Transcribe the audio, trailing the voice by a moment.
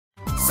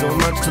so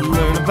much to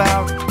learn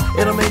about.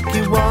 It'll make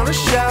you want to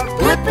shout,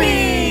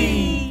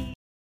 Blippi!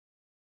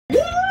 Woo!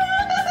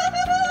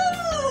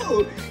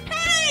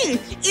 Hey,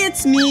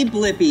 it's me,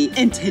 Blippi,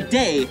 and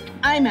today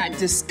I'm at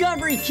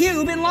Discovery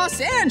Cube in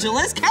Los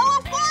Angeles,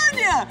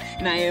 California,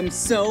 and I am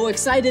so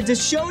excited to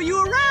show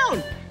you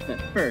around. But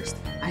first,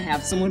 I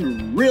have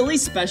someone really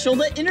special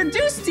to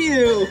introduce to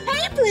you.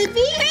 Hey,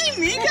 Blippi. Hey,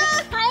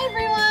 Meekah. Hi,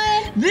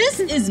 everyone. This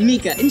is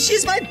Meekah, and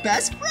she's my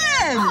best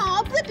friend.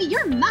 Aw, Blippi,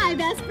 you're my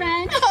best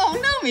friend. Oh,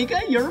 no,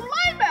 Meekah, you're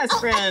my best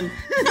friend.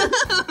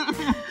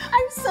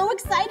 I'm so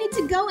excited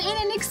to go in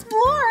and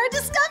explore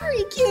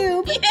Discovery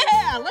Cube.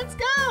 Yeah, let's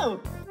go.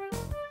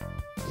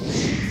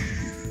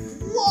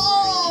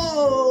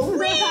 Whoa!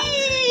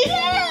 Whee!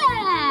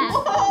 Yeah!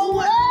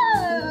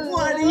 Whoa!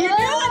 What are you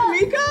doing,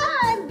 Meekah?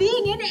 I'm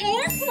being an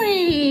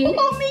airplane.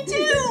 Oh, me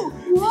too!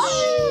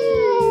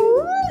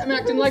 Whoa! I'm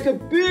acting like a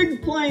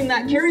big plane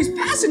that carries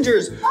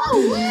passengers.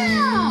 Oh,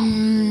 wow!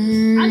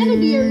 I'm gonna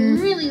be a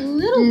really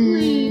little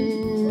plane.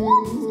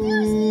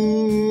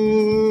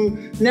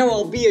 Now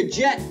I'll be a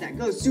jet that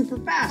goes super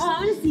fast. Oh,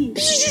 I wanna see.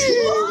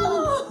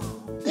 So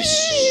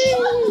fast!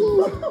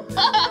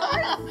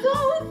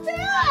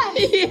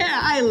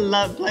 Yeah, I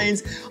love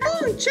planes.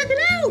 Oh, check it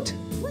out.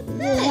 What's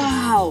this?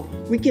 Wow,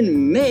 we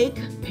can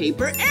make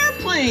paper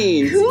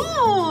airplanes. Cool!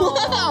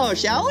 Whoa,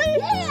 shall we?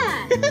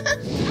 Yeah!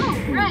 All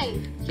right.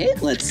 Okay,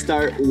 let's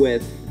start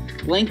with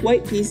blank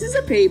white pieces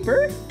of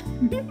paper.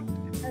 Okay.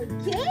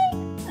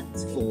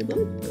 Let's fold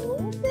them.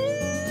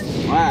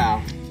 Open.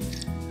 Wow.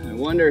 I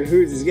wonder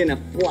who's gonna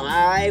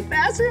fly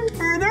faster and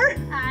further?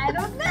 I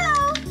don't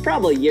know.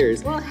 Probably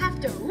yours. We'll have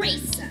to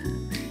race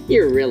some.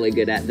 You're really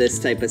good at this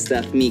type of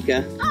stuff,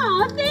 Meekah.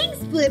 Aw, thanks,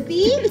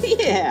 Blippi.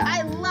 Yeah.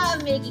 I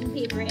love making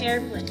paper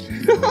airplanes.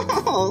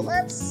 Oh,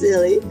 that's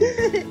silly.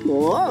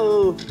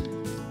 Whoa.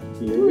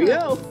 Here we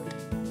go.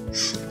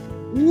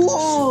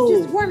 Whoa.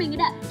 Just warming it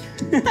up.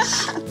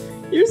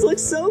 Yours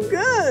looks so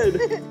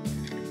good.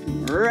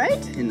 All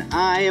right, and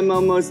I am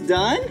almost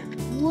done.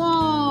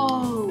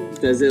 Whoa.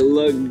 Does it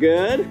look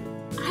good?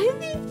 I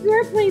think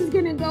your plane's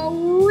gonna go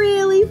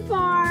really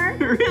far.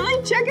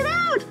 Really? Check it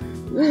out.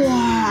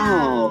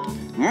 Wow.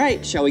 All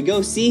right, shall we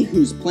go see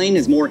whose plane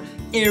is more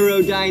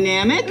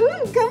aerodynamic?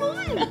 Ooh, come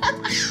on.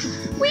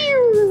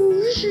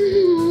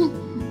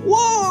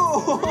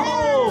 Whoa!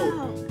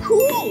 Wow.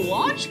 Cool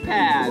launch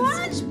pads.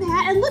 Launch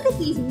pad, and look at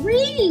these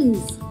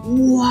rings.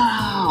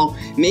 Wow.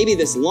 Maybe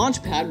this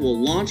launch pad will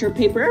launch our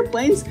paper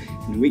airplanes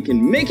and we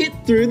can make it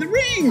through the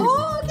rings.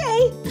 Oh,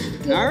 okay.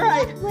 Good All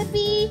right. luck,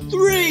 Blippi.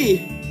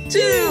 3,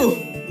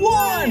 2,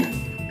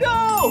 1,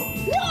 go!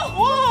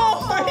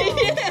 Whoa!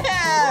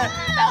 Yeah!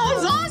 That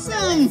was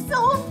awesome! So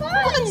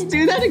fun. Let's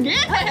do that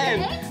again.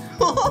 Okay.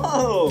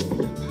 Whoa!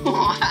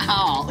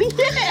 Wow!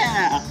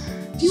 Yeah!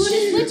 Do you want to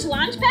switch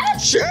launch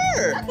pads?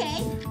 Sure!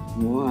 Okay.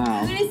 Wow.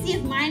 I'm gonna see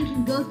if mine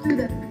can go through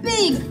the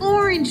big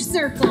orange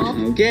circle.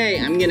 Okay,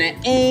 I'm gonna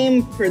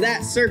aim for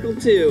that circle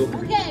too.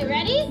 Okay,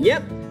 ready?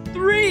 Yep.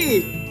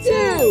 3,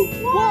 2,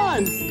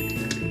 1.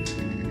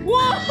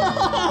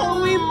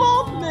 Whoa! We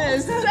both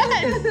missed.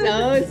 That is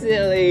so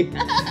silly.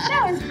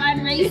 That was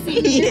fun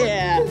racing.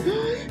 Yeah.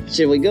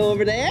 Should we go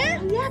over there?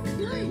 Oh, yeah,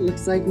 come on.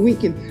 Looks like we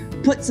can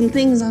put some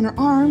things on our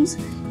arms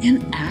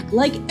and act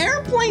like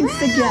airplanes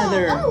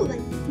together. Oh,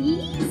 like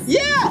these?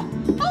 Yeah.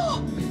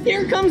 Oh,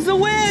 here comes the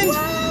wind.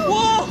 Whoa.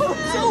 Whoa,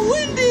 it's so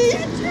windy.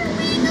 Get your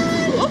wing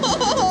on. Whoa.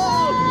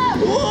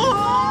 Whoa.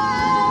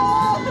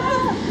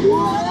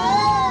 Whoa.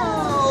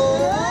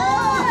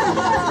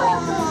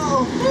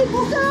 It's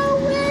so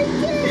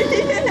windy.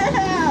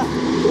 Yeah.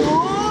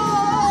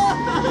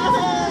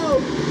 Whoa.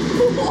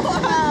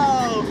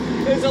 Wow.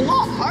 It's a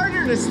lot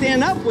harder to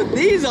stand up with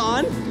these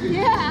on.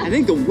 Yeah. I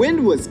think the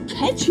wind was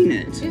catching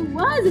it. It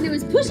was, and it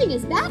was pushing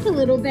us back a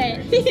little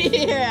bit.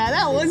 Yeah,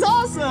 that was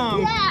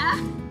awesome. Yeah.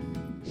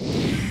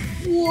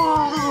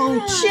 Whoa,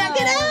 check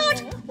it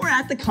out. We're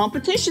at the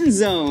competition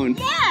zone.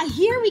 Yeah,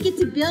 here we get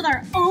to build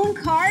our own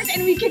cars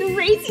and we can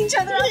race each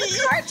other on the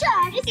car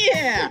tracks.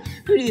 Yeah,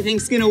 who do you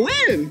think's gonna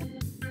win?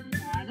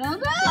 I don't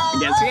know. I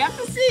guess we have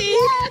to see.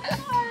 Yeah,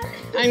 come on.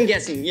 I'm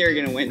guessing you're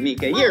gonna win,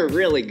 Meekah. You're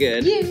really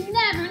good. You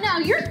never know.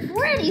 You're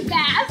pretty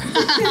fast.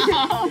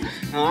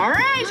 All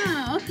right.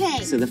 Oh,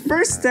 okay. So the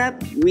first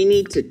step, we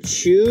need to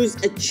choose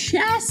a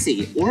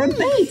chassis or a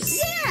base.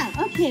 Yeah.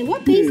 Okay,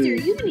 what base are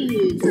you going to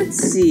use? Let's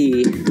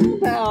see.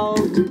 Well,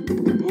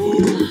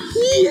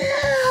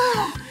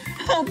 yeah!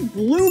 A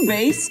blue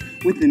base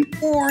with an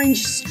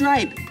orange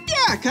stripe.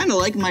 Yeah, kind of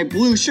like my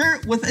blue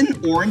shirt with an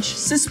orange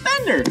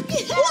suspender.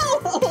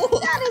 Whoa!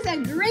 That is a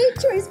great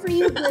choice for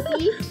you,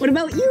 Blippi. What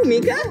about you,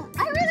 Meekah? Oh,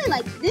 I really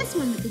like this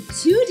one with the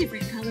 2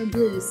 different color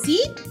blues.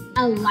 See?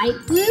 A light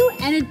blue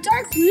and a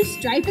dark blue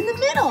stripe in the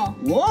middle.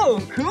 Whoa,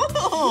 cool!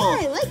 Yeah,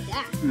 I like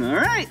that. All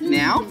right,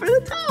 now for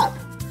the top.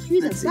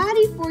 Choose a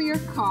body for your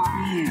car.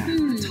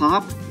 Yeah, a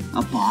top,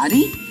 a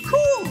body.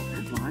 Cool,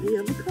 a body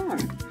of a car.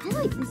 I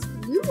like this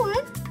blue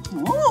one.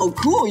 Oh,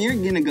 cool, you're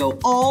gonna go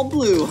all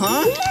blue,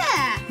 huh?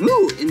 Yeah.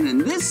 Ooh, and then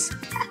this,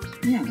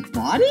 yeah, the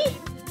body?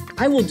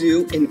 I will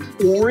do an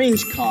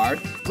orange car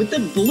with a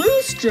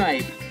blue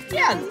stripe.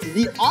 Yeah,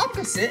 the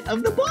opposite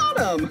of the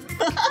bottom.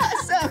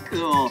 So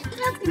cool.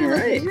 That's gonna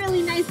look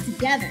really nice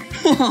together.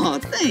 Oh,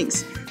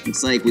 thanks.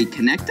 Looks like we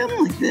connect them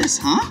like this,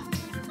 huh?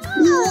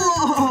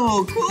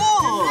 Whoa,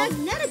 cool. They're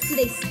magnetic, so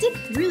they stick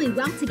really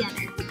well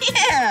together.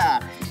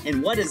 Yeah.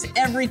 And what does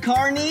every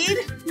car need?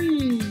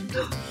 Wheels.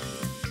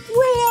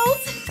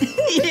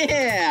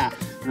 Yeah.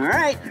 All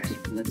right.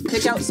 Let's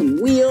pick out some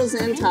wheels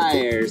and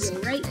tires. Go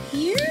right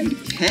here.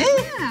 Okay.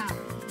 Yeah.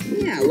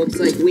 Yeah, looks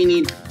like we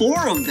need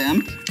 4 of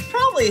them.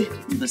 Probably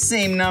the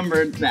same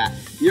number that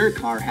your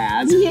car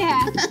has.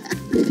 Yeah.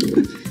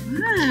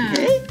 Wow.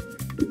 Okay.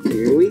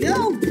 Here we go.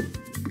 All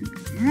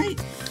right.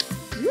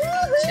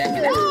 Woo-hoo. Check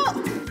it out.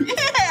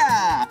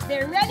 Yeah.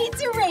 They're ready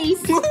to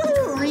race.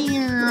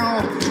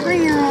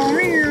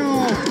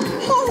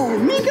 Oh,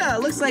 Meekah,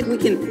 looks like we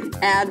can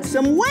add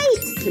some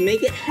weight to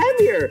make it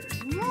heavier.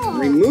 Whoa.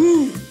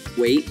 Remove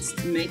weights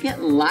to make it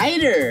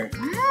lighter.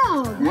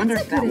 Wow, I wonder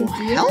if that will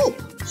help.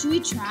 Should we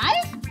try?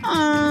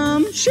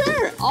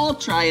 Sure. I'll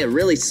try a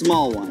really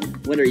small one.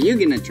 What are you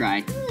gonna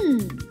try?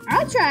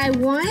 I'll try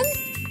 1,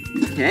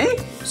 Okay.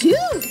 2.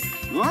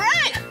 All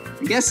right.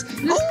 I guess.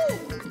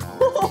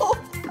 Oh,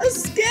 a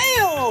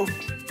scale.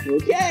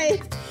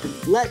 Okay.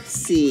 Let's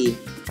see.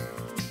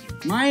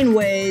 Mine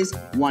weighs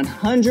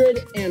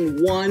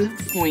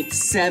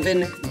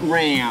 101.7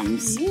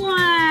 grams. Wow.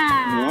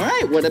 All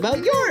right. What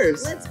about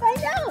yours? Let's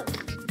find out.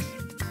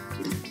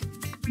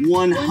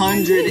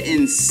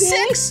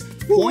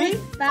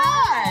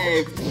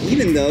 106.5.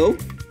 Even though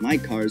my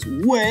car's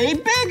way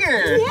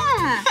bigger.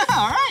 Yeah.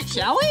 All right,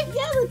 shall we?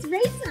 Yeah, let's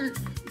race them.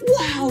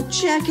 Wow,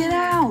 check it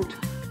out.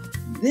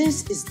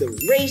 This is the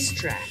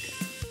racetrack.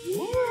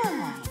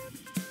 Yeah.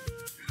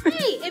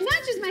 Hey, it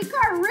matches my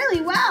car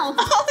really well.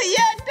 Oh,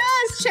 yeah, it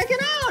does. Check it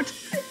out.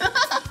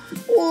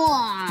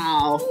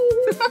 Wow.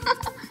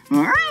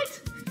 All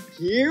right,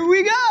 here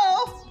we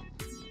go.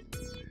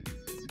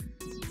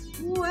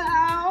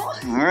 Wow.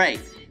 All right,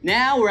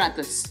 now we're at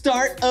the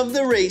start of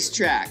the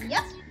racetrack.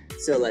 Yep.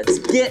 So let's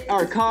get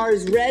our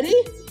cars ready.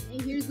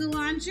 And here's the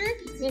launcher.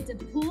 We have to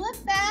pull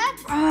it back.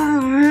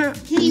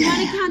 Okay, You want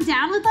to count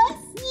down with us?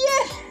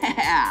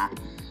 Yeah.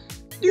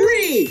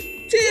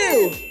 3,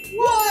 2,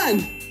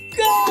 1,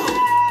 go!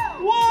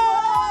 Whoa!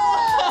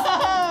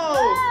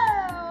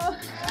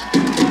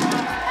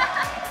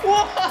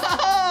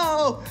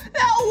 Whoa!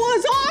 That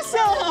was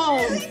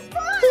awesome! Really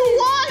fun. Who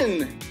won?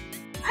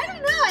 I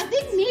don't know. I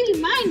think maybe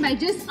mine by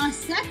just a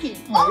second.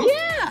 Oh,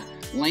 yeah.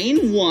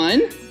 Lane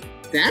 1,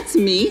 that's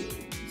me,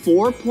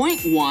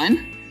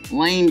 4.1.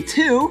 Lane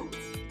 2,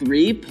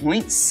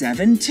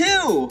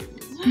 3.72.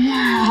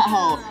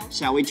 Wow.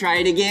 Shall we try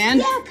it again?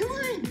 Yeah, come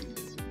on.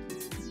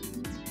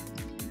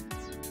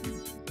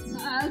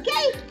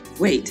 Okay.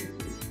 Wait,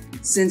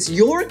 since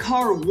your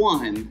car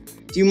won,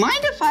 do you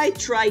mind if I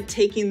try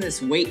taking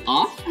this weight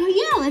off? Oh,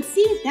 yeah. Let's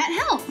see if that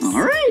helps.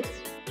 All right.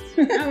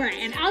 All right,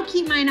 and I'll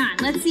keep mine on.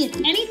 Let's see if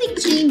anything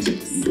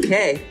changes.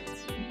 Okay.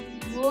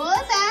 Pull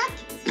it back.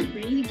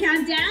 Ready to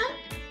count down?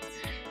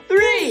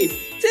 3,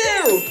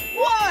 2,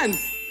 1.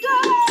 Go!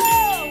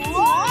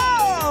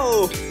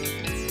 Whoa!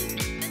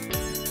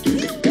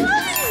 You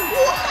won!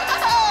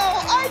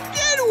 Wow! I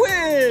did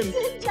win!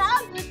 Good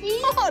job, Blippi.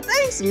 Oh,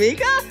 thanks,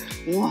 Meekah.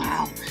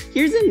 Wow.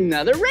 Here's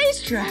another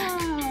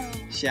racetrack. Oh.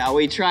 Shall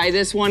we try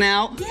this one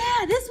out?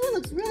 Yeah, this one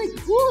looks really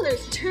cool.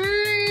 There's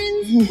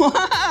turns.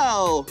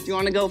 Wow! Do you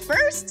want to go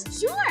first?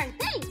 Sure,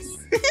 thanks.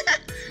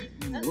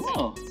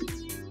 Whoa.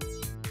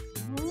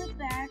 Pull it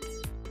back.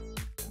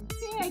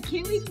 Okay, I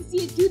can't wait to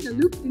see it do the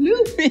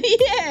loop-de-loop.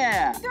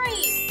 Yeah!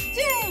 3,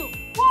 2,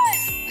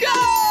 1.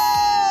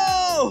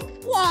 Go!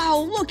 Wow,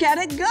 look at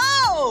it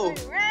go!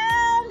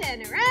 Around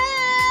and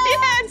around.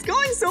 Yeah, it's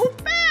going so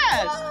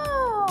fast!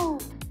 Whoa!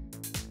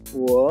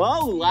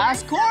 Whoa,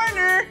 last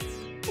corner!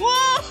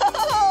 Whoa!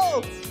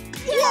 Whoa!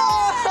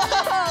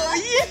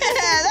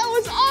 Yeah, that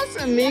was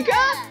awesome,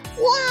 Meekah!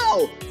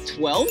 Wow,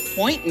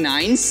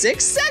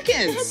 12.96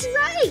 seconds! That's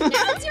right,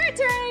 now it's your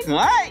turn.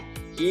 All right,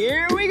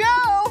 here we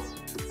go!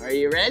 Are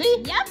you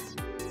ready? Yep.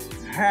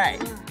 All right.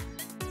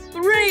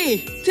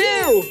 3,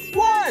 2,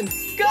 1,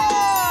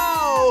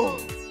 go!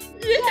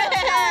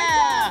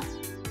 Yeah!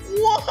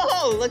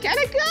 Whoa, look at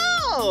it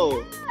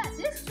go! Yeah,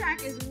 this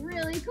track is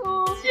really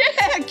cool.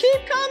 Yeah,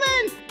 keep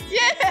coming!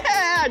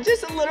 Yeah,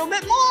 just a little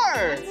bit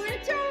more! One more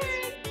turn.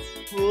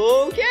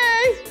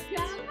 Okay.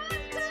 Come on,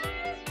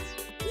 car.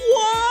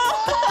 Whoa!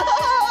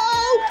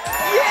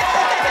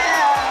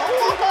 Yeah!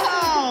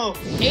 Whoa!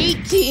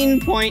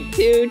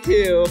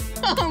 18.22.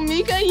 Oh,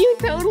 Meekah, you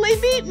totally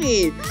beat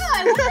me. Oh,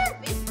 I wonder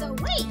if it's the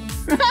weight.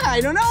 I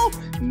don't know.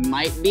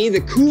 Might be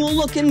the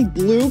cool-looking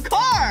blue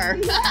car.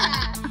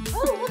 Yeah.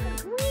 Oh, look, a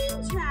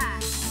green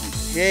track.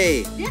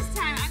 Hey. This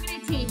time, I'm going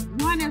to take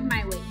one of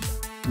my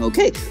weights.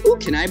 Okay. Ooh,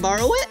 can I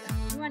borrow it?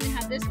 You want to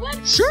have this one?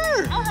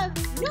 Sure. I'll have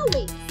no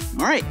weight.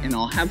 All right, and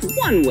I'll have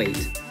one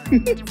weight.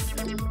 Okay.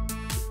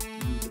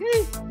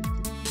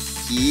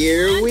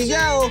 Here we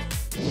go.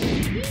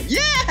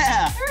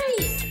 Yeah!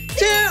 3,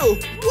 2, 1,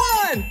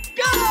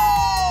 go!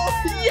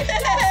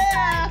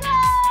 Yeah!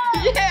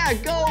 Yeah,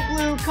 go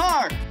blue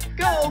car!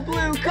 Go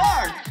blue car!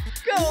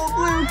 yellow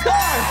blue car.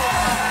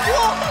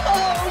 Whoa,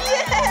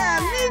 yeah,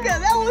 Meekah,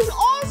 that was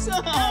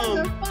awesome. That was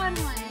a fun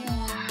one.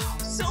 Wow,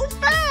 so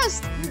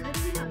fast. Let's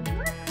see how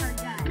your car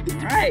does.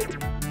 All right,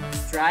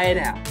 try it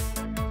out.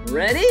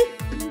 Ready?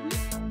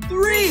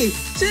 3,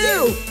 2,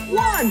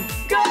 1,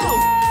 go!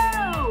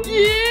 Whoa!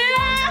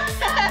 Yeah!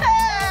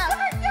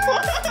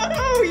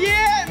 Whoa!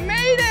 Yeah, it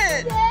made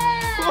it!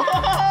 Yeah!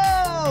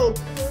 Whoa!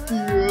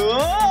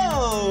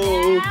 Whoa!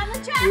 Yeah, on the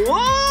track.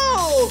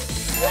 Whoa!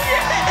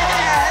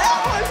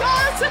 Yeah!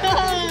 That was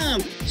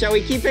awesome! Shall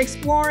we keep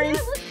exploring?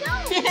 Yeah, let's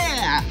go.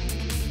 Yeah!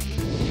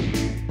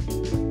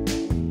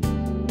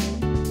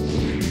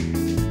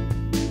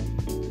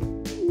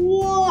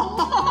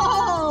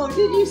 Whoa!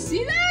 Did you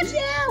see that?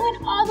 Yeah, it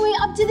went all the way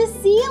up to the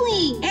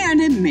ceiling.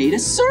 And it made a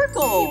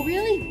circle. It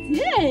really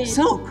did.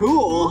 So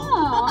cool.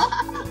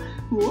 Aw.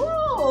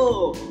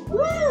 Whoa!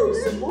 Whoa!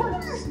 Some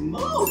more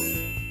smoke.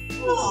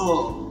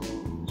 Whoa!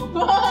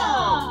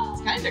 Whoa!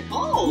 It's kind of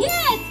cold.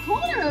 Yeah, it's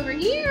colder over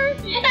here.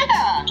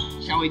 Yeah.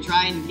 Shall we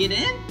try and get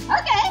in?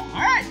 Okay.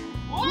 All right.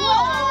 Whoa!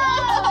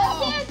 I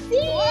can't see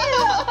you.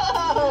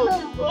 Whoa!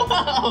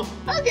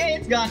 Whoa! Okay,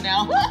 it's gone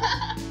now.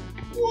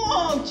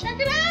 Whoa! Check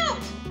it out.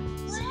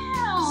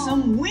 Wow.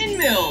 Some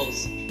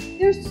windmills.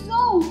 They're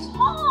so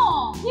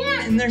tall.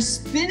 Yeah, and they're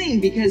spinning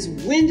because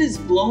wind is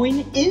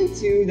blowing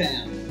into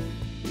them.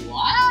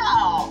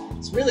 Wow!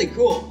 It's really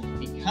cool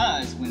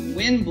because when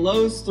wind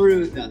blows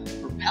through the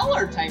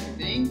propeller type of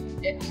thing,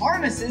 it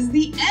harnesses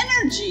the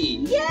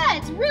energy. Yeah,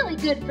 it's really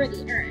good for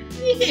the earth.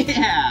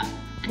 Yeah!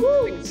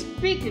 Woo, and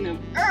speaking of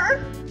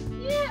Earth,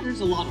 yeah, there's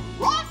a lot of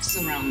rocks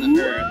around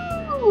the Earth.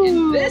 Ooh.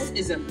 And this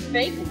is a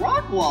fake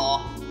rock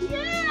wall.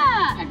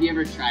 Yeah. Have you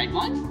ever tried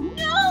one?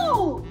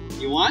 No.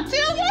 You want to?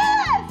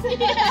 Yes.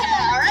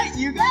 Yeah! All right,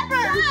 you go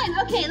first. Fun.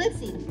 Okay, let's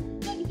see.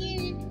 Look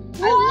here.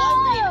 I love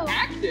Whoa. being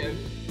active.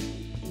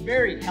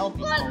 Very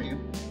healthy Look. for you.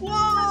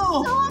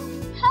 Whoa! So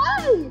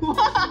high.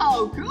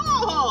 Wow,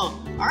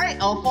 cool! All right,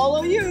 I'll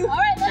follow you. All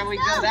right, let's Shall we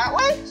go that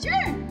way?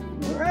 Sure.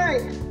 All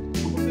right.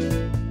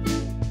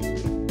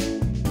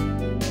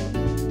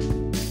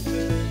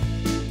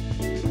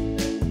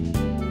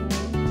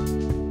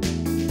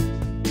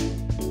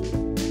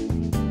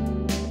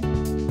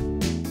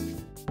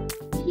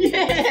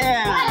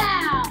 Yeah!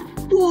 Wow.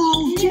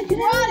 Whoa, And check it it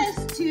brought out.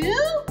 us to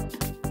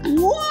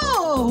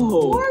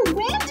Whoa! more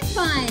wind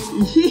fun.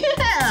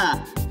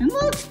 Yeah! And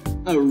look,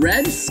 a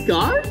red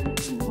scarf?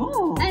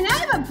 Whoa. And I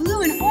have a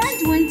blue and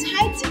orange one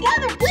tied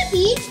together.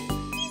 Blippi,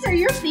 these are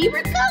your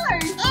favorite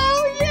colors.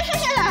 Oh,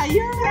 yeah!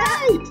 You're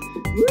right!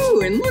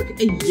 Ooh, and look,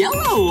 a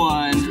yellow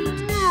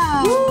one.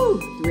 Wow. Ooh,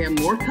 do we have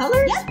more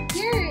colors? Yep,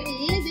 here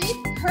is a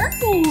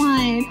purple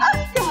one.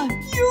 Meekah,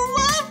 you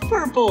love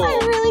purple! I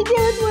really do.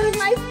 It's one of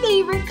my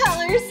favorite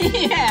colors.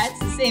 Yeah, it's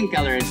the same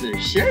color as their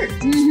shirt.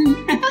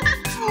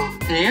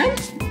 And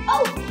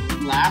Oh,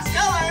 last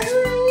color.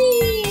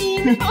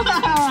 green.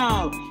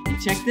 Wow! And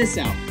check this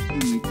out. When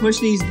we push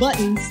these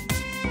buttons,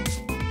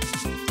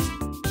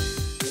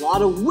 a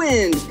lot of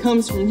wind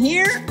comes from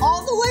here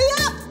all the way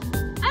up.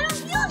 I don't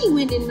feel any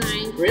wind in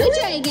mine. Really? Let me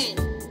try again.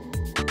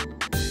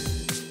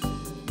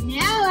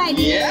 Now I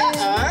do. Yeah,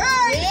 all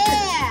right.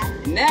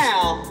 Yeah.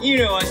 Now you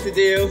know what to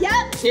do.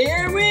 Yep.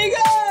 Here we go.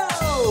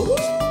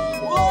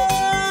 Whoa!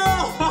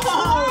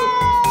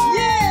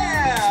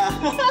 Yeah!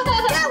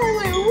 That one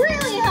went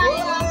really high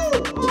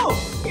up. Whoa!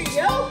 Here you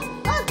go.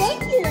 Oh,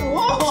 thank you.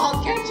 Whoa! I'll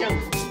catch him.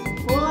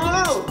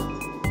 Whoa!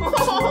 Whoa!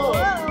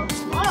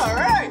 Whoa. All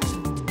right.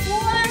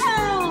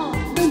 Wow.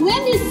 The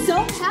wind is so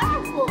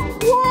powerful.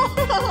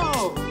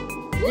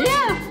 Whoa!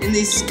 Yeah, and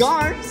these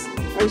scarves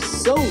are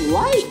so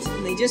light,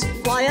 and they just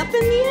fly up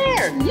in the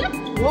air. Yep.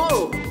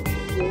 Whoa!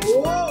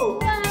 Whoa!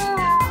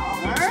 Wow.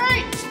 All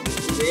right,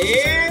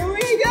 there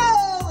we go.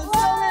 Let's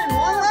go in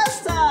one last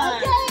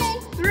time. Okay.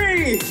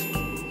 3,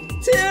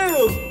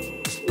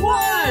 2,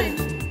 1,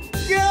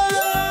 go!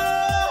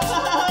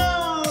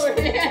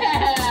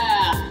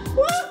 Yeah!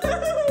 Woo-hoo!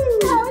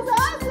 That was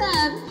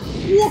awesome.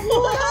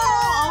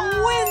 Whoa!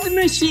 A wind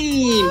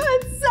machine. Oh,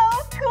 it's so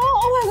cool.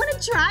 Oh, I want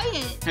to try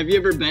it. Have you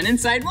ever been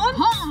inside one?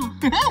 Huh.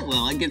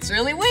 Well, it gets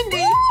really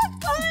windy.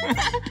 Fun.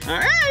 All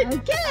right.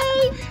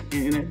 Okay.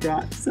 And I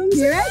got some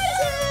Here scratches.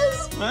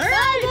 it is. All Bye,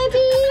 right.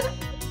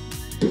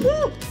 baby.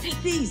 Woo,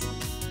 take these.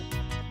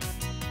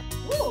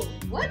 Ooh,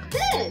 what's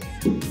this?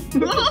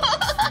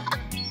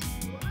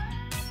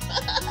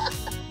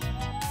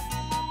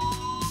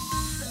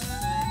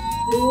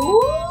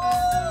 Ooh.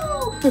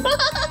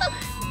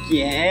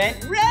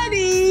 Get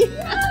ready.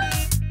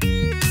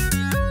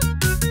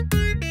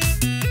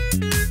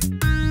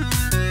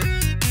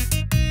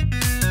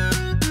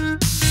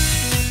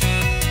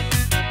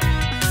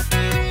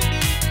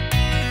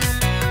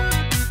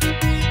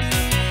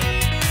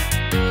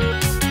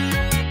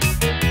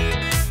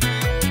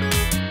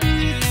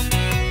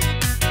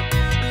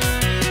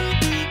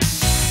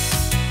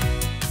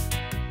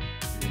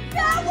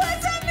 That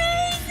was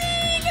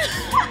amazing!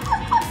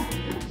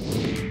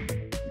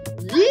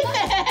 Yeah.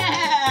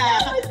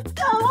 That was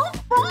so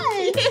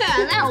fun! Yeah,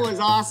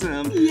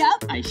 awesome.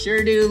 Yep. I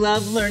sure do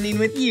love learning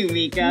with you,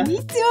 Meekah.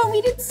 Me too.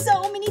 We did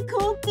so many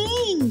cool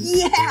things.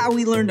 Yeah,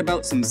 we learned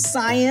about some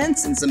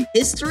science and some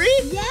history.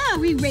 Yeah,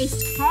 we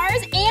raced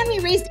cars and we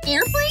raced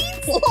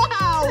airplanes.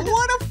 Wow,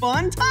 what a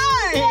fun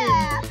time!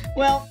 Yeah.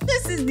 Well,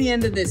 this is the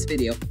end of this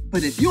video.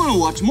 But if you want to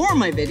watch more of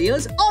my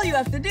videos, all you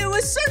have to do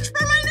is search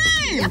for my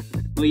name. Yep.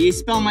 Will you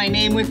spell my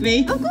name with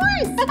me? Of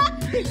course.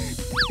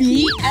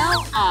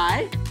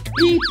 B-L-I-P-P-I.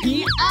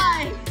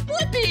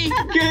 Blippi.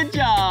 Good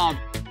job.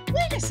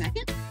 Wait a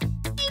second.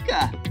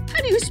 Meekah,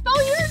 how do you spell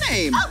your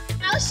name? Oh,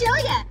 I'll show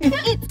ya.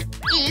 It's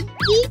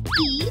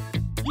M-E-E-K-A-H.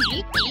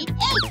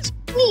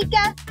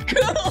 Meekah.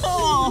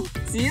 Cool.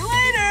 See you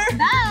later.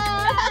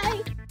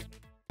 Bye.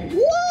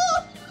 Whoa!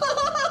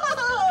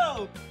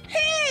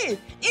 Hey,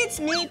 it's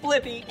me,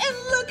 Blippi, and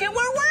look at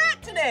where we're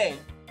at today.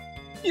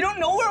 You don't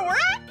know where we're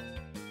at?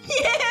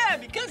 Yeah,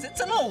 because it's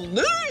an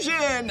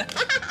illusion.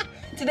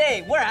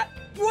 Today, we're at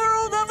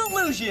World of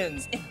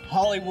Illusions in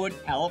Hollywood,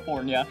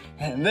 California,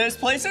 and this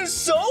place is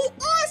so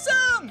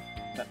awesome.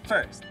 But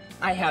first,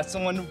 I have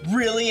someone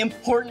really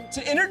important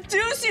to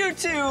introduce you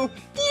to.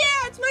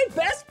 Yeah, it's my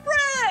best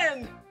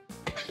friend.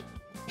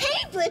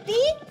 Hey,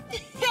 Blippi.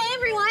 Hey,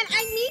 everyone.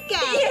 I'm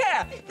Meekah.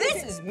 Yeah,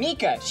 this is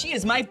Meekah. She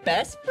is my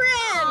best friend.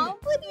 Oh,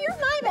 Blippi, you're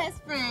my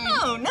best friend.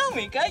 Oh, no,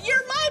 Meekah,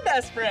 you're my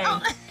best friend.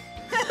 Oh.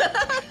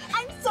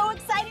 I'm so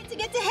excited to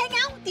get to hang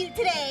out with you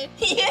today.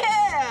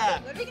 Yeah.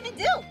 What are we gonna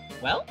do?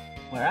 Well,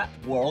 we're at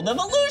World of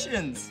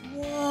Illusions.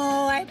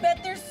 Whoa, I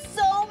bet there's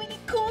so many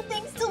cool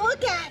things to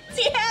look at.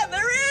 Yeah,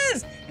 there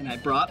is. And I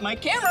brought my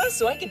camera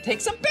so I can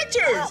take some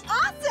pictures. Oh,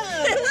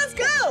 awesome. Let's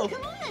go.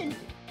 Come on.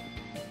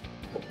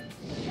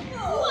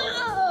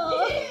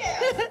 Whoa.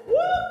 Yeah.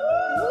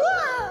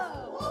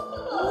 Whoa.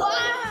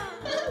 Wow.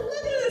 Look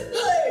at this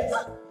place.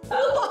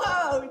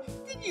 Wow.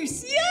 Did you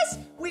see us?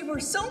 We were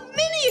so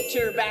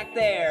miniature back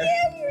there.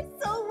 Yeah, we were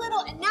so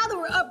little, and now that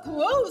we're up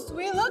close,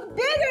 we look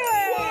bigger.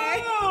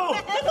 Whoa.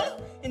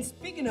 And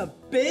speaking of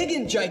big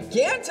and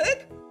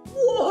gigantic,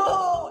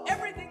 whoa,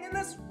 everything in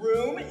this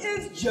room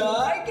is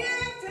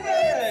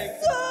gigantic.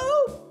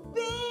 So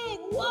big.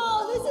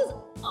 Whoa, this is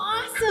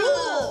awesome.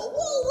 Cool.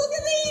 Whoa, look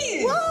at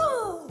these.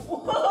 Whoa.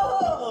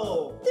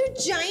 Whoa. They're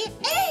giant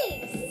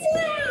eggs.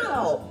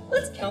 Wow.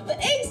 Let's count the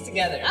eggs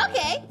together.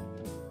 Okay.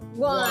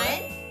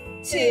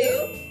 1,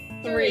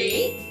 2,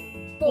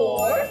 3,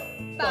 4,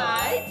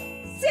 5,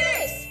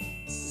 6.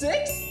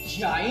 6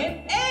 giant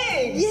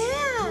eggs.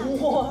 Yeah.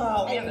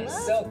 Wow, I and they're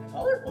love- so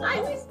colorful. I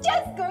was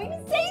just going to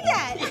say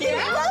that.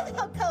 Yeah? I love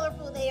how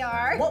colorful they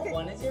are. What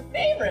one is your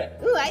favorite?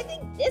 Ooh, I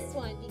think this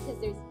one because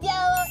there's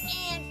yellow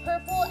and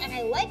purple, and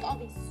I like all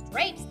these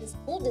stripes, this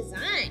cool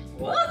design.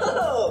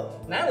 Whoa,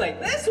 and I like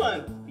this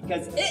one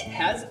because it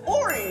has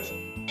orange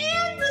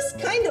and this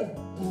kind of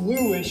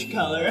bluish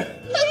color.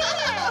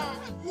 Yeah.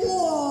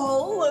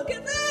 Whoa, look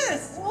at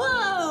this.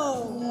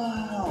 Whoa.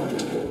 Wow,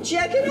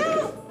 check it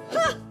out.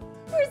 Huh.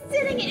 We're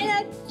sitting in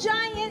a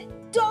giant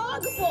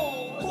dog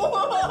bowl.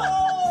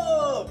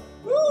 Whoa!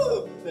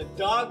 Woo, the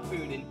dog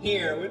food in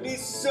here would be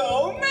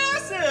so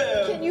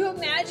massive! Can you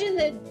imagine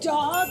the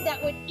dog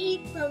that would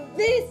eat from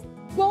this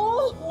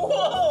bowl?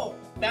 Whoa!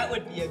 That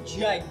would be a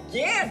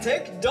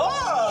gigantic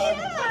dog!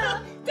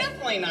 Yeah.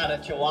 Definitely not a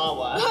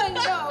chihuahua. Oh,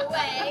 no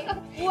way.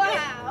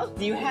 Wow.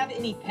 Do you have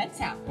any pets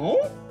at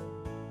home?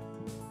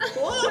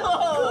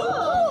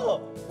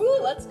 Whoa! Cool. Ooh,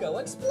 let's go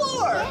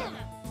explore! Yeah.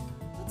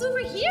 What's over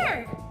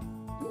here?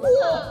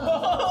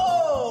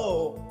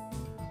 Whoa!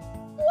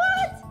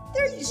 What?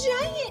 They're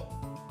giant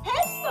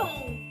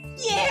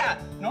headphones. Yeah!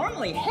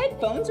 Normally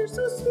headphones are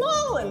so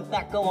small and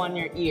that go on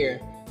your ear.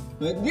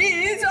 But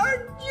these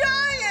are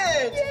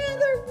giant! Yeah,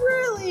 they're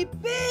really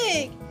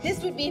big. This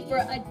would be for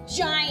a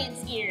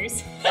giant's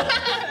ears.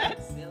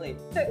 That's silly.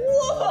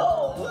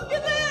 Whoa! Look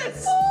at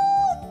this!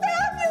 Oh,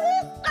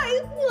 fabulous!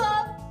 I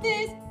love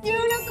this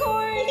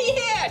unicorn.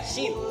 Yeah,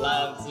 she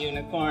loves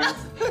unicorns.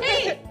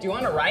 Hey, do you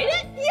want to ride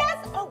it? Yes.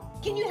 Oh,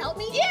 can you help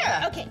me?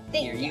 Yeah. Okay,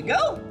 thank Here you. you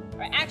go.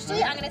 Right,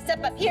 actually, I'm gonna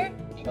step up here.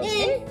 And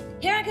Okay. then,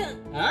 here I come.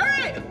 All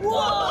right.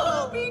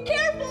 Whoa! Be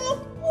careful.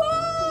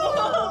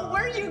 Whoa!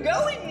 Where are you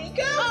going,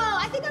 Meekah? Oh,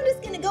 I think I'm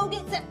just gonna go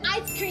get some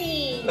ice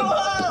cream.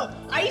 Whoa!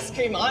 Ice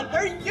cream on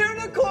her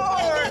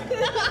unicorn!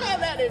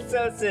 That is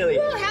so silly.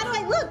 Whoa, how do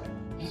I look?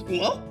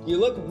 Well, you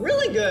look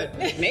really good.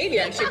 Maybe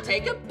I should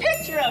take a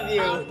picture of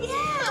you. Oh,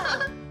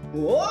 yeah.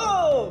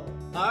 Whoa!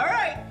 All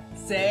right.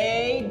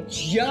 Say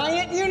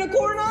giant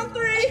unicorn on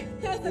 3.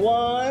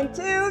 1,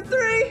 2,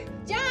 3.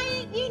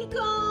 Giant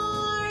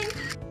unicorn.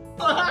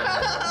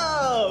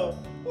 Wow!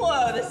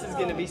 Whoa, this is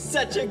gonna be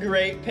such a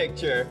great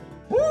picture.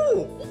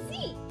 Woo! Let's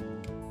see.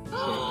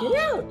 Check it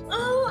out.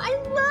 Oh, I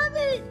love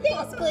it.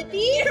 Thanks,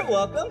 Blippi. You're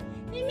welcome.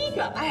 Hey,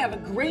 Meekah, I have a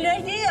great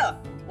idea.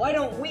 Why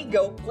don't we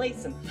go play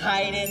some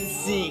hide and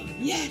seek?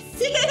 Yes.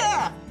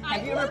 Yeah.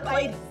 Have you ever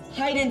played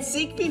hide and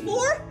seek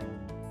before?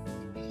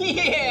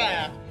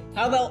 Yeah.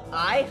 How about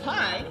I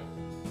hide?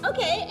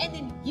 Okay, and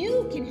then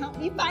you can help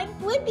me find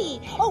Blippi.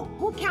 Oh,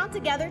 we'll count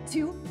together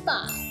to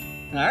 5.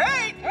 All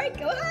right. All right,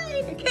 go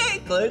hide. Okay,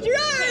 close your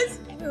eyes.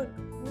 Everyone,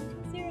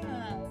 close your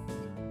eyes.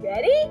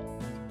 Ready?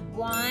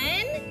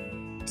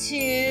 1,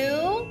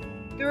 2,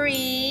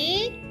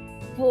 3,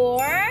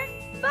 4,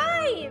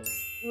 5.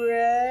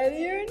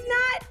 Ready or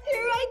not,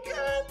 here I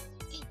come.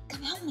 Hey,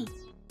 come help me.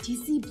 Do you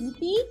see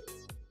Blippi?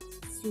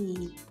 Let's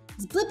see.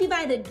 Is Blippi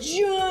by the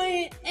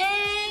giant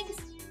eggs?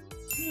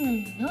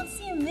 Don't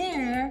see him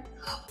there.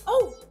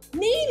 Oh,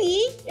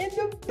 maybe in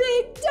the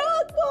big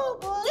dog bowl.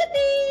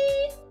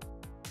 Blippi!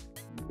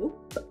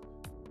 Nope.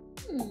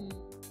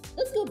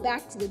 Let's go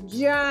back to the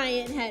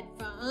giant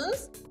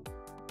headphones.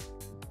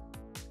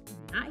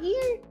 Not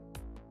here.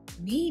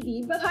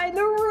 Maybe behind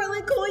the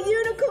really cool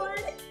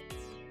unicorn.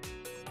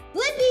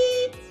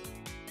 Blippi!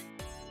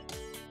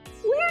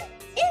 Where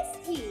is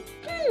he?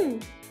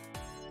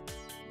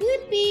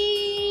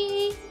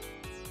 Blippi!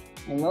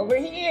 I'm over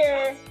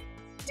here.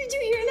 Did you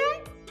hear that?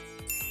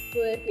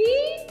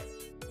 Blippi?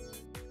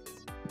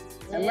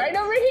 I'm right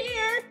over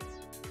here.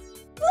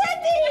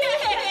 Blippi!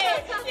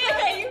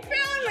 Yay, you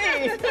found me.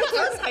 I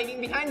was hiding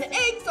behind the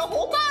eggs the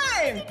whole time.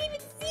 I didn't even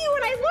see you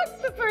when I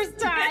looked the first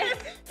time.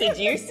 Did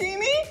you see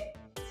me?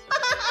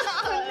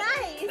 Oh,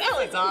 nice. That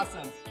was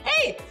awesome.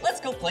 Hey,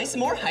 let's go play some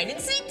more hide and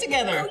seek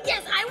together. Oh,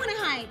 yes, I want to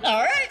hide.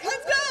 All right,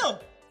 let's go.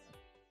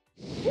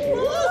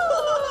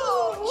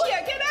 Whoa!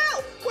 Check it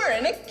out. We're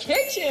in a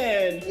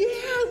kitchen.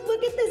 Yeah,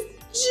 look at this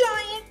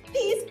giant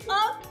piece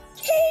of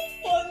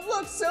cake. Oh, it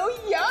looks so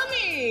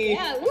yummy.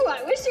 Yeah, ooh,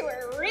 I wish it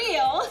were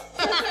real.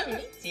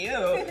 Me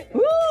too.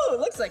 Ooh,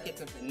 looks like it's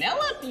a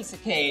vanilla piece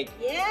of cake.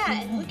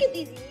 Yeah, and look at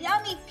these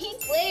yummy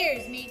pink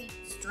layers. Maybe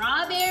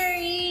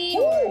strawberry.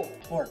 Ooh,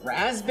 or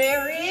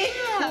raspberry.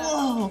 Yeah.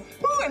 Whoa.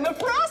 Ooh, and the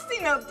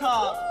frosting up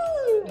top.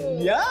 Ooh.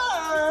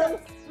 Yum.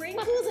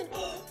 Sprinkles and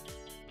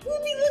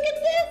Blippi, look at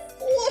this.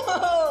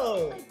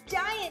 Whoa. A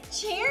giant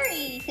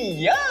cherry.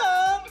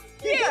 Yum.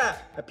 Yeah,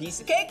 a piece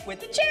of cake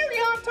with a cherry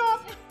on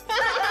top.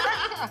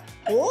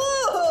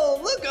 Whoa,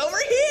 look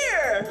over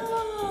here.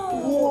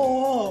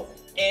 Whoa,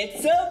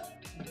 it's a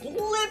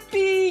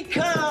Blippi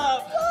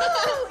cup.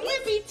 Whoa,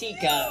 Blippi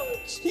teacup.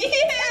 huge.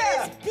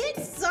 Yeah. Big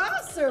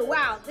saucer.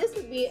 Wow, this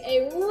would be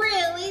a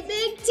really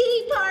big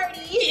tea party.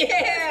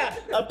 Yeah,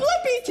 a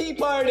Blippi tea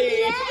party.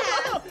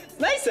 Yeah. It's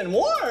nice and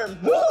warm.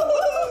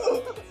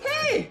 Woo-hoo.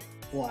 Hey,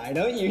 why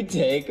don't you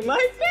take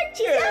my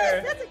picture?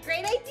 Yes, that's a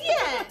great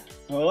idea.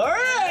 All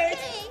right.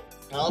 Okay.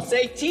 I'll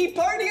say tea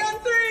party on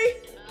 3.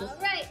 All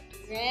right,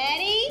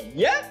 ready?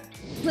 Yep.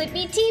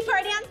 Blippi tea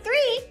party on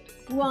 3.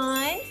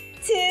 1,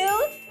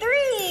 2,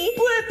 3.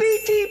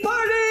 Blippi tea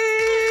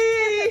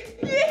party!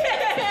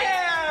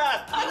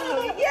 Yeah!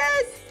 Oh,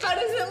 yes. How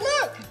does it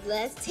look?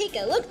 Let's take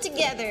a look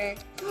together.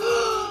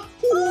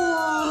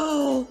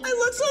 Whoa! I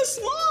look so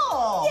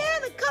small! Yeah,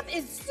 the cup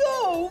is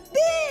so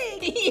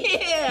big.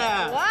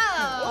 Yeah!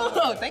 Wow.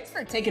 Whoa, thanks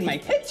for taking my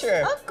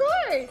picture. Of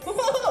course.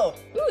 Whoa!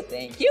 Ooh,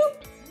 thank you.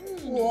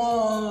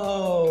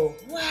 Whoa!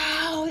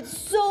 Wow, it's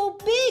so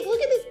big.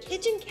 Look at this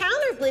kitchen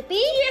counter,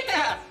 Blippi.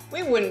 Yeah!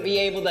 We wouldn't be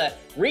able to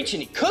reach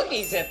any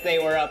cookies if they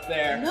were up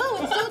there.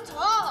 No, it's so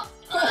tall.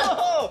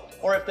 Whoa!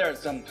 Or if there's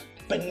some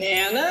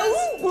bananas.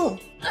 Ooh.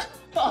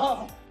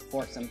 Oh,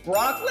 or some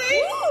broccoli.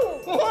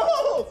 Ooh.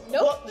 Whoa!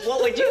 Nope.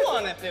 What would you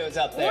want if it was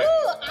up there?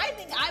 Ooh, I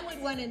think I would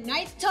want a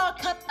nice tall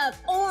cup of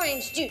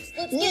orange juice.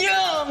 Let's get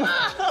Yum!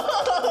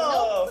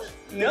 Oh,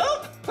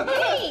 nope.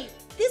 Hey,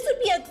 this would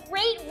be a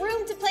great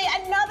room to play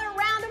another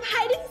round of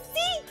hide and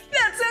seek.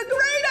 That's a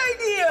great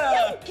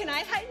idea. Can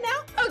I hide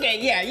now? Okay,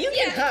 yeah, you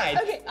can hide.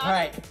 Okay, All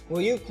right,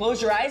 will you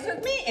close your eyes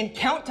with me and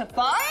count to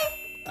 5?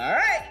 All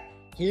right,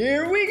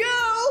 here we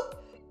go.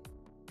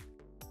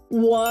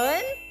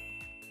 1,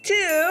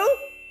 2,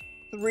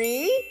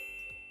 3,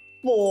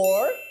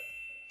 4,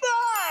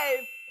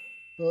 5.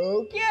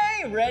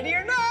 Okay, ready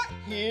or not,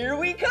 here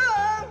we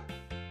come.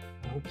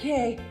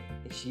 Okay,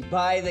 did she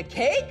buy the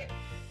cake?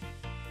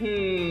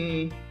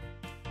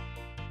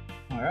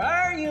 Where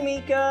are you,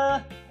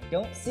 Meekah? I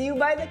don't see you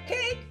by the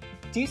cake.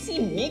 Do you see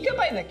Meekah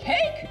by the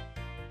cake?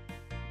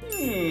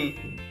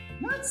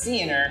 Not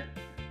seeing her.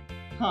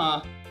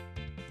 Huh.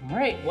 All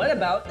right, what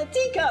about the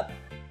teacup?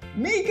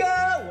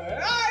 Meekah,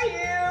 where are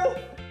you?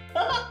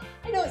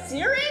 I don't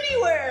see her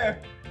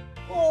anywhere.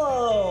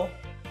 Whoa,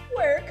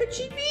 where could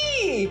she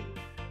be?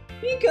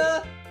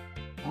 Meekah.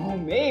 Oh,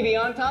 maybe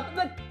on top of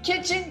the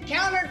kitchen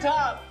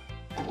countertop.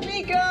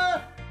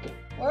 Meekah,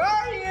 where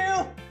are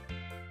you?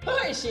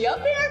 Oh, is she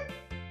up here?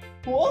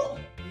 Whoa,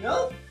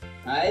 no,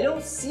 I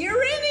don't see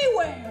her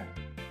anywhere.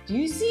 Do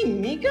you see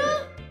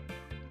Meekah?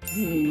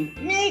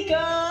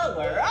 Meekah,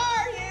 where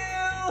are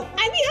you?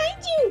 I'm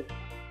behind you.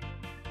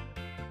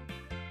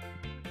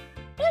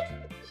 What?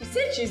 She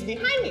said she's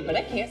behind me, but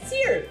I can't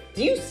see her.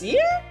 Do you see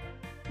her?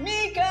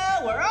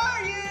 Meekah, where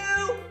are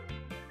you?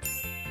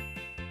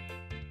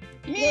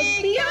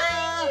 Meekah!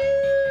 Behind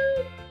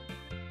you.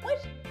 What?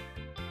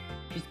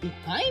 She's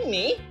behind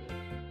me?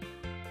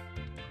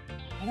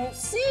 I don't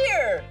see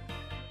her.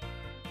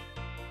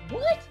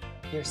 What?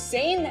 You're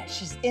saying that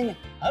she's in a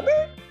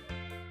cupboard?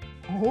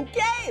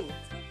 Okay,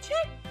 let's go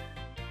check.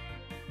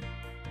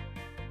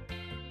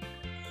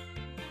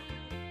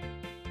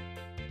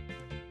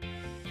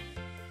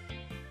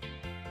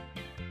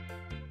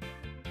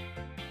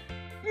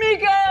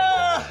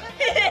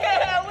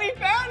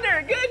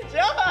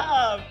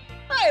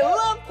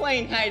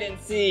 playing hide and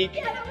seek.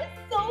 Yeah, that was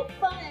so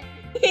fun.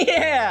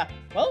 Yeah.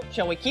 Well,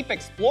 shall we keep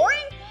exploring?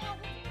 Yeah,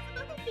 let's do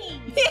some other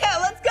things. Yeah,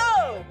 let's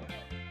go.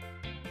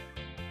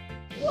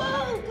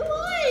 Whoa, come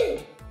on.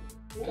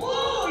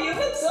 Whoa, you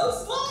look so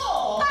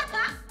small.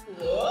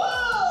 Whoa.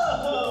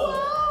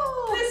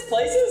 Whoa. This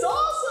place is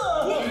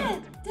awesome.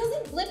 Yeah,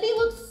 doesn't Blippi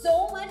look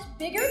so much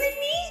bigger than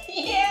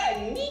me?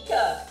 Yeah,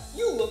 Meekah,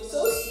 you look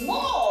so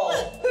small.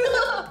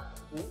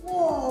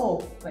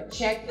 Whoa, but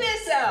check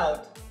this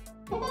out.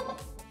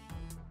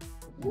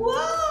 Whoa,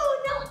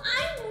 no,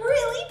 I'm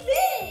really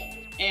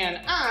big. And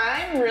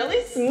I'm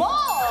really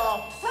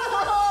small.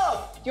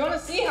 Do you want to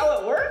see how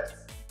it works?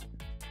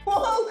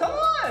 Whoa, come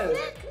on.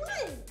 Yeah, come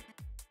on.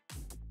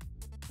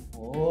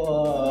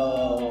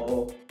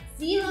 Whoa.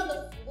 See how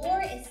the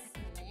floor is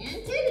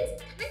slanted?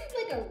 It's kind of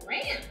like a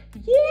ramp.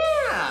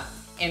 Yeah.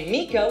 And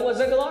Meekah was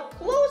a lot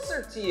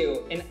closer to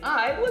you, and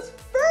I was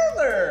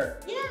further.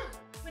 Yeah,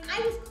 when I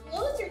was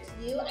closer to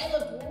you, I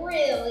looked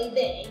really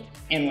big.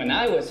 And when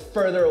I was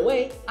further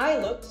away, I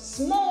looked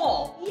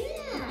small.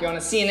 Yeah. Do you want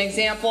to see an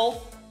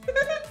example?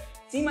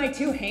 See my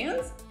two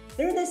hands?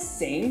 They're the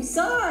same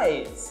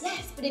size.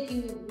 Yes, but if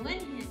you move one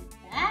hand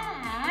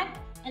back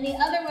and the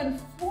other one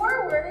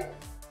forward,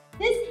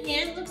 this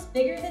hand looks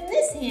bigger than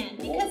this hand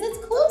because it's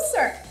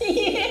closer.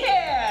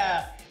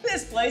 Yeah!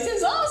 This place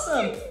is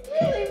awesome. It's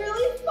really,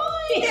 really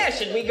fun. Yeah,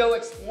 should we go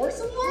explore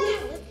some more?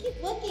 Yeah, let's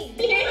keep looking.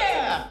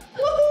 Yeah!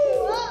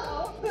 Woohoo!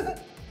 Whoa.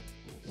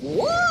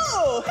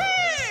 Whoa!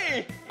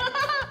 Hey!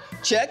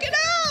 Check it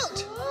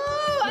out!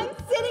 Whoa, I'm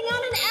sitting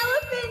on an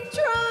elephant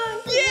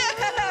trunk.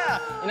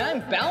 Yeah! And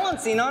I'm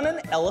balancing on an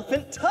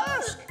elephant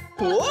tusk.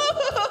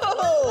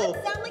 Whoa!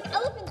 Let's sound like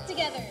elephants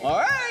together. All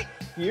right,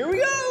 here we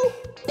go.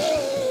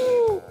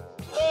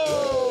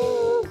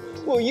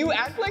 Will you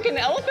act like an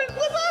elephant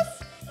with us?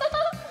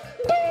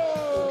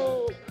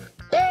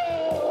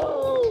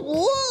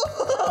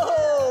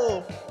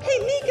 Whoa! Hey,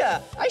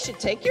 Meekah, I should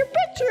take your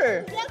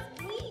picture. Yes,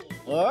 please.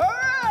 All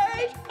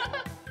right.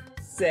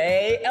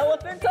 Say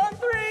elephant on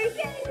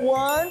 3.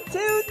 1, 2,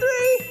 3.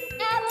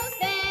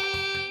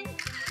 Elephant.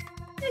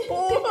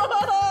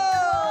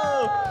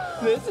 Whoa!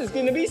 This is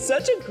gonna be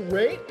such a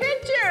great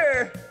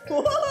picture.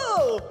 Whoa!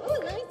 Oh,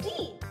 let me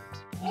see.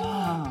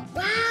 Wow.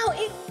 Wow,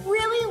 it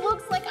really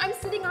looks like I'm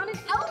sitting on an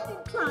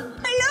elephant trunk.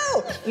 I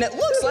know, and it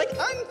looks like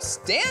I'm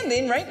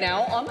standing right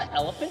now on the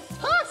elephant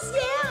tusk.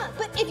 Yeah,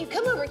 but if you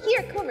come over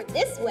here, come over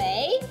this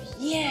way,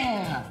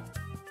 Yeah.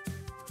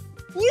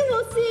 you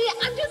will see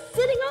I'm just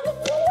sitting on the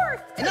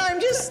floor. And I'm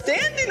just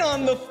standing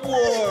on the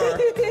floor.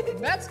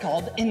 That's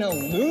called an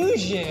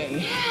illusion.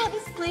 Yeah,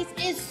 this place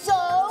is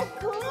so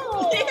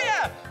cool.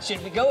 Yeah.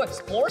 Should we go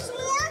explore some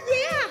more?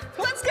 Yeah.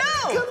 Let's go.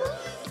 Come on.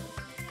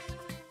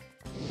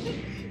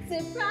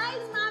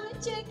 Surprise, Mama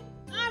Chick.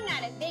 I'm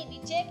not a baby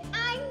chick.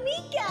 I'm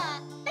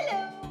Meekah. Hello.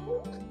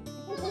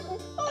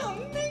 Oh,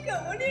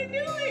 Meekah, what are you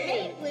doing?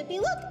 Hey, Blippi,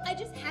 look. I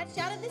just hatched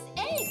out of this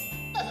egg.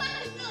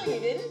 No, you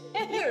didn't.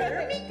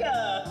 You're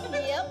Meekah.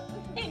 Yep.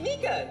 Hey,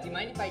 Meekah, do you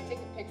mind if I take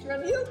a picture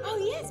of you? Oh,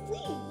 yes,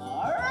 please.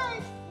 All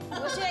right.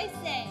 What should I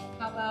say?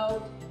 How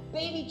about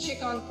baby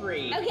chick on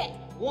 3? Okay.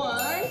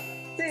 1,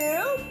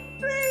 2,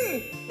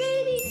 3.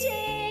 Baby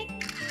chick.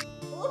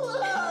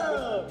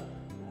 Whoa!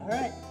 All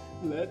right,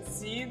 let's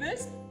see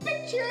this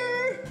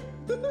picture.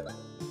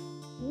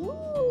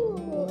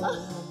 Ooh.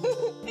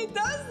 It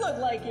does look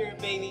like you're a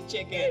baby It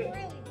chicken.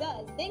 really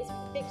does. Thanks for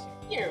the picture.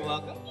 You're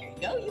welcome. Here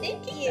you go. You can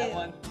Thank keep you. that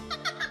one.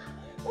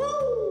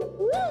 Woo!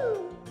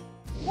 Woo!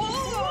 Whoa!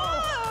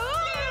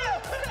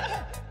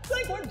 Yeah! It's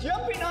like we're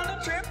jumping on a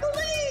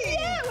trampoline.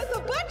 Yeah, with a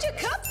bunch of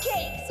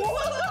cupcakes.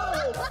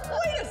 Whoa!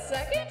 Wait a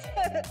second.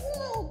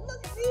 Whoa!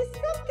 Look at these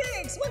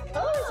cupcakes. What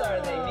colors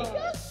are they,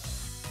 Meekah?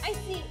 I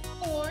see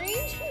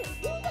orange.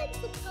 Who likes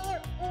the color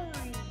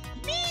orange?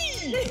 Me!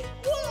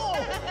 Whoa!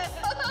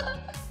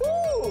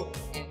 Ooh!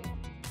 And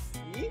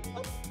see a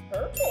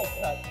purple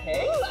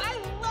cupcake. Ooh, I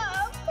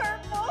love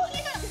purple.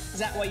 Is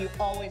that why you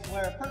always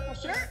wear a purple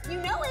shirt? You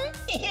know it.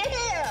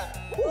 Yeah!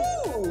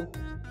 Woo!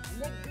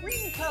 And a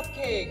green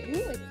cupcake.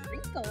 Ooh, it's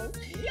wrinkled.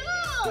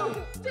 Yum!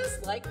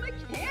 Just like my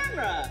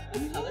camera. The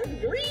color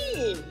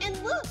green. And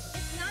look,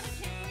 it's not a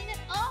trampoline at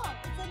all.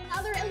 It's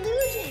another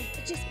illusion.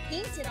 It's just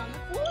painted on the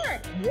floor.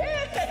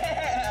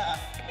 Yeah!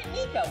 Hey,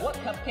 Meekah, what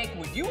cupcake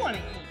would you want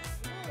to eat?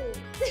 Ooh,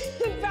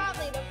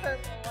 probably the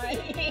purple one.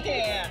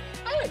 Yeah!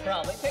 I would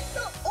probably pick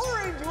the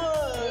orange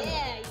one.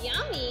 Yeah,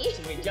 yummy.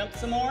 Should we jump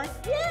some more?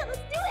 Yeah, let's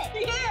do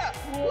it. Yeah!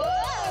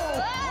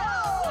 Whoa! Whoa!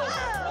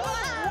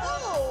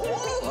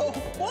 Whoa!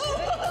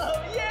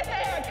 Whoa! Yeah!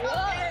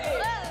 Cupcake!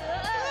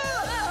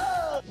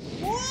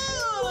 Whoa!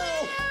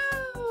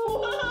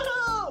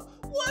 Whoa!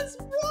 What's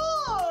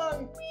wrong?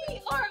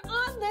 We are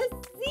on the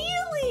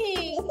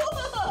ceiling.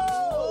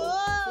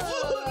 Whoa!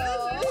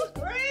 This is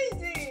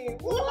crazy!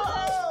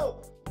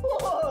 Whoa!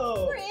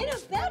 Whoa! We're in a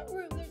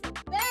bedroom. There's a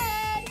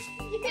bed,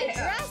 a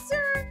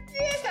dresser.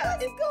 Yeah!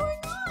 What's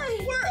going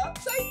on? We're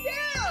upside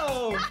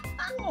down!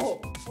 Whoa!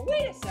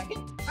 Wait a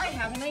second. I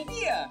have an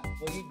idea.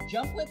 Will you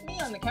jump with me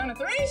on the count of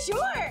 3?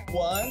 Sure.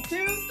 1, 2,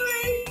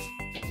 3.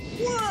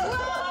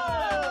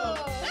 Whoa!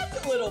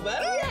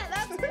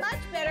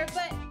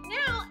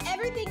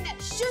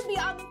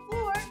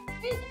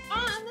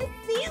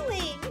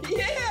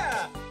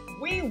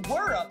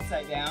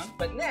 down,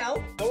 but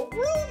now the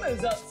room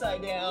is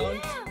upside down.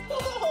 Yeah.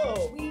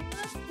 Whoa! We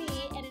must be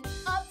in an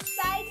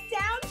upside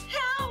down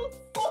house.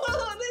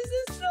 Whoa, this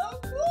is so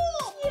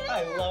cool! Yeah.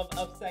 I love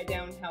upside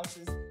down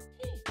houses.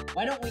 Hey,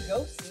 why don't we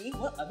go see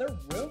what other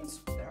rooms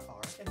there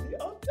are in the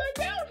upside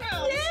down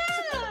house?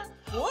 Yeah.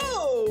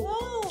 Whoa!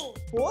 Whoa.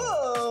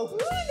 Whoa! Ooh,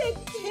 the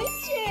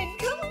kitchen.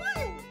 Come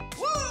on.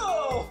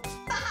 Whoa!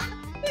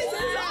 This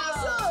is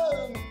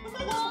awesome!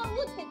 Whoa,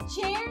 look, the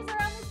chairs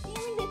are on the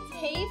ceiling, the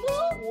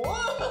table.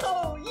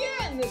 Whoa!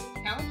 Yeah, and this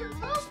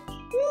countertop.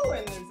 Ooh,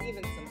 and there's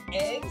even some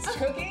eggs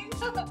cooking.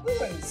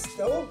 Ooh, and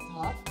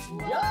stovetop.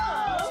 Yum!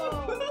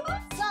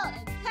 Salt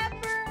and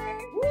pepper.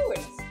 Ooh,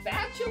 and a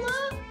spatula.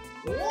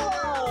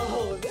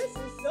 Whoa! This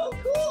is so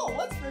cool.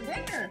 What's for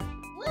dinner?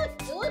 Look,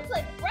 it looks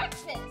like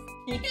breakfast.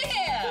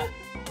 Yeah!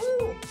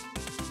 Ooh!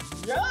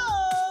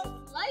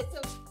 Yum! Slice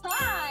of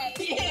pie.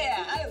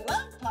 Yeah, I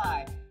love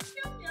pie.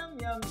 Yum, yum,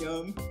 yum,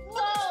 yum.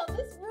 Whoa,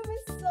 this room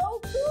is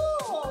so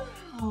cool.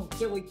 Oh,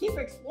 can we keep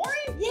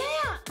exploring?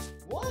 Yeah.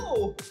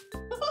 Whoa!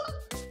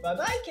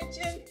 Bye-bye,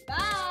 kitchen.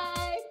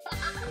 Bye.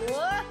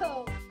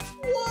 Whoa.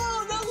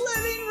 Whoa, the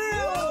living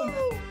room!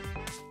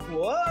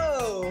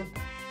 Whoa!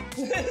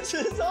 This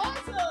is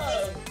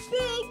awesome!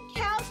 Big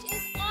couch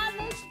is on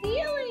the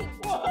ceiling.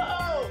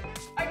 Whoa!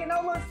 I can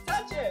almost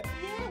touch it!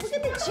 Yeah, look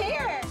at the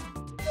chair.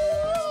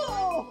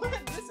 Whoa!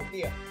 This would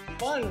be a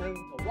fun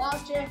room to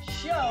watch a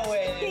show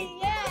in!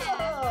 Yeah.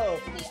 Whoa!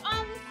 Be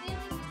on the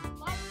ceiling just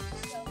watch the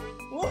show.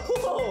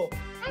 Whoa!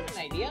 I have an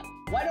idea.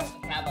 Why don't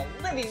we have a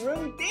living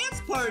room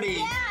dance party?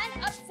 Yeah,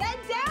 an upside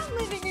down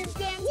living room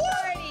dance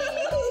party.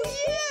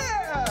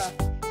 Yeah!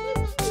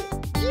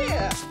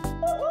 Yeah!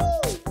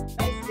 Woohoo!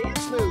 Nice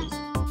dance moves.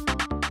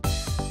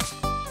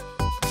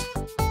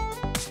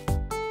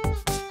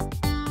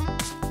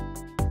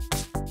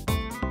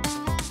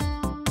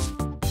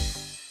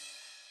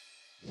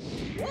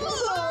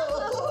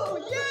 Whoa!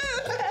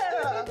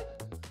 Yeah!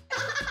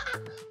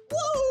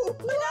 Whoa!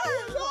 That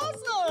is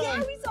awesome!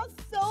 Yeah, we saw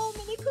so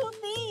many cool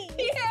things.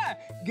 Yeah!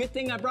 Good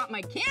thing I brought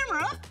my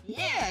camera.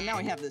 Yeah, now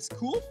I have this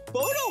cool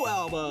photo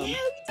album. Yeah,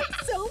 we took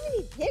so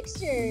many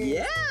pictures.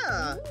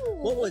 Yeah! Ooh.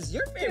 What was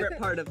your favorite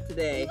part of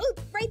today? Look,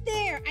 right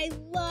there. I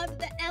loved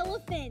the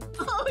elephant.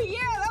 Oh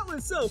yeah, that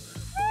was so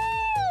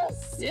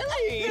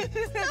silly.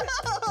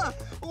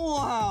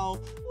 Wow.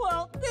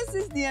 Well, this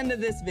is the end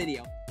of this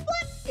video.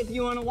 But if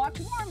you want to watch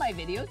more of my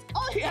videos,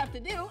 all you have to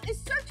do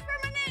is search for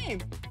my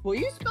name. Will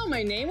you spell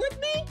my name with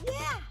me?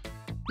 Yeah.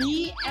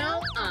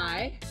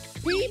 B-L-I-P-P-I.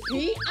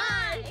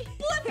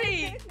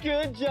 Blippi.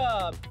 Good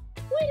job.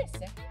 Wait a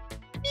second.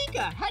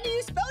 Meekah, how do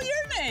you spell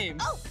your name?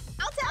 Oh,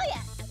 I'll tell ya.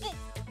 It's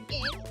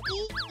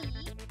M-E-E-K-A-H.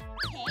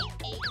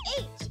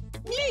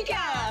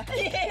 Meekah.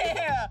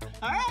 Yeah.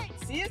 All right.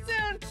 See you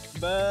soon.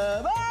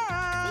 Bye-bye.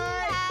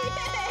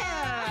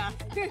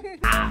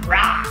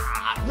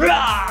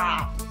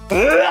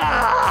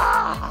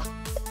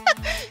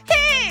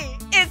 Hey,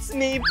 it's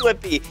me,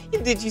 Blippi.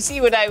 Did you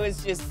see what I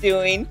was just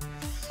doing?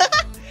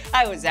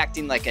 I was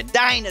acting like a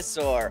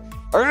dinosaur.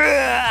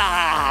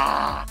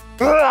 That's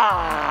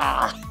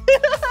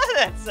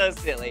so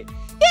silly.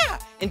 Yeah,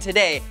 and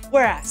today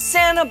we're at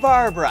Santa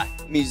Barbara,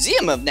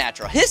 Museum of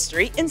Natural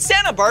History in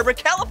Santa Barbara,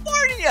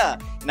 California.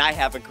 And I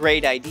have a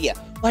great idea.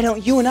 Why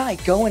don't you and I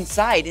go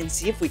inside and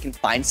see if we can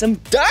find some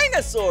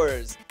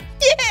dinosaurs?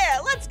 Yeah,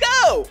 let's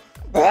go.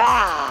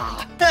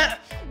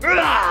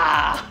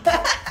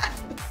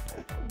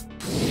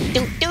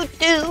 Do do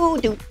do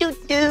do do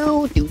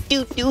do do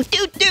do do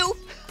do do.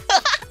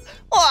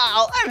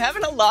 Wow, I'm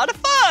having a lot of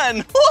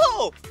fun.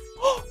 Whoa!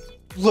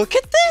 Look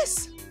at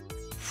this.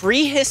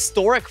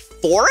 Prehistoric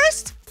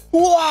forest?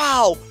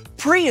 Wow,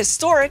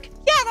 prehistoric?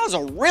 Yeah, that was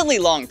a really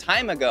long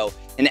time ago.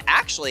 And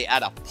actually,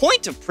 at a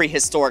point of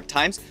prehistoric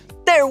times,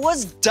 there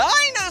was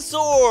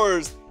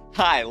dinosaurs.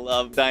 I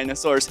love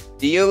dinosaurs.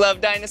 Do you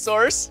love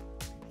dinosaurs?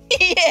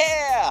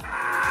 Yeah!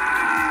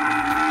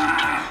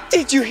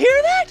 Did you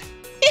hear that?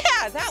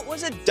 Yeah, that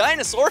was a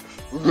dinosaur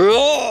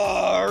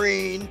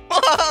roaring.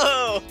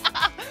 Whoa!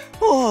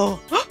 Whoa!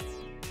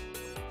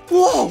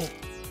 Whoa!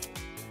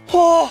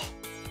 Oh!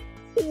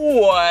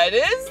 What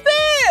is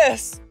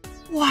this?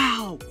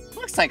 Wow,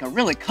 looks like a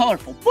really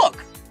colorful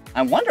book.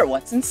 I wonder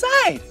what's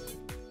inside.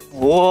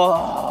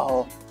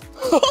 Whoa!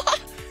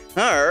 All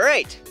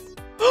right.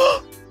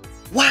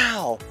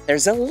 Wow,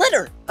 there's a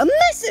letter, a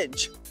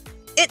message.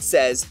 It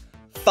says,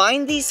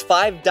 find these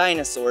 5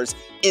 dinosaurs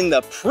in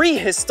the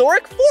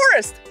prehistoric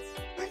forest.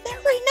 We're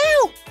there right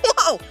now.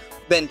 Whoa!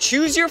 Then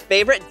choose your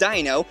favorite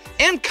dino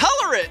and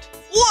color it.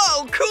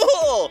 Whoa,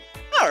 cool.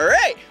 All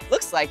right,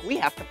 looks like we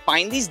have to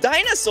find these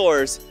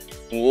dinosaurs.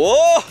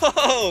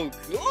 Whoa,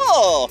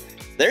 cool.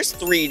 There's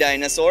 3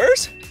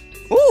 dinosaurs.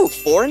 Ooh,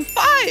 4 and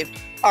 5.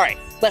 All right,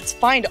 let's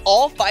find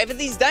all 5 of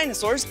these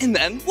dinosaurs and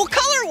then we'll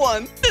color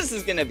one. This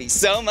is gonna be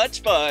so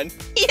much fun.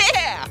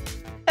 Yeah!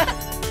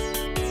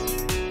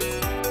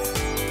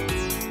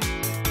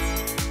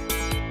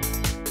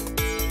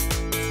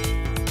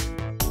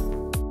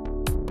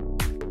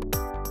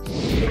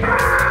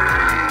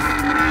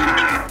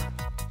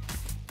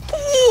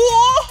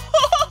 Whoa!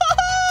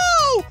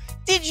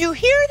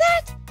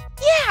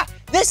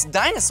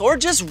 dinosaur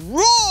just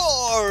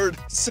roared.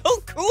 So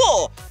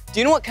cool. Do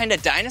you know what kind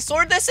of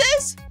dinosaur this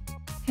is?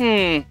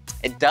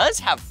 It does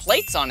have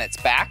plates on its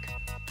back.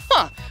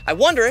 Huh, I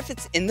wonder if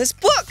it's in this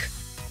book.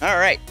 All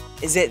right,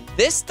 is it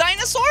this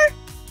dinosaur?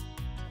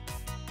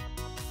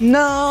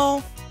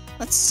 No,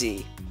 let's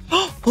see.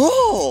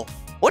 Oh,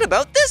 what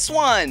about this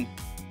one?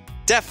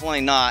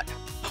 Definitely not.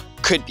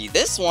 Could be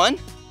this one.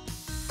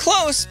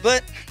 Close,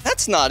 but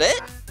that's not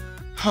it.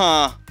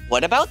 Huh,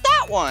 what about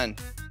that one?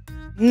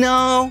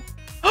 No.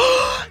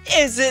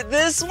 Is it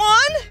this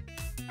one?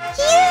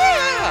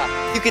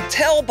 Yeah! You could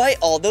tell by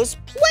all those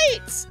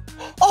plates.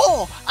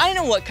 Oh, I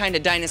know what kind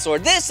of dinosaur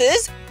this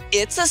is.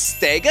 It's a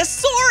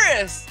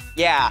Stegosaurus.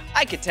 Yeah,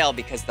 I could tell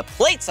because the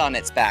plates on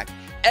its back.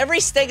 Every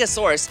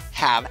Stegosaurus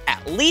have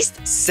at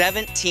least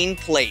 17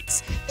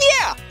 plates.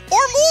 Yeah,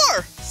 or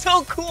more.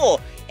 So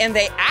cool. And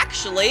they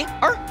actually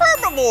are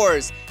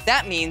herbivores.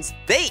 That means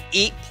they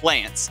eat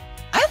plants.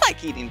 I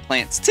like eating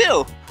plants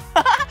too.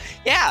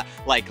 Yeah,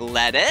 like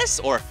lettuce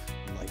or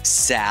like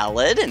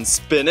salad and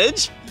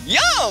spinach.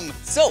 Yum!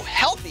 So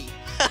healthy.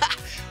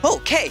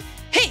 Okay,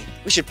 hey,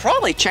 we should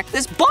probably check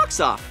this box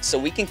off so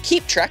we can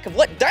keep track of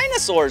what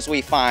dinosaurs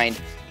we find.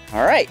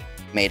 All right,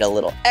 made a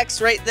little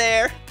X right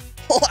there.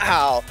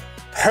 Wow,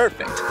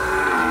 perfect.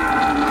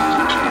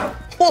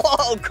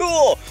 Whoa,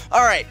 cool.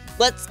 All right,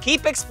 let's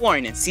keep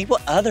exploring and see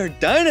what other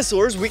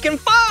dinosaurs we can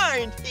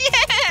find.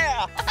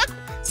 Yeah!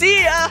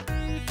 See ya!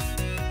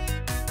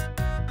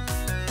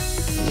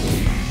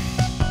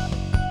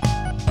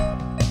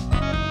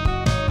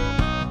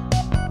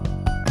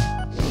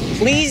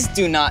 Please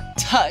do not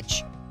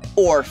touch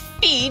or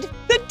feed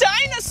the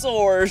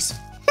dinosaurs.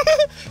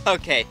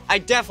 Okay, I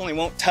definitely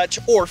won't touch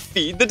or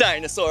feed the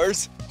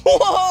dinosaurs.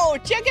 Whoa,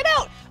 check it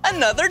out,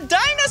 another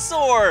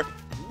dinosaur.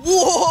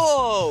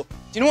 Whoa,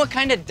 do you know what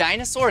kind of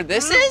dinosaur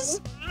this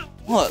is?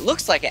 Well, it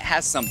looks like it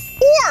has some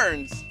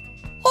horns.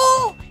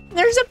 Oh,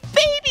 there's a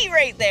baby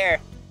right there.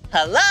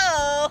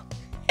 Hello,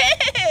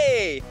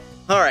 hey.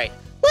 All right,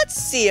 let's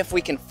see if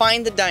we can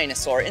find the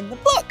dinosaur in the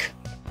book.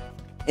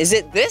 Is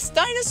it this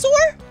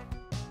dinosaur?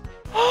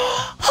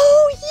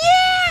 Oh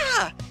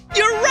yeah,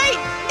 you're right,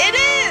 it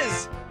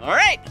is. All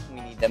right, we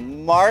need to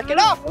mark it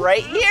off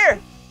right here.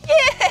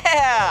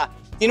 Yeah,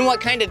 you know what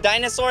kind of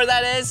dinosaur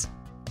that is?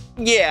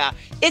 Yeah,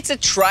 it's a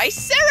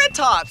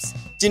Triceratops.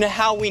 Do you know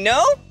how we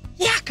know?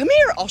 Yeah, come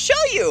here, I'll show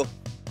you.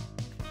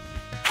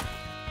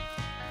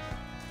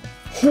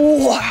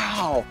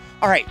 Wow,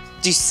 all right,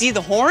 do you see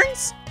the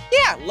horns?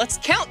 Yeah, let's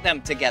count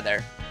them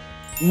together.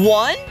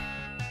 1,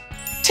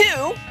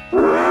 2,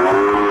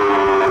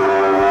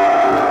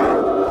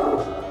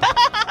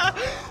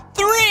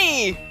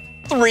 3.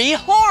 3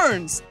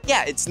 horns.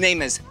 Yeah, its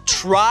name is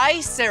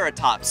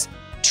Triceratops.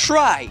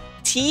 Tri,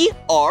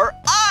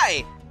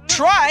 T-R-I.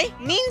 Tri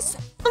means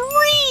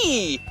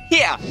 3.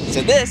 Yeah,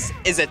 so this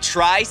is a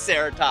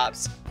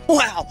Triceratops.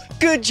 Wow,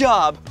 good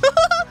job.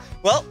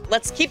 Well,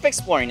 let's keep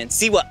exploring and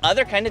see what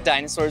other kind of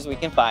dinosaurs we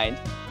can find.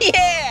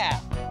 Yeah!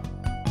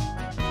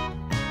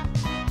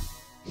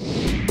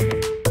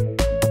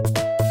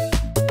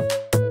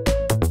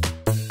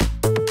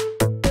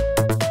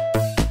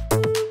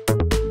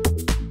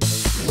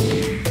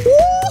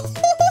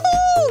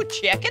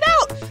 Check it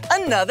out,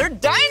 another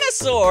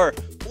dinosaur.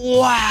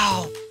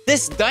 Wow,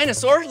 this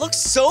dinosaur looks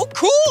so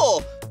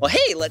cool. Well,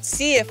 hey, let's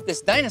see if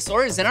this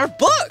dinosaur is in our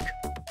book.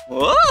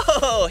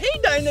 Whoa, hey,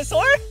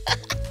 dinosaur.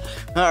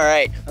 All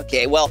right,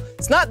 okay, well,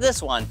 it's not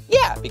this one.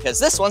 Yeah, because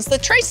this one's the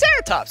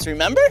Triceratops,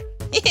 remember?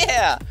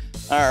 Yeah,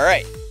 all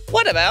right.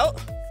 What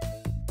about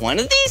one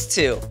of these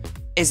two?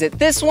 Is it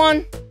this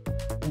one?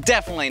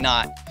 Definitely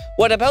not.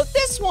 What about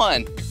this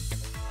one?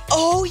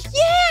 Oh,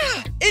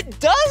 yeah, it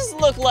does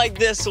look like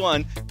this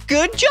one.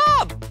 Good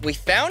job, we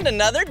found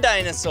another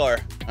dinosaur.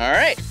 All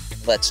right,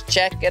 let's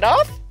check it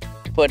off.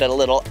 Put a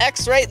little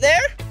X right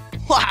there.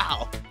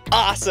 Wow,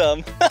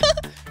 awesome.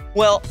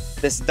 Well,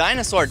 this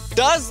dinosaur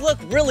does look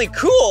really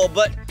cool,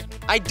 but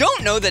I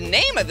don't know the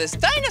name of this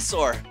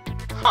dinosaur.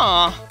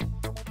 Huh,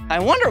 I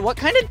wonder what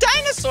kind of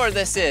dinosaur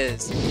this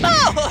is.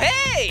 Oh,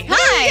 hey, who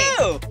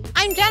are you?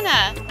 I'm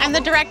Jenna. I'm the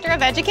Director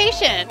of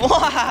Education.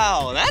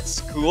 Wow,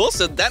 that's cool.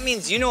 So that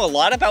means you know a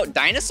lot about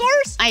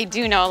dinosaurs? I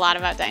do know a lot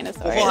about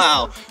dinosaurs.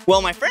 Wow.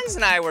 Well, my friends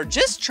and I were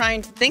just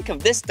trying to think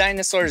of this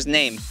dinosaur's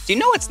name. Do you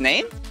know its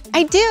name?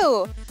 I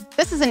do.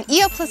 This is an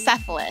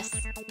Eoplocephalus.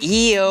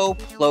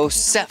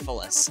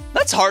 Eoplocephalus.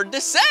 That's hard to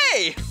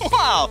say.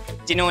 Wow.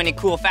 Do you know any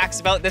cool facts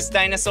about this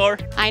dinosaur?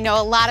 I know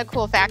a lot of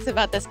cool facts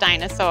about this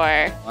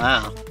dinosaur.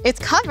 Wow. It's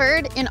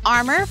covered in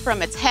armor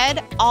from its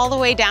head all the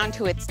way down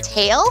to its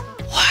tail.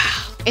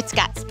 Wow. It's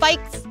got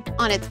spikes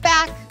on its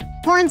back,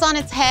 horns on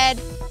its head,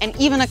 and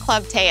even a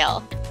club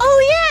tail.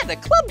 Oh yeah, the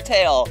club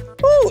tail.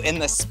 Ooh,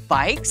 and the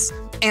spikes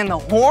and the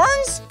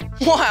horns?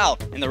 Wow,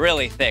 and the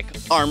really thick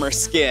armor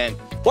skin.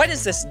 Why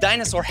does this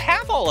dinosaur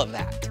have all of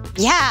that?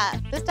 Yeah,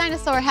 this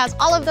dinosaur has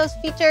all of those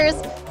features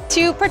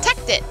to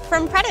protect it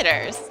from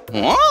predators.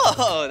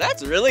 Whoa,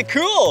 that's really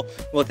cool.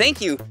 Well,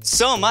 thank you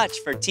so much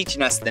for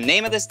teaching us the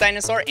name of this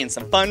dinosaur and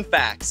some fun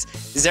facts.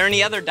 Is there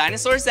any other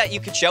dinosaurs that you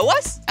could show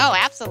us? Oh,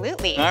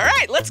 absolutely. All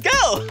right, let's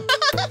go.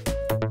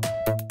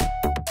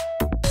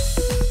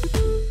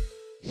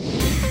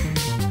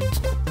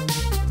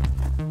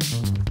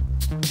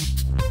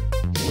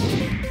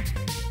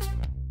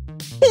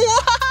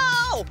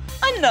 Wow,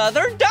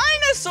 another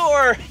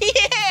dinosaur.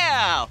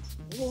 Yeah.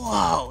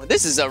 Whoa,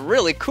 this is a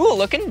really cool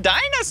looking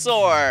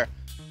dinosaur.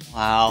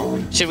 Wow.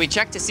 Should we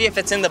check to see if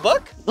it's in the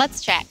book?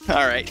 Let's check.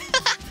 All right.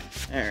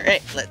 All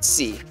right, let's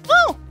see.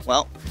 Oh,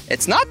 well,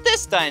 it's not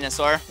this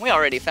dinosaur. We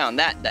already found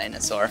that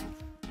dinosaur.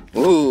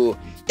 Ooh,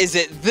 is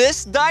it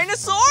this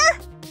dinosaur?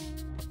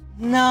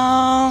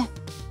 No.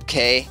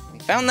 Okay, we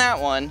found that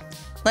one.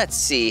 Let's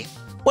see.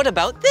 What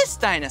about this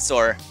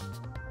dinosaur?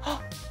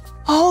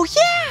 Oh,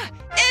 yeah,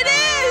 it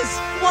is!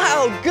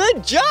 Wow,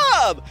 good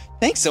job!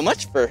 Thanks so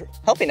much for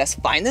helping us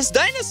find this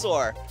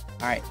dinosaur.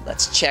 All right,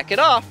 let's check it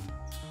off.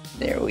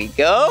 There we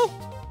go.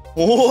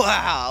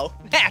 Wow,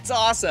 that's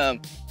awesome.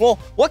 Well,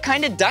 what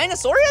kind of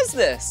dinosaur is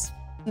this?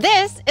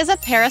 This is a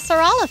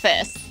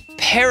Parasaurolophus.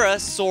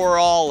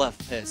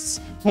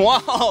 Parasaurolophus.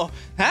 Wow,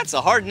 that's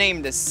a hard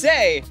name to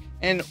say.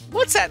 And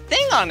what's that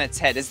thing on its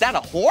head? Is that a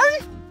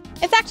horn?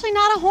 It's actually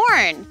not a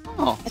horn.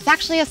 Oh. It's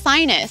actually a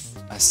sinus.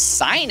 A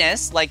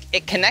sinus? Like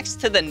it connects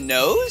to the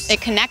nose? It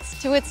connects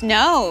to its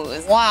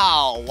nose.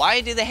 Wow,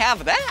 why do they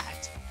have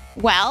that?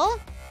 Well,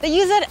 they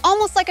use it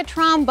almost like a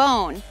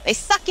trombone. They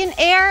suck in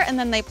air and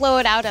then they blow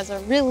it out as a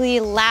really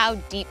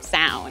loud, deep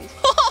sound.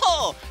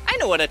 Oh, I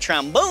know what a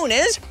trombone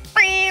is.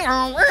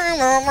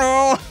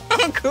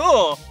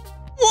 Cool.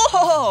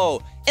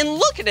 Whoa, and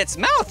look at its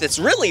mouth, it's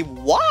really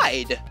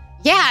wide.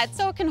 Yeah, it's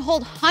so it can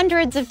hold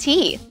hundreds of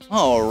teeth.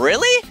 Oh,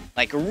 really?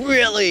 Like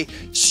really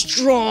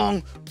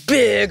strong,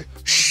 big,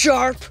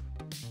 sharp,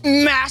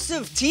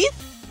 massive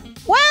teeth?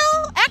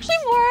 Well, actually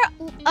more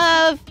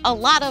of a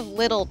lot of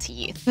little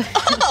teeth.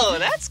 Oh,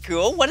 that's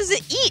cool. What does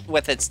it eat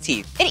with its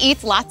teeth? It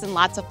eats lots and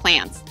lots of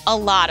plants. A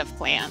lot of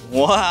plants.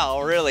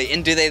 Wow, really?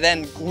 And do they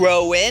then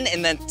grow in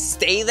and then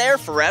stay there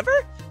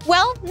forever?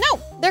 Well, no,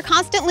 they're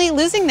constantly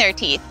losing their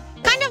teeth.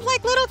 Kind of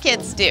like little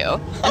kids do.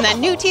 And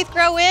then new teeth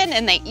grow in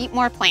and they eat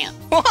more plants.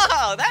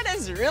 Wow, that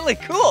is really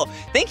cool.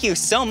 Thank you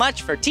so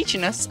much for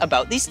teaching us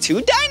about these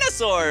two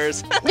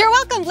dinosaurs. You're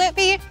welcome,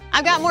 Blippi.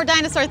 I've got more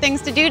dinosaur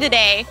things to do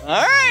today.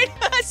 All right,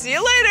 see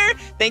you later.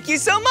 Thank you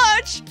so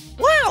much.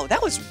 Wow,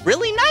 that was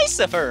really nice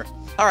of her.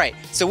 All right,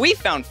 so we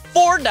found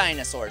 4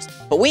 dinosaurs,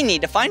 but we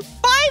need to find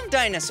 5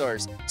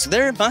 dinosaurs. So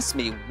there must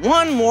be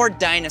one more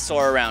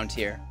dinosaur around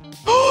here.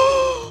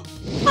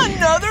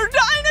 Another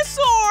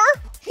dinosaur!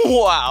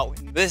 Wow,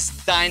 this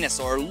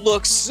dinosaur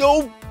looks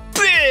so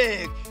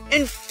big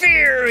and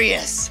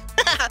furious.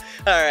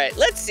 All right,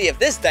 let's see if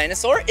this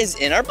dinosaur is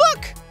in our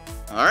book.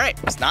 All right,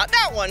 it's not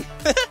that one.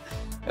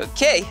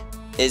 Okay,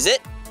 is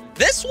it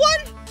this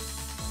one?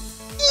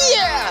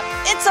 Yeah,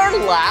 it's our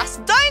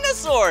last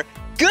dinosaur.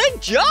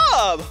 Good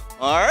job.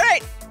 All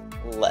right,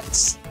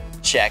 let's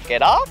check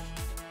it off.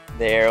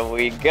 There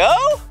we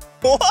go.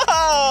 Whoa,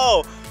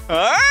 all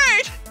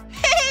right.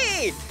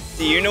 Hey,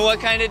 do you know what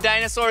kind of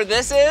dinosaur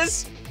this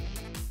is?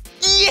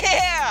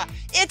 Yeah,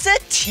 it's a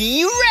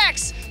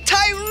T-Rex,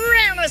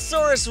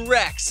 Tyrannosaurus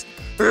Rex.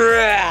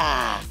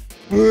 Rah,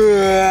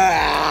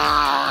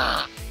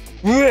 rah,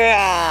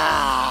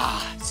 rah.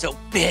 So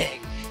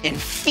big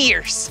and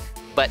fierce,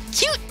 but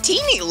cute,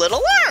 teeny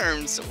little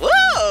arms.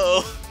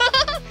 Whoa.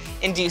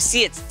 And do you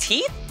see its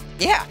teeth?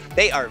 Yeah,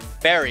 they are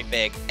very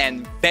big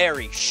and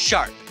very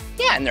sharp.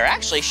 Yeah, and they're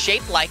actually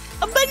shaped like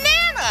a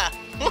banana.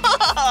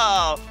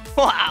 Whoa.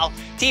 Wow,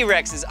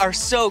 T-Rexes are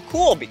so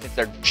cool because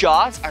their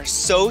jaws are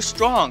so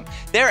strong.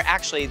 They're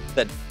actually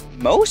the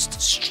most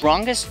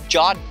strongest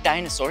jawed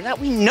dinosaur that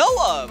we know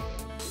of.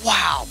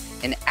 Wow,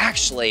 and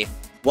actually,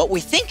 what we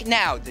think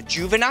now, the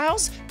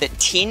juveniles, the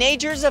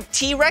teenagers of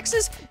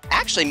T-Rexes,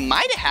 actually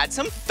might have had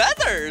some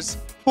feathers.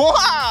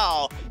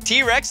 Wow,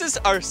 T-Rexes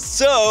are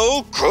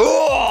so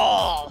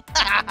cool.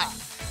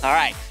 All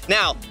right,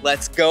 now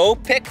let's go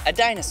pick a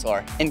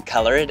dinosaur and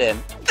color it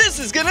in. This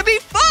is gonna be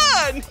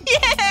fun,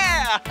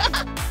 yeah!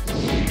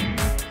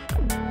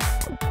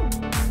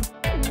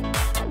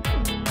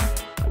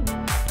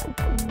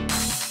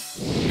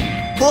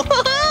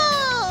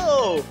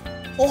 Whoa!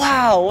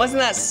 Wow,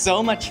 wasn't that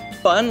so much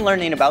fun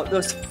learning about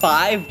those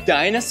 5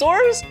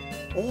 dinosaurs?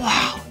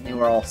 Wow, and they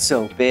were all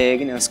so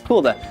big, and it was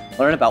cool to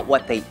learn about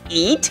what they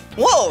eat.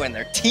 Whoa, and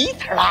their teeth.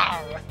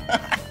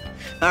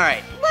 All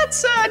right,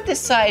 let's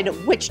decide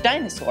which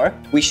dinosaur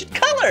we should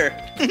color.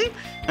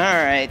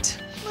 All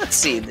right, let's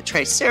see, the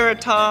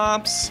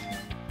Triceratops,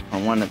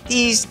 or one of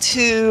these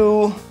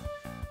two.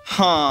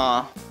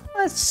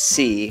 Let's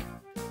see.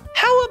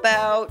 How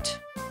about,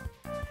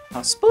 I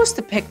was supposed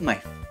to pick my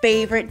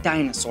favorite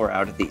dinosaur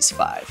out of these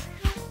 5.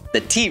 The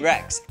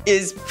T-Rex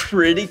is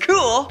pretty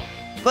cool,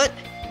 but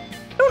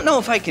I don't know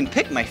if I can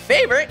pick my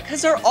favorite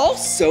because they're all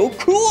so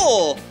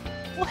cool.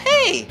 Well,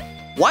 hey,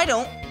 why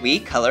don't we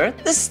color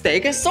the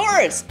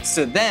Stegosaurus.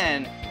 So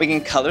then we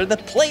can color the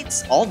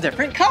plates all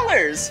different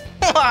colors.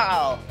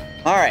 Wow.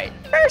 All right,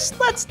 first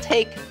let's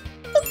take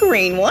the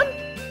green one.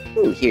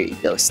 Ooh, here you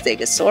go,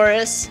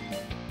 Stegosaurus.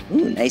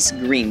 Ooh, nice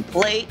green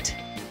plate.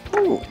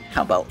 Ooh,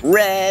 how about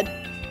red?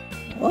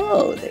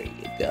 Whoa, there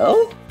you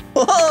go.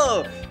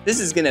 Whoa, this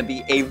is gonna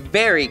be a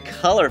very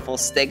colorful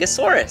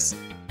Stegosaurus.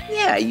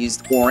 Yeah, I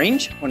used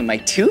orange, one of my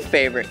 2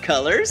 favorite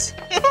colors.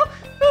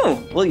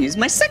 Oh, we'll use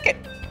my second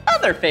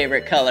other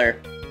favorite color.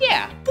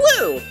 Yeah,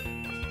 blue.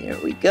 There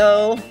we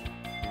go.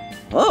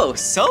 Whoa,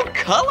 so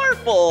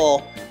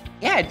colorful.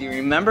 Yeah, do you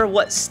remember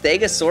what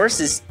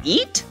Stegosauruses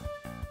eat?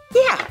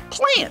 Yeah,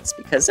 plants,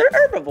 because they're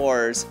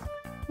herbivores.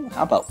 Ooh,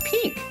 how about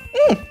pink?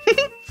 There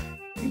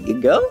you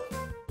go.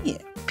 Yeah,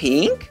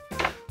 pink.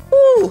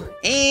 Ooh,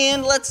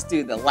 and let's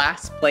do the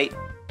last plate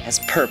as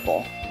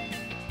purple.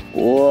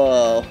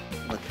 Whoa,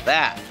 look at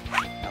that.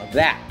 Now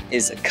that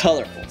is a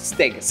colorful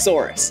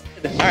Stegosaurus.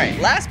 All right,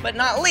 last but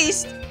not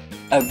least,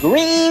 a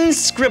green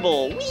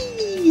scribble.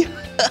 Whee!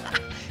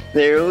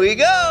 There we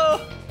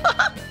go.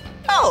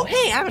 Oh,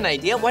 hey, I have an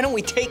idea. Why don't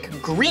we take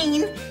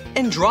green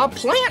and draw a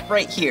plant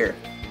right here?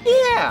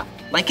 Yeah,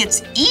 like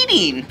it's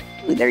eating.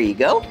 Ooh, there you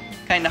go.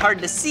 Kind of hard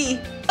to see.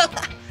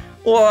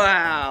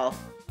 Wow.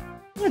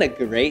 What a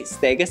great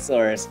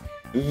Stegosaurus.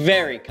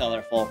 Very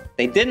colorful.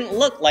 They didn't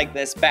look like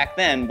this back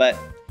then, but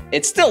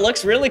it still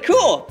looks really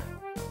cool.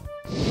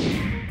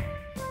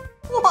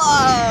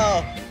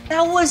 Whoa,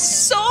 that was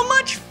so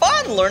much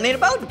fun learning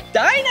about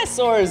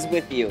dinosaurs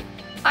with you.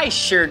 I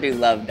sure do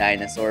love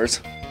dinosaurs.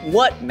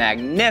 What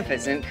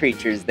magnificent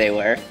creatures they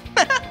were.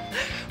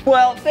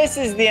 Well, this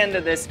is the end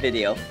of this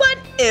video, but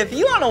if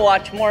you want to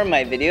watch more of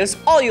my videos,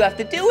 all you have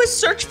to do is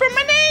search for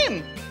my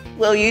name.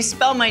 Will you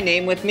spell my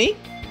name with me?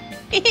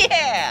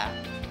 Yeah!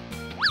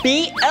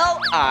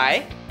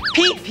 B-L-I-P-P-I,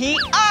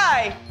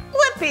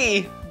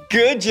 Blippi.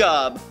 Good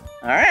job.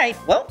 All right,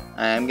 well,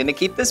 I'm gonna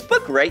keep this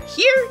book right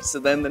here, so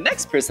then the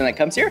next person that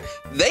comes here,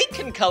 they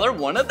can color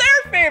one of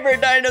their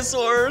favorite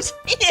dinosaurs.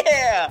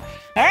 Yeah!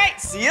 All right,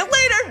 see you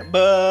later.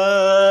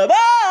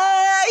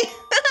 Bye-bye!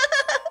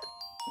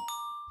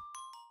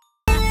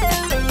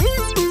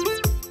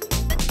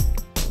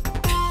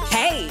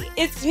 Hey,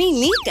 it's me,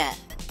 Meekah.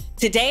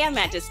 Today I'm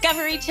at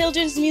Discovery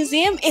Children's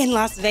Museum in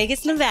Las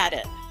Vegas,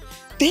 Nevada.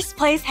 This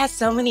place has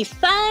so many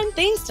fun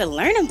things to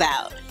learn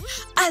about.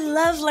 I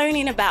love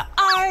learning about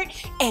art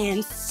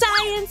and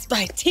science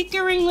by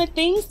tinkering with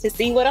things to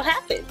see what'll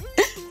happen.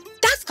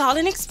 That's called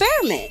an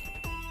experiment.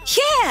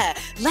 Yeah,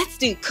 let's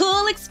do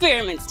cool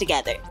experiments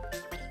together.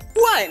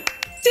 1,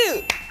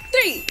 2,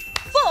 3,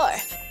 4.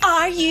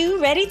 Are you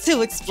ready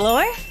to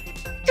explore?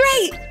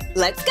 Great,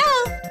 let's go.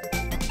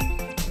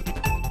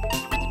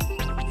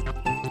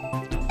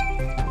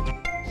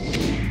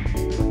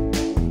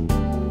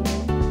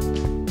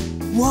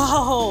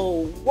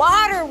 Whoa,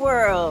 Water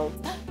World.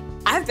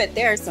 I bet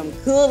there are some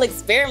cool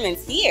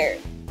experiments here.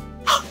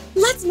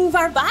 Let's move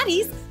our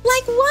bodies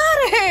like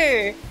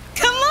water.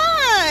 Come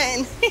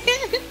on.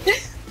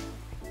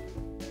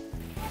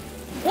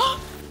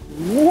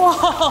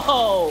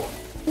 Whoa,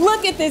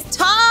 look at this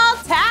tall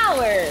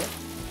tower.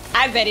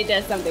 I bet it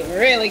does something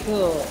really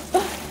cool.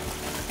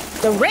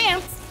 The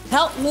ramps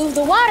help move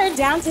the water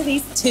down to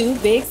these 2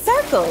 big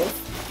circles.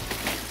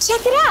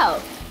 Check it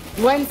out.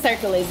 One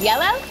circle is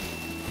yellow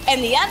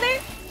and the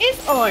other is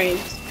orange.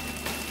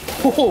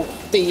 Whoa,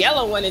 the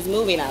yellow one is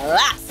moving a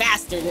lot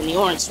faster than the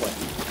orange one.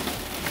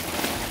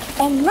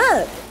 And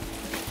look,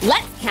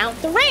 let's count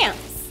the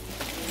ramps.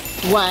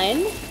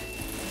 1,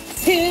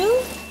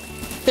 2,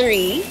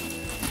 3,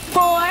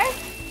 4,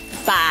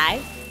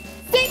 5,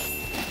 6,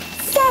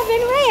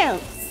 7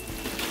 ramps.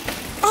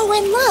 Oh,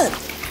 and look,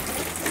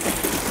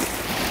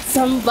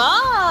 some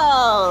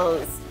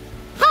balls.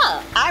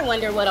 Huh, I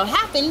wonder what'll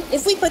happen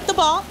if we put the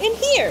ball in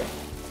here.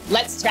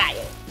 Let's try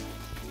it.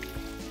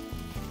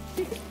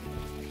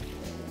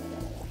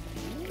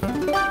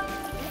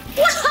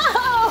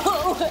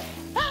 Whoa!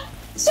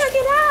 Check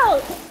it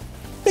out!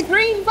 The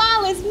green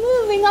ball is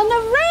moving on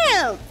the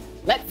ramp.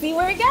 Let's see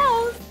where it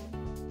goes.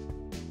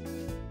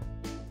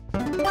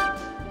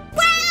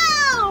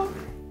 Wow!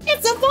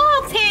 It's a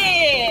ball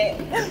pit!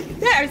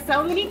 There are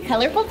so many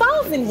colorful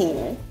balls in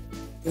here.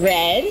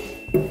 Red,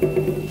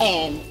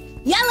 and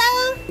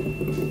yellow,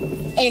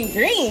 and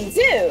green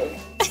too.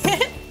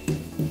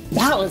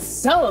 That was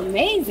so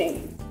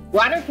amazing.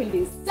 Water can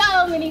do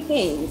so many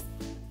things.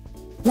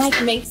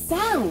 Like make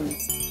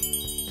sounds.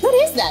 What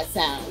is that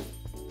sound?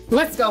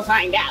 Let's go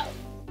find out.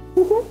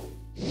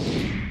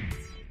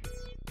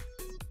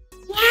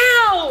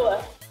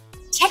 Wow!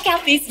 Check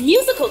out these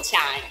musical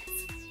chimes.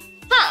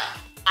 Huh,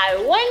 I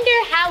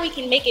wonder how we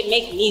can make it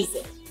make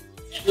music.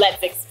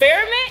 Let's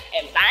experiment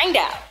and find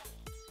out.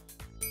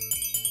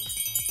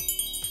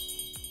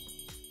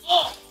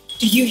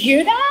 Do you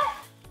hear that?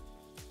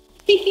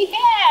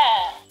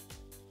 Yeah!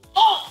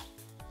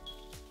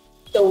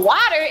 The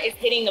water is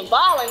hitting the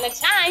ball and the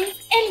chimes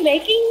and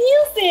making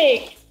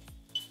music.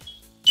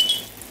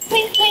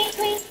 Clink, clink,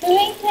 clink,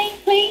 clink, clink,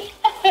 clink.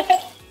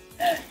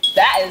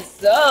 That is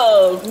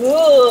so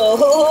cool.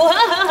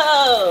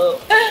 Whoa.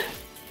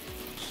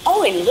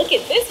 Oh, and look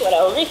at this one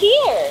over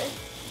here.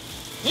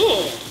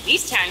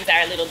 These chimes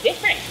are a little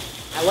different.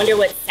 I wonder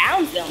what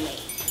sounds they'll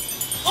make.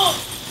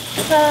 Whoa.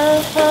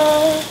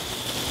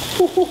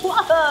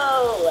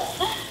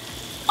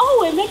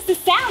 Oh, it makes a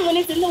sound when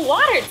it's in the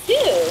water,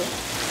 too.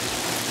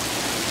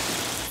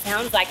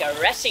 Sounds like a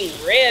rushing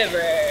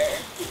river.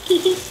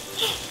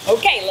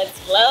 Okay, let's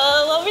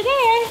flow over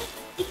there.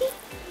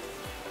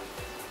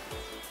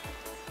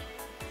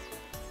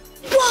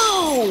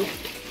 Whoa!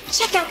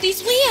 Check out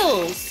these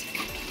wheels.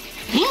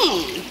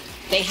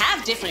 They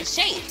have different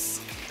shapes.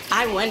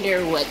 I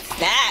wonder what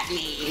that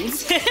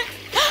means.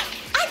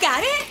 I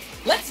got it.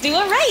 Let's do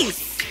a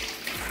race.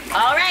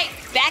 All right,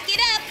 back it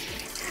up.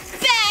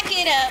 Back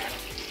it up.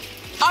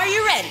 Are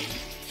you ready?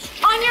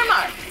 On your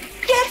mark,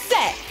 get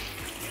set,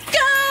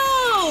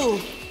 go!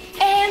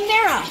 And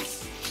they're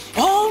off.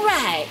 All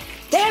right,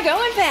 they're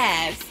going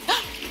fast.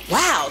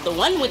 Wow, the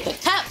one with the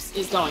cups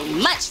is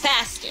going much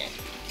faster.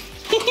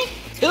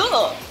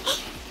 Cool.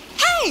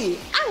 Hey,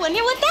 I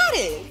wonder what that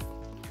is.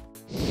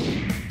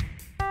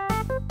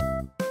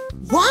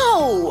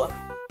 Whoa!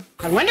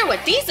 I wonder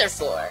what these are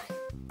for.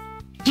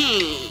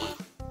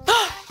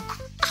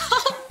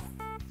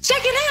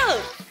 Check it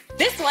out.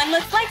 This one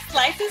looks like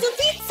slices of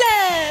pizza.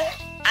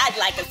 I'd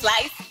like a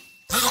slice.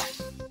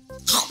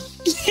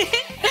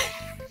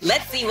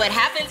 Let's see what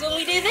happens when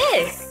we do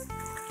this.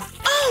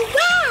 Oh,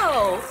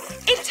 wow!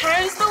 It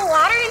turns the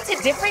water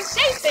into different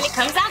shapes and it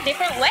comes out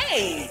different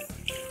ways.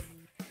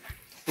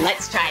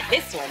 Let's try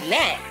this one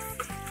next.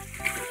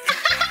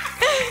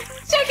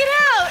 Check it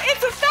out!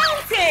 It's a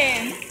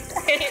fountain!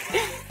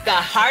 The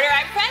harder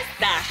I press,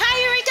 the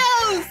higher it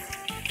goes!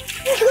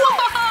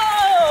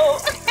 Whoa!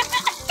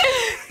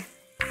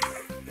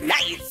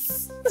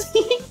 Nice!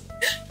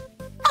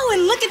 Oh,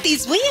 and look at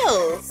these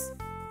wheels!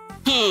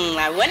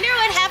 I wonder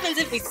what happens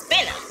if we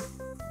spin them.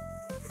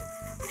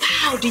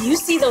 Wow, do you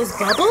see those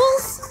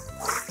bubbles?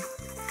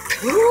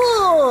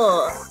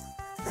 Cool!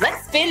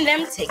 Let's spin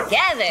them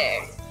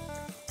together.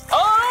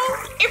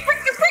 Oh,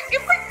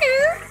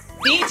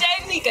 DJ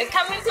Meekah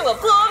coming to a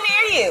pool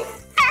near you.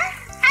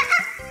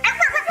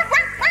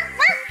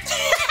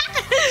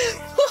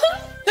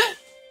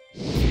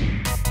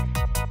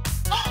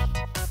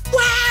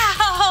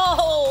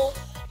 Wow!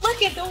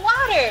 Look at the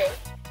water.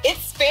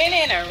 It's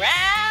spinning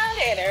around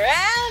and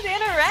around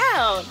and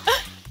around.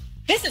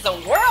 This is a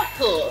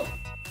whirlpool.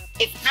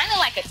 It's kind of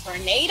like a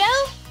tornado,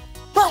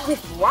 but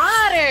with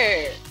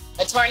water.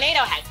 A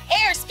tornado has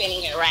air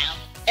spinning around,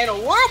 and a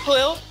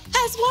whirlpool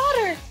has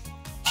water.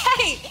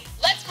 Hey,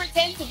 let's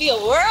pretend to be a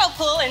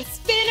whirlpool and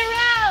spin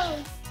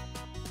around.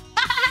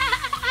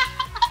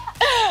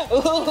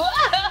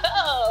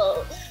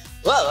 Whoa!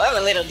 Whoa, I'm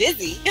a little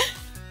dizzy.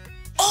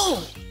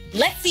 Oh,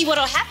 let's see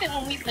what'll happen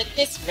when we put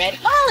this red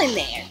ball in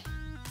there.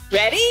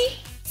 Ready,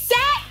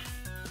 set,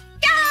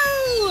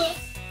 go!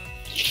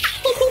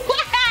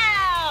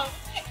 Wow!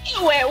 It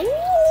went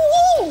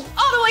woo,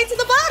 all the way to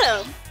the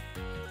bottom.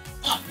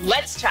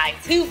 Let's try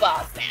 2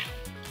 balls now.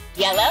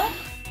 Yellow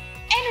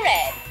and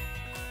red.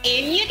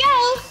 In you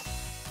go.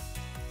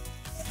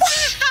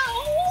 Wow!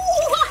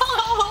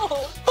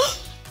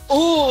 Whoa!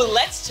 Ooh,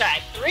 let's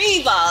try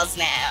 3 balls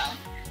now.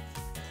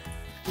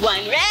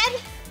 1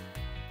 red,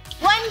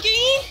 1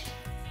 green,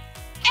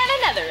 and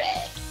another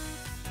red.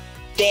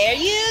 There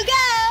you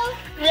go.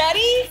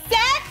 Ready,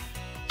 set.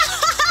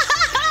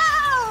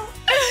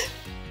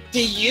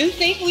 Do you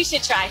think we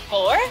should try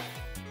 4?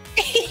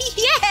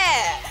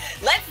 Yeah,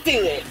 let's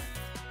do it.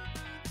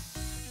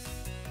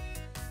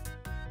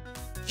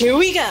 Here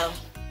we go.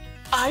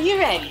 Are you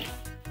ready?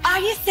 Are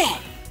you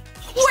set?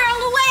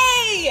 Whirl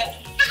away!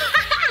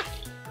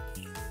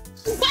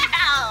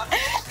 Wow,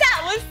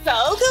 that was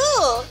so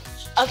cool.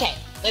 Okay,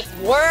 let's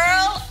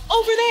whirl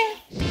over there.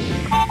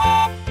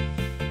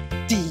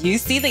 Do you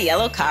see the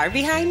yellow car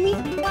behind me?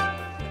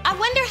 I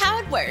wonder how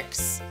it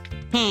works.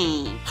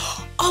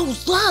 Oh,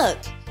 look!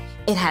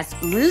 It has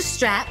blue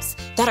straps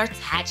that are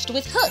attached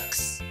with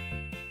hooks.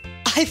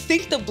 I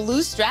think the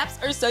blue straps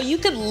are so you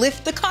can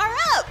lift the car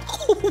up.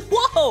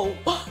 Whoa!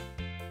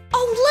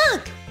 Oh,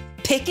 look!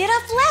 Pick it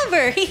up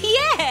lever.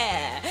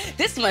 Yeah!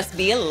 This must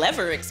be a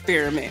lever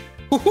experiment.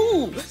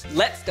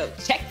 Let's go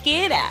check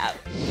it out.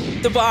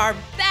 The bar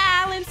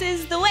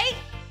balances the weight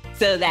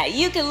so that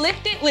you can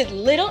lift it with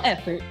little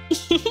effort.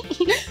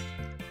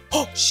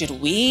 Oh, should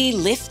we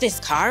lift this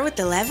car with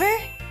the lever?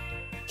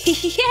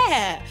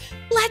 Yeah,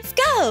 let's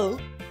go.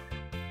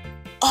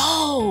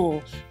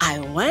 Oh, I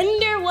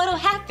wonder what'll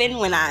happen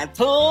when I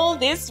pull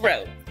this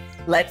rope.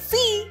 Let's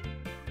see.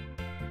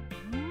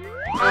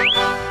 Whoa!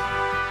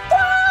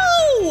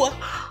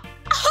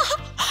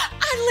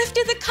 I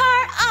lifted the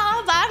car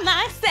all by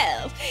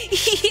myself.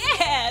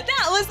 Yeah,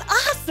 that was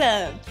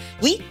awesome.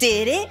 We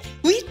did it.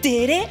 We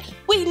did it.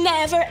 We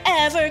never,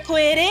 ever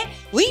quit it.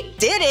 We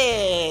did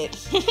it.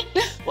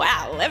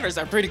 Wow, levers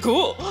are pretty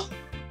cool.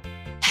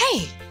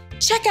 Hey,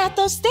 check out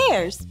those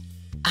stairs.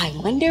 I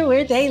wonder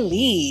where they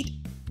lead.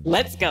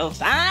 Let's go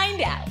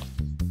find out.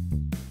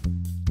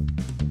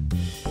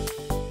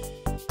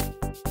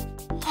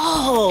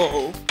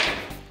 Whoa!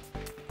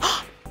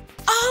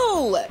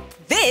 Oh,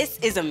 this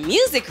is a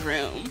music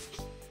room.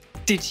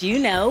 Did you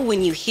know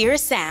when you hear a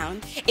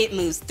sound, it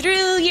moves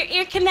through your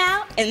ear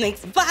canal and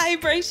makes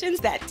vibrations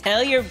that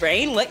tell your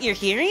brain what you're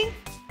hearing?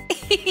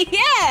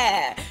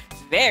 Yeah,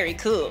 very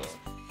cool.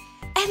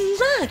 And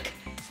look,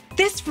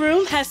 this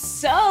room has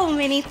so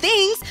many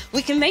things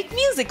we can make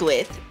music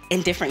with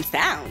and different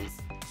sounds.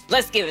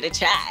 Let's give it a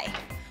try.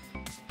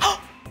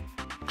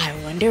 I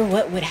wonder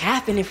what would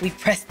happen if we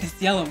pressed this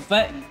yellow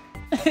button.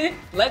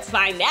 Let's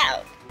find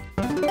out.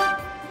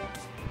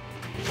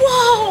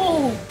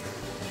 Whoa!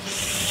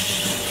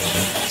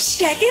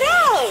 Check it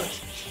out!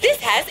 This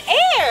has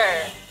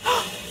air!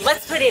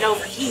 Let's put it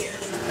over here.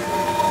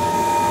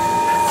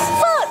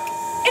 Look!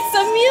 It's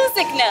a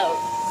music note.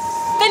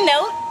 The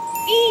note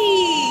E.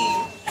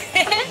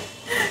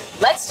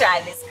 Let's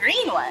try this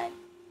green one.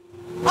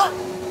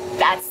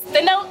 That's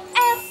the note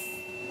F.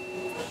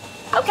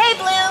 Okay,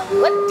 Blue,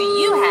 what do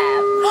you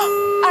have?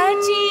 A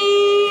G.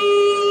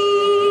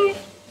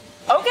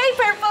 Okay,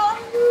 Purple.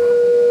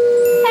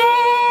 A.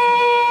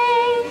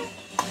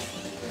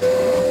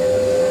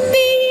 B.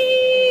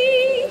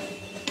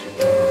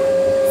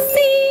 C.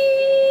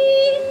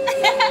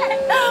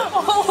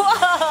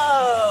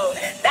 Whoa,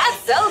 that's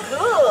so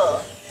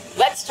cool.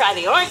 Let's try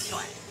the orange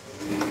one.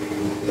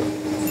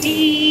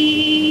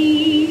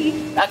 D.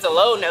 That's a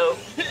low note.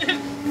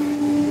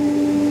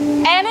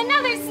 And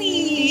another C.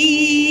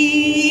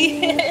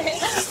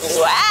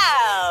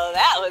 Wow,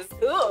 that was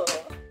cool.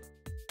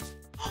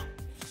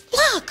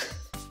 Look!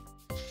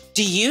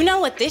 Do you know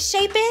what this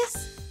shape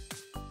is?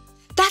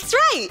 That's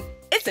right,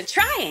 it's a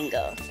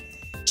triangle.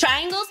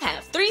 Triangles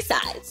have 3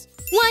 sides.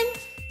 1,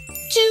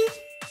 2,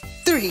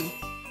 3.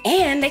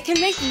 And they can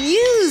make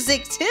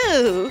music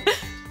too.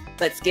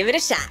 Let's give it a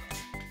shot.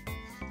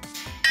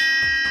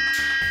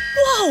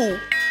 Whoa!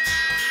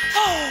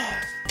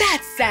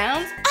 That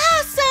sounds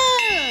awesome!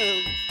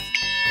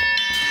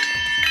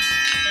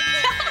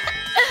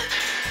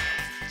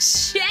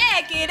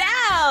 Check it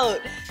out!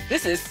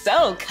 This is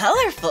so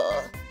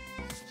colorful.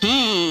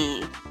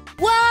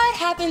 What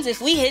happens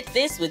if we hit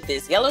this with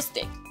this yellow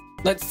stick?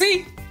 Let's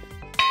see.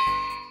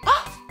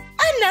 Oh,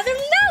 another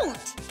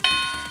note!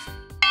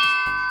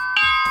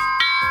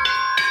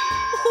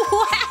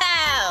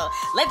 Wow!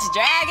 Let's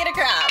drag it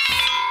across.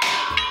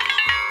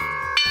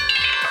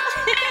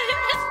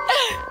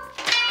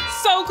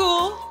 So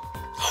cool.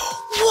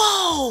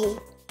 Whoa!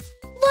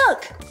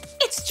 Look,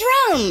 it's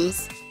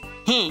drums.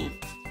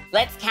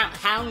 Let's count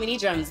how many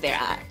drums there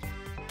are.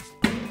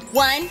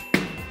 1,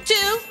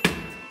 2,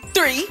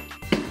 3,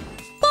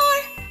 4,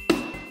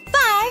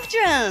 5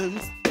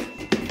 drums.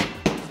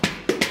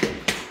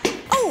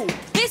 Oh,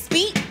 this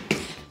beat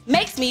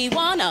makes me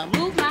wanna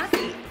move my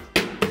feet.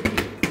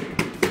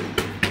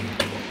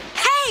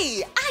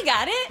 Hey, I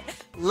got it.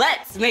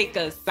 Let's make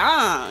a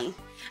song.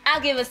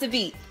 I'll give us a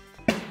beat.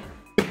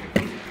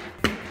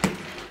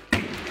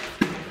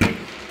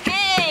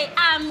 Hey,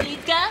 I'm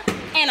Meekah,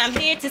 and I'm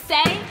here to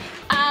say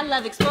I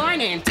love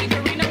exploring and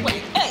tinkering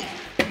away. Hey,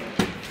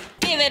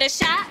 give it a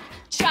shot,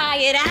 try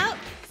it out,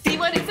 see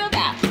what it's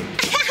about.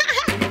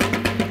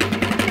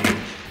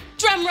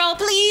 Drum roll,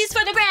 please,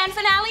 for the grand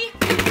finale.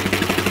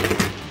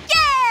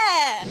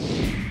 Yeah!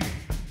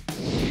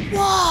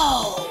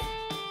 Whoa!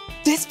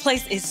 This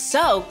place is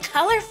so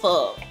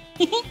colorful.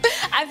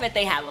 I bet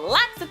they have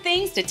lots of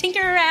things to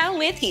tinker around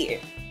with here.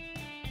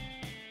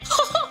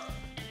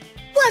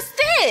 What's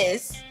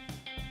this?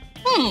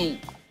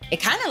 It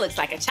kind of looks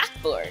like a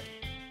chalkboard.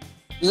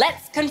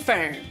 Let's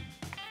confirm.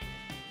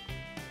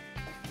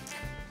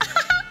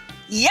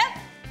 Yep,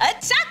 a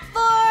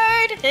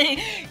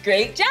chalkboard.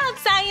 Great job,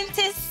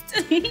 scientist.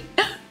 And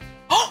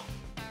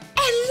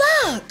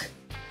look,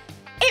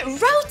 it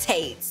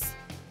rotates.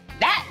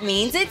 That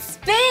means it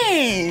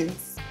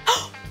spins.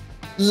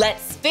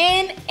 Let's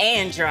spin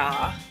and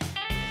draw.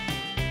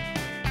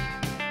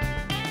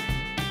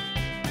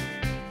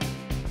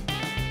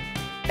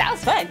 That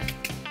was fun.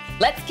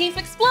 Let's keep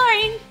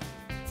exploring.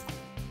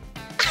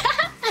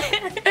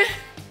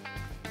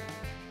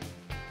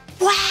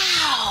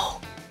 Wow!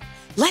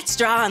 Let's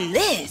draw on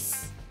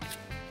this.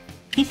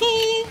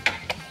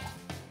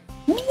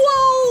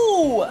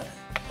 Whoa!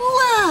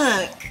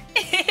 Look!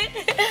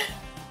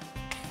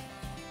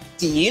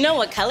 Do you know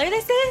what color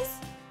this is?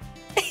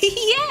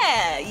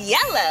 Yeah,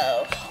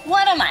 yellow.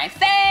 One of my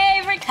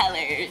favorite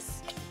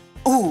colors.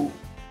 Ooh,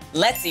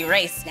 let's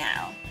erase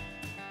now.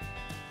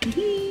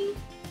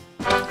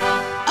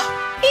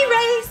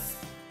 Erase!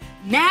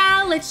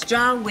 Now let's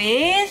draw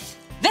with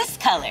this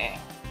color.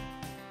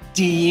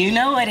 Do you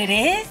know what it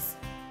is?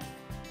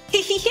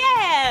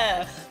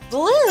 Yeah,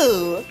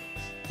 blue.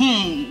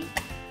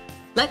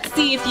 Let's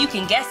see if you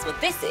can guess what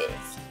this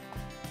is.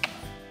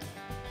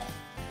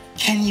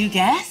 Can you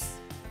guess?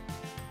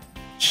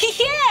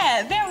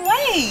 Yeah, they're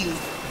waves,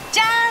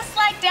 just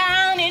like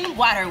down in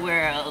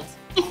Waterworld.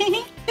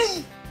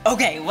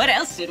 Okay, what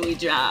else should we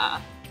draw?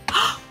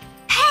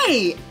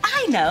 Hey,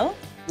 I know.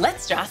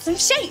 Let's draw some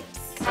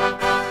shapes.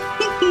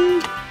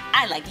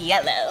 I like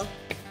yellow.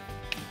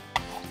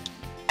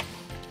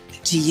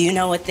 Do you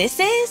know what this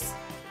is?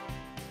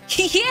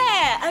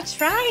 Yeah, a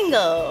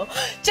triangle.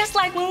 Just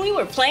like when we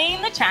were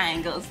playing the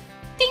triangles.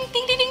 Ding,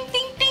 ding, ding, ding,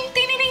 ding, ding,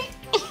 ding,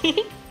 ding,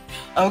 ding.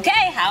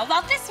 Okay, how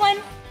about this one?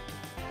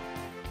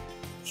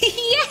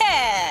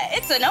 Yeah,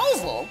 it's an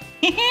oval.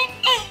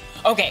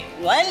 Okay,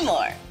 one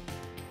more.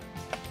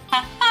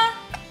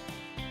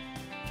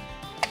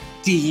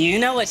 Do you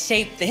know what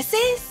shape this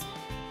is?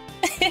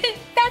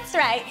 That's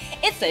right,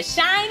 it's a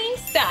shining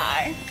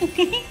star.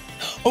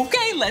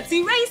 Okay, let's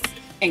erase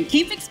and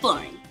keep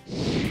exploring.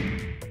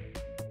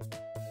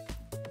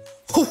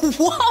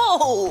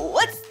 Whoa,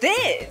 what's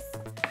this?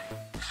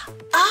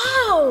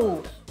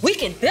 Oh, we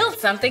can build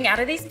something out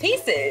of these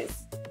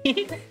pieces.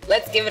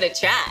 Let's give it a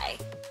try.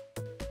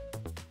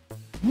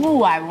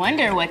 Ooh, I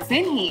wonder what's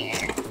in here.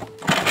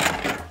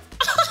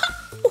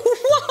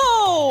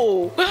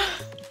 Whoa!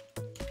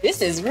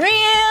 This is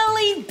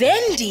really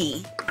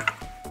bendy.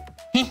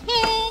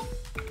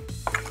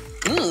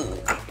 Ooh,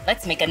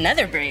 let's make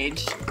another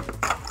bridge.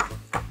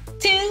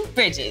 2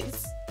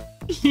 bridges.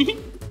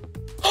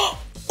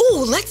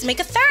 Ooh, let's make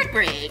a 3rd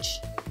bridge.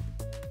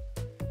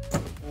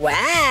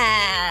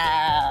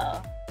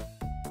 Wow.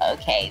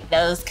 Okay,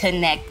 those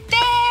connect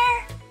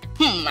there.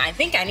 I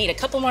think I need a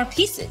couple more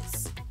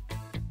pieces.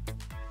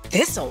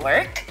 This'll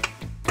work.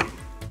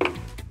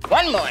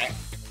 One more.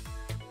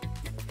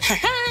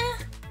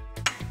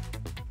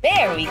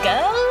 There we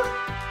go.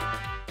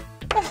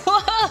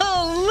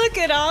 Whoa, look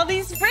at all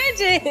these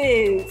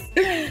bridges.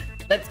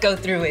 Let's go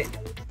through it.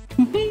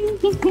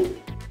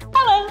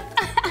 Hello.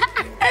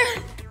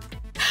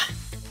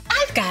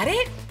 I've got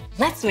it.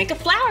 Let's make a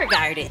flower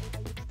garden.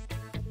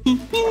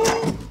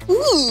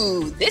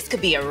 Ooh, this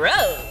could be a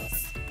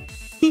rose.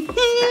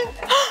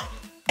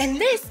 And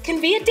this can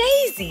be a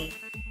daisy.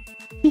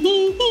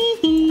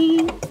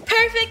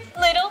 Perfect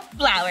little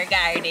flower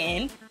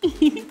garden.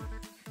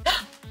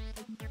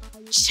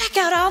 Check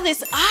out all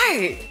this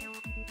art.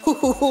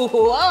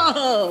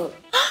 Whoa.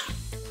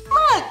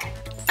 Look,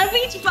 a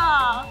beach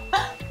ball.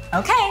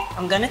 Okay,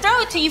 I'm gonna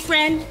throw it to you,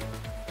 friend.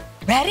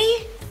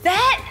 Ready,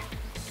 set.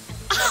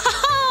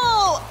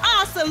 Oh,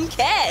 awesome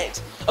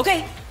catch.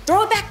 Okay,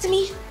 throw it back to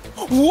me.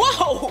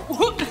 Whoa,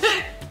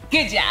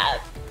 good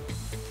job.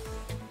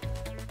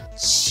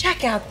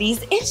 Check out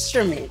these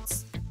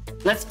instruments.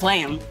 Let's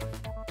play them.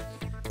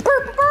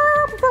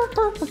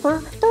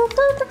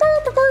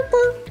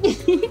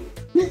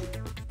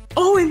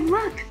 Oh, and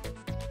look,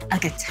 a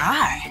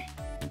guitar.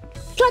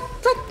 Pluck,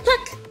 pluck,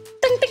 pluck.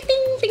 Ding, ding,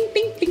 ding, ding,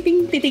 ding, ding,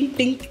 ding, ding,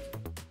 ding.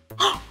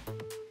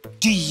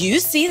 Do you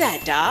see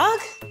that dog?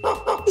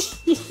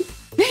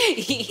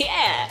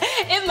 Yeah,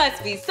 it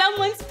must be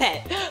someone's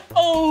pet.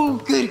 Oh,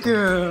 good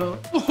girl.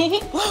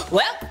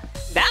 Well,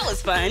 that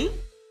was fun.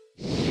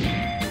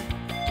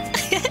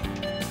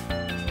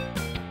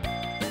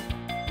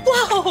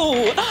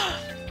 Whoa,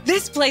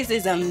 this place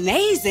is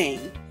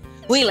amazing.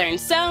 We learned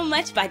so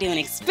much by doing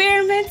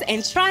experiments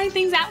and trying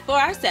things out for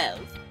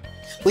ourselves.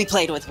 We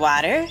played with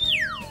water.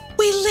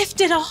 We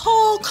lifted a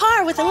whole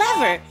car with a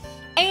lever.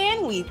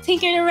 And we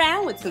tinkered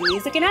around with some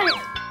music and art.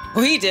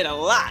 We did a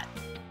lot.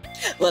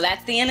 Well,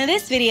 that's the end of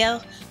this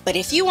video. But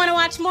if you want to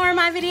watch more of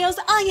my videos,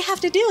 all you have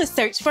to do is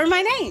search for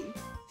my name.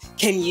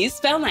 Can you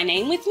spell my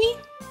name with me?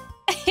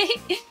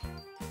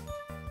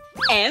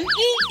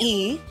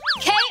 M-E-E-K-A-H.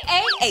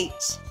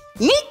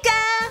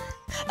 Meekah!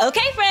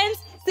 Okay, friends,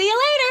 see you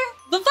later.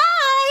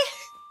 Bye-bye.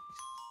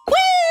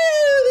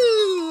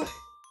 Woo!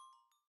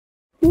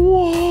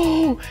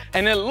 Whoa!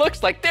 And it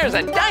looks like there's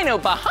a dino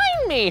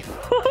behind me.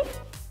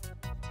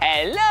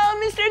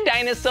 Hello, Mr.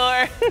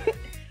 Dinosaur.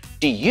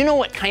 Do you know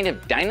what kind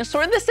of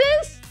dinosaur this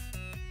is?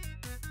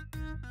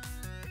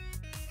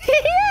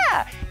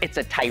 Yeah, it's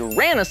a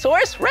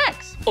Tyrannosaurus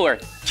Rex, or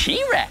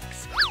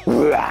T-Rex.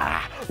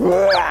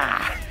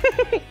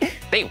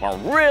 They were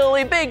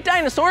really big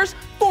dinosaurs,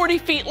 40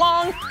 feet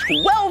long,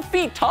 12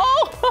 feet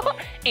tall,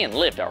 and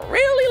lived a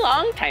really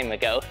long time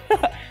ago.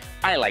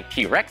 I like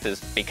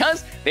T-Rexes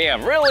because they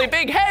have really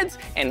big heads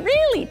and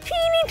really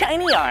teeny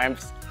tiny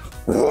arms.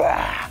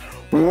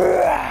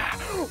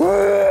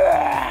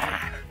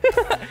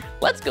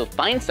 Let's go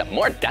find some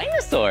more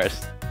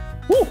dinosaurs.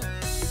 Woo.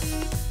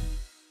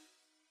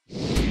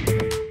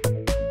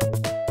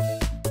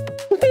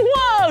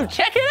 Whoa,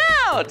 check it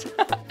out!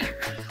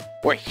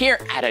 We're here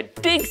at a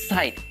dig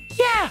site.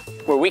 Yeah,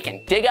 where we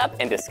can dig up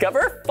and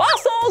discover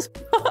fossils.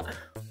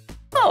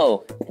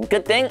 Oh,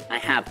 good thing I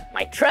have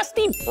my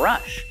trusty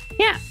brush.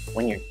 Yeah,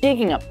 when you're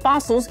digging up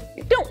fossils,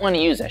 you don't want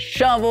to use a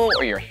shovel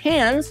or your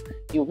hands.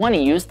 You want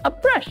to use a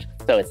brush,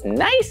 so it's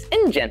nice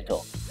and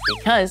gentle.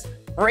 Because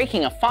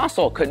breaking a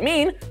fossil could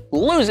mean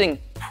losing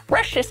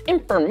precious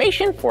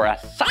information for a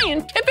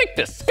scientific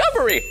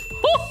discovery.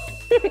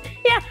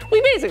 Yeah,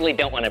 we basically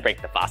don't want to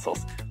break the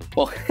fossils.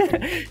 Well,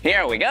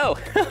 here we go.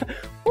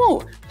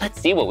 Whoa,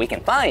 let's see what we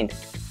can find.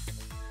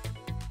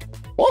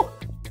 Whoa,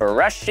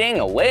 brushing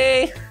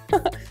away.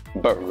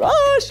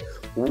 Brush.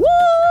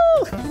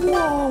 Whoa!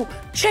 Whoa!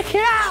 Check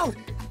it out!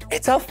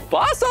 It's a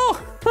fossil!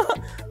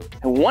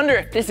 I wonder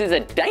if this is a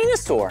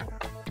dinosaur.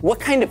 What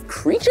kind of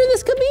creature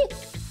this could be?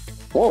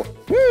 Whoa,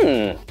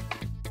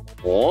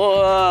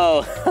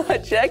 Whoa,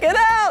 check it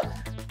out.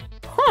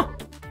 Huh,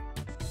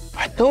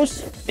 are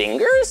those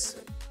fingers?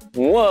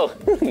 Whoa,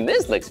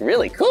 this looks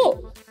really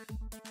cool.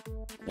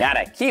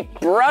 Gotta keep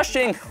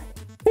brushing.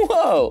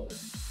 Whoa,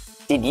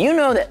 did you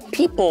know that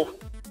people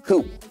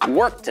who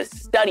work to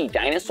study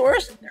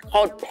dinosaurs, they're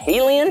called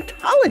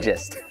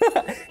paleontologists?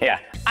 Yeah,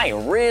 I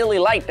really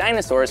like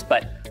dinosaurs,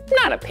 but I'm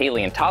not a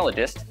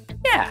paleontologist.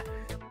 Yeah,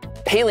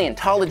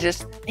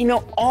 paleontologists, they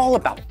know all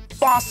about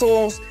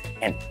fossils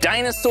and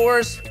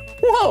dinosaurs.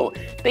 Whoa,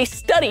 they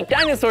study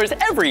dinosaurs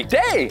every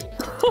day.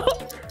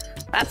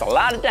 That's a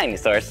lot of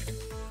dinosaurs.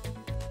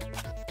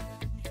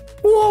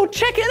 Whoa,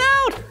 check it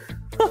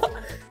out.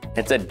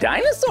 It's a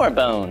dinosaur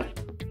bone.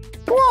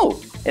 Whoa,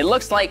 it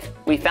looks like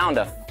we found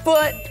a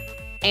foot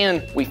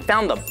and we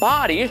found the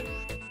body.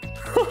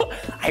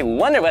 I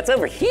wonder what's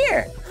over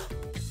here.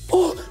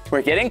 Oh,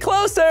 we're getting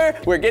closer.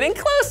 We're getting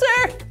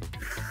closer.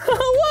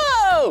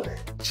 Whoa,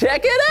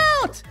 check it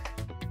out.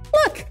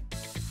 Look,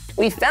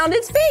 we found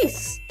its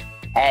face.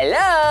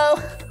 Hello.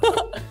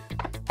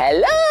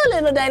 Hello,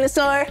 little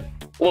dinosaur.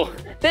 Well,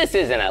 this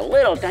isn't a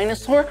little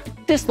dinosaur.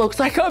 This looks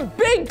like a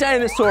big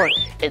dinosaur.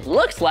 It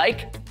looks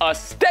like a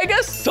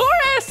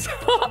stegosaurus.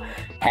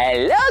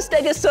 Hello,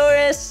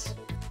 stegosaurus.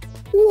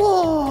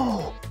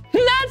 Whoa,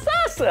 that's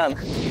awesome.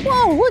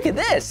 Whoa, look at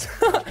this.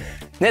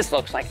 This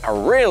looks like a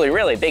really,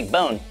 really big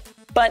bone.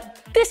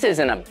 But this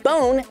isn't a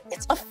bone,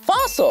 it's a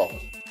fossil.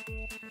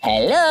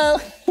 Hello.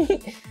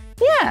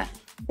 Yeah,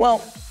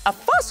 well, a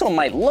fossil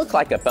might look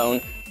like a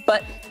bone,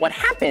 but what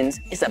happens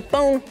is a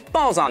bone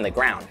falls on the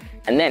ground,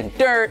 and then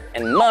dirt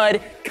and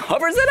mud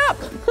covers it up.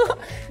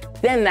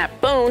 Then that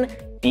bone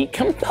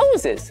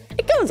decomposes.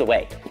 It goes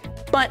away.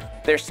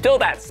 But there's still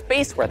that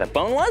space where the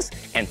bone was,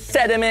 and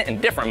sediment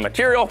and different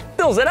material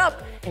fills it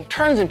up and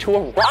turns into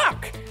a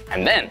rock.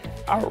 And then,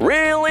 a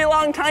really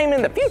long time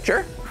in the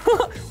future,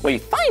 we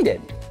find it,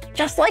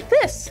 just like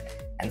this.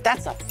 And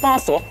that's a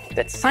fossil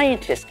that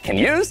scientists can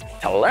use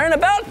to learn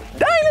about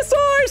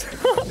dinosaurs.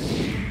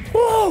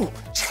 Whoa,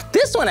 check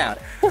this one out.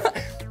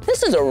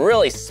 This is a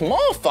really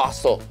small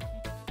fossil.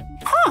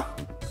 Huh,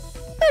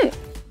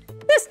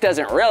 this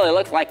doesn't really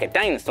look like a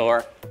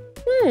dinosaur.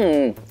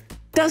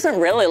 Doesn't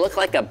really look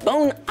like a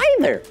bone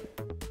either.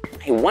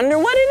 I wonder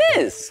what it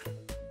is.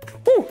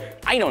 Ooh,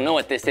 I don't know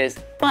what this is,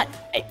 but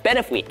I bet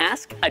if we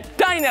ask a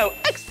dino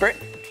expert,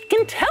 he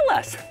can tell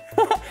us.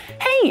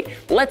 Hey,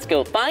 let's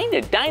go find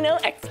a dino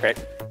expert.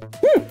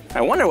 I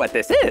wonder what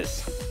this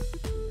is.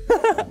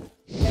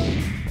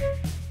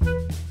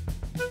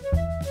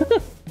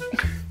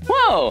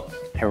 Whoa,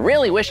 I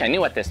really wish I knew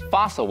what this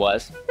fossil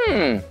was.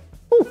 Ooh,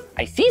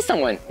 I see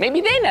someone,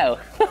 maybe they know.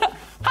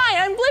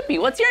 Hi, I'm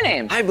Blippi, what's your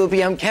name? Hi,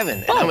 Blippi, I'm Kevin,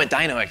 and I'm a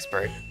dino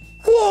expert.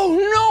 Whoa,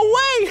 no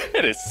way!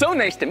 It is so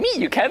nice to meet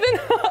you, Kevin.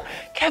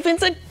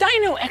 Kevin's a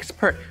dino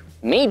expert.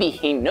 Maybe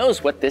he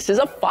knows what this is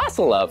a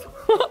fossil of.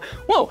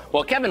 Whoa,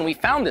 well, Kevin, we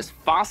found this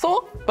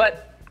fossil,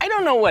 but I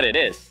don't know what it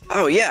is.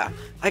 Oh, yeah,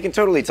 I can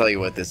totally tell you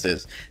what this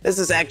is. This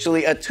is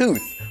actually a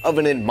tooth of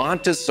an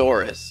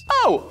Edmontosaurus.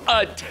 Oh,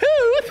 a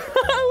tooth?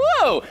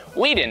 Whoa,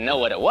 we didn't know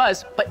what it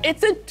was, but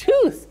it's a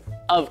tooth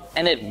of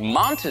an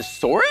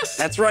Edmontosaurus?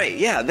 That's right,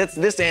 yeah, that's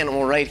this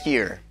animal right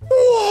here.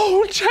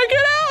 Whoa, check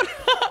it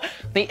out!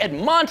 The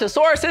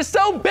Edmontosaurus is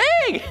so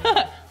big!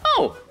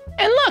 Oh,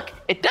 and look,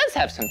 it does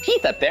have some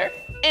teeth up there,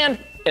 and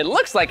it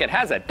looks like it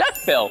has a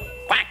duckbill.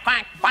 Quack,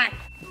 quack, quack.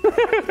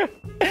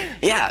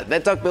 Yeah,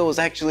 that duckbill was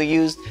actually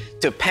used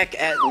to peck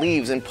at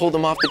leaves and pull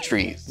them off the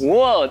trees.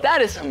 Whoa,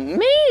 that is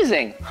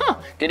amazing! Huh,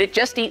 did it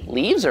just eat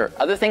leaves or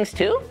other things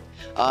too?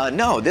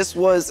 No, this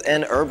was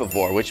an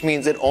herbivore, which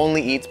means it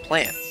only eats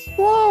plants.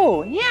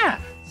 Whoa, yeah.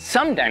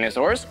 Some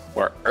dinosaurs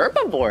were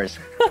herbivores.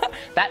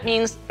 That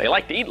means they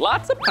like to eat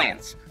lots of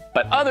plants.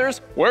 But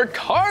others were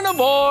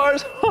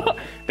carnivores.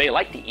 They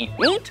like to eat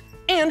meat,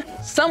 and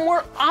some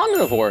were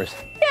omnivores.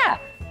 Yeah,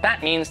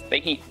 that means they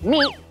eat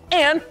meat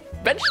and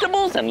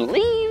vegetables and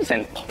leaves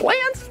and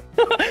plants.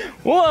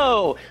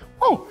 Whoa,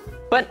 oh,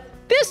 but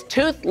this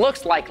tooth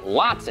looks like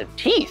lots of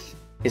teeth.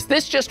 Is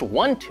this just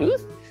one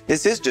tooth?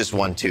 This is just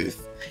one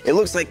tooth. It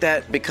looks like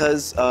that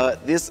because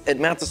this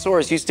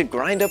Edmontosaurus used to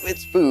grind up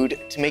its food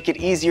to make it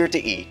easier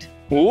to eat.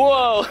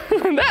 Whoa,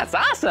 that's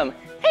awesome.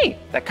 Hey,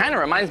 that kind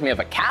of reminds me of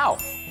a cow.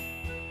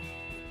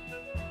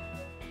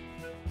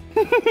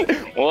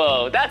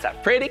 Whoa, that's a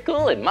pretty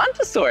cool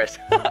Edmontosaurus.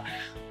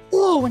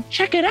 Whoa, and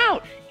check it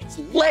out. Its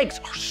legs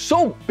are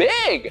so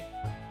big.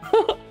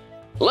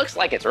 Looks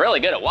like it's really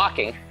good at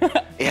walking.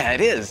 Yeah,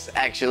 it is,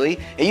 actually.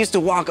 It used to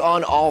walk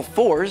on all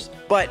fours,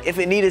 but if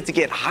it needed to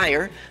get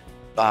higher,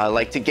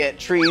 like to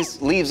get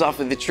leaves off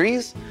of the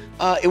trees,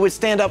 it would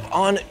stand up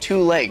on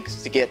two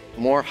legs to get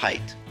more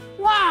height.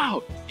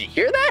 Wow, you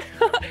hear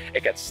that?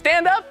 It could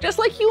stand up just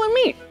like you and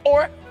me,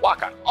 or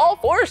walk on all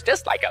fours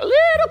just like a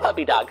little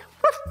puppy dog.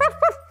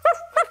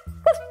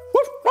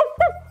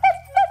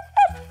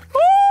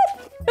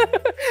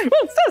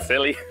 So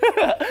silly.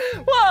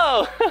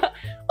 Whoa.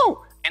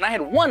 Oh, and I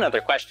had one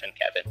other question,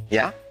 Kevin.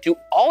 Yeah? Do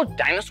all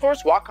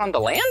dinosaurs walk on the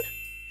land?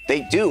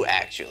 They do,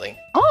 actually.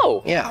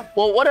 Oh. Yeah.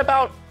 Well, what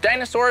about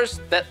dinosaurs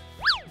that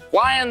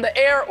fly in the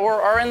air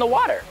or are in the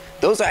water?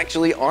 Those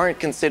actually aren't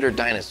considered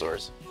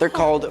dinosaurs. They're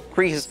called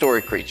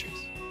prehistoric creatures.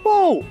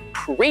 Whoa,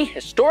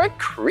 prehistoric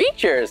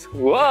creatures.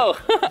 Whoa.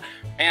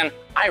 Man,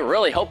 I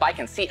really hope I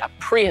can see a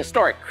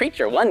prehistoric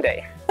creature one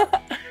day.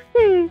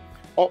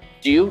 Well,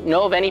 do you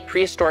know of any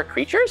prehistoric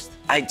creatures?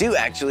 I do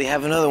actually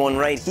have another one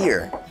right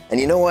here. And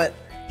you know what?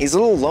 He's a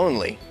little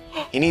lonely.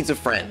 He needs a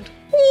friend.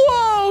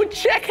 Whoa,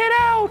 check it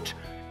out.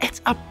 It's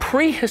a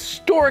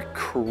prehistoric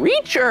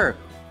creature.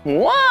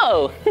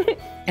 Whoa.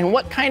 And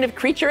what kind of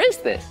creature is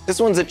this? This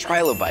one's a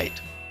trilobite.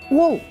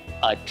 Whoa,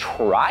 a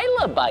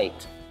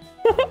trilobite.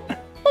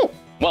 Oh,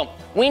 well,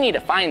 we need to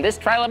find this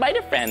trilobite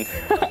a friend.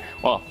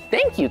 Well,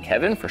 thank you,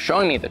 Kevin, for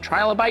showing me the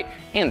trilobite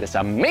and this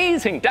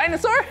amazing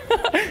dinosaur.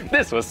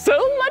 This was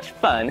so much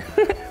fun.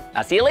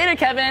 I'll see you later,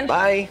 Kevin.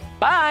 Bye.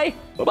 Bye.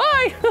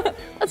 Bye-bye.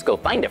 Let's go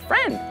find a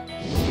friend.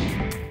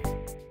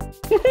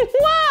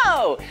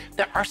 Whoa!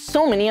 There are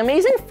so many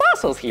amazing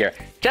fossils here,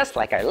 just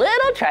like our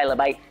little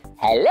trilobite.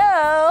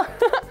 Hello.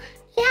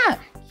 Yeah,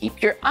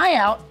 keep your eye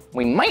out.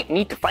 We might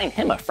need to find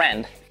him a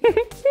friend.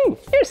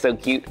 You're so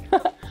cute.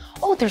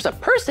 Oh, there's a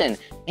person.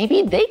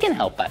 Maybe they can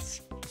help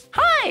us.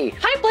 Hi.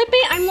 Hi,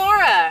 Blippi. I'm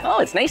Laura.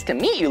 Oh, it's nice to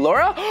meet you,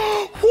 Laura.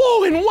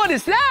 Whoa, and what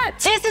is that?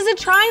 This is a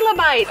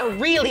trilobite, a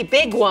really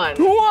big one.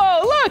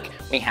 Whoa, look.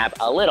 We have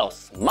a little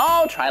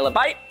small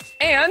trilobite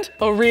and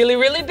a really,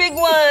 really big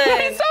one.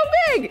 It's so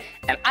big.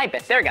 And I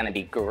bet they're gonna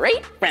be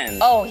great friends.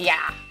 Oh,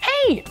 yeah.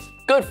 Hey,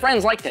 good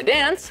friends like to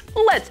dance.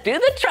 Let's do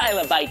the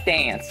trilobite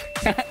dance.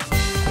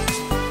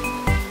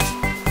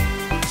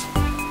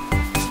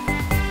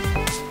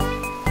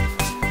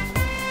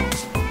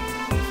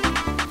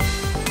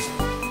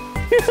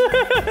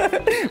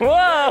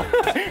 Whoa,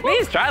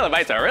 these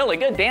trilobites are really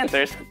good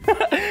dancers.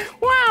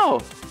 Wow,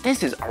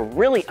 this is a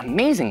really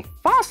amazing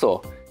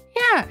fossil.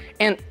 Yeah,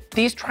 and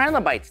these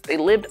trilobites, they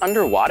lived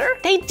underwater?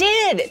 They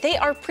did. They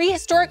are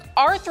prehistoric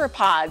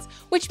arthropods,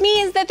 which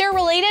means that they're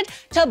related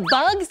to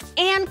bugs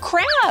and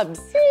crabs.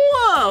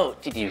 Whoa,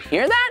 did you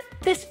hear that?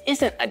 This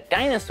isn't a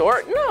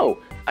dinosaur, no.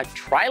 A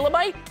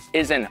trilobite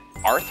is an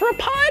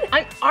arthropod?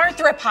 An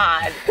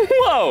arthropod.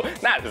 Whoa,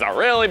 that is a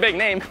really big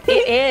name.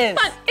 It is.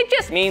 But it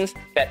just means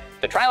that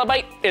the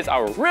trilobite is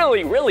a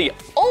really, really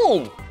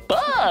old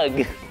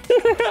bug.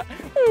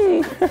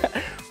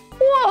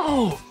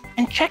 Whoa,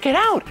 and check it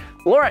out.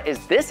 Laura,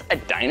 is this a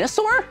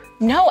dinosaur?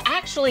 No,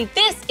 actually,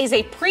 this is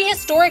a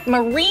prehistoric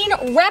marine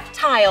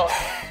reptile.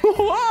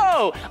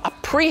 Whoa, a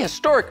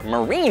prehistoric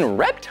marine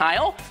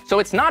reptile? So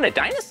it's not a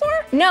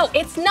dinosaur? No,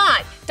 it's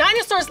not.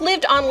 Dinosaurs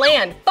lived on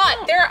land,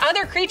 but there are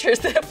other creatures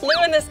that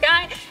flew in the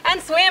sky and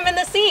swam in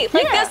the sea,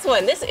 like this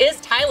one. This is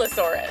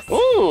Tylosaurus.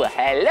 Ooh,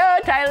 hello,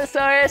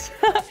 Tylosaurus.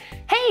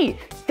 Hey,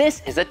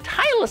 this is a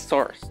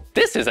Tylosaurus.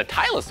 This is a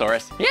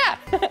Tylosaurus. Yeah,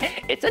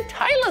 it's a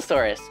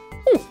Tylosaurus.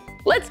 Ooh,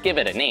 let's give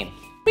it a name.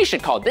 We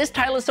should call this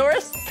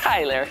Tylosaurus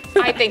Tyler.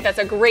 I think that's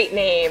a great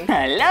name.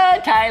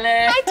 Hello,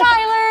 Tyler. Hi,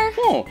 Tyler.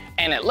 Oh,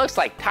 and it looks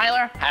like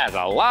Tyler has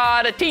a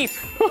lot of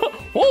teeth.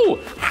 Ooh.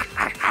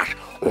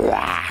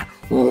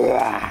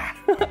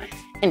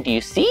 And do you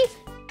see?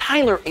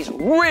 Tyler is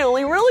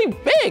really, really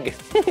big.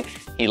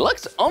 He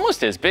looks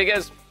almost as big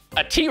as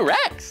a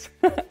T-Rex.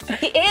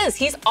 He is.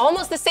 He's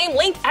almost the same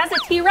length as a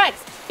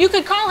T-Rex. You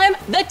could call him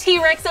the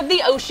T-Rex of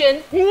the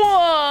ocean.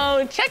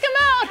 Whoa, check him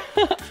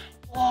out.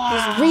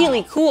 Wow. He's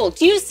really cool.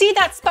 Do you see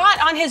that spot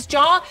on his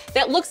jaw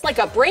that looks like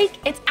a break?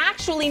 It's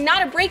actually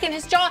not a break in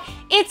his jaw,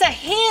 it's a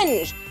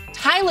hinge.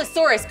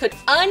 Tylosaurus could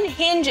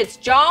unhinge its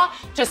jaw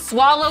to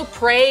swallow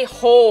prey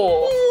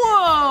whole.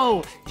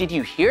 Whoa, did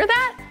you hear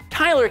that?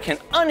 Tyler can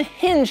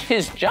unhinge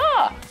his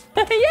jaw.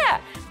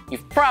 Yeah,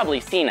 you've probably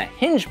seen a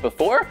hinge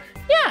before.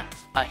 Yeah,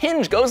 a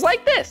hinge goes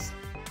like this.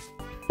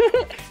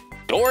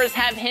 Doors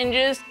have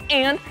hinges,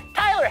 and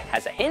Tyler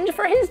has a hinge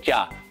for his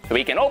jaw, so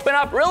he can open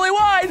up really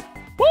wide.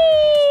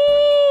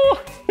 Woo!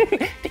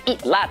 To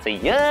eat lots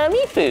of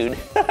yummy food.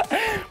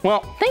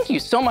 Well, thank you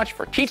so much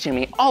for teaching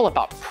me all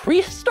about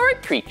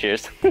prehistoric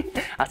creatures.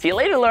 I'll see you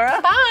later, Laura.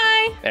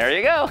 Bye. There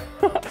you go.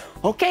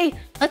 Okay,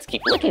 let's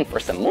keep looking for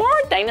some more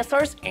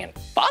dinosaurs and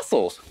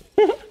fossils.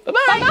 Bye-bye.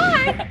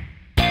 Bye-bye.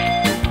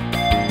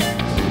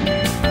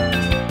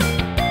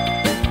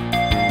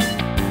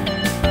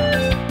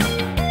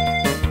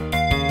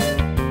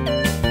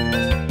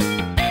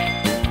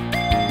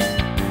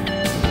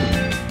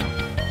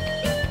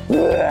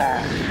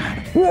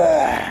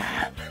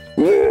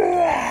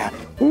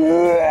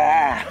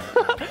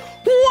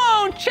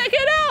 Whoa, check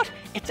it out!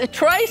 It's a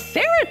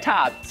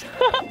Triceratops.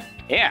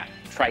 Yeah,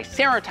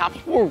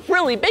 Triceratops were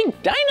really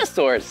big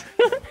dinosaurs.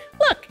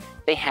 Look,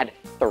 they had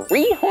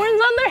 3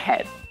 horns on their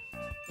head.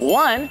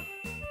 1,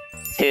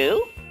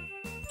 2,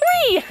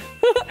 3.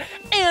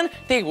 And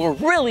they were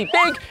really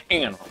big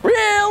and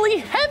really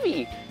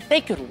heavy.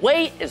 They could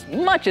weigh as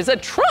much as a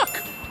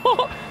truck.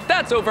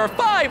 That's over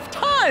 5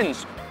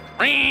 tons.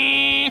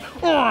 Hey,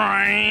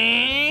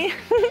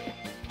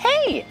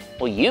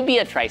 will you be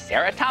a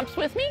Triceratops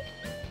with me?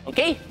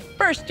 Okay,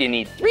 first you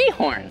need 3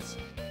 horns.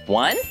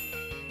 1,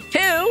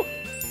 2,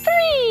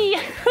 3.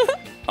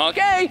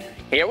 Okay,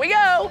 here we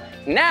go.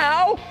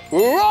 Now,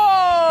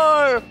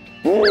 roar!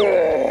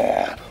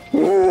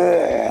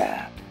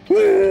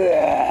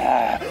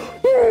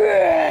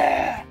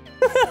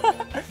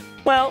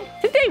 Well,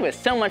 today was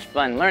so much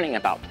fun learning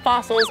about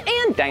fossils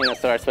and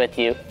dinosaurs with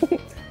you.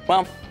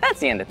 Well, that's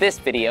the end of this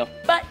video,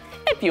 but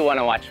if you want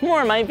to watch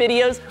more of my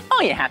videos,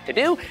 all you have to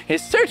do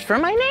is search for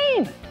my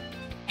name.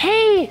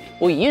 Hey,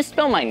 will you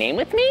spell my name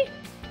with me?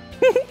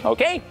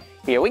 Okay,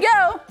 here we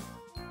go.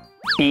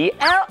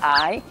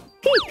 B-L-I-P-P-I,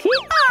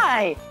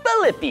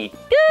 Blippi.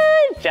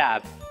 Good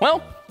job.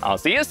 Well, I'll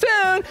see you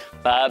soon.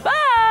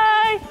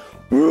 Bye-bye.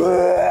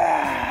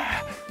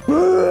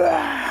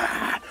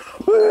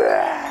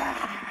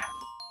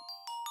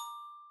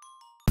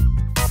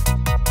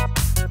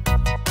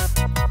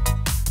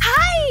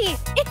 Hi,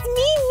 it's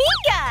me,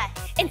 Meekah.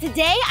 And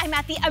today I'm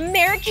at the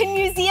American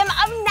Museum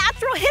of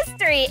Natural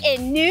History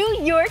in New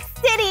York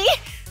City.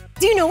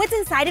 Do you know what's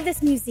inside of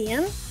this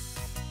museum?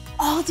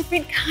 All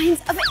different kinds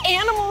of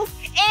animals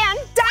and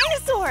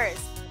dinosaurs.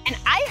 And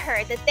I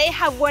heard that they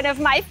have one of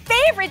my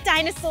favorite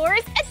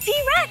dinosaurs, a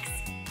T-Rex.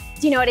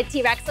 Do you know what a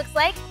T-Rex looks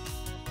like?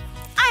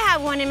 I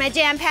have one in my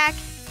jam pack.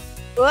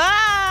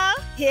 Whoa,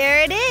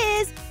 here it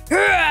is.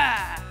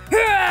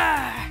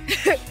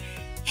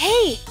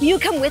 Hey, will you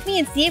come with me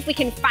and see if we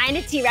can find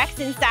a T-Rex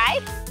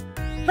inside?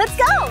 Let's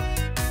go.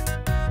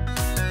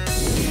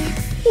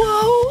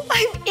 Whoa,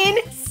 I'm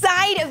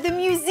inside of the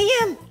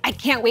museum. I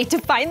can't wait to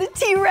find the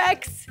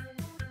T-Rex.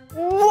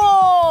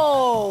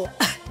 Whoa,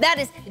 that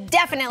is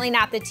definitely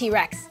not the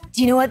T-Rex.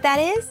 Do you know what that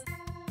is?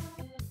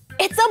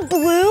 It's a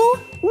blue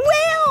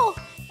whale.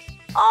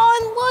 Oh,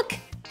 and look,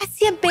 I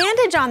see a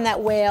bandage on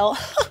that whale.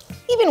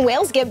 Even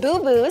whales get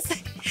boo-boos.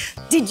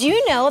 Did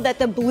you know that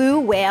the blue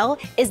whale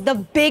is the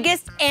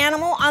biggest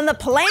animal on the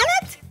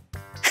planet?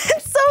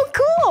 It's so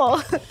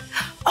cool.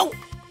 Oh,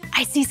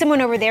 I see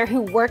someone over there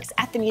who works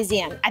at the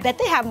museum. I bet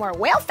they have more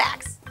whale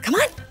facts. Come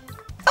on.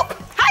 Oh,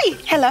 hi.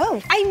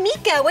 Hello. I'm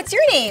Meekah. What's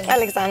your name?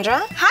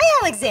 Alexandra. Hi,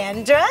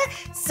 Alexandra.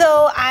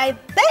 So I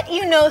bet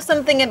you know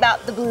something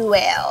about the blue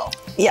whale.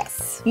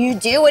 Yes. You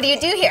do? What do you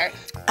do here?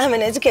 I'm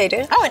an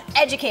educator. Oh, an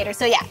educator.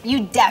 So yeah,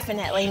 you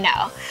definitely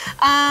know.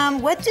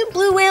 What do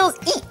blue whales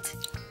eat?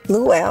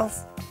 Blue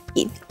whales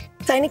eat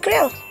tiny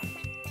krill.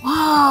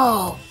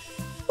 Whoa,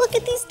 look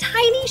at these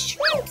tiny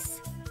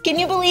shrimps. Can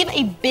you believe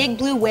a big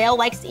blue whale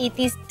likes to eat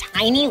these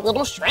tiny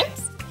little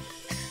shrimps?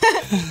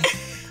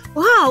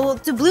 Wow, well,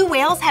 do blue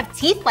whales have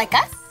teeth like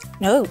us?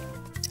 No,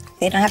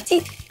 they don't have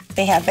teeth.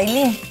 They have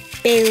baleen.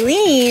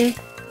 Baleen?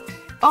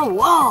 Oh,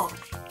 whoa,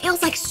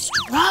 feels like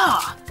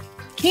straw.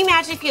 Can you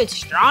imagine if you had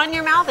straw in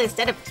your mouth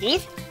instead of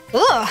teeth?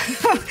 Ugh.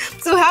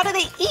 So how do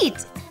they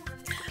eat?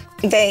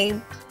 They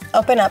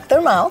open up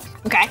their mouth.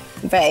 Okay.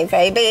 Very,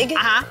 very big.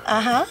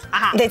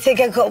 They take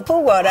a gulp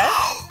of water,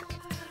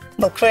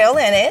 put krill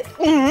in it.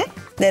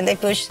 Then they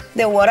push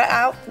the water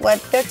out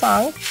with their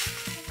tongue.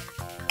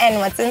 And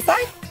what's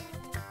inside?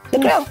 The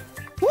krill.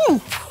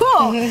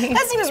 Cool.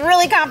 That seems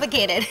really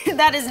complicated.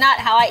 That is not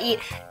how I eat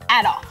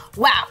at all.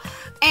 Wow.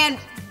 And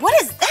what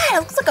is that? It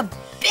looks like a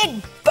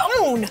big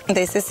bone.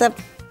 This is a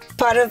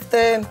part of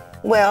the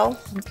whale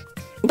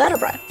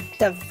vertebrae.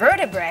 The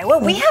vertebrae?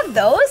 Well, we have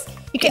those.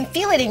 You can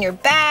feel it in your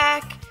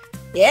back.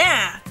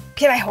 Yeah.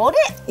 Can I hold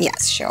it?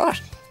 Yes, sure.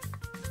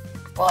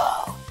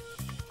 Whoa.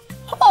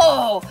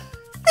 Oh,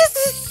 this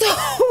is so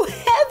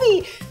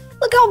heavy.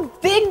 Look how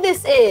big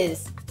this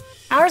is.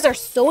 Ours are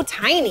so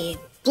tiny.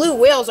 Blue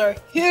whales are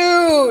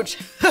huge.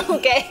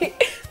 Okay,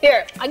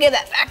 here, I'll give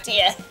that back to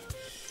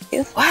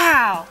you.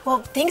 Wow,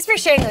 well, thanks for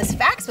sharing those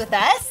facts with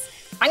us.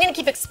 I'm gonna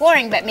keep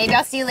exploring, but maybe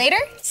I'll see you later.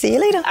 See you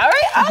later. All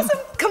right, awesome,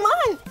 come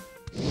on.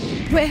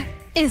 Where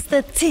is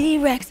the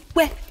T-Rex?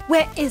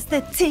 Where is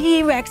the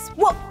T-Rex?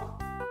 Whoa.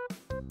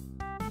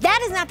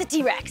 That is not the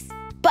T-Rex,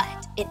 but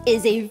it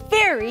is a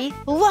very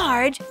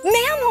large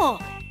mammal.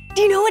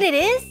 Do you know what it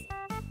is?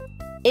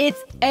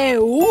 It's a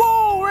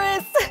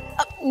walrus.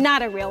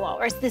 Not a real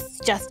walrus, this is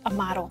just a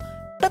model.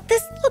 But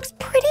this looks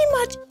pretty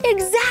much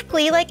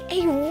exactly like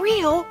a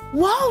real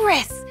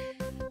walrus.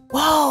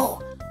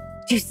 Whoa,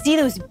 do you see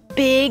those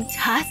big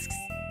tusks?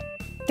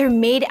 They're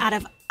made out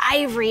of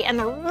ivory and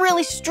they're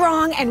really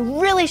strong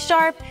and really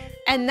sharp.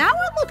 And that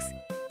one looks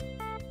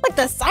like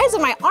the size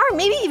of my arm,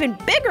 maybe even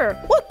bigger.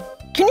 Look,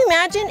 can you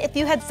imagine if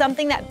you had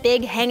something that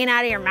big hanging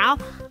out of your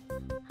mouth?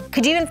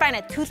 Could you even find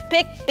a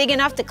toothpick big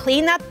enough to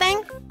clean that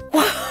thing?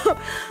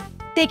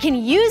 They can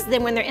use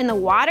them when they're in the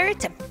water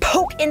to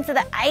poke into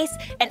the ice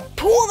and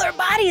pull their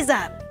bodies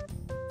up.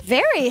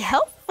 Very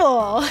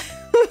helpful.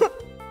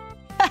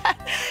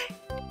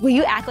 Will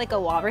you act like a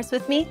walrus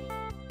with me?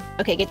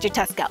 Okay, get your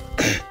tusk out.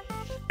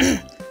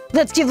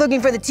 Let's keep looking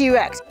for the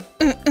T-Rex.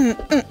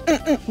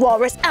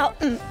 Walrus out.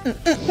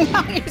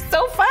 Wow, you're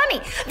so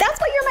funny. That's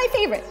why you're my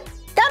favorite.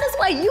 That is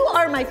why you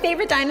are my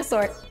favorite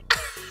dinosaur.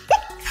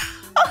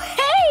 Oh,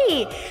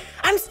 hey!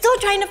 I'm still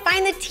trying to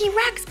find the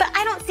T-Rex, but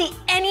I don't see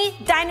any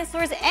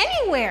dinosaurs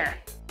anywhere.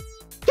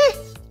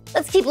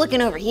 Let's keep looking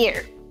over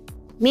here.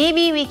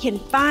 Maybe we can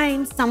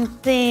find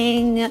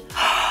something.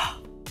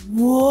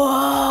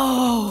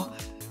 Whoa!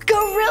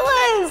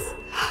 Gorillas!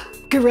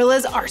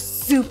 Gorillas are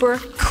super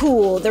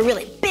cool. They're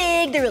really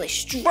big, they're really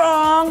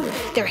strong,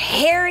 they're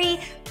hairy.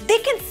 They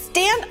can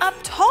stand up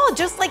tall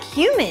just like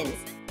humans.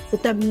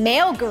 But the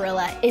male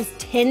gorilla is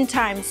 10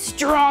 times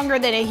stronger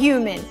than a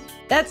human.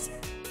 That's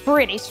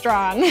pretty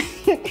strong.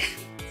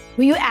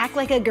 Will you act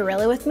like a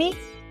gorilla with me?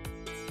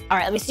 All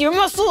right, let me see your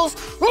muscles.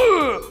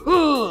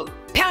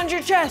 Pound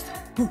your chest.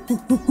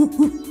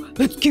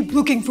 Let's keep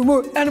looking for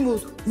more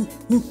animals.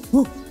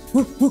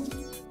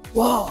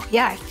 Whoa,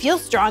 yeah, I feel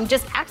strong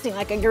just acting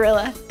like a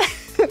gorilla.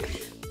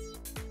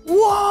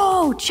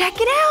 Whoa, check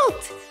it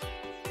out.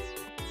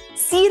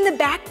 See in the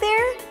back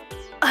there?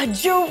 A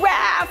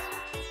giraffe.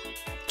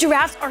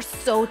 Giraffes are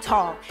so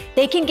tall.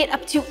 They can get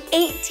up to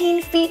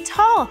 18 feet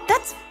tall.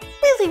 That's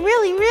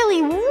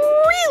really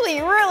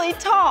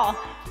tall.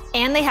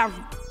 And they have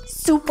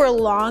super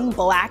long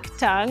black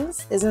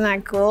tongues. Isn't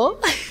that cool?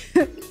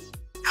 Do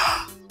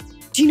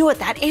you know what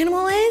that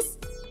animal is?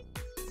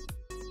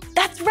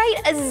 That's right,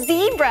 a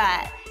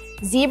zebra.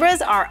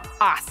 Zebras are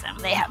awesome.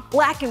 They have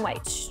black and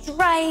white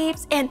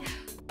stripes, and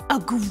a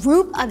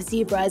group of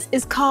zebras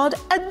is called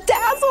a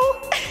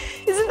dazzle.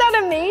 Isn't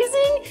that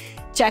amazing?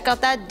 Check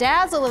out that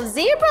dazzle of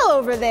zebra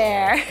over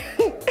there.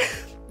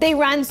 They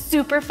run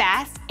super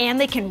fast and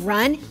they can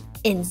run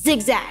in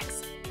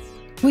zigzags.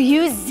 Will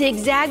you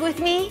zigzag with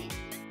me?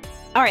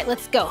 All right,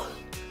 let's go.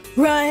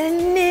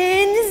 Run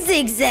in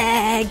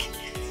zigzag.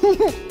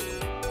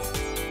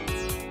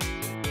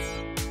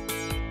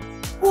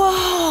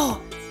 Whoa,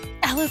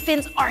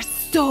 elephants are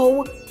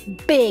so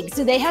big,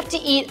 so they have to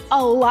eat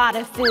a lot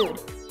of food.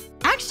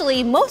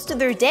 Actually, most of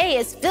their day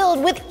is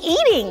filled with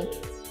eating.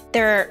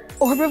 They're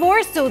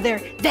herbivores, so they're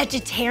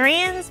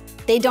vegetarians.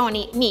 They don't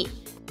eat meat.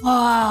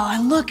 Oh,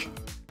 and look,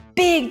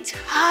 big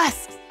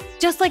tusks,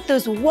 just like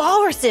those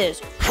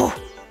walruses.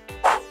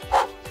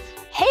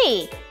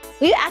 Hey,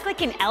 will you act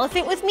like an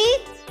elephant with me?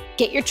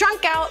 Get your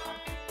trunk out.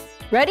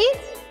 Ready?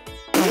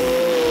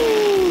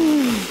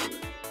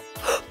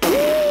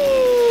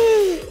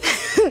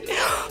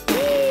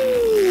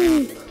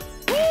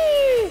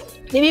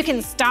 Maybe you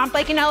can stomp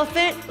like an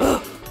elephant.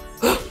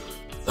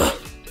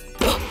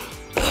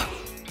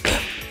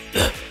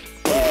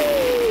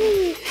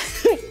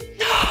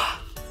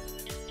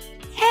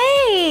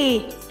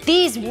 Hey,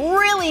 these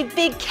really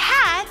big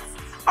cats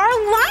are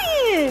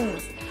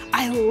lions.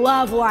 I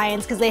love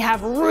lions because they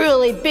have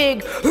really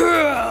big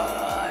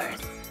roars.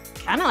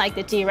 Kind of like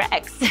the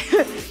T-Rex.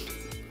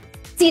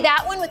 See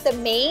that one with the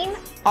mane,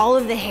 all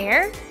of the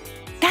hair?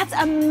 That's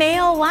a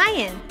male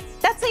lion.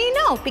 That's how you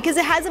know, because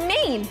it has a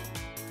mane.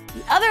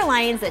 The other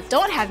lions that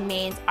don't have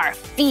manes are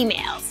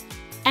females.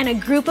 And a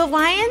group of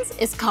lions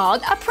is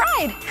called a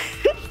pride.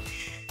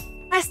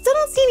 I still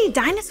don't see any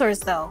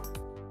dinosaurs though.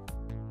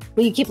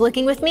 Will you keep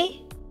looking with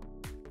me?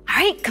 All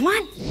right, come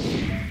on.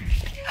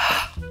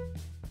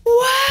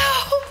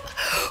 Wow,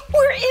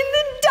 we're in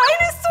the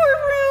dinosaur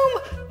room.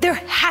 There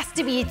has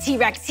to be a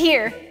T-Rex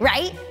here,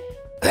 right?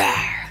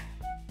 That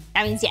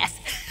means yes.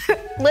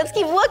 Let's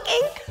keep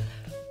looking.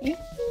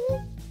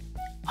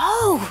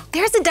 Oh,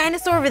 there's a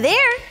dinosaur over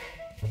there.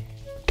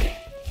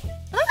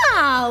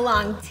 Ah,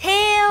 long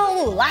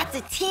tail, lots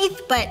of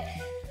teeth, but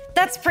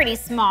that's pretty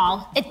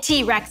small. A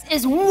T-Rex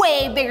is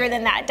way bigger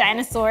than that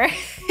dinosaur.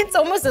 It's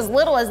almost as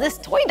little as this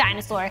toy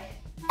dinosaur.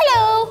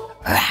 Hello.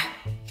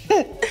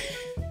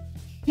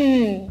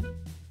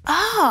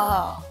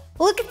 Oh,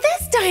 look at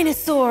this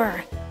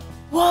dinosaur.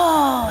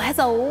 Whoa, it has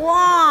a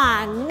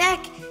long neck.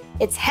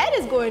 Its head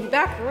is going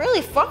back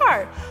really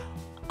far.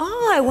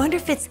 Oh, I wonder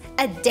if it's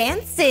a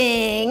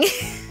dancing.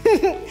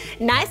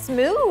 Nice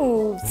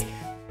moves,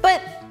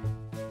 but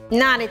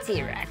not a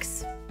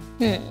T-Rex.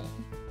 I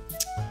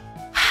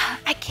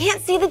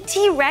can't see the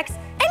T-Rex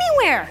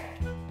anywhere.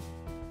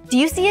 Do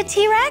you see a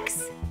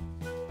T-Rex?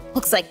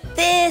 Looks like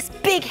this,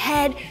 big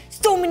head,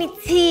 so many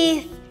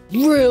teeth,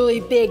 really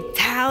big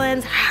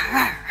talons. It's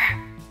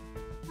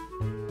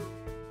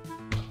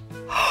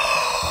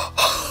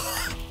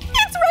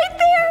right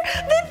there,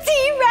 the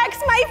T-Rex,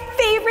 my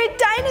favorite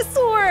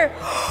dinosaur.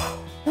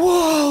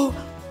 Whoa,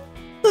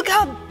 look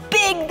how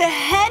big the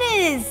head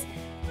is.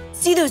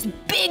 See those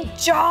big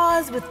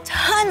jaws with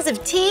tons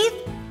of teeth?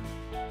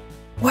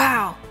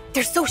 Wow,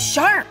 they're so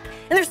sharp,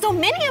 and there's so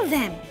many of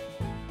them.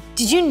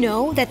 Did you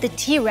know that the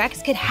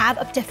T-Rex could have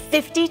up to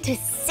 50 to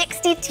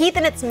 60 teeth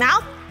in its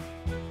mouth?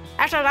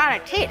 That's a lot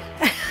of teeth.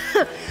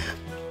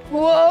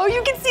 Whoa,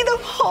 you can see the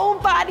whole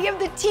body of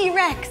the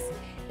T-Rex.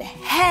 The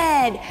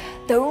head,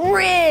 the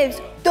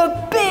ribs, the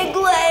big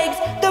legs,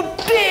 the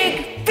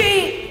big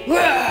feet.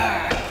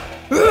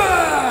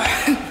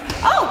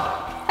 Oh,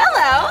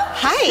 hello.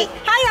 Hi.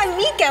 Hi, I'm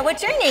Meekah.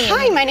 What's your name?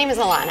 Hi, my name is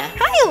Alana.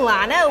 Hi,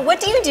 Alana. What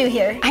do you do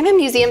here? I'm a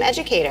museum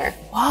educator.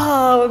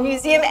 Whoa, a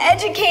museum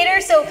educator.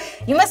 So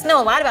you must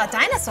know a lot about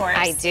dinosaurs.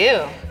 I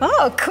do.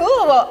 Oh,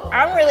 cool. Well,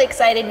 I'm really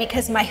excited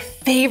because my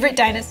favorite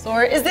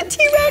dinosaur is the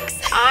T-Rex.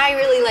 I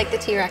really like the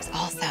T-Rex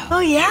also. Oh,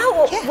 yeah?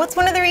 Well, what's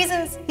one of the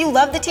reasons you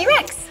love the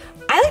T-Rex?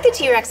 I like the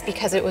T-Rex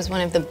because it was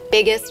one of the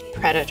biggest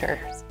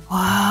predators. Whoa,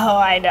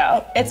 I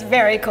know. It's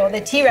very cool. The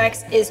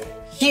T-Rex is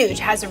huge,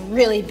 has a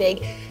really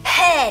big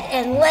head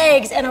and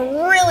legs and a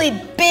really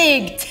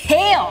big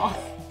tail.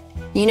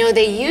 You know,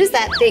 they use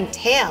that big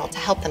tail to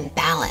help them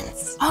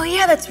balance. Oh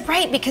yeah, that's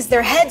right, because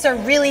their heads are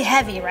really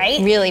heavy,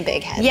 right? Really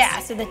big heads. Yeah,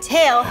 so the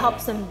tail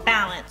helps them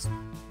balance.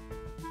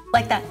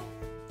 Like that.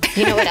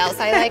 You know what else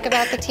I like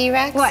about the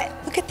T-Rex? What?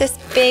 Look at this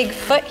big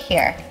foot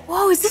here.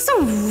 Whoa, is this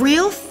a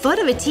real foot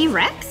of a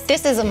T-Rex?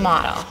 This is a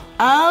model.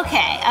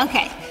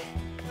 Okay.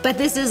 But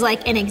this is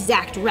like an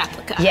exact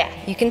replica. Yeah,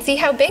 you can see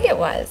how big it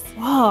was.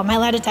 Whoa, am I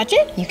allowed to touch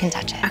it? You can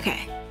touch it.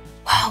 Okay.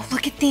 Wow,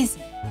 look at these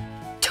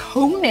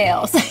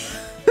toenails.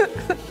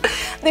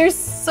 They're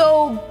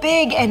so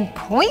big and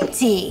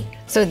pointy.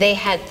 So they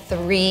had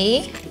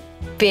 3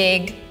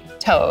 big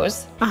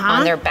toes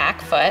on their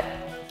back foot.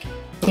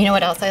 You know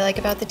what else I like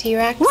about the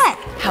T-Rex? What?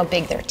 How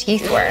big their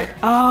teeth were.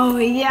 Oh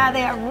yeah,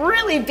 they have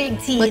really big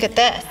teeth. Look at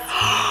this.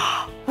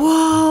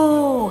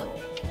 Whoa,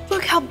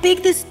 look how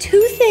big this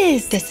tooth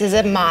is. This is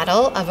a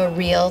model of a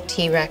real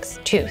T-Rex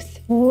tooth.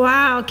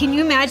 Wow, can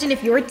you imagine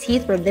if your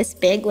teeth were this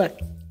big? Look,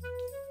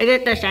 is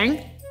it the same?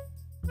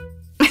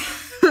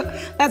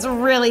 That's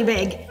really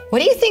big. What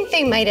do you think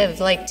they might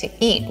have liked to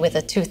eat with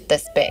a tooth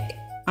this big?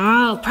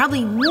 Oh,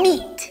 probably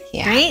meat,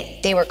 right?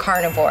 They were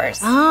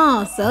carnivores.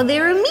 Oh, so they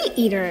were meat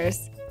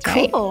eaters.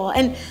 Right. Cool.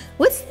 And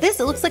what's this?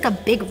 It looks like a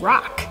big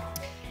rock.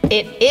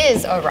 It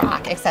is a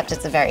rock, except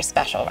it's a very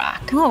special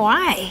rock. Oh,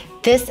 why?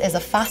 This is a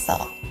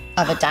fossil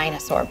of a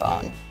dinosaur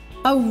bone.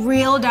 A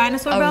real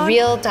dinosaur bone? A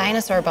real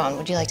dinosaur bone.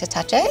 Would you like to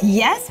touch it?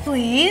 Yes,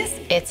 please.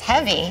 It's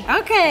heavy.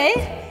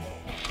 Okay.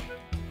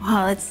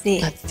 Well, let's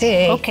see. Let's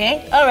see.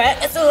 Okay. All right.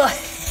 It's a little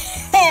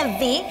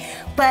heavy,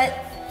 but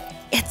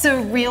it's a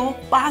real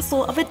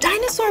fossil of a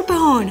dinosaur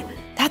bone.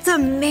 That's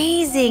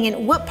amazing.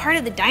 And what part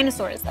of the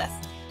dinosaur is this?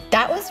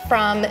 That was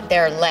from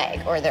their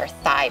leg or their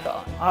thigh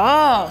bone.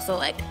 Oh, so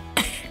like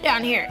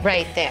down here.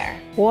 Right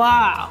there.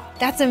 Wow,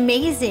 that's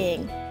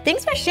amazing.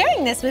 Thanks for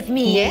sharing this with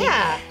me.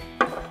 Yeah.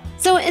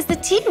 So is the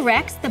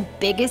T-Rex the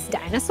biggest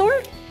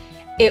dinosaur?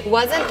 It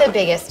wasn't the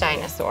biggest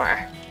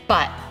dinosaur,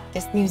 but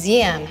this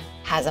museum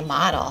has a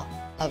model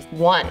of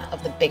one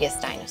of the biggest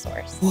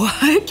dinosaurs.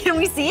 What? Can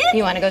we see it?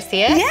 You want to go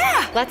see it?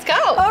 Yeah. Let's go.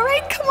 All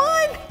right, come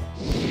on.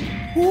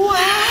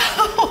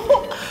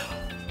 Wow.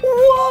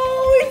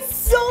 Whoa, it's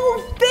so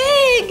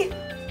big.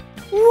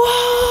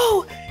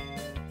 Whoa.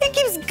 It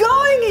keeps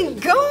going and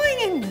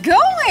going and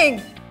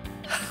going.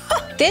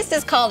 This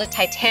is called a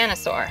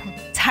titanosaur.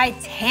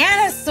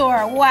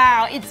 Titanosaur.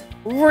 Wow, it's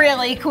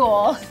really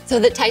cool. So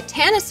the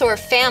titanosaur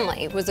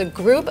family was a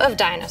group of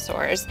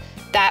dinosaurs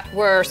that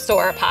were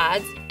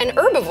sauropods and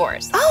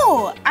herbivores.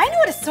 Oh, I know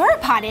what a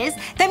sauropod is.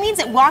 That means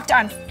it walked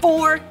on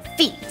 4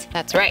 feet.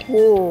 That's right.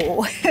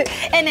 Whoa.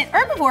 And an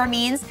herbivore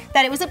means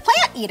that it was a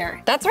plant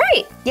eater. That's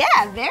right.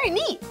 Yeah, very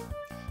neat.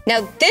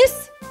 Now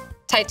this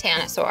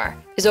titanosaur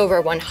is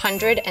over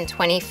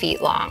 120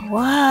 feet long.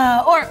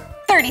 Whoa, or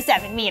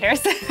 37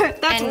 meters.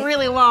 That's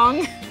really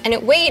long. And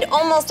it weighed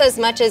almost as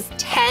much as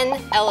 10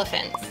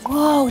 elephants.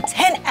 Whoa,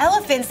 10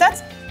 elephants.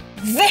 That's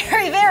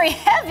very, very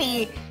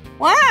heavy.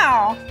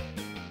 Wow.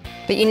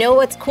 But you know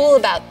what's cool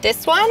about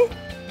this one?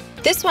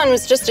 This one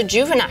was just a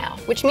juvenile,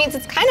 which means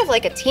it's kind of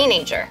like a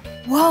teenager.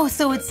 Whoa,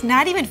 so it's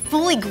not even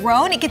fully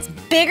grown? It gets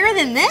bigger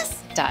than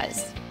this? It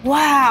does.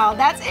 Wow,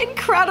 that's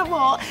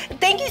incredible.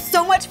 Thank you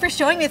so much for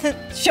showing me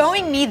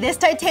this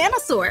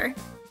titanosaur.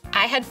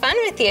 I had fun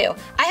with you.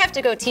 I have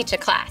to go teach a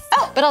class.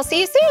 Oh, but I'll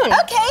see you soon.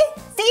 Okay,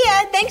 see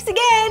ya. Thanks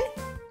again.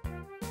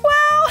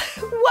 Wow,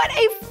 what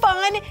a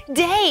fun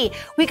day.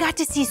 We got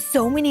to see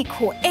so many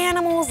cool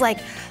animals like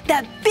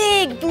that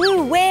big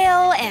blue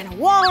whale and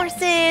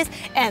walruses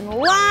and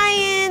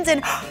lions,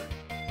 and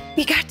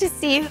we got to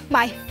see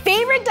my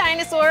favorite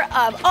dinosaur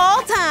of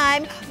all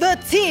time, the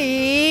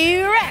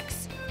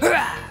T-Rex.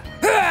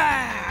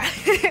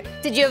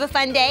 Did you have a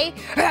fun day?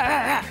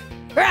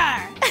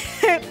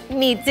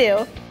 Me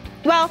too.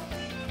 Well,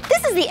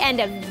 this is the end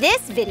of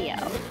this video.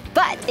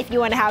 But if you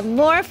want to have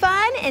more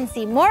fun and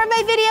see more of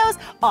my videos,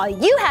 all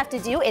you have to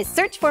do is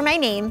search for my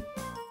name.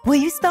 Will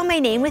you spell my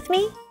name with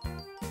me?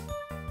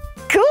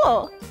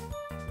 Cool.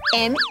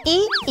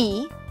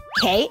 M-E-E-K-A-H.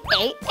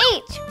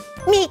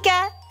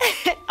 Meekah.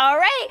 All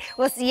right,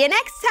 we'll see you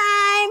next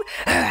time.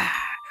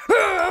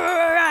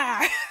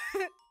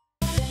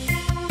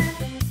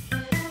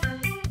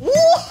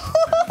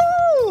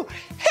 Woo-hoo-hoo-hoo!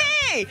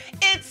 Hey,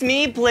 it's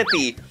me,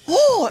 Blippi.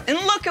 Oh, and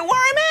look at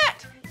where I'm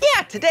at.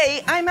 Yeah,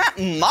 today I'm at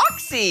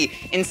Moxie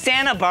in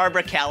Santa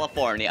Barbara,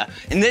 California.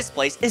 And this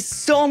place is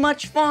so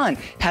much fun.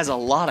 It has a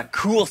lot of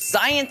cool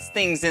science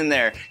things in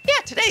there.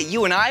 Yeah, today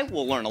you and I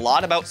will learn a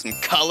lot about some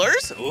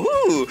colors.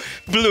 Ooh,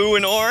 blue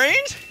and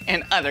orange,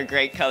 and other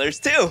great colors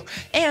too.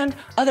 And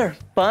other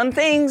fun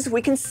things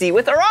we can see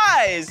with our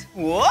eyes.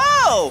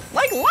 Whoa,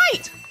 like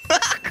light.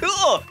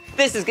 Cool.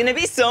 This is gonna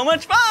be so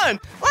much fun.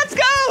 Let's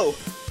go.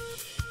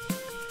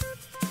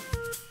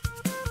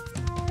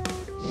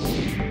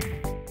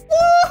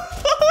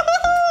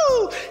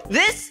 Woo-hoo-hoo-hoo!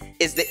 This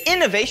is the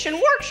Innovation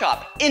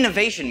Workshop.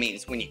 Innovation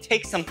means when you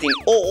take something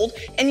old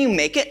and you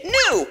make it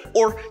new,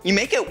 or you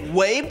make it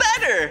way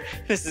better.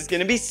 This is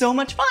gonna be so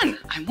much fun.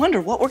 I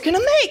wonder what we're gonna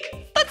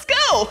make. Let's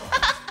go.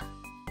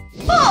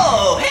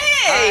 Oh,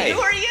 hey, Hi. who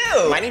are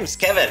you? My name's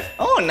Kevin.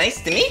 Oh,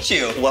 nice to meet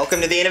you. Welcome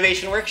to the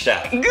Innovation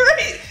Workshop.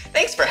 Great,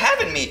 thanks for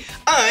having me.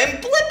 I'm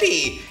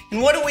Blippi,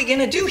 and what are we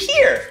gonna do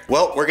here?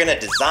 Well, we're gonna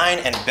design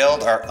and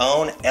build our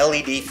own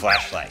LED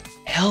flashlight.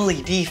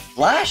 LED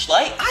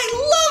flashlight?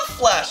 I love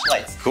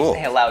flashlights. Cool.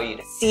 They allow you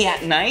to see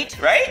at night,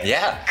 right?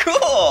 Yeah.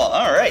 Cool,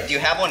 all right, do you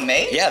have one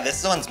made? Yeah,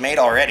 this one's made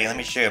already. Let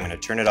me show you. I'm gonna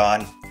turn it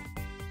on.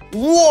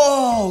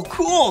 Whoa,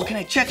 cool, can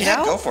I check it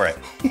out? Go for it.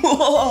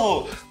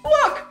 Whoa,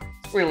 look,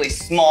 it's really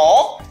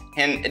small,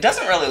 and it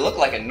doesn't really look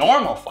like a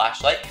normal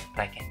flashlight,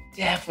 but I can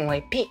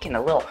definitely peek into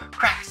little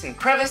cracks and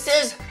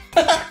crevices.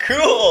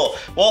 Cool,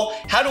 well,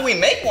 how do we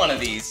make one of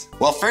these?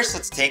 Well, first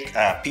let's take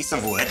a piece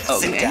of wood.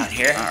 Sit down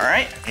here. All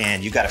right.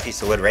 And you got a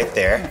piece of wood right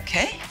there.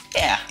 Okay,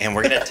 yeah. And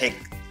we're gonna take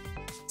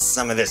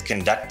some of this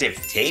conductive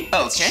tape.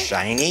 It's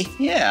shiny.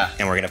 Yeah.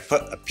 And we're gonna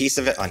put a piece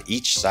of it on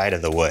each side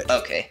of the wood.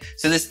 Okay,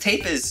 so this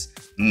tape is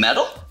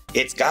metal?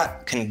 It's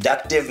got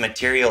conductive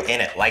material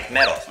in it, like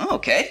metal.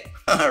 Okay,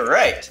 all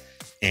right.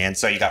 And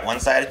so you got one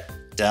side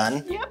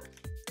done. Yep.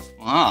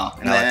 Wow,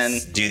 and Now then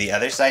let's do the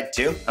other side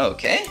too.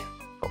 Okay,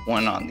 put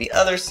one on the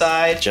other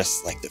side.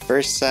 Just like the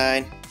first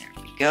side.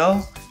 There we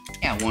go.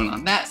 Yeah, one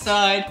on that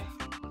side,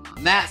 one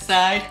on that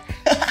side.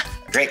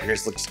 Great,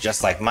 yours looks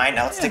just like mine.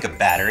 Now let's take a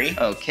battery.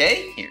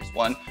 Okay, here's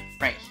one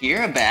right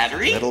here, a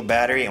battery. Little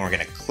battery, and we're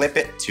gonna clip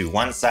it to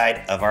one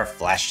side of our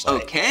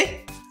flashlight.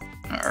 Okay,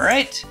 all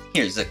right,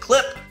 here's a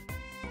clip,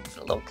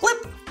 a little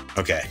clip.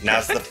 Okay, now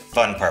it's the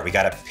fun part. We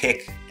gotta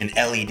pick an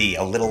LED,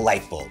 a little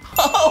light bulb.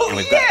 Oh, and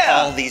we've yeah. got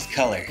all these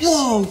colors.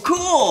 Whoa,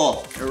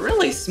 cool. They're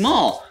really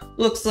small.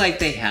 Looks like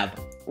they have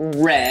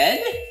red.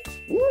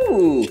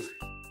 Ooh,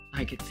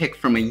 I could pick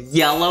from a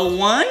yellow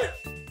one.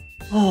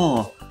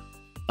 Oh,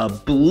 a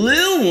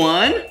blue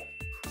one.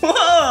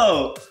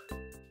 Whoa,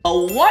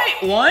 a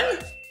white one,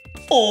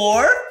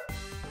 or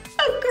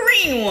a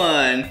green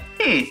one.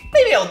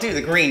 Maybe I'll do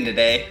the green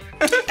today.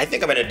 I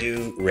think I'm gonna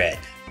do red.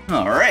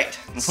 All right.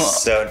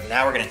 So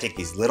now we're gonna take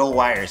these little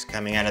wires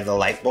coming out of the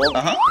light bulb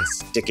and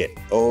stick it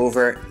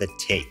over the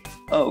tape.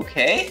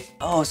 Okay.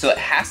 Oh, so it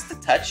has to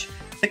touch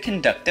the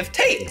conductive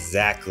tape.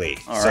 Exactly.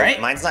 All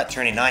right. Mine's not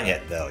turning on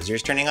yet though. Is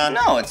yours turning on?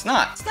 No, it's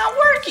not. It's not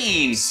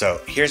working.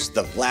 So here's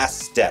the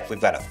last step.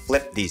 We've gotta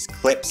flip these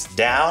clips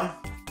down.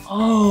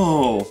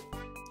 Oh,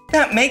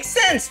 that makes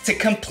sense to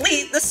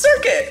complete the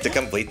circuit. To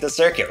complete the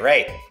circuit,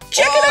 right.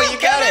 Check it out, you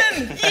got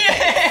it.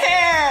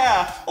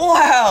 Yeah!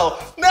 Wow,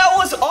 that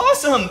was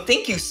awesome.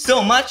 Thank you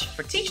so much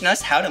for teaching us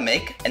how to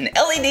make an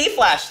LED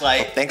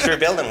flashlight. Well, thanks for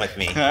building with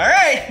me. All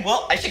right,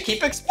 well, I should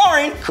keep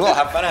exploring. Cool,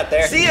 have fun out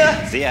there. See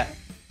ya. See ya.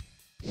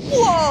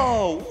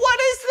 Whoa, what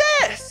is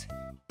this?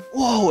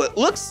 Whoa, it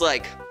looks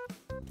like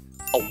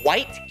a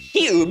white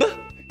cube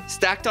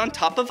stacked on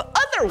top of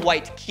other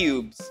white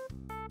cubes.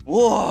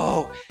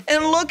 Whoa,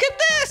 and look at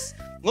this.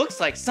 Looks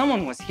like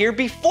someone was here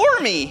before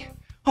me.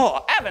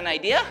 Oh, I have an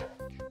idea.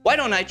 Why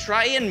don't I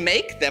try and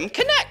make them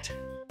connect?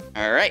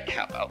 All right,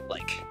 how about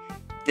like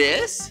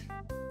this?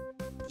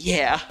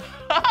 Yeah.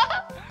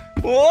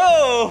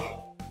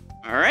 Whoa.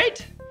 All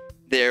right,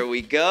 there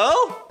we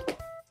go.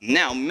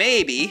 Now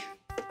maybe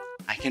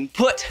I can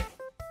put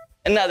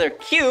another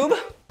cube.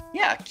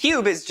 Yeah, a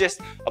cube is just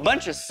a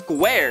bunch of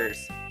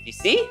squares. You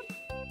see?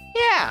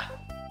 Yeah.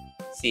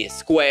 See a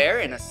square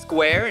and a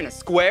square and a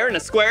square and a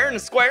square and a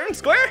square and a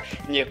square,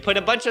 and you put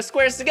a bunch of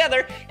squares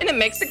together and it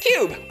makes a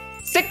cube.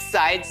 6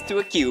 sides to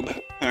a cube.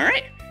 All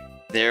right,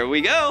 there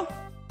we go.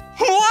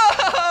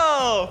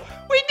 Whoa,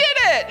 we did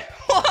it.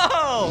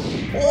 Whoa,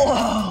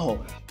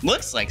 whoa.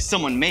 Looks like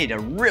someone made a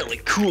really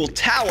cool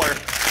tower.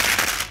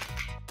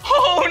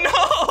 Oh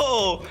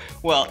no!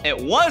 Well, it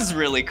was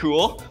really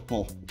cool.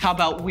 Well, how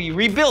about we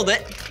rebuild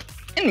it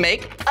and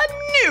make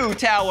a new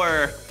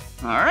tower?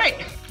 All right,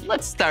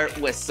 let's start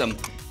with some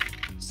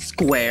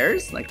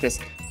squares, like this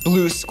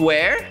blue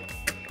square,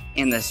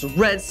 and this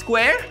red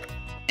square,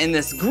 and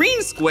this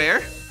green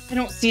square. I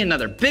don't see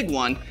another big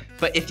one,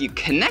 but if you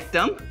connect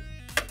them,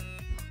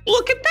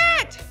 look at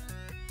that!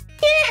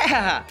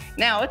 Yeah,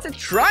 now it's a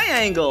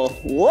triangle.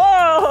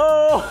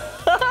 Whoa!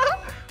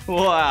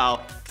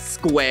 Wow,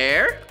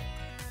 square,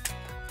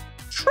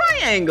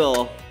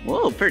 triangle.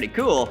 Whoa, pretty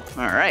cool.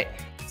 All right,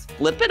 let's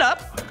flip it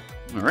up.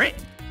 All right,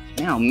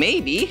 now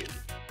maybe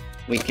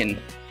we can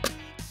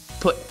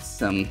put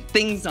some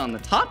things on the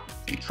top,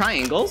 some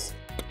triangles.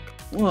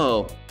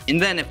 Whoa,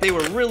 and then if they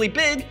were really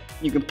big,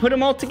 you can put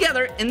them all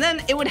together and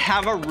then it would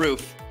have a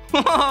roof.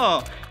 Whoa,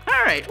 all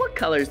right, what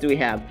colors do we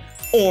have?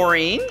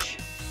 Orange,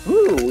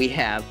 ooh, we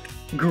have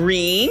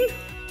green,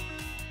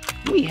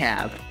 we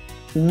have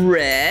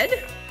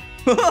red,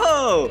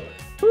 whoa,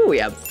 ooh, we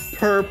have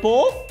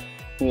purple.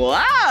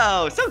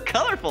 Wow, so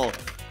colorful.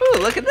 Ooh,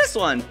 look at this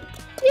one.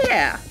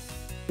 Yeah,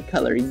 the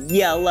color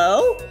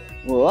yellow.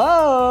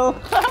 Whoa,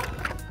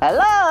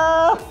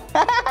 hello.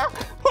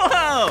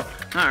 Whoa,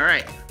 all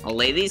right, I'll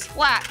lay these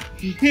flat.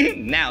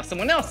 Now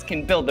someone else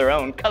can build their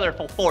own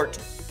colorful fort.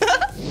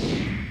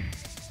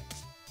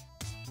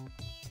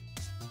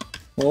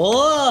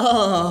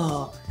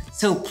 Whoa,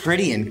 so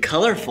pretty and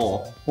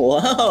colorful.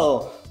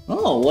 Whoa,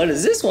 oh, what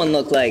does this one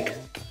look like?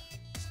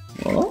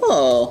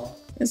 Whoa,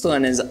 this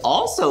one is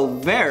also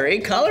very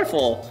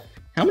colorful.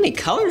 How many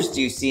colors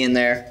do you see in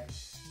there?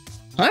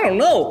 I don't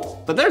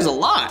know, but there's a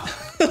lot.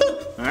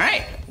 All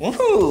right,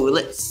 woohoo,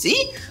 let's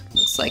see.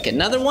 Looks like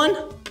another one.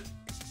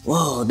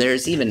 Whoa,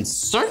 there's even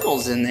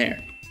circles in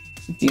there.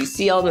 Do you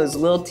see all those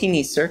little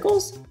teeny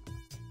circles?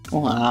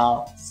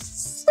 Wow,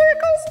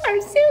 circles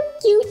are so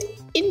cute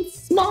and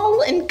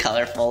small and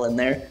colorful in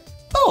there.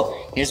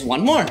 Oh, here's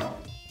one more.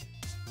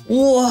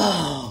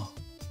 Whoa,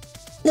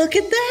 look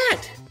at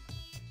that.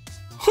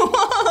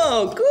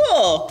 Whoa,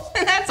 cool,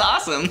 that's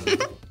awesome.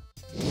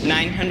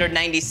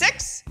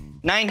 996,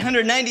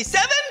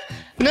 997,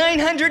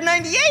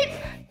 998,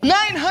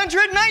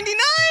 999.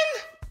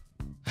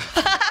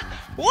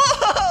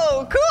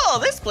 Whoa, cool,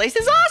 this place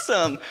is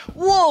awesome.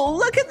 Whoa,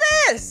 look at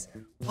this.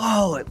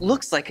 Whoa, it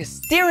looks like a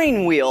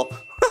steering wheel.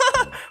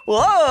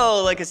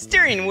 Whoa, like a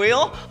steering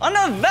wheel on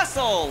a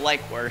vessel,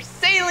 like we're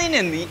sailing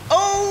in the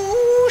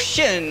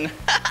ocean.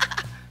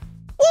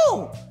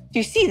 Whoa, do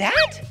you see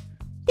that?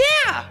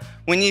 Yeah,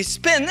 when you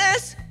spin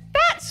this,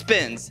 that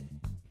spins.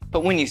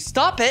 But when you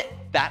stop it,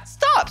 that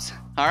stops.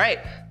 All right,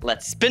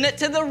 let's spin it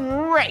to the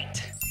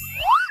right.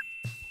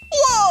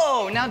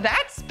 Whoa, now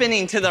that's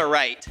spinning to the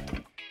right.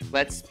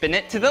 Let's spin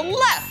it to the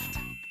left.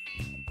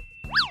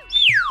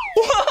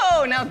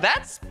 Whoa, now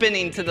that's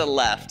spinning to the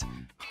left.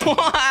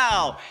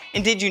 Wow,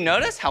 and did you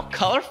notice how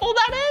colorful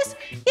that is?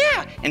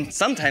 Yeah, and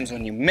sometimes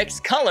when you mix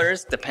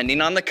colors,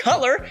 depending on the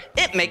color,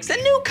 it makes a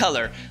new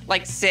color.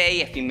 Like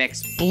say if you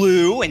mix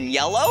blue and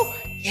yellow,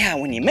 yeah,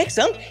 when you mix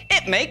them,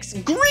 it makes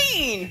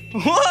green.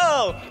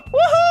 Whoa,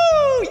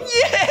 woohoo,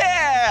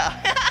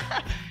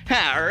 yeah.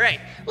 All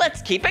right,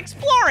 let's keep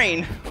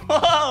exploring.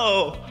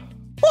 Whoa,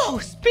 whoa,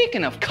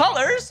 speaking of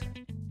colors,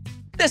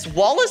 this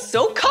wall is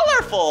so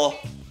colorful.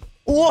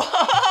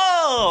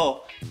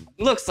 Whoa,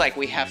 looks like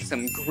we have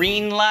some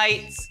green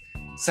lights,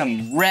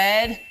 some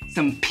red,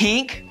 some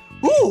pink,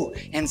 ooh,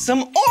 and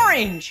some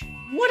orange.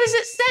 What does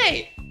it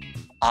say?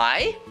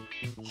 I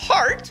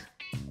Heart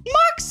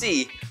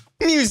Moxie,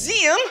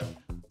 Museum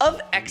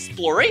of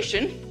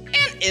Exploration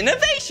and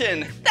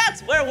Innovation.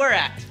 That's where we're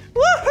at.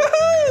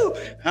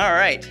 Woohoo! All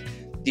right,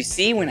 do you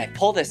see when I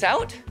pull this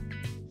out?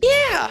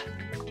 Yeah,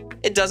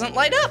 it doesn't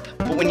light up,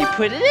 but when you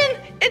put it in,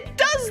 it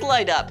does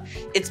light up.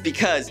 It's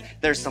because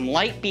there's some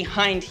light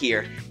behind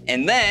here,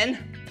 and then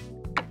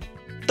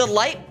the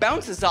light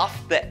bounces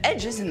off the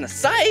edges and the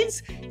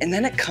sides, and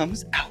then it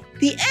comes out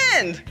the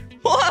end.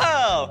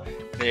 Whoa,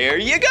 there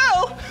you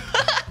go.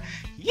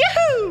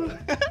 Yoo-hoo!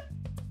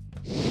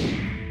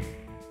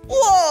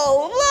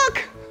 Whoa,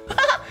 look!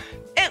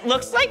 It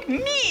looks like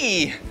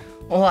me.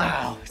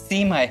 Wow,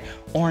 see my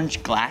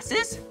orange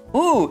glasses?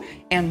 Ooh,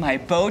 and my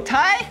bow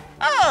tie?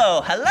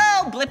 Oh,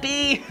 hello,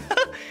 Blippi.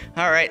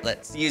 All right,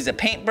 let's use a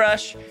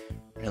paintbrush,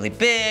 really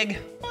big.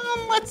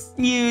 Let's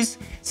use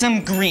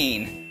some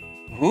green.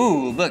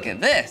 Ooh, look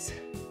at this.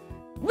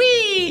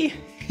 Whee!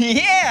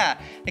 Yeah,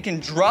 I can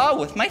draw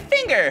with my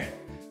finger.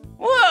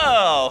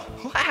 Whoa,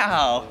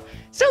 wow,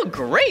 so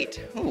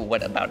great. Ooh,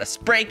 what about a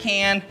spray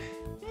can?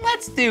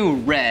 Let's do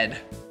red.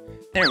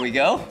 There we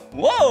go.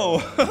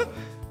 Whoa,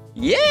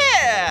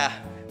 yeah,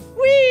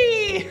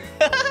 whee!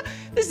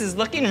 This is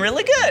looking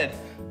really good.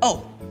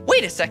 Oh,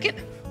 wait a second.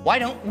 Why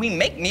don't we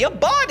make me a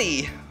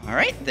body? All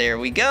right, there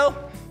we go.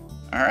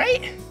 All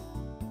right.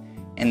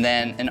 And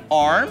then an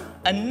arm,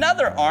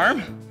 another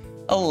arm,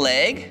 a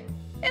leg,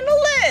 and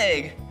a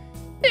leg.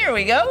 There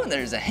we go.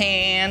 There's a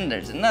hand,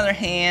 there's another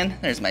hand,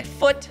 there's my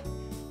foot,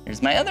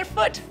 there's my other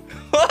foot.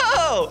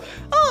 Whoa!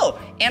 Oh,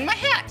 and my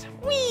hat.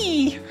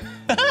 Whee!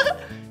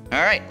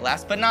 All right,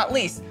 last but not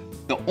least,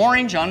 the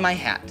orange on my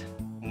hat.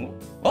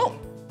 Whoa,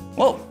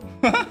 whoa.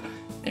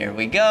 There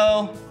we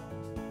go.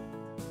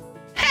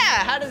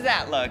 Ha, how does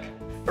that look?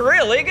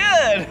 Really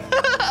good.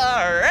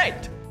 All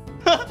right.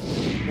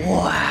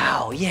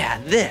 Wow, yeah,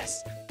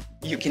 this.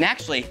 You can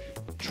actually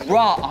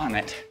draw on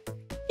it.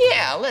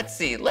 Yeah, let's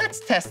see, let's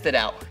test it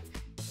out.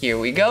 Here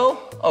we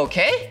go,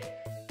 okay.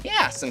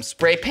 Yeah, some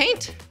spray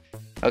paint.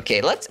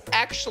 Okay, let's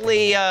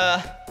actually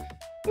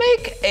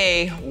make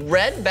a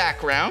red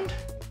background.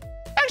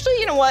 Actually,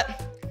 you know what?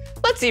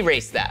 Let's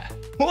erase that.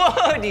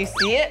 Whoa, do you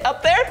see it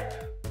up there?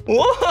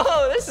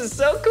 Whoa, this is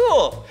so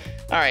cool.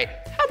 All right,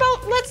 how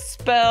about let's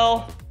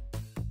spell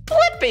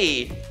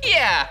Blippi.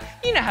 Yeah,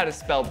 you know how to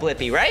spell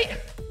Blippi, right?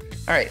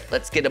 All right,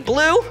 let's get a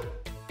blue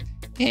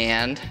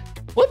and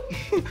whoop,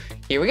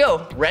 here we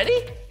go.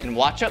 Ready? And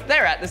watch up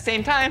there at the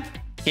same time.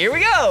 Here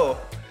we go.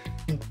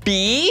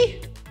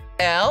 B-L-I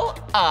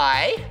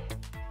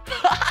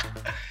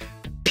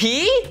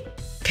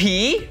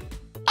P-P-I.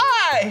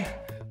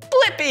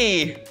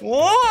 Blippi.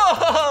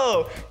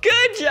 Whoa,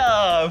 good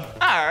job.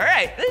 All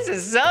right, this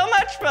is so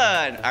much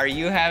fun. Are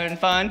you having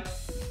fun?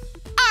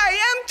 I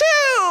am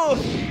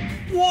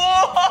too.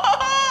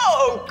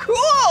 Whoa,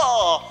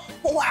 cool.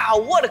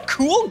 Wow, what a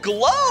cool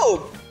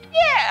globe!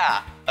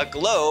 Yeah, a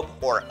globe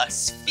or a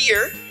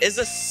sphere is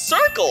a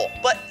circle,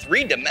 but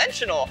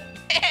three-dimensional.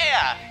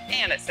 Yeah,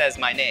 and it says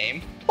my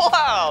name.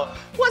 Wow,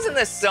 wasn't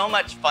this so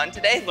much fun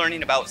today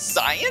learning about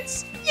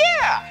science?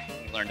 Yeah,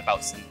 we learned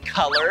about some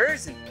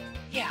colors and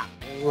yeah,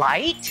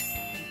 light,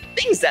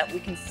 things that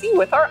we can see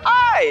with our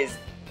eyes.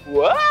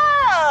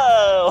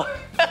 Whoa!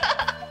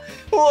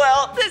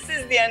 Well, this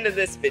is the end of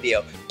this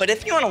video, but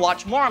if you want to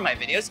watch more of my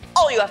videos,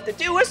 all you have to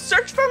do is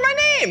search for my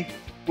name.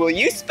 Will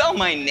you spell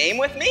my name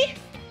with me?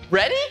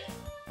 Ready?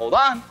 Hold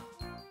on.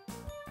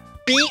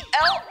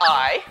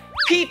 B-L-I-P-P-I,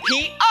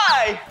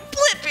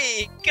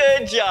 Blippi.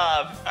 Good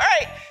job. All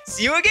right,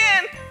 see you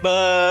again.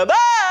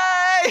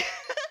 Bye-bye.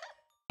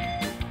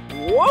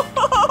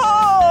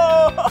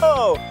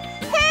 Whoa!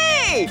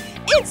 Hey,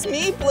 it's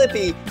me,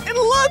 Blippi, and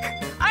look,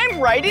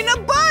 I'm riding a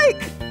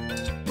bike.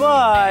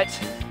 But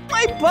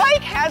my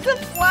bike has a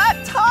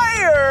flat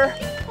tire.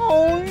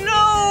 Oh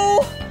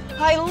no!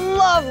 I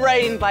love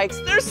riding bikes.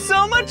 They're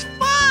so much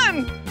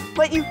fun.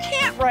 But you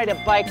can't ride a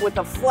bike with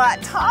a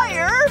flat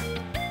tire.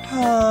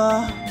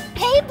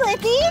 Hey,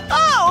 Blippi.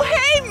 Oh,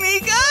 hey,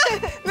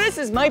 Meekah. This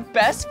is my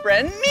best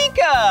friend,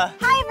 Meekah.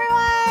 Hi,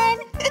 everyone.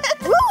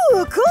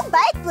 Ooh, cool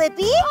bike,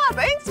 Blippi. Oh,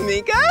 thanks,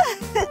 Meekah.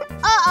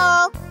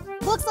 Uh-oh.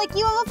 Looks like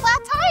you have a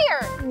flat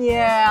tire.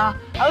 Yeah,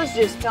 I was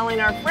just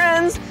telling our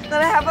friends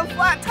that I have a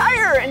flat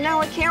tire and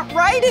now I can't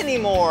ride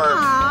anymore.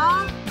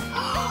 Aww.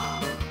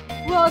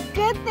 Well,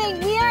 good thing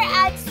we are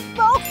at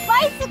Spoke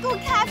Bicycle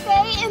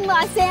Cafe in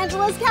Los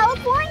Angeles,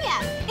 California.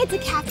 It's a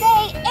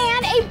cafe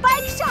and a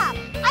bike shop.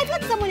 I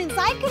bet someone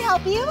inside could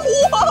help you.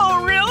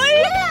 Whoa, really?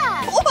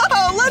 Yeah.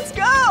 Whoa, let's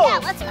go. Yeah,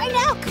 let's find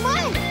out. Come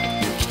on.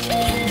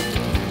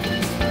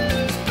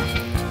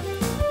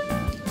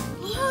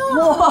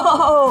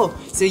 Whoa!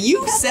 So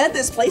you said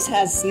this place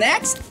has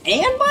snacks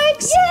and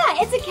bikes?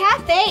 Yeah, it's a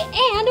cafe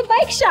and a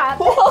bike shop.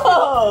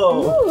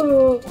 Whoa!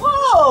 Ooh.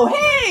 Whoa,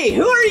 hey,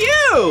 who are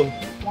you?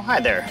 Well,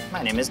 hi there.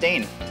 My name is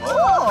Dane.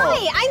 Oh,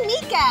 hi, I'm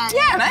Meekah.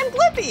 Yeah, and I'm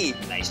Blippi.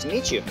 Nice to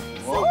meet you.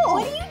 So,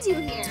 what do you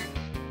do here?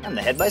 I'm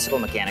the head bicycle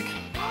mechanic.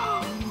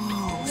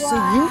 So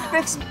you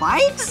fix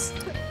bikes?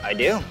 I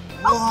do.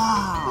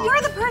 Oh, you're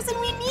the person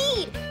we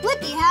need.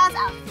 Blippi has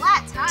a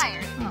flat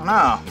tire. Oh,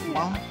 no.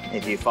 Well,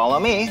 if you follow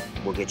me,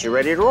 we'll get you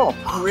ready to roll.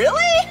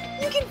 Really?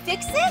 You can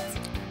fix it?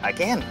 I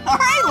can. All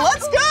right,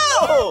 let's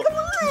go. Come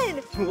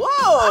on. Whoa.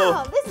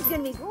 Oh, this is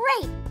going to be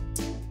great.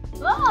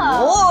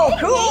 Whoa,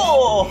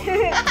 cool.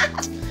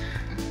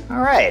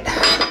 All right.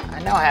 I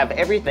now have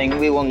everything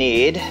we will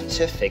need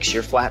to fix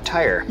your flat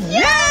tire.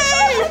 Yay!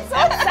 I'm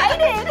so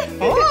excited.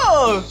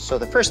 Whoa. So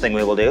the first thing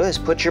we will do is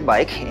put your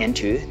bike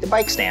into the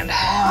bike stand.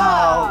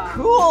 Wow,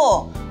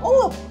 cool.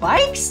 Oh, a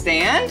bike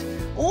stand?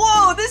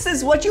 Whoa, this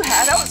is what you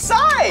had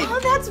outside. Oh,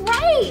 that's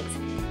right.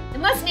 It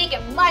must make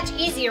it much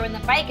easier when the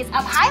bike is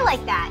up high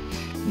like that.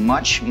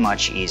 Much,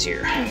 much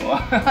easier.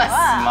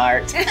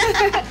 Smart.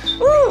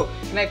 Ooh,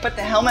 can I put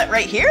the helmet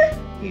right here?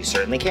 You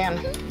certainly can.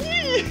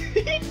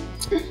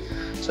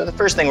 So the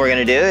first thing we're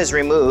gonna do is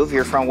remove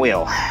your front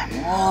wheel.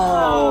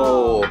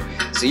 Whoa,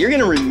 so you're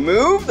gonna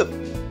remove the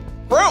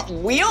front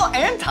wheel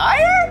and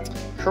tire?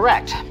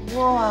 Correct.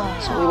 Wow.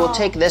 So we will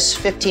take this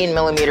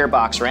 15mm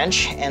box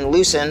wrench and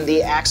loosen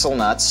the axle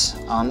nuts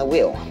on the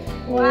wheel.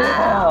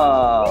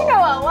 Wow. You know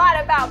a lot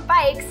about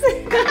bikes.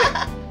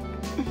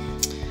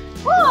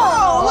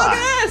 Whoa, look at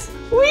this!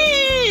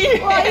 Whee!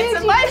 Well,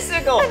 it's a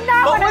bicycle! I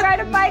not want to ride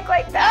a bike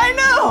like that. I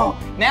know!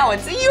 Now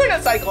it's a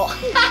unicycle!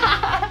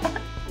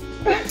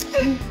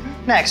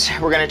 Next,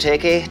 we're gonna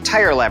take a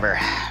tire lever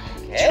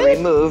to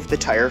remove the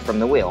tire from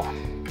the wheel.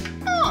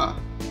 Huh.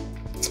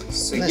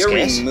 So you're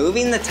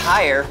removing the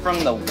tire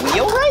from the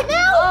wheel right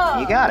now?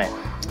 You got it.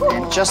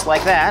 And just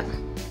like that,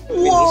 whoa,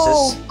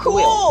 releases the cool!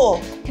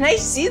 wheel. Can I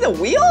see the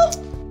wheel?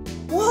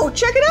 Whoa,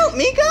 check it out,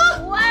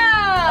 Meekah!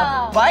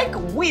 Wow! A bike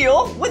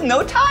wheel with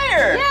no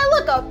tire! Yeah,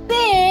 look, a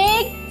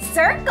big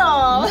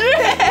circle!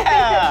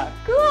 Yeah!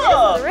 Cool!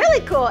 This is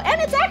really cool,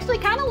 and it's actually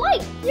kind of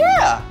light.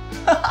 Yeah!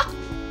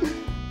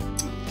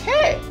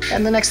 Okay.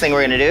 And the next thing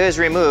we're gonna do is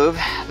remove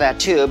that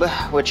tube,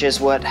 which is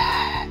what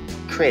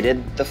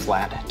created the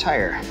flat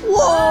tire.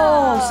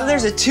 Whoa! So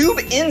there's a tube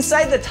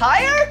inside the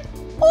tire?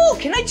 Oh,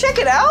 can I check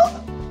it out?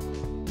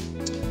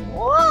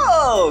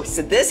 Whoa!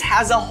 So this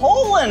has a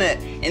hole in it,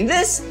 and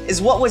this is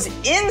what was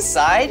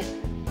inside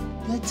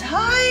the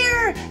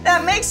tire.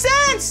 That makes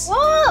sense.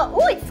 Whoa!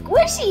 Ooh, it's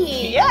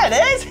squishy. Yeah, it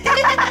is.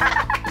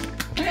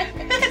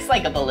 It's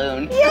like a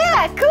balloon.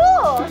 Yeah,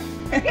 cool.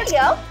 Here you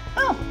go.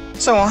 Oh.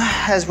 So,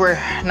 as we're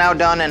now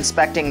done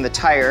inspecting the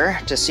tire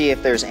to see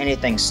if there's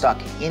anything stuck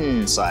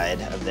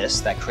inside of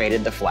this that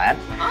created the flat,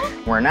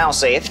 we're now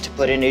safe to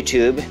put a new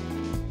tube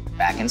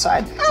back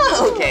inside.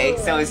 Oh, okay,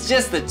 so it's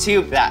just the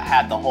tube that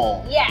had the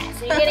hole. Yeah,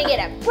 so you're gonna get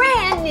a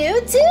brand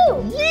new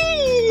tube.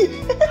 Yay!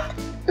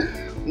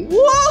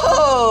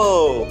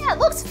 Whoa! Yeah, it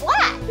looks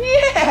flat.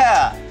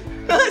 Yeah!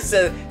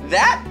 So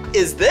that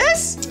is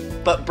this,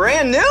 but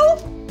brand new?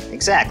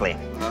 Exactly.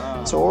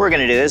 So what we're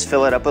gonna do is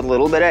fill it up with a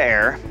little bit of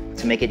air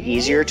to make it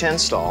easier to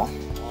install.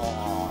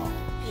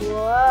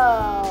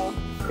 Whoa.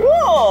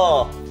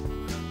 Cool.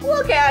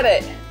 Look at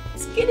it.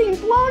 It's getting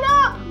blown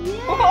up. Yeah.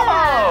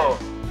 Whoa.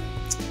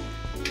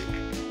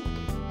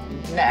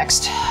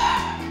 Next,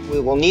 we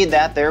will need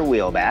that there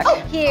wheel back. Oh,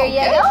 here you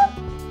go.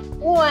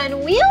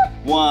 One wheel.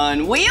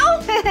 One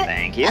wheel.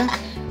 Thank you.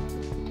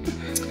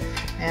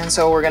 And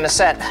so we're gonna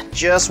set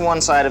just one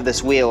side of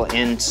this wheel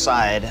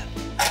inside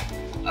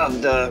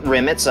of the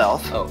rim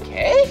itself.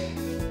 Okay.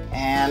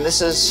 And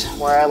this is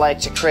where I like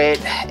to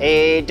create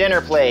a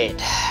dinner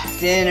plate.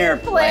 Dinner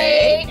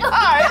plate.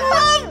 I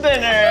love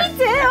dinner. Me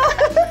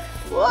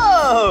too.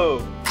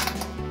 Whoa.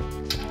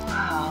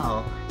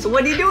 Wow. So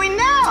what are you doing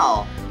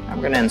now?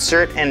 I'm gonna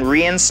insert and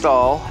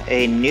reinstall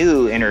a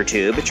new inner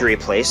tube to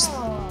replace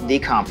the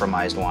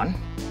compromised one.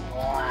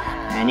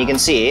 And you can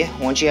see,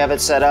 once you have it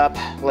set up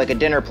like a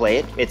dinner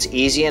plate, it's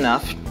easy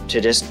enough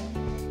to just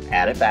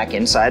add it back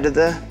inside of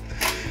the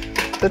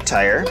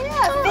tire.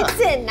 Yeah, fits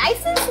in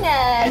nice and snug.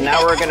 And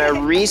now we're gonna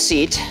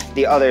reseat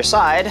the other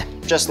side,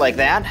 just like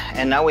that.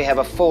 And now we have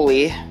a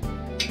fully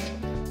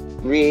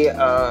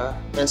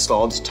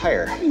reinstalled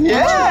tire.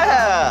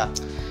 Yeah.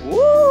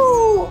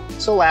 Woo.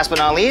 So last but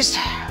not least,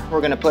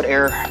 we're gonna put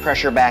air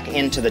pressure back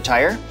into the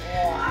tire.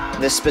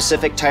 This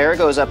specific tire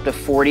goes up to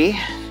 40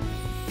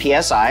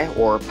 PSI,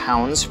 or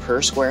pounds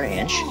per square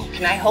inch.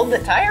 Can I hold the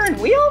tire and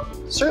wheel?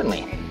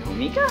 Certainly.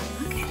 Meekah?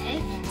 Okay.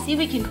 See if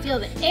we can feel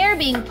the air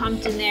being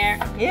pumped in there.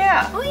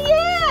 Yeah. Oh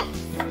yeah.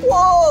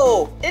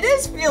 Whoa. It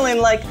is feeling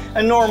like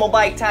a normal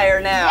bike tire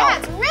now. Yeah,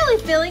 it's really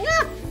filling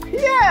up.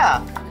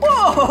 Yeah.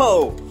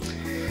 Whoa.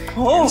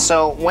 Oh. And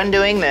so when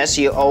doing this,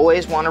 you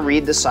always want to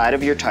read the side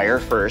of your tire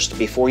first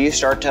before you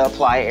start to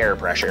apply air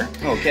pressure.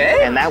 Okay.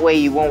 And that way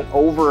you won't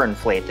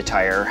overinflate the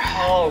tire.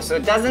 Oh, so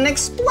it doesn't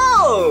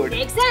explode.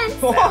 Makes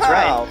sense. Wow. That's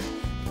right.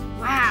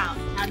 Wow.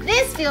 Now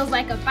this feels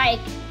like a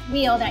bike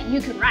wheel that you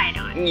could ride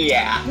on.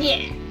 Yeah.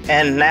 Yeah.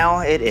 And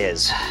now it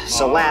is.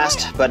 So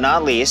last but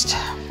not least,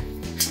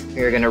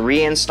 we're gonna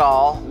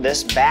reinstall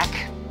this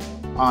back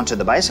onto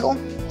the bicycle.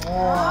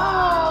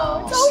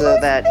 Wow. So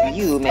that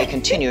you may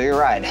continue your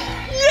ride.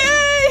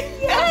 Yay!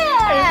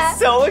 Yeah. I'm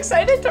so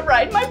excited to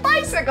ride my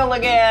bicycle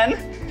again.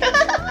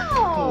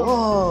 Oh.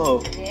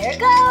 Whoa. There it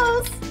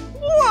goes.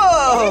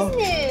 Whoa.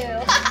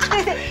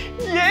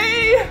 It's new.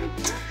 Yay.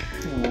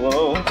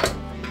 Whoa.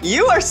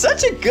 You are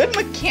such a good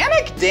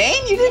mechanic,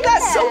 Dane. You did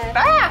that so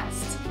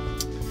fast.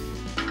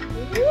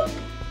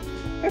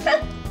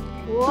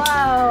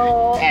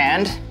 Whoa.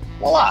 And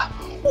voila.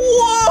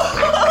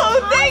 Whoa!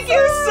 Thank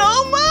you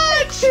so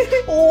much!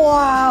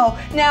 Wow!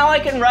 Now I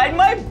can ride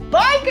my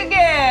bike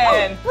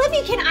again!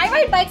 Blippi, can I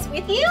ride bikes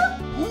with you?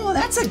 Oh,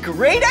 that's a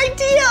great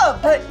idea,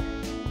 but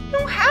I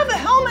don't have a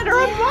helmet or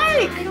a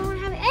bike. I don't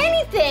have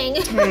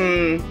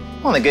anything.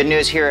 Well, the good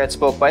news here at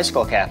Spoke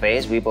Bicycle Cafe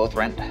is we both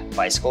rent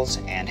bicycles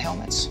and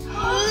helmets.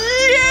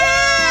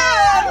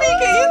 Yeah!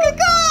 Meekah, you can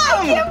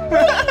come!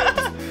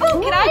 Oh,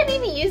 can I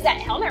maybe use that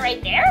helmet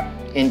right there?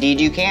 Indeed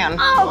you can.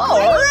 All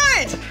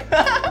right!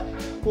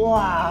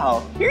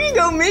 Wow. Here you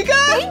go, Meekah.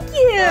 Thank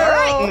you. All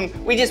right,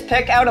 and we just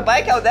pick out a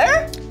bike out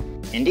there?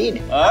 Indeed.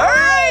 All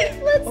right.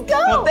 Let's go.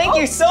 Well, thank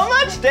you so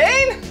much,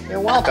 Dane. You're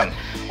welcome.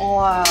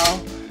 Wow.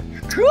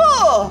 Cool.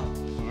 All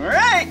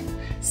right.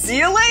 See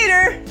you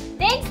later.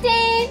 Thanks,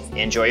 Dane.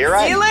 Enjoy your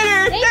ride. See you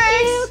later. Thank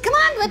Thanks. you. Come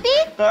on,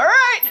 Blippi. All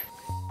right.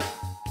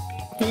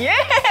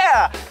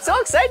 Yeah. So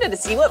excited to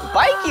see what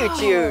bike you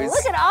choose.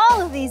 Look at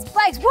all of these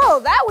bikes. Whoa,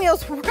 that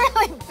wheel's really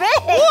big.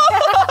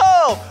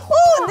 Whoa.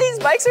 Oh, these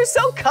bikes are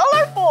so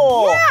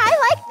colorful. Yeah, I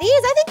like these.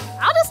 I think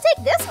I'll just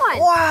take this one.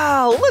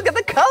 Wow. Look at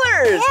the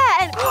colors.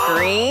 Yeah, and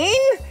green,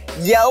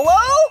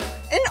 yellow,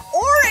 and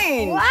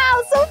orange.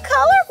 wow, so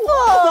colorful.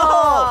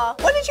 Whoa.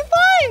 What did you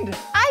find?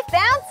 I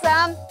found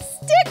some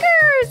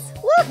stickers.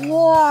 Look.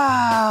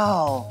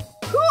 Wow.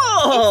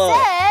 Cool.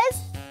 It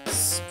says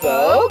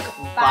Spoke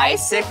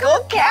Bicycle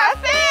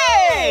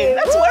Cafe.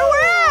 That's where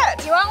we're at.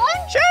 Do you want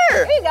one?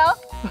 Sure. Here you go.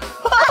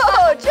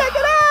 Oh, check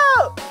it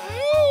out.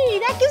 Hey,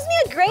 that gives me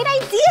a great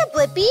idea,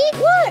 Blippi.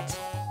 What?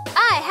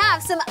 I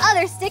have some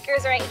other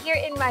stickers right here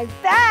in my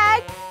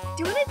bag.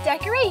 Do you want to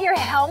decorate your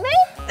helmet?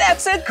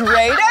 That's a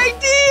great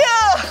idea.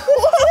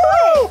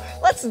 Woo!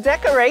 Let's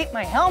decorate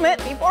my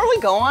helmet before we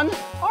go on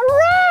our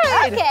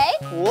ride. Okay.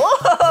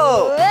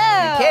 Whoa.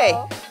 Whoa. Okay,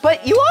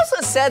 but you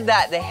also said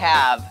that they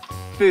have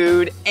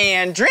food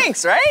and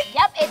drinks, right?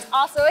 Yep, it's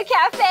also a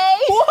cafe.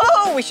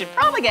 Whoa, we should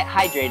probably get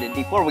hydrated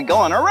before we go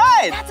on our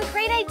ride. That's a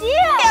great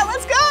idea. Yeah,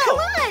 let's go. Come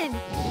on.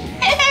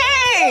 Hey!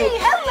 Hey,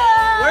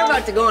 hello. We're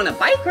about to go on a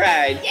bike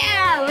ride.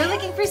 Yeah, we're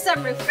looking for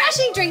some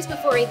refreshing drinks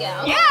before we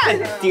go.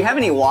 Yeah, do you have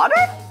any water?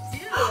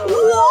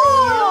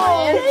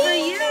 Whoa! And for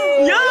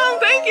you. Yum,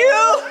 thank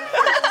you.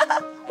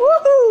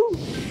 Woohoo!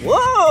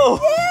 Whoa!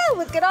 Yeah,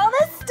 look at all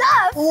this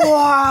stuff.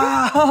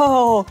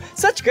 Wow!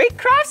 Such great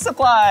craft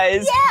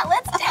supplies. Yeah,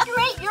 let's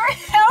decorate your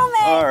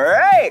helmet. All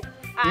right.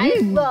 I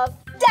love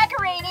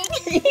decorating.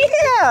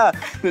 Yeah,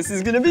 this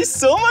is gonna be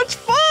so much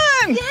fun.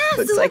 Yeah,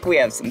 Looks so like we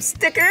have some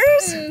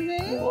stickers.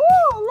 Ooh,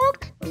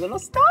 look. A little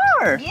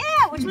star.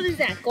 Yeah, which one is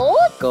that? Gold?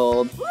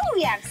 Gold. Ooh,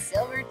 we have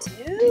silver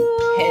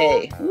too.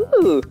 Okay.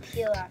 Ooh.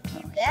 Peel off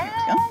There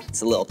you go.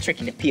 It's a little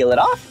tricky to peel it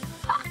off.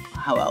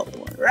 How about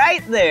one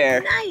right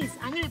there? Nice.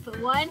 I'm gonna put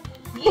one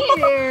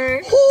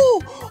here.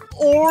 Ooh,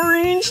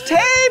 orange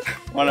tape.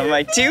 One of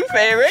my 2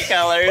 favorite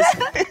colors.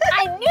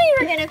 I knew you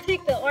were gonna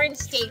pick the orange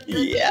tape.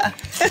 Yeah.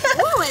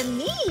 Oh, and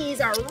these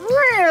are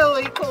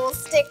really cool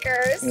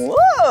stickers.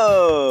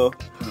 Whoa.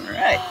 All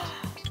right.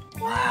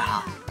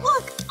 Wow.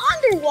 Look,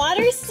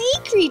 underwater sea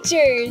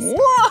creatures.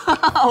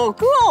 Whoa,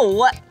 cool.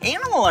 What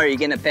animal are you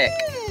gonna pick?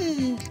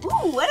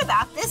 Ooh, what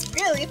about this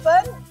really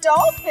fun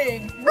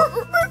dolphin?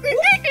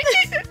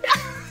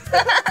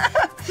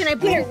 Can I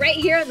put it right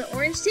here on the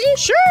orange tape?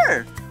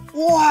 Sure.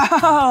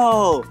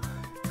 Wow.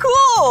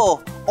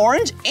 Cool.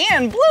 Orange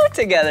and blue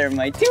together,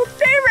 my 2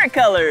 favorite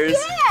colors.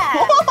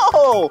 Yeah.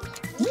 Whoa.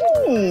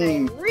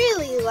 I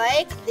really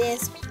like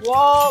this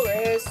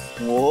walrus.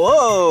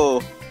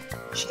 Whoa.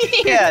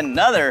 Yeah,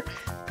 another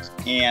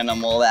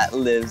animal that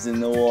lives in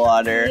the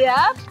water.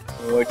 Yep.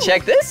 Oh,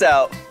 check this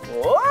out.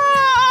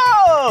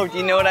 Whoa! Do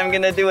you know what I'm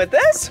gonna do with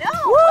this? No.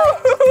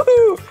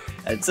 Woo!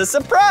 It's a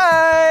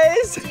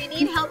surprise. Do you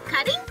need help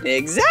cutting?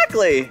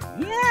 Exactly.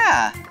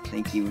 Yeah.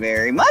 Thank you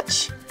very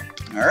much.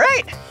 All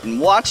right, and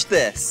watch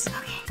this.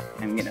 Okay.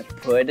 I'm gonna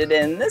put it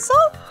in this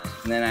hole,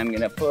 and then I'm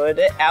gonna put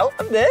it out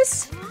of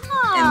this,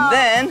 Oh. and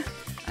then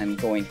I'm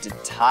going to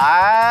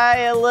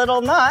tie a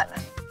little knot,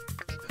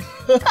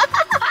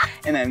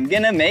 and I'm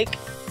gonna make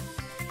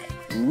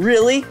a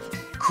really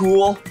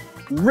cool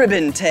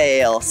ribbon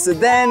tail. So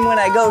then when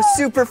I go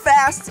super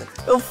fast,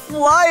 it'll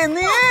fly in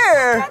the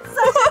air. That's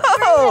such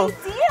a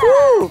great idea.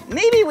 Woo.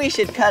 Maybe we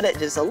should cut it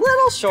just a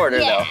little shorter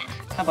Yeah.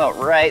 though. How about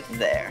right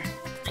there?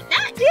 Like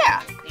that?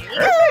 Yeah. There you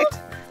Perfect. go.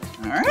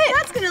 All right.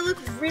 That's gonna look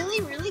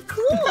really, really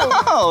cool.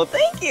 Oh,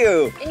 thank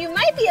you. And you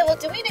might be able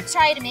to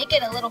try to make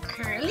it a little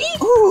curly.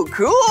 Ooh,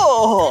 cool.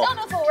 I don't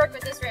know if it'll work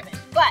with this ribbon,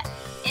 but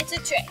it's a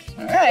trick.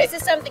 All right.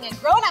 This is something a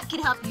grown-up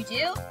can help you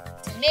do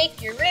to make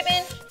your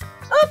ribbon.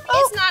 Oh,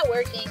 it's not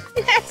working.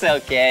 That's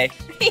okay.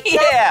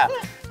 Yeah.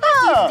 Use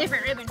Oh. a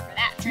different ribbon for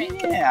that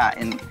trick. Yeah,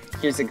 and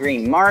here's a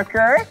green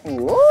marker.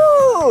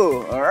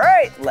 Woo! All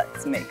right,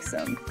 let's make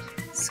some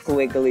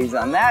squigglies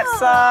on that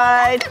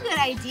side. That's a good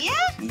idea.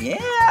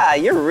 Yeah,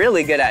 you're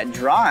really good at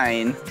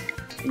drawing.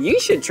 You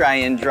should try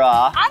and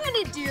draw. I'm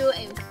gonna do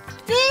a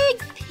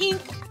big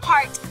pink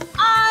heart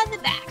on the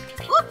back.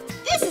 Whoop,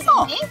 this is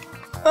pink.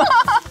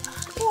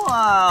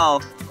 Wow.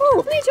 Woo.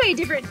 Let me try a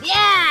different.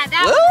 Yeah,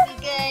 that Woo. would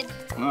be good.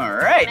 All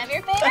right. One of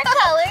your favorite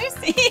colors.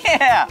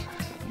 Yeah.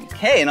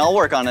 Okay, and I'll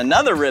work on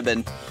another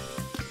ribbon.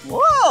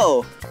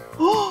 Whoa.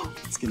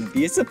 It's gonna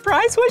be a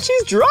surprise what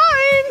she's drawing.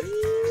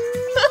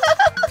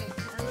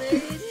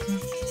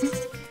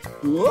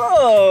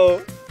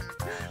 Whoa.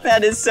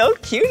 That is so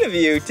cute of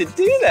you to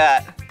do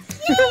that.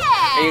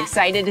 Yeah. Are you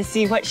excited to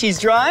see what she's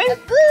drawing? A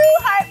blue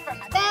heart from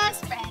my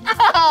best friend.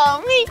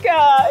 Oh,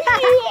 Meekah,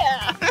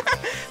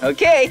 yeah.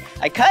 Okay,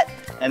 I cut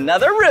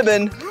another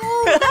ribbon.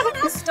 Ooh, that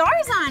has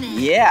stars on it.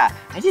 Yeah,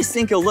 I just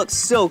think it'll look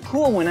so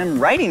cool when I'm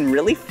writing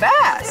really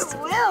fast. It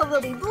will.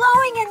 They'll be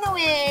blowing in the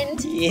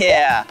wind.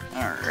 Yeah,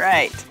 all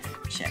right.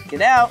 Check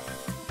it out.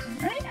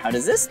 All right, how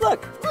does this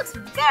look? Looks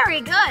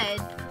very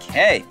good.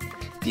 Okay,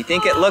 do you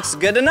think it looks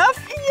good enough?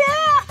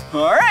 Yeah.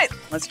 All right,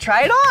 let's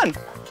try it on.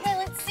 Okay,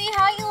 let's see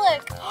how you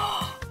look.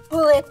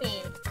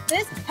 Blippi,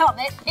 this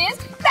helmet is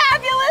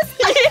fabulous.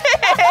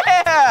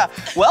 Yeah!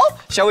 Well,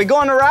 shall we go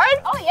on a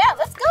ride? Oh yeah,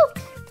 let's go.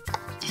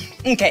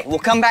 Okay, we'll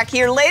come back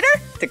here later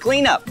to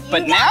clean up.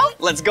 But now,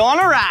 let's go on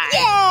a ride.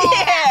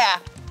 Yeah!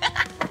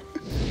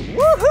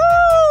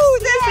 Woohoo!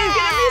 This is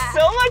gonna be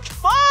so much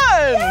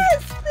fun!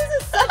 Yes, this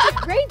is such a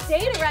great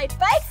day to ride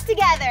bikes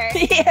together.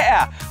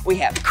 Yeah, we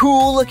have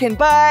cool looking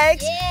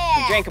bikes. Yeah.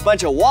 We drank a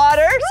bunch of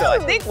water, so I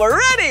think we're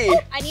ready. Oh,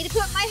 I need to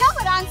put my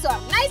helmet on so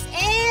I'm nice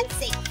and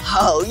safe.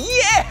 Oh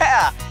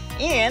yeah!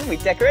 And we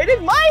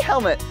decorated my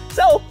helmet,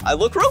 so I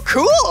look real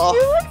cool.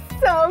 You look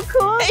so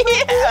cool.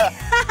 Yeah.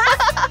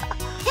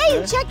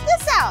 Hey, check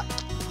this out.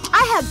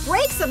 I have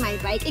brakes on my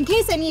bike in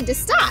case I need to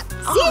stop. See?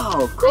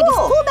 Oh, cool. I just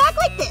pull back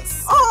like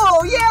this.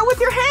 Oh, yeah, with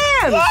your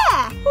hands.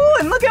 Yeah. Oh,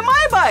 and look at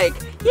my bike.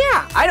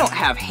 Yeah, I don't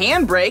have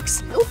hand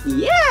brakes.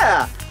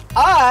 Yeah,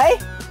 I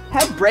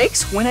have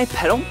brakes when I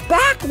pedal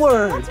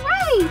backwards. That's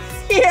right.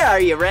 Yeah, are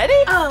you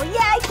ready? Oh,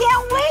 yeah, I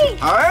can't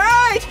wait. All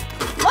right,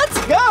 let's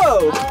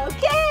go.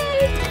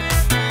 Okay.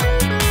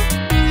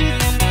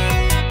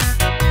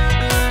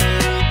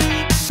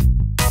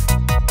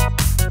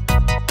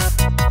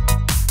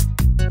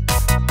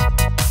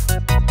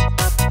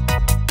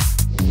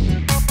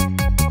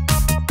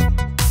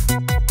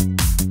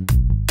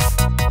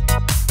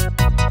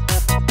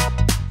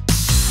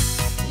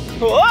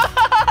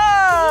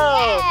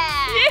 Whoa!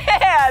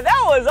 Yeah,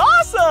 that was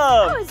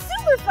awesome. That was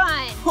super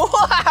fun.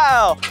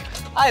 Wow,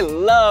 I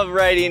love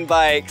riding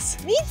bikes.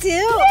 Me too.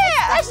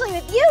 Yeah. Especially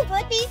with you,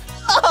 Blippi.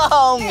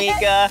 Oh,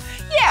 Meekah.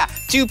 Yeah,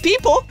 2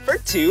 people for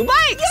 2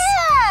 bikes.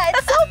 Yeah,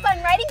 it's so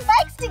fun riding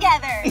bikes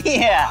together.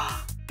 Yeah.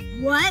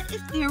 What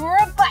if there were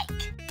a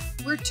bike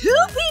where 2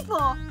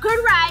 people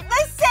could ride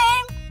the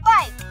same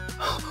bike?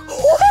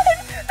 What?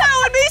 That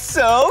would be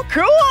so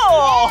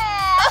cool.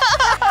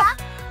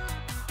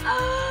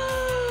 Yeah.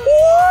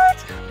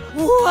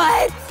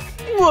 What?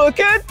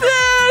 Look at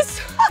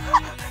this!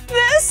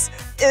 This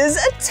is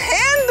a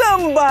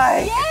tandem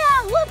bike!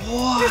 Yeah, look,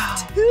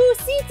 there's 2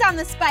 seats on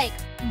the spike.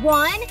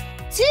 1,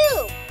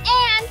 2,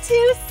 and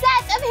 2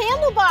 sets of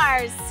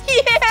handlebars.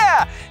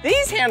 Yeah!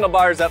 These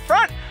handlebars up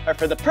front are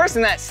for the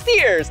person that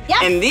steers.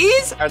 Yep. And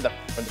these are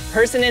for the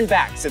person in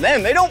back, so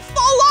then they don't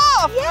fall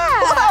off.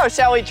 Yeah. Wow,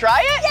 shall we try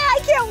it? Yeah, I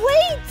can't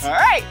wait. All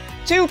right,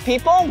 2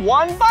 people,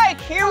 1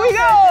 bike. Here we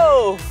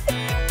go.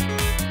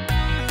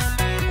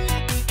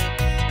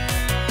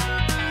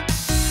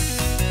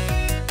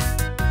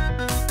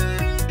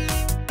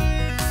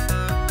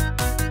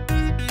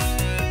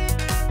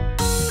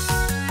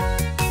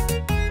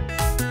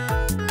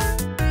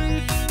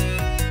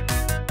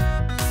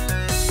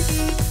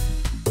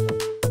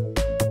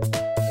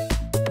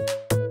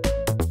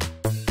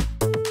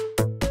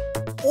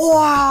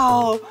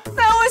 Wow,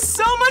 that was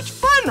so much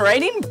fun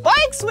riding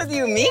bikes with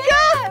you, Meekah.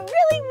 Yeah, it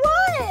really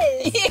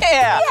was.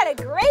 Yeah. We had a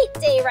great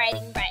day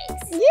riding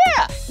bikes.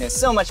 Yeah, it was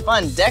so much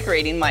fun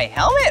decorating my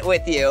helmet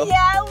with you.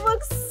 Yeah, it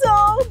looks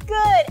so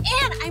good.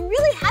 And I'm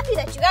really happy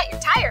that you got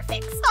your tire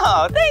fixed.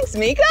 Oh, thanks,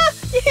 Meekah.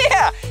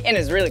 Yeah, and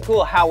it's really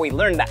cool how we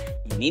learned that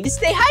you need to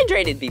stay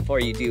hydrated before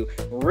you do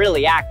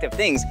really active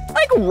things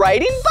like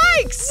riding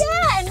bikes.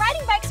 Yeah, and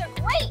riding bikes are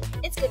great.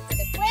 It's good for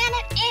the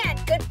planet and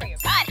good for your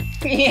body.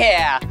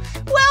 Yeah,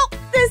 well,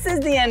 this is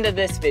the end of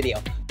this video.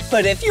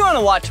 But if you want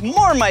to watch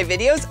more of my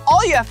videos,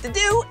 all you have to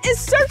do is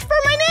search for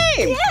my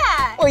name.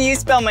 Yeah. Will you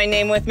spell my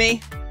name with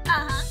me?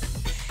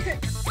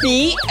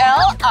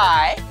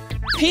 B-L-I-P-P-I.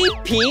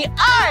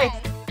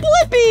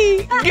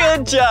 Blippi.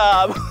 Good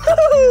job.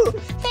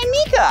 Hey,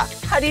 Meekah,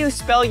 how do you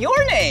spell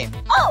your name?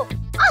 Oh,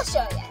 I'll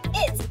show you.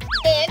 It's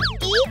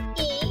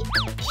M-E-E-K-A-H.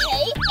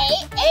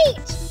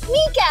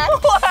 Meekah.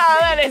 Wow,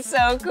 that is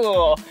so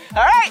cool. All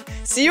right,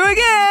 see you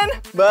again.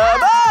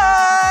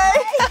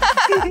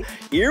 Bye-bye.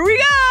 Here we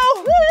go.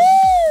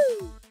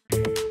 Woo-hoo.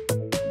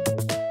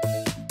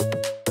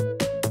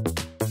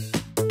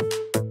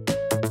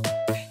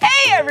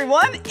 Hey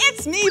everyone,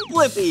 it's me,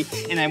 Blippi,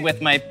 and I'm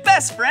with my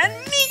best friend,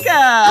 Meekah.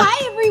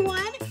 Hi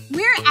everyone,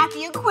 we're at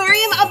the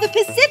Aquarium of the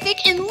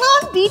Pacific in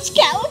Long Beach,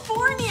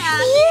 California.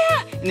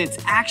 Yeah, and it's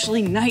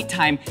actually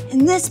nighttime,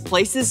 and this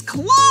place is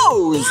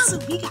closed. Yeah, so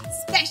we got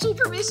special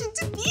permission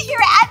to be here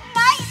at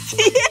night.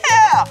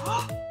 Yeah,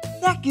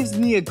 that gives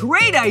me a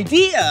great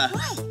idea.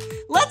 What?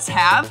 Let's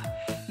have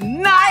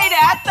night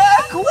at the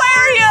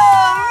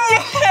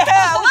aquarium.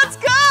 Yeah, let's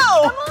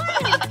go.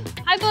 Come on.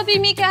 Hi, Blippi,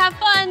 Meekah, have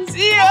fun.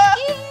 See ya.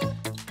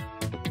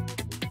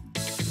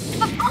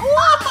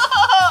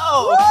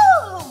 Whoa!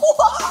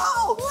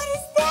 Whoa! What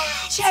is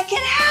that? Check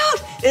it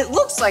out. It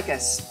looks like a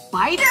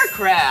spider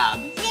crab.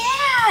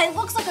 Yeah, it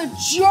looks like a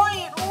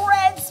giant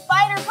red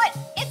spider, but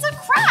it's a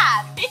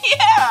crab.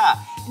 Yeah.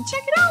 And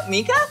check it out,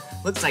 Meekah.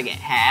 Looks like it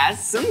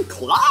has some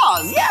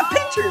claws. Yeah,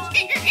 pictures.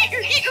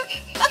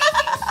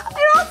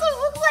 It also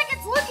looks like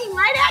it's looking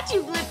right at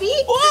you,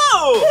 Blippi.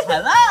 Whoa!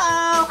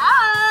 Hello.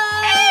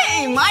 Hi.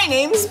 Hey, my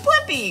name's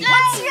Blippi.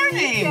 What's your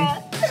name?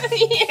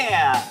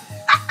 Yeah.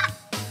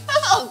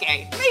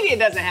 Okay, maybe it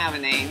doesn't have a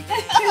name.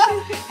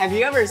 Have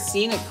you ever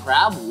seen a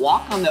crab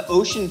walk on the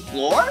ocean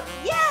floor?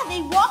 Yeah,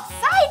 they walk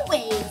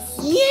sideways.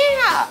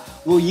 Yeah.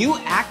 Will you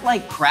act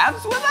like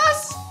crabs with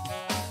us?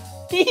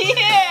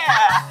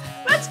 Yeah.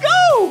 Let's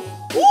go.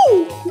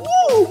 Woo,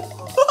 woo.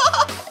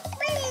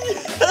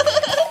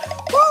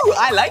 Woo,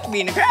 I like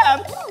being a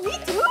crab. Oh, me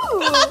too.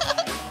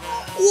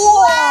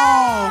 Whoa.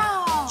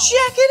 Wow.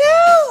 Check it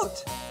out.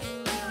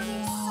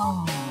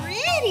 So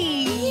pretty.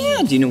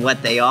 Yeah, do you know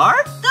what they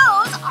are?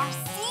 Those are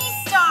sea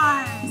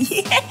stars.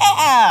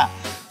 Yeah!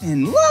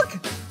 And look,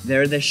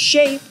 they're the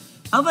shape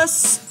of a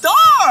star.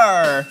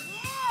 Yeah.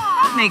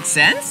 That makes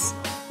sense.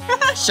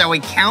 Shall we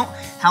count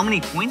how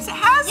many points it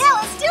has? Yeah,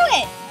 let's do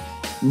it.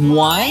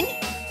 1,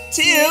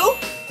 2,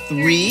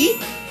 3,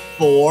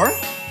 4,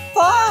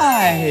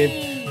 5.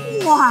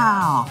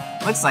 Wow.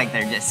 Looks like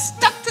they're just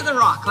stuck to the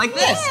rock like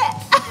this. Yeah.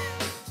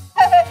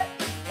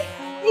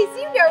 They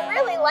seem to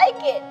really like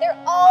it. They're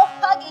all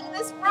hugging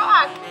this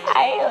rock.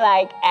 I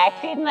like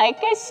acting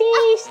like a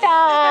sea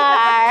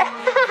star.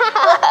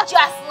 Look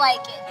just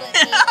like it,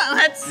 Blippi.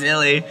 That's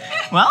silly.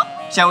 Well,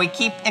 shall we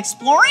keep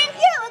exploring?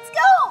 Yeah, let's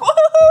go.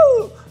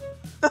 Woohoo!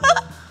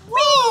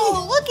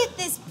 Whoa, look at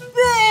this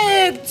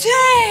big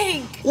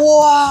tank.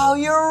 Wow,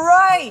 you're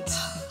right.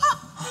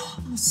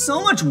 There's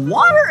so much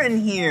water in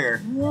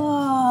here.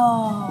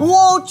 Whoa.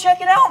 Whoa, check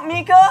it out,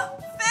 Meekah.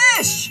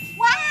 Fish.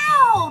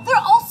 Wow, they're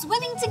all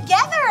swimming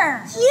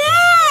together.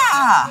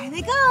 Yeah. Here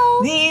they go.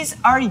 These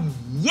are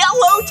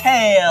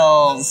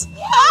yellowtails.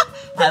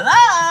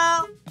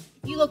 Hello. If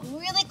you look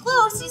really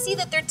close, you see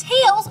that their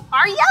tails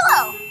are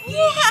yellow.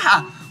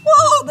 Yeah.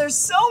 Whoa, there's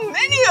so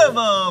many of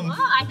them. Wow,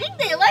 I think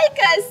they like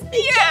us.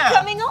 They keep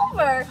coming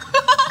over.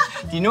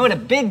 Do you know what a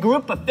big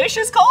group of fish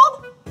is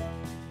called?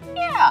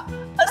 Yeah,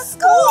 a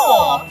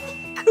school.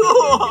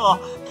 Cool.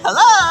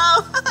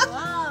 Hello.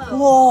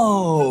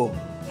 Whoa.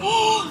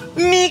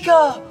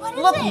 Meekah,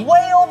 look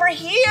way over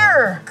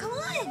here. Come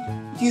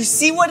on. Do you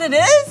see what it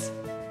is?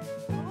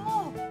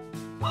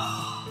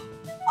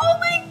 Oh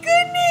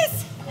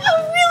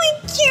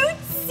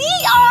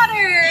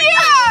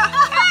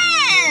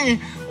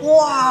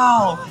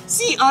Wow!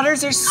 Sea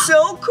otters are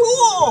so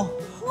cool!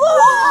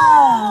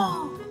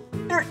 Whoa!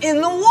 They're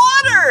in the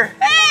water!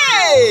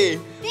 Hey!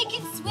 They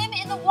can swim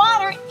in the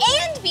water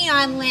and be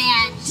on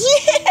land.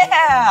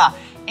 Yeah!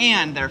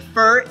 And their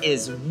fur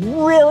is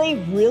really,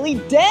 really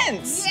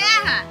dense.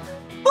 Yeah.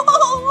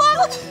 Oh,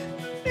 look!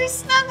 They're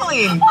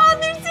snuggling. Oh,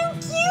 they're so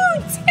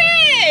cute.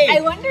 Hey!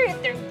 I wonder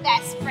if they're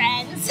best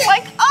friends.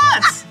 Like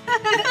us!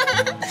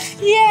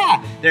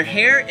 Yeah, their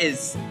hair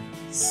is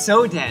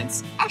so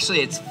dense.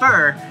 Actually, it's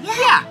fur.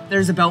 Yeah,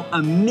 there's about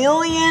 1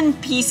 million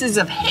pieces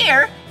of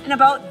hair and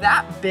about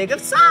that big of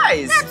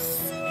size. That's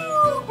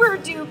super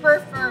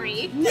duper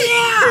furry.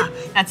 Yeah,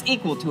 that's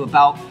equal to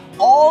about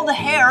all the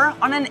hair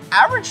on an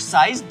average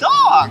sized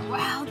dog.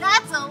 Wow,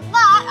 that's a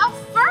lot of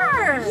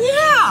fur.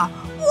 Yeah,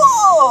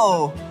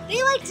 whoa.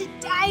 They like to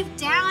dive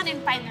down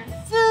and find their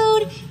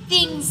food.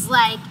 Things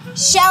like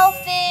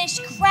shellfish,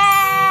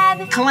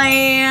 crab,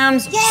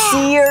 Clams,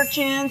 sea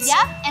urchins.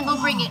 Yep, and they'll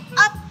bring it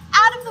up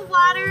out of the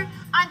water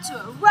onto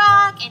a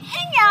rock and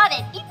hang out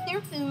and eat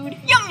their food.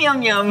 Yum,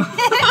 yum, yum.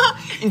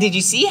 And did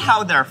you see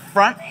how their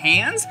front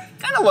hands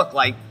kind of look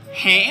like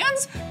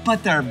hands,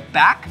 but their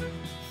back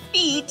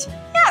feet,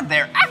 yeah,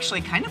 they're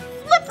actually kind of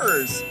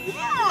flippers.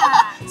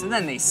 Yeah. So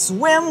then they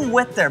swim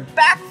with their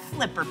back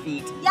flipper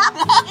feet. Yep,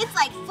 it's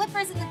like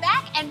flippers in the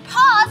back and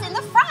paws in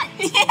the front.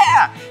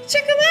 Yeah,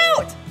 check them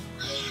out.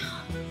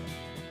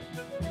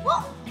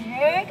 Well,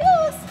 there it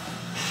goes.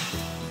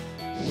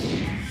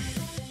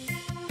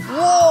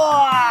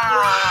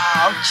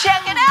 Wow,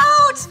 check it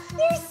out.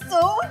 They're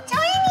so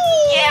tiny.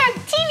 Yeah,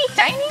 teeny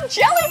tiny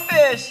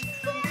jellyfish.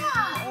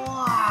 Yeah.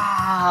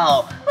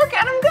 Wow, look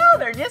at them go.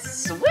 They're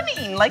just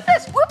swimming like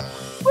this. Whoop,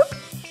 whoop,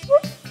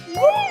 whoop.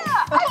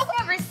 Yeah, I've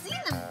never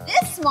seen them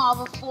this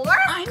small before.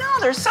 I know,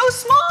 they're so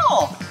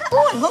small.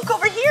 Oh, and look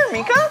over here,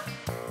 Meekah.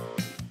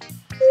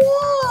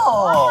 Whoa.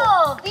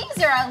 Oh,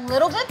 these are a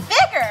little bit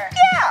bigger.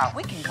 Yeah,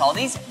 we can call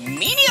these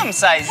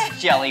medium-sized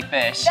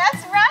jellyfish.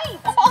 That's right.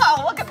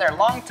 Wow, look at their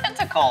long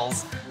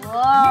tentacles. Whoa.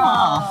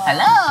 Oh,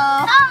 hello.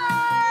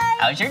 Hi.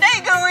 How's your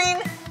day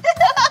going?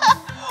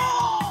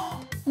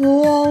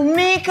 Whoa,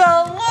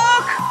 Meekah,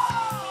 look.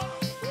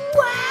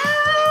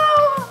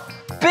 Wow.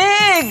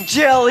 Big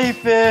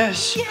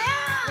jellyfish. Yeah.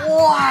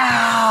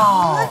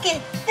 Wow. Look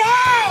at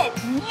that.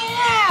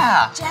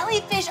 Yeah.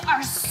 Jellyfish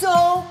are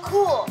so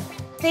cool.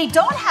 They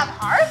don't have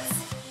hearts,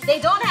 they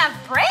don't have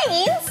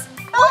brains,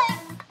 but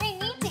they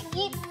need to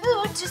eat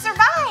food to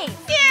survive.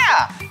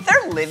 Yeah,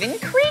 they're living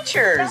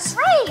creatures. That's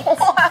right.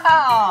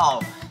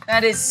 Wow,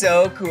 that is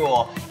so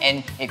cool.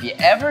 And if you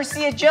ever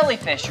see a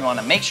jellyfish, you want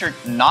to make sure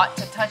not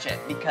to touch it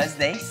because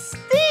they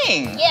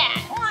sting. Yeah.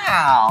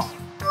 Wow.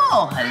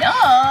 Oh,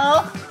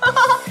 hello.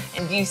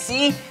 And do you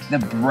see the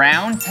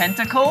brown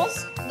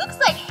tentacles? Looks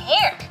like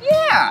hair.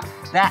 Yeah,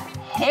 that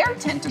hair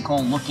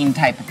tentacle looking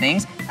type of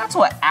things, that's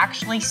what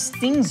actually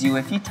stings you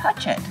if you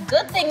touch it.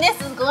 Good thing this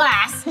is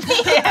glass.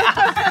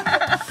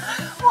 Yeah.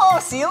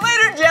 Well, see you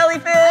later,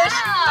 jellyfish.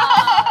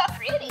 Wow,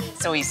 pretty.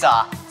 So we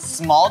saw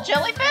small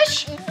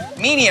jellyfish,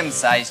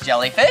 medium-sized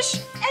jellyfish,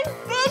 And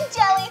big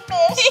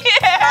jellyfish.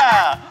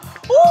 yeah.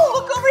 Ooh,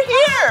 look over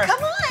here.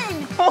 Come on.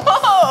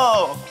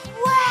 Whoa.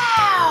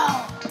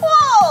 Wow.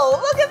 Whoa,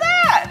 look at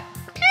that.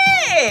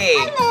 Hey.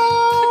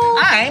 Hello.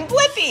 I'm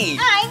Blippi.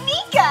 I'm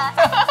Meekah.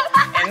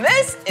 And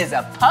this is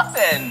a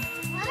puffin.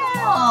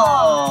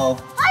 Wow. Oh.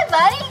 Hi,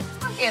 buddy.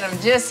 Look at him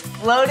just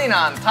floating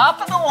on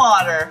top of the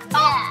water.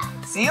 Yeah.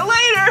 See you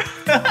later.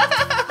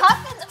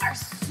 Puffins are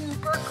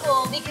super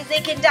cool because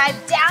they can dive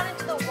down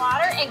into the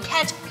water and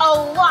catch a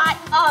lot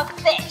of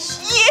fish.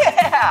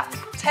 Yeah,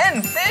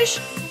 10 fish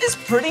is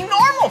pretty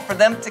normal for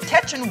them to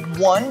catch in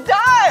one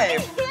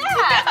dive.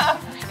 Yeah.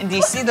 And do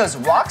you see those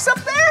rocks up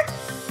there?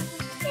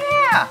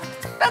 Yeah,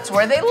 that's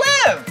where they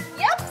live.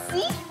 Yep,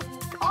 see?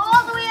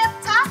 All the way up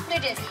top, they're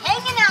just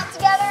hanging out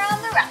together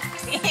on the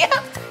rocks.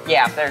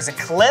 Yeah, if there's a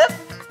cliff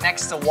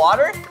next to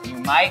water, you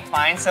might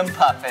find some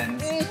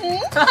puffins.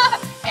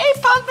 Hey,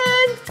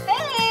 puffin!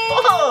 Hey!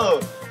 Whoa,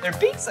 their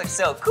beaks look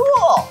so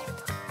cool.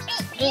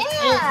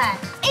 Yeah.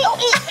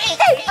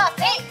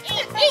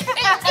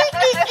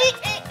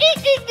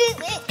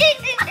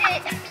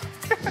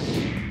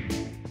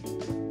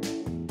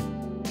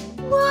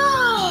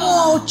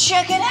 Whoa! Whoa,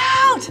 check it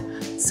out!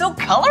 It's so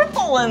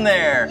colorful in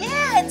there.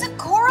 Yeah, it's a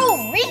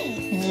coral reef.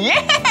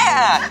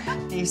 Yeah!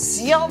 Do you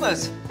see all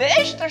those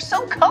fish? They're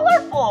so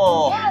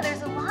colorful. Yeah,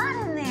 there's a lot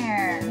in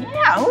there.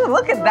 Yeah, ooh,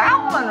 look at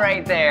that one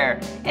right there.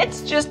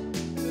 It's just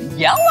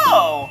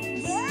yellow.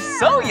 Yeah.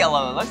 So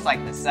yellow, it looks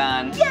like the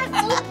sun. Yeah,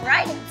 it's so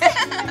bright.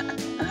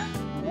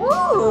 Ooh.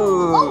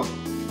 Oh,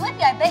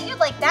 Blippi, I bet you'd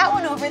like that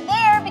one over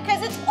there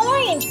because it's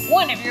orange,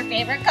 one of your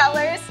favorite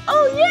colors.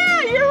 Oh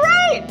yeah, you're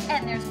right.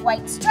 And there's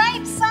white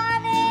stripes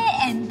on it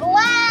and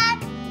black.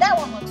 That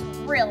one looks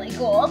really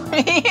cool.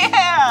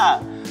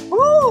 Yeah.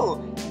 Ooh,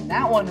 and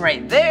that one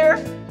right there,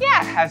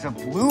 yeah, has a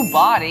blue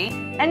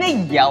body and a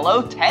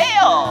yellow tail.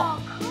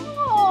 Oh,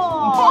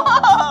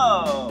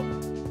 cool.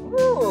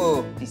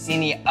 Whoa. Ooh, you see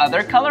any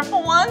other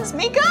colorful ones,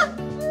 Meekah?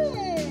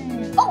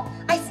 Oh,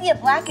 I see a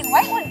black and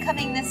white one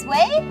coming this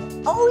way.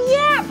 Oh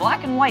yeah,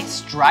 black and white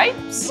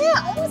stripes?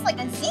 Yeah, almost like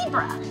a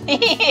zebra.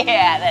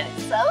 Yeah, that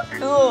is so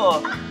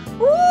cool.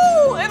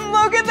 Ooh, and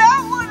look at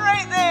that one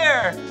right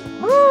there.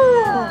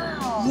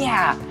 Wow.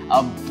 Yeah,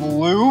 a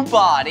blue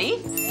body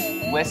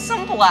with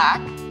some black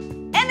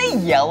and a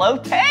yellow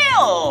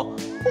tail.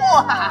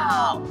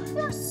 Wow.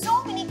 There are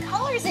so many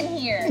colors in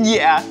here.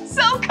 Yeah,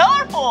 so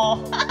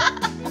colorful.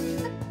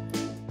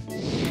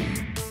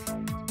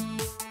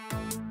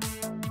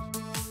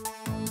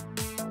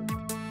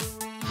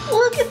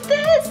 Look at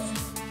this.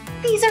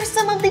 These are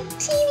some of the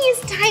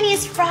teeniest,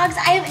 tiniest frogs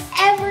I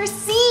have ever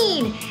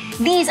seen.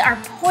 These are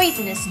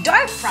poisonous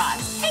dart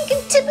frogs and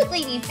can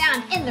typically be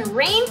found in the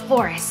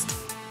rainforest.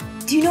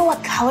 Do you know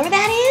what color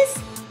that is?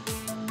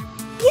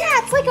 Yeah,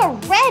 it's like a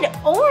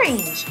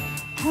red-orange.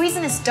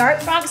 Poisonous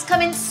dart frogs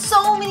come in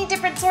so many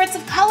different sorts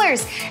of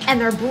colors, and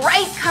their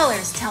bright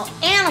colors tell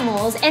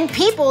animals and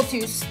people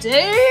to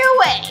stay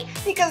away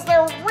because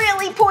they're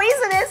really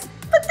poisonous,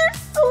 but they're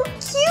so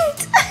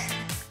cute.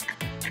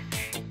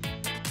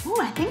 Ooh,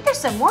 I think there's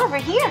some more over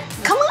here.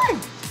 Come on.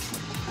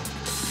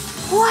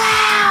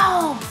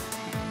 Wow!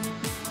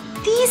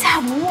 These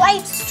have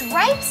white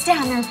stripes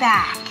down their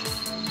back.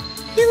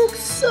 They look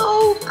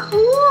so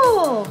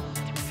cool.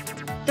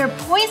 They're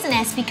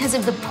poisonous because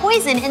of the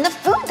poison in the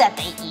food that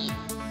they eat.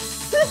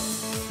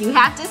 You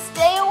have to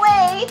stay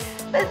away,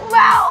 but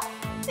wow,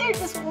 they're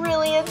just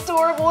really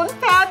adorable and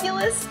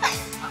fabulous.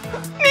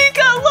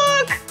 Meekah,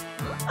 look!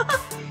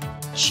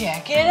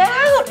 Check it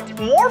out!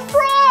 More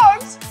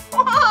frogs!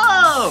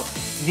 Whoa!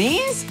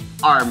 These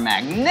are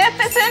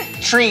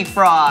magnificent tree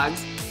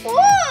frogs.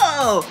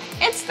 Whoa!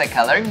 It's the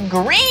color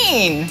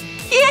green.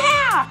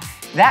 Yeah!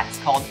 That's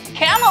called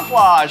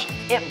camouflage.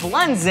 It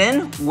blends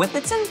in with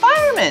its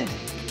environment.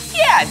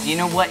 Yeah, do you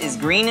know what is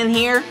green in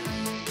here?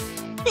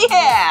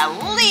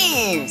 Yeah,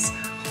 leaves.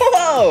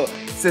 Whoa!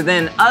 So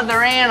then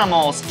other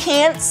animals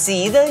can't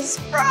see those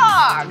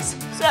frogs.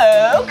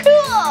 So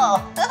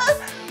cool!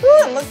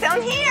 Ooh, and look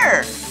down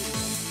here.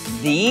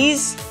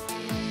 These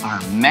are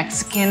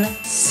Mexican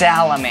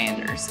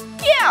salamanders.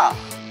 Yeah,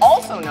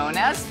 also known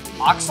as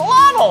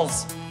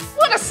axolotls.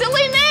 What a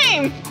silly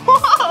name!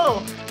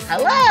 Whoa!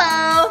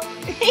 Hello!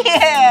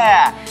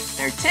 Yeah!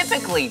 They're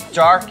typically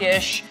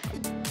darkish,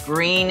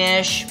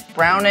 greenish,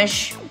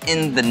 brownish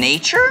in the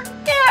nature.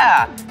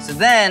 Yeah! So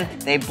then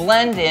they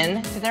blend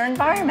in to their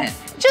environment,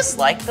 just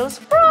like those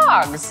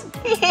frogs.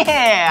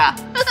 Yeah!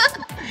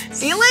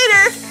 See you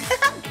later!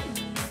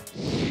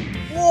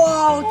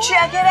 Whoa,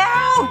 check it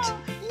out!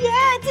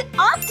 Yeah, it's an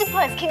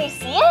octopus. Can you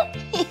see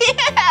it?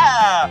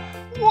 Yeah!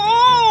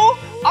 Whoa!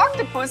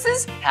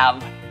 Octopuses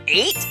have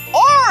 8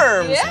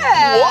 arms!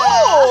 Yeah!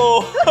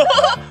 Whoa!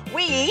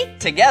 We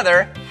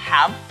together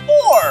have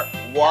 4.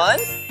 1,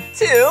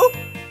 2,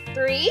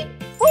 3,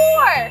 4.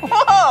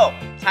 Whoa!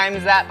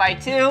 Times that by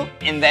 2,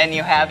 and then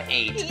you have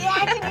 8.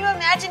 Yeah, can you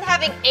imagine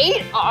having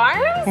 8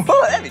 arms?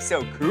 Whoa, that'd be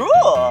so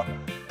cool!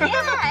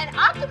 Yeah, and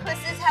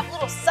octopuses have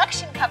little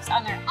suction cups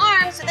on their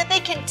arms so that they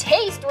can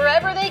taste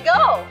wherever they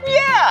go.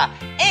 Yeah,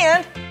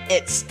 and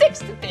it sticks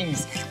to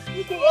things.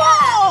 Yeah.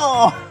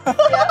 Whoa!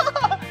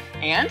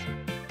 And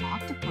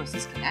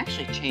octopuses can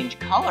actually change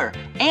color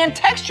and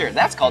texture.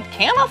 That's called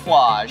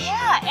camouflage.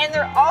 Yeah, and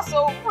they're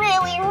also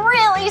really,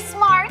 really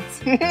smart.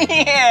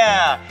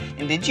 Yeah,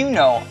 and did you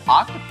know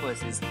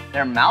octopuses,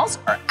 their mouths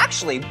are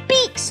actually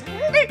beaks?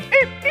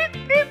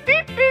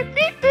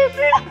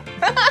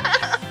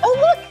 Oh,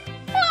 look.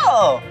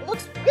 Whoa! It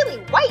looks really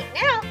white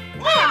now.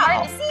 Wow.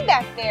 Hard to see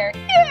back there.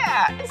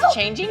 Yeah, it's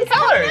changing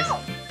colors.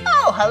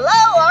 Oh,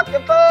 hello,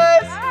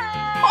 octopus.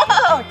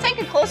 Hi. Whoa, take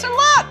a closer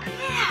look.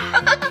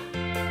 Yeah.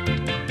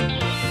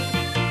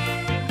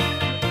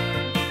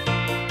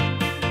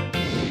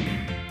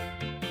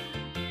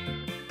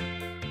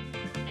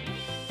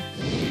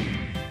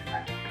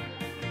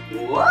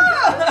 Whoa!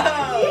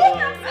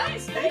 Yeah,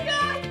 nice,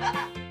 Meekah.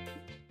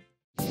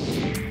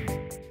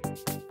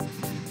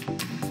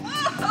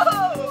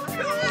 Whoa,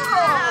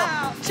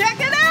 cool! Check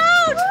it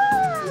out!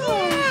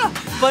 Yeah,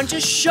 bunch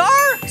of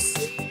sharks.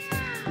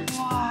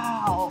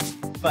 Wow!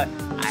 But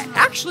I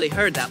actually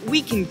heard that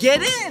we can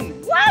get in.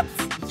 What?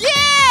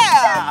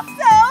 Yeah!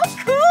 That's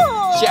so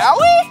cool! Shall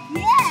we?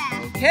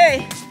 Yeah.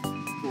 Okay.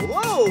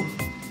 Whoa!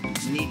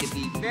 Need to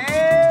be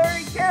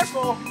very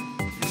careful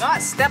to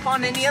not step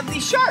on any of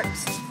these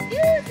sharks.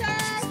 Excuse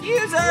us.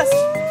 Excuse us.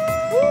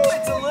 Ooh,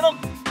 it's a little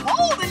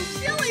cold and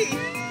chilly.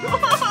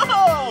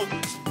 Whoa!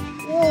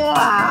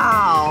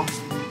 Wow!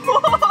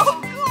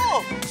 Whoa,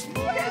 cool!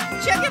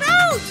 Check it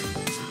out!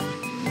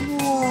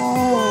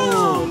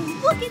 Whoa!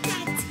 Look at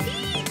that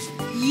teeth.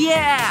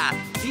 Yeah,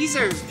 these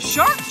are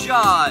shark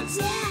jaws.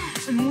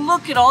 Yeah. And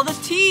look at all the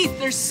teeth.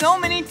 There's so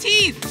many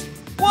teeth.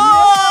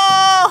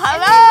 Whoa!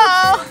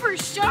 Hello! Super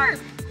sharp.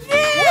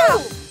 Yeah!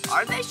 Whoa.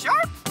 Are they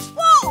sharp?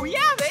 Whoa,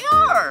 yeah, they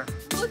are.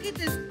 Look at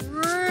this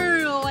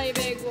really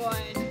big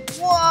one.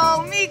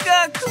 Whoa,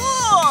 Meekah,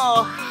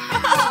 cool!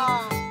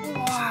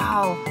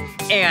 Wow.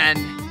 And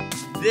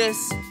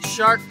this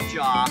shark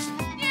jaw,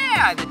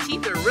 yeah, the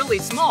teeth are really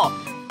small.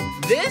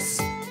 This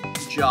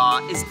jaw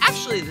is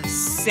actually the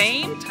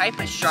same type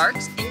of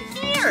sharks in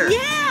here.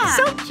 Yeah.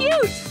 So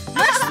cute.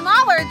 Much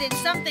smaller than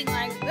something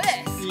like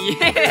this.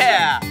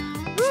 Yeah.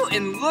 Ooh,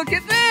 and look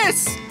at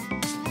this.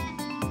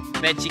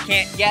 Bet you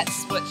can't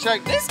guess what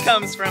shark this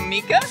comes from,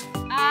 Meekah.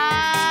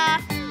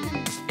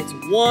 It's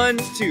one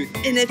tooth,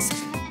 and it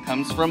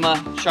comes from a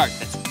shark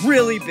that's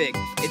really big.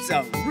 It's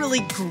a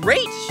really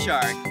great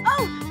shark.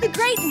 Oh, the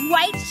great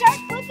white shark,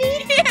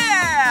 Blippi?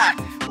 Yeah!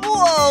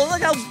 Whoa,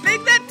 look how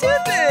big that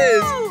tooth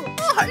is!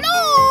 Oh, hello!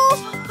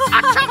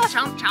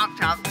 Chomp, chomp, chomp,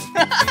 chomp.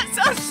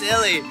 So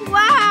silly.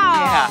 Wow.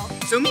 Yeah.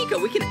 So, Meekah,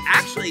 we can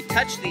actually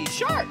touch these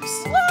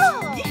sharks.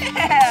 Whoa.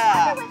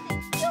 Yeah. I wonder what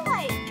they feel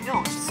like. I know,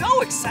 I'm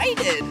so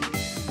excited.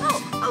 Oh,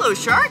 hello,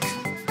 shark.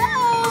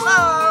 Hello.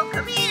 Hello,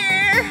 come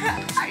here.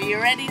 Are you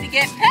ready to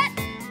get pet?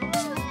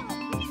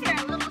 These are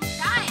a little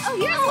shy. Oh,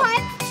 here's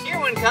one. Here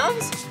one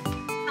comes.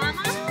 Come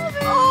on over.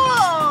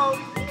 Oh,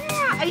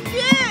 yeah, I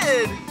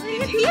did. What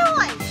did it feel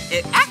like?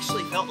 It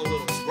actually felt a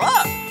little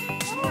rough.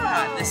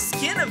 Yeah, the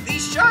skin of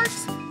these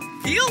sharks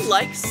feel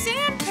like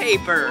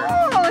sandpaper.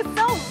 Oh, it's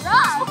so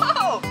rough.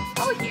 Whoa.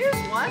 Oh, here's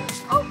one.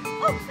 Oh,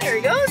 there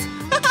he goes.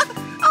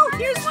 Oh,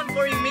 here's one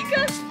for you,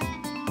 Meekah.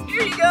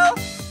 Here you go.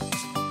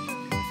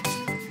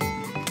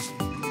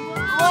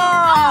 Whoa.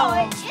 Oh,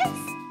 it is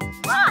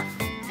rough.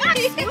 Not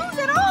smooth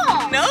at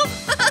all. Nope.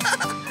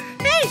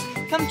 Hey,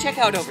 come check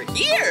out over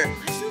here.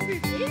 What's over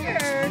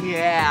here?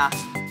 Yeah.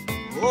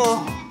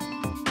 Whoa.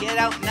 Get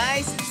out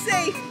nice and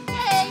safe.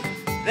 Hey.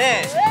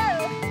 Then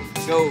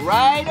go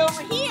right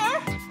over here.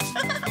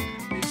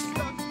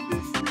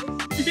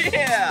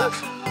 Yeah.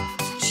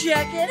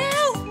 Check it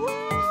out.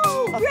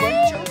 Whoa, A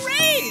bunch of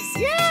rays.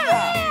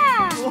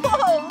 Yeah.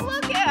 Whoa,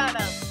 look at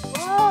them.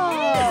 Whoa.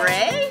 Hey,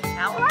 Ray.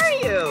 How are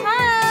you?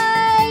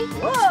 Hi.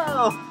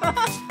 Whoa.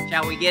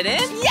 Shall we get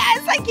in?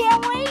 Yes, I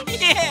can't wait.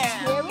 Yeah.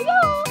 Here we go.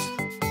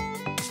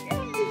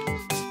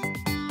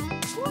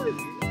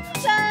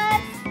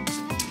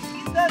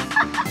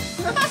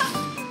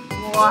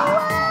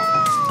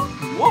 Wow.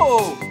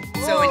 Whoa.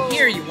 So in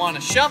here you want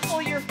to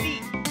shuffle your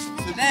feet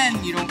so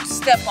then you don't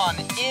step on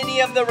any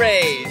of the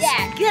rays.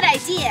 Yeah, good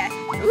idea.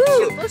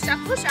 Ooh,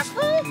 shuffle,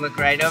 shuffle. Look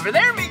right over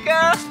there,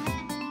 Meekah.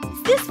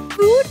 Is this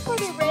food for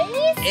the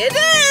rays? It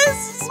is.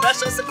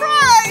 Special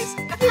surprise.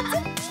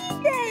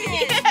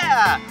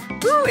 Yeah.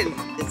 Ooh, and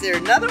is there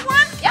another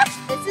one? Yep,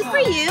 this is for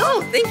you.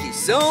 Oh, thank you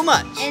so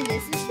much. And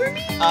this is for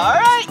me. All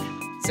right.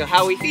 So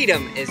how we feed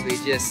them is we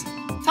just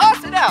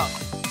toss it out.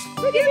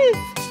 Look at this.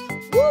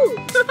 Woo!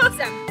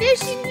 Some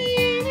fish in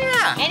here.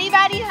 Yeah.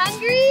 Anybody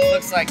hungry?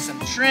 Looks like some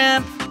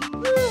shrimp.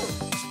 Ooh.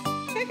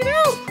 Check it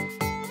out.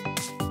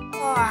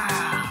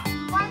 Wow.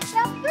 Want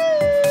some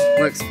food?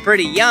 Looks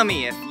pretty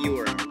yummy if you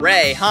were a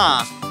ray,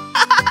 huh?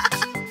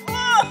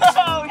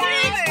 Whoa!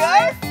 Here they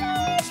are.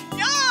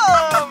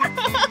 Yum!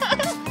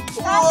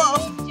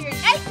 Whoa. Your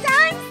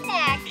nighttime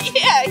snack.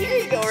 Yeah, here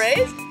you go,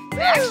 Rays.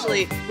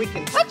 Actually, we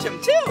can touch them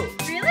too.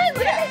 Really? What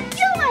do they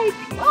feel like?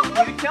 Well,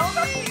 you tell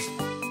me.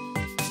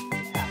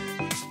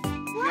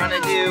 You want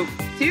to do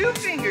 2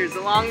 fingers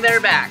along their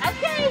back.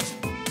 Okay.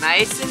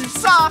 Nice and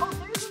soft.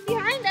 There's one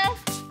behind us.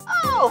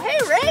 Oh, hey,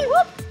 Ray.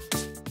 Whoop.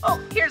 Oh,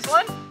 here's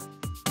one.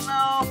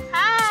 Hello.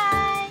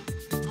 Hi.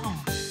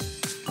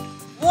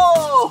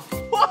 Whoa.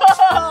 Whoa.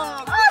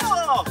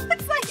 Cool.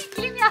 It's like you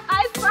gave me a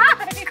high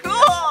five.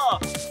 Cool.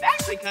 It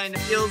actually kind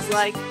of feels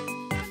like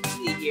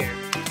here.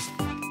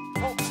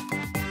 Oh.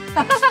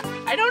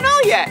 I don't know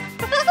yet.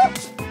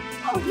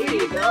 Oh, here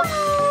you go.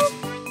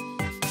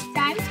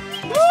 Time to eat.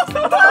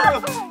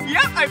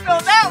 Yep, I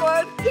felt that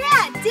one.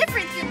 Yeah,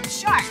 different than the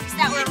sharks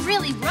that were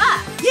really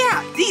rough.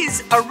 Yeah,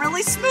 these are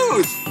really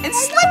smooth and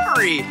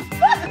slippery.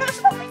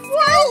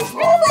 Whoa!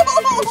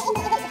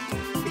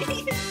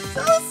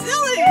 So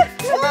silly.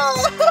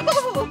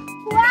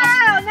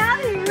 Wow, now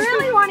they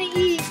really want to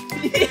eat.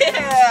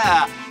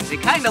 Yeah, they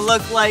kind of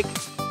look like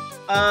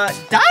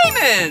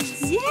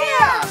diamonds.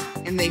 Yeah.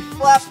 And they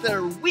flap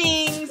their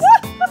wings.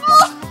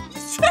 Oh,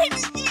 he's trying to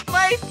eat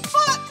my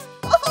foot.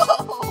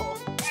 Oh.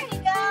 There you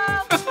go.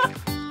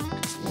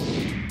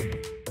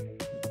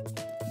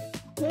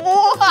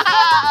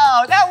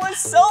 Wow, that was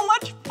so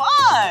much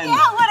fun.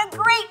 Yeah, what a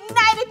great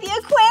night at the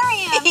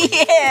aquarium.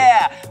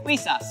 Yeah, we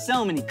saw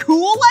so many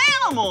cool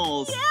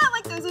animals. Yeah,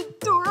 like those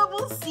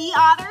adorable sea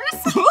otters.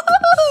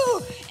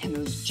 And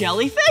those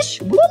jellyfish.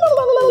 And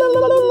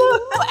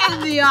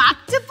the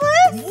octopus.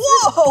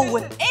 Whoa,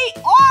 with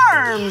 8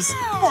 arms.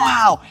 Yeah.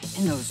 Wow,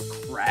 and those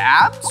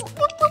crabs.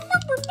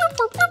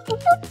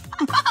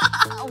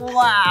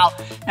 Wow,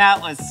 that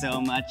was so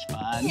much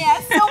fun.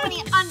 Yeah, so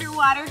many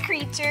underwater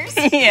creatures.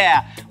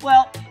 Yeah,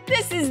 well,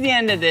 this is the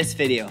end of this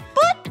video.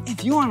 But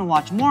if you want to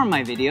watch more of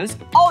my videos,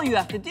 all you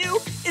have to do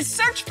is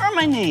search for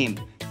my name.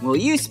 Will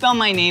you spell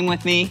my name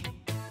with me?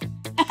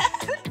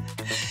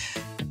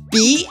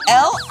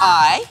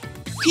 B-L-I-P-P-I.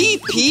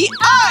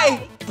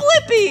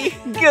 Blippi.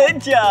 Good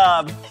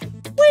job.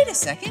 Wait a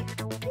second.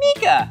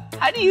 Meekah,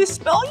 how do you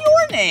spell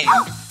your name?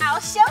 Oh, I'll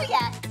show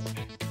ya.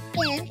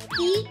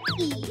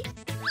 N-E-E-K-A-H.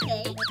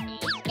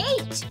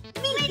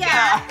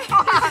 Meekah.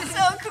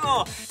 So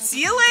cool.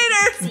 See you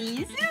later. See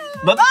you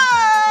soon.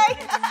 Bye-bye.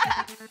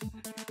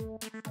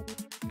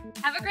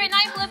 Have a great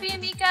night, Blippi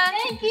and Meekah.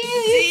 Thank you.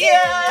 See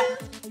ya.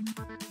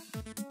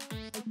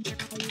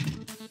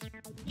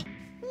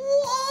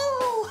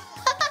 Whoa!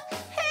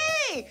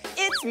 Hey,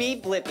 it's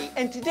me, Blippi,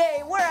 and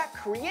today we're at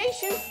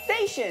Creation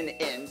Station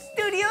in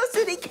Studio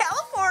City,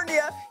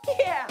 California.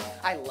 Yeah,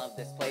 I love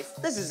this place.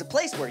 This is a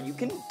place where you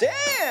can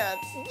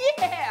dance.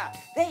 Yeah,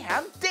 they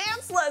have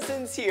dance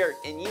lessons here,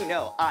 and you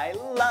know I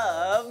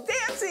love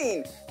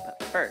dancing.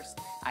 But first,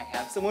 I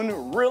have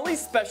someone really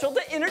special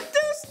to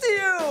introduce to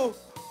you.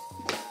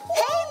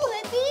 Hey,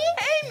 Blippi.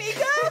 Hey,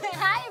 Meekah.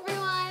 Hi,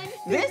 everyone.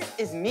 This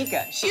is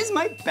Meekah. She's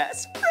my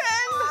best friend.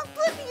 Oh,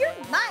 Blippi, you're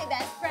my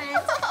best friend.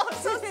 Oh,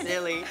 so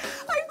silly.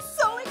 I'm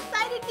so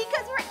excited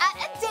because we're at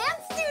a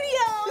dance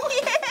studio.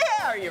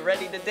 Yeah, are you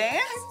ready to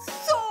dance? I'm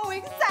so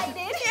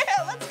excited.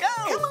 Yeah, let's go.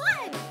 Come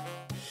on.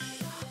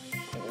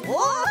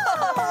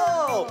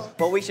 Whoa!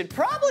 Well, we should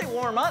probably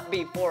warm up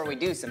before we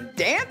do some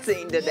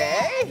dancing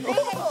today. Yeah, great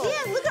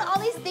idea. Look at all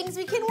these things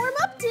we can warm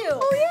up to.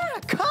 Oh yeah,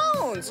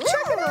 cones.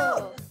 Check it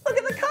out. Look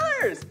at the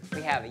colors.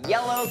 We have a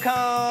yellow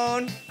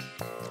cone.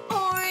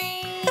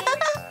 Orange.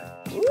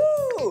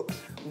 Ooh,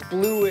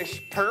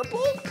 bluish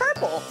purple.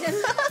 Purple.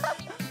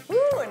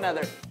 Ooh,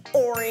 another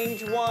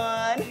orange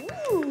one.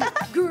 Ooh,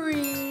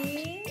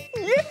 green.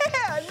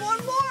 Yeah, and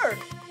one more.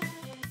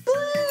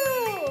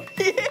 Blue.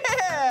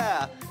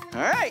 Yeah.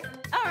 All right.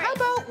 How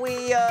about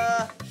we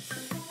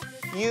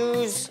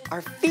use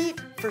our feet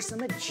for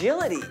some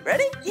agility?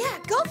 Ready? Yeah,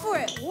 go for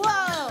it.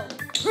 Whoa.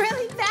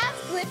 Really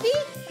fast, Blippi?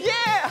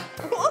 Yeah.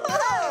 Whoa.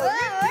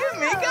 You,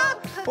 Meekah.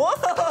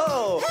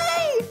 Whoa.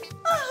 Hey,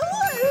 a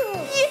hula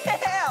hoop.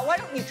 Yeah. Why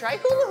don't you try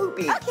hula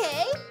hooping?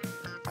 Okay.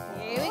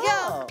 Here we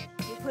go.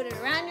 You put it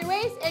around your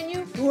waist and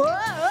you. Whoa.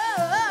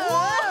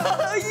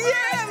 Whoa.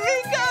 Yeah,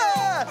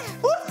 Meekah.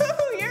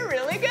 Woo, you're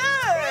really good.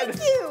 Thank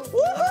you.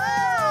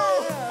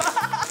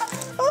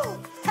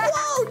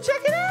 Whoa,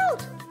 check it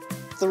out!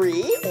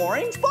 3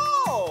 orange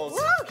balls.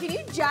 Whoa, can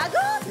you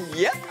juggle?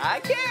 Yep, I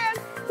can.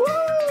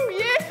 Woo,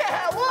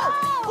 yeah,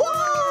 whoa,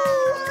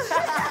 whoa.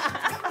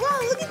 Wow,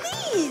 look at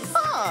these.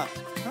 Huh,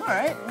 all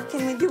right, what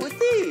can we do with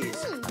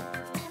these?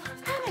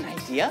 I have an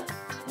idea.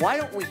 Why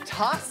don't we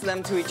toss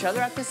them to each other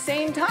at the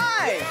same time?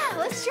 Yeah,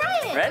 let's try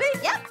it. Ready?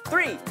 Yep.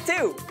 3,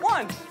 2,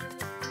 1.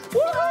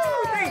 Woo,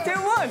 3, 2,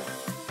 1.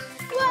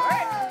 Whoa. All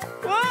right.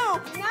 Whoa.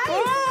 Nice.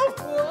 Whoa.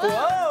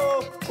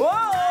 Whoa.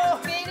 Whoa.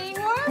 Getting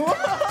warm. Whoa.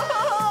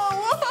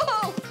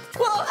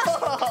 Whoa.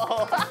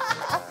 Whoa.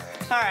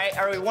 All right,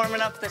 are we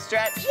warming up the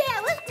stretch?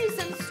 Yeah, let's do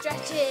some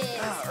stretches.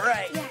 All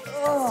right. Yeah,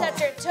 Oh. touch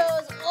your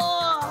toes.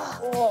 Oh,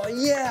 Oh,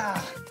 yeah.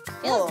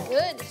 feels Whoa.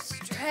 good to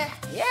stretch.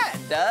 Yeah,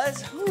 it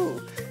does.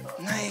 Ooh.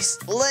 Nice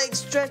leg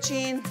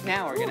stretching.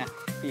 Now we're gonna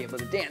be able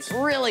to dance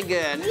really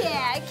good.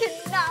 Yeah, I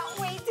cannot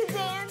wait to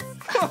dance.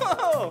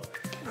 Whoa.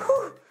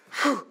 Whew.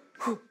 Whew.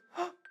 Whew.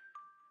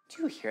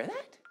 Do you hear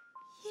that?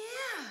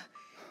 Yeah,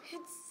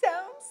 it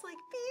sounds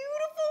like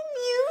beautiful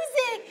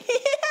music.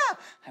 Yeah.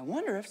 I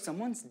wonder if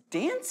someone's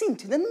dancing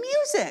to the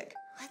music.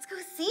 Let's go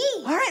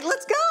see. All right,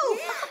 let's go.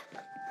 Yeah.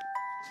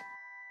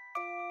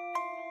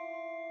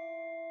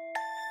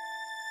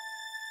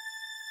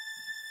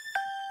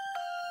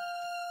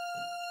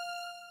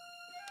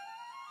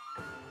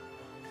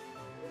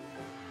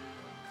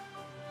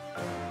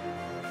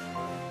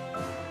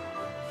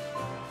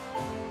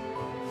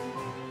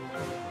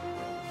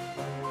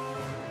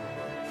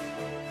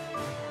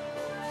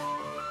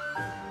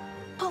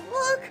 Oh,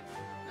 look.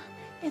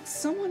 It's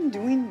someone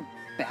doing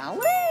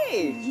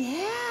ballet.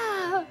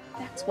 Yeah,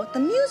 That's what the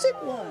music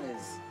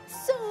was.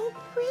 so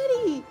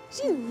pretty.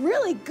 She's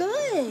really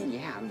good.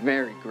 Yeah,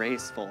 very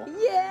graceful.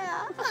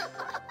 Yeah.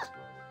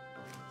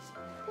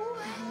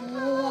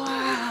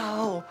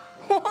 Wow.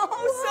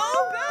 Whoa, so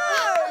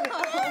good.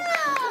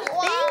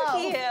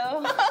 Thank you.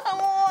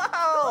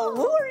 Wow.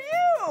 Who are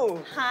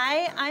you?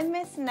 Hi, I'm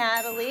Miss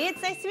Natalie.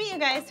 It's nice to meet you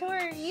guys. Who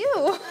are you?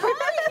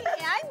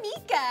 Hi, I'm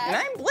Meekah. And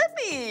I'm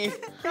Blippi.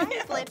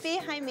 Hi,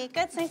 Blippi. Hi,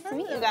 Meekah. It's nice to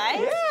meet you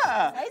guys.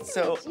 Yeah. Nice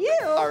so, to meet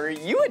you. are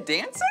you a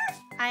dancer?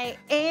 I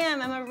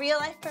am. I'm a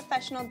real-life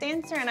professional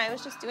dancer, and I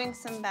was just doing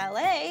some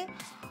ballet.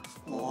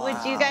 Would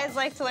you guys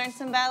like to learn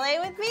some ballet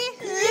with me?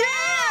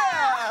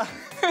 Yeah.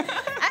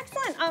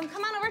 Excellent.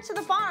 Come on over to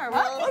the bar.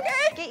 We'll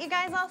okay. get you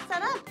guys all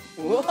set up.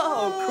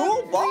 Whoa,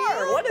 cool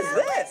bar. What is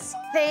this?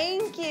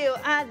 Thank you.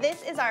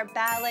 This is our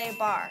ballet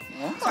bar.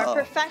 So Oh. our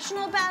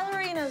professional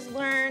ballerinas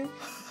learn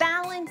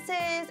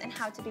balances and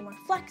how to be more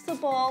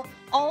flexible,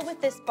 all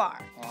with this bar.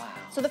 Wow.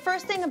 So the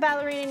first thing a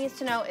ballerina needs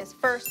to know is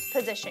first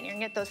position. You're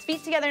gonna get those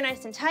feet together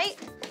nice and tight,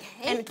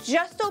 and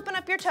just open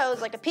up your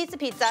toes like a piece of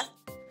pizza.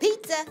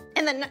 Pizza.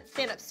 And then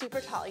stand up super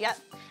tall, yep.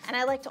 And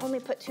I like to only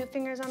put 2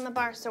 fingers on the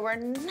bar, so we're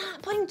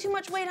not putting too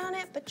much weight on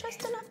it, but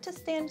just enough to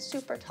stand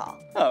super tall.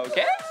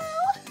 Okay.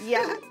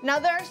 Yeah. Now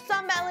there are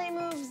some ballet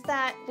moves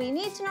that we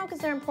need to know because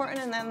they're important,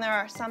 and then there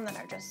are some that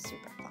are just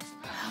super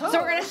fun.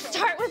 So we're gonna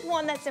start with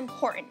one that's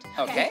important.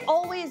 Okay. We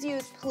always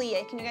use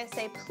plie. Can you guys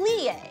say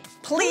plie?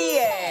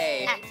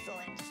 Plie.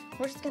 Excellent.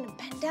 we're just gonna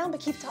bend down, but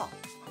keep tall.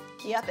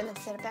 Yep, and then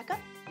set it back up.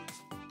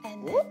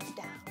 And then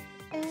down.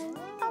 And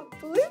up.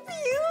 Blippi,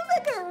 you look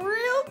like a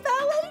real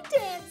ballet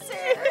dancer.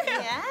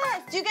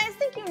 Yes. Do you guys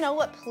think you know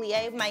what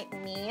plie might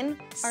mean?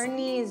 Our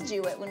knees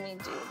do it when we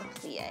do the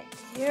plie.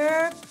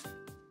 You're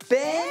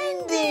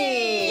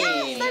bending.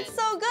 Yes, that's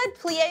so good.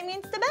 Plie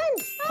means to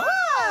bend.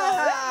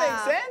 That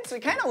makes sense. We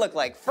kind of look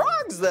like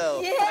frogs,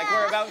 though. Yeah. Like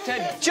we're about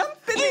to jump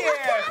in the air.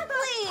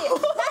 Exactly.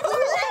 That's our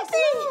next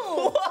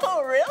move.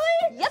 Whoa, really?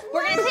 Yep,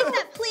 we're gonna take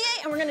that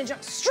plie and we're gonna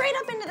jump straight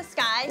up into the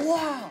sky.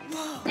 Wow.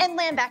 And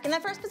land back in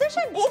that first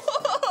position.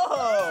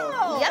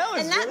 Whoa. Yep, That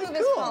was and that really move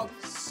is cool. called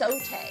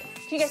saute.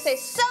 Can you guys say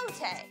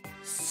saute?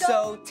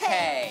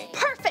 Saute.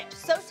 Perfect.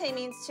 Saute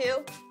means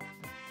to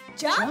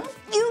jump.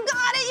 You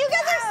got it. You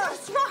guys are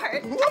so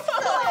smart.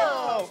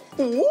 Whoa.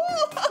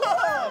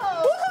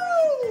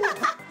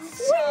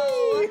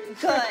 So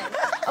good.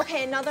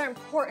 Okay, another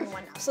important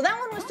one now. So that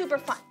one was super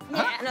fun.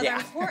 Yeah, another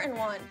important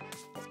one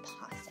is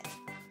passe.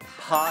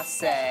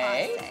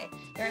 Passe.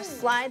 You're gonna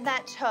slide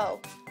that toe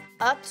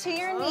up to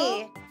your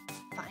knee,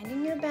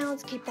 finding your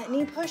balance. Keep that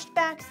knee pushed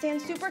back,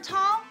 stand super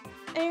tall,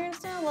 and you're gonna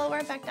stand lower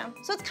it back down.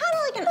 So it's kind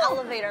of like an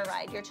elevator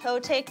ride. Your toe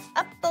takes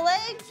up the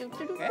leg,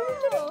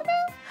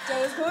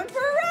 Toes going for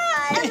a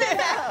ride. and then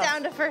back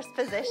down to first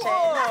position.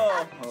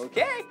 Whoa.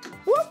 Okay.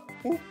 Whoop,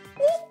 whoop,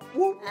 whoop,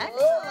 whoop.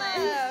 Excellent.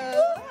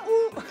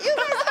 You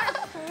guys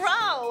are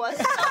pro.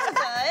 So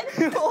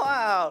good.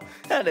 Wow,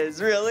 that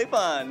is really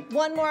fun.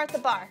 One more at the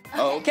bar.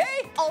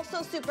 Okay.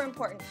 Also super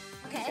important.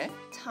 Okay.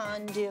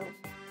 Tendu.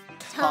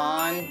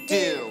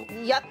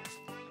 Tendu. Yep.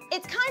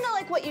 It's kind of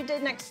like what you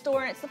did next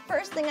door, and it's the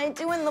first thing I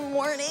do in the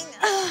morning.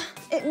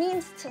 It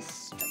means to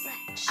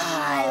stretch.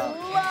 I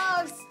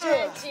love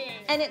stretching.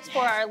 And it's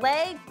for our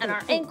leg and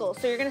our ankle.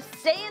 So you're gonna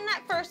stay in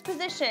that first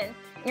position.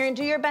 You're gonna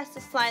do your best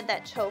to slide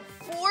that toe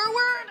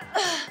forward.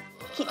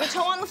 Keep your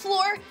toe on the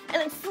floor,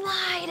 and then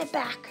slide it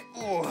back.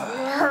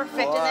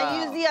 Perfect. And then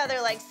use the other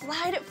leg.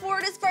 Slide it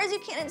forward as far as you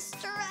can and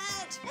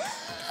stretch.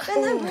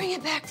 And then bring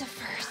it back to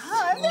first.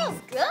 Oh, that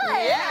feels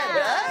good.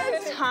 Yeah,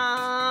 it does.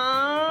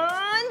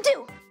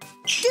 Tendu.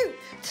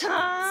 Tendu.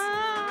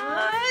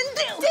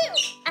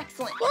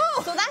 Excellent.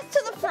 Whoa. So that's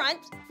to the front,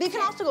 but you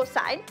can also go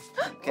side.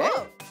 Okay.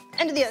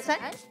 And to the other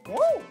side.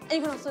 Whoa. And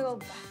you can also go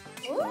back.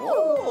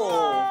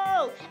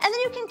 Whoa. And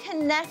then you can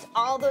connect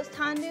all those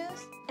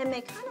tendus and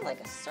make kind of like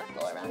a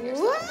circle around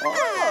yourself.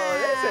 Oh,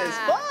 this is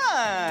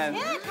fun.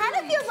 Yeah, it kind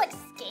of feels like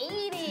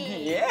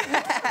skating.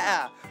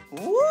 Yeah.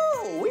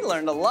 Woo, we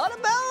learned a lot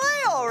of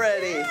ballet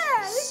already.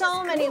 Yeah,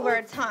 So many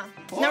words, huh?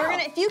 Wow. Now we're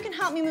gonna, if you can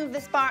help me move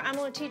this bar, I'm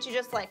gonna teach you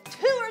just like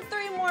 2 or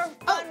 3 more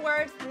fun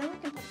words, and then we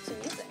can put some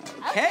music.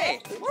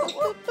 Okay.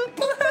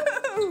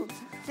 Woo.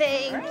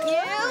 Thank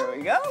There you.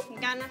 we go. You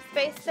got enough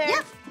space there?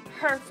 Yep.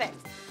 Perfect.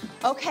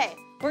 Okay,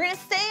 we're gonna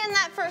stay in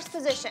that first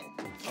position.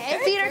 Okay.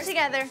 Feet are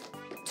together,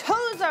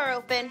 toes are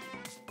open.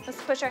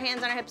 Let's push our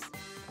hands on our hips.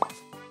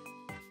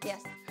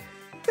 Yes.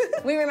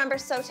 We remember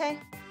saute?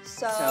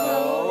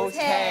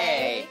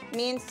 Saute.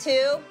 Means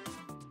to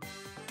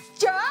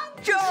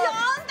jump.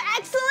 Jump.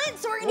 Excellent.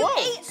 So we're gonna do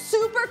Whoa. 8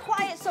 super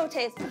quiet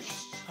sautes.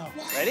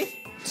 Ready?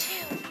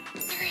 2,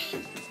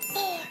 3,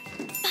 4,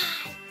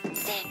 5,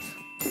 6,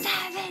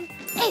 7,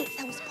 8.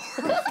 That was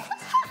perfect.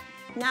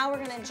 Now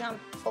we're gonna jump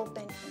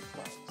open and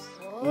close.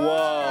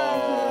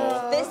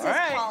 Whoa. This is All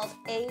right. called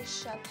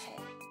échappé.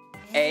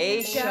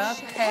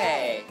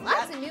 Échappé.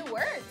 Lots of new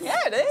words.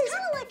 Yeah, it It's is.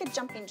 kind of like a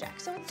jumping jack,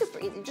 so it's super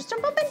easy. Just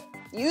jump open,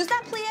 use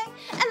that plie,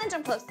 and then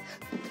jump close.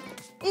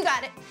 You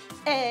got it.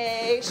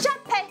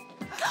 Échappé.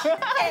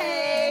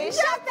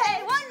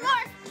 Échappé. One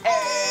more.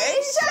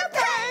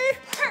 Échappé.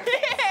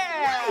 Perfect.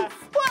 Yeah.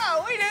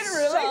 Wow, we did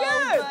really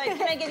good.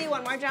 Can I give you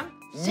one more jump?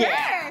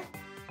 Yeah.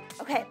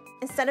 Okay,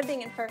 instead of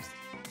being in first,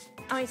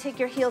 I want you to take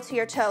your heel to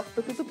your toe.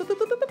 Boop, boop, boop, boop,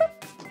 boop, boop, boop.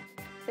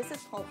 This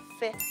is called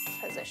 5th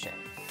position.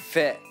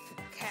 5th.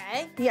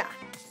 Okay. Yeah.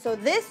 So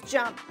this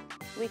jump,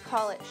 we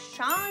call it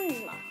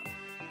changement,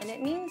 and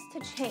it means to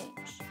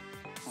change.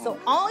 So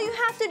all you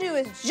have to do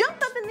is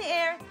jump up in the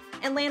air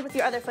and land with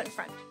your other foot in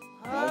front.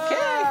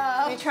 Okay.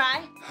 Can we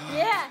try?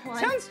 Yeah.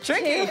 Sounds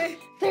tricky. 2,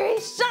 3,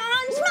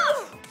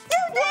 changement.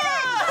 You did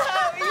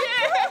Wow, it!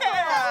 yeah.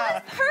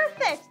 That was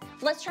perfect.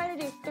 Let's try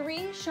to do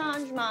 3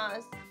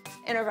 changements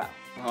in a row.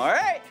 All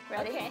right.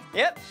 Ready? Okay.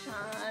 Yep.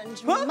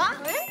 Changement.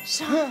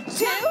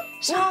 Changement.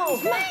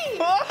 Changement.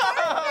 Whoa.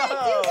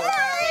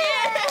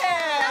 Yeah.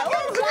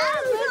 Good job,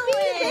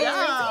 Blippi. Thanks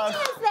job. for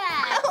teaching us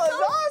that. That was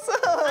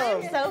I'm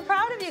awesome. so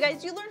proud of you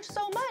guys. You learned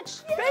so much.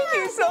 Thank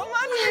you so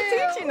much for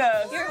teaching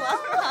us. You're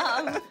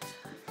welcome.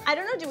 I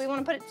don't know, do we want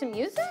to put it to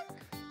music?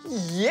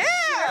 Yeah,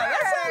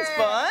 that sounds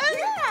fun.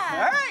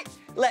 Yeah. All right,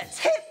 let's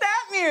hit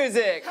that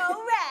music.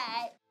 All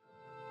right.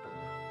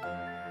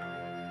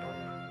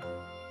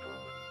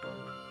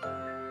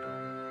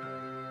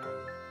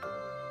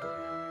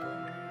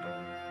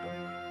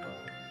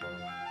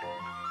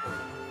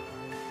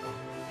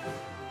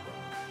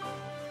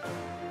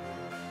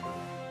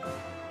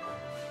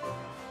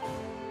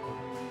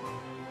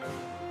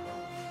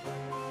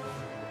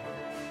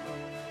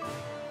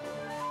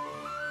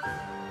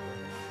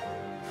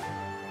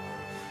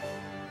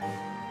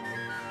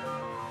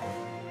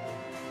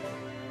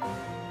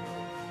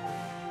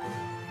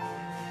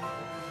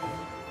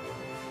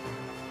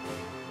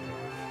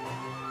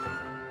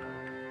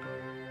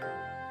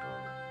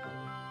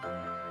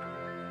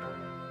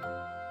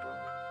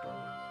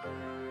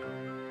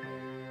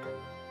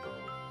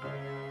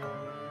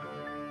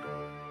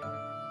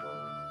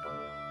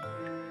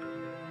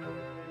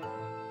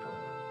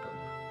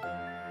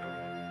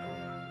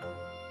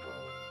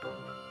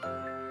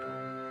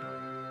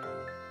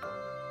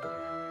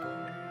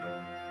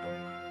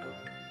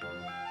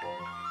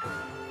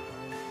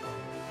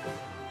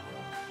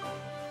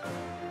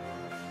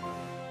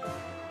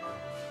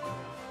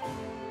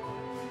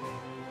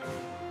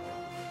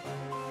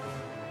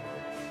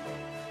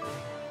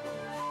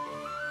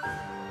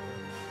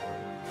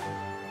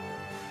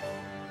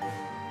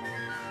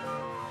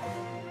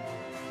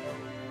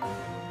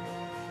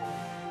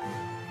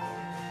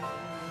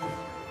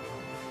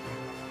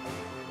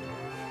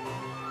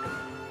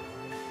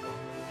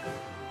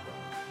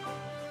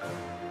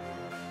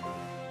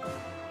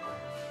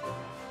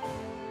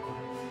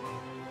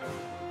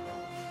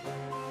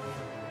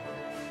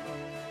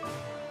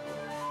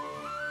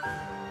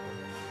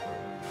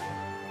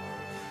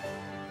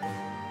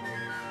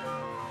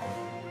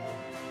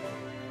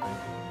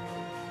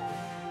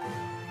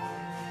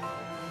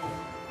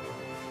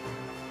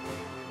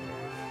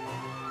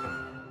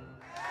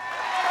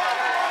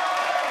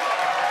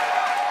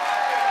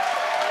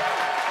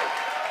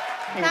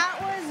 That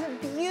was a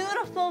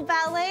beautiful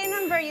ballet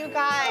number, you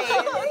guys.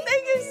 Oh,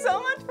 thank you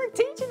so much for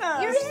teaching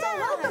us. You're so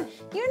welcome.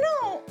 You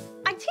know,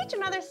 I teach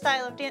another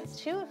style of dance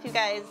too, if you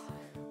guys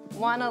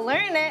want to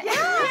learn it.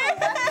 Yeah. What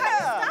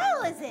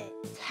style is it?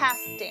 Tap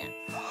dance.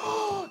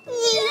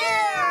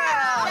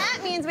 Yeah! That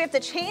means we have to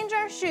change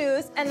our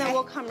shoes and then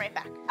we'll come right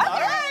back. All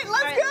right,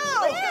 let's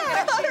go.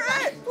 Yeah. All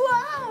right.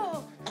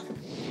 Wow.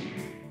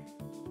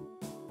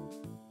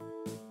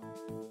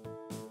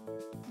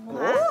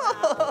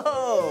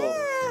 Whoa.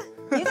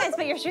 You guys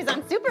put your shoes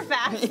on super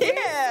fast.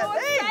 Yeah, so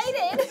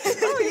excited.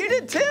 Oh, you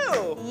did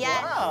too.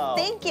 Yes, Wow.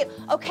 thank you.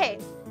 Okay,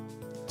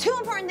 2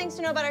 important things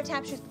to know about our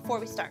tap shoes before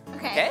we start.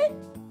 Okay.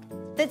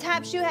 The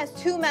tap shoe has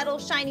 2 metal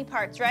shiny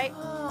parts, right?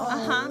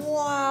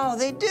 Wow,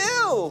 they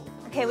do.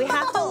 Okay, we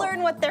have to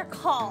learn what they're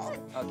called.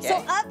 Okay.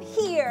 So up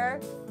here,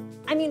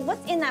 I mean,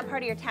 what's in that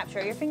part of your tap shoe?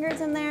 Are your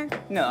fingers in there?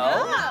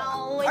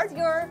 No. It's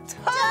your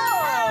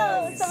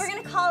toe. So we're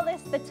gonna call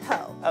this the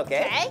toe.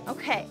 Okay.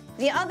 Okay.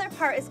 The other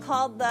part is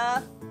called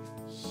the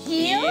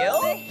Heel?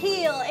 The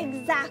heel,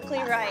 exactly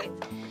right.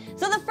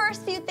 So the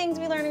first few things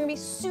we learn are gonna be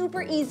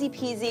super easy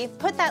peasy.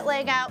 Put that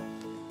leg out.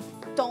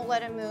 Don't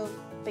let it move,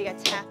 but you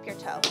gotta tap your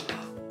toe.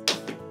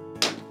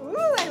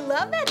 Ooh, I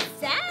love that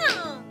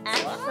sound.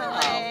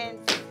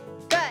 Excellent.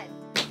 Good.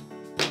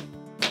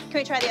 Can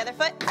we try the other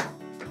foot?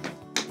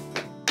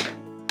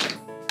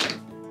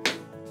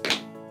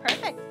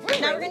 Perfect.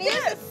 Now we're gonna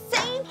use the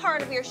same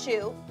part of your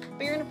shoe,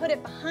 but you're gonna put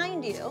it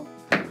behind you.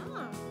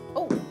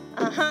 Oh,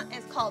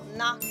 it's called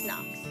knock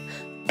knocks.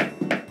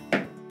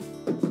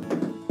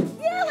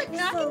 Yeah, like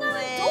knocking on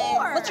a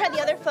door. Let's try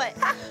the other foot.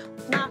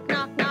 Knock,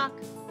 knock, knock.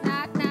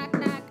 Knock, knock,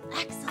 knock.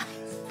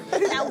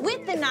 Excellent. Now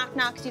with the knock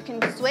knocks, you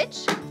can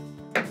switch.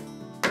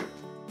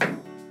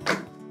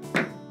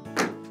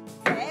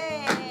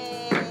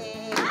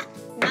 Hey,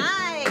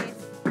 nice.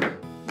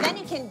 Then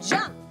you can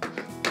jump.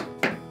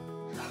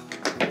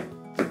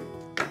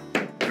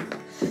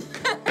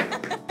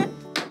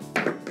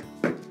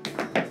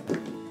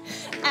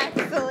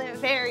 Excellent,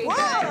 very good.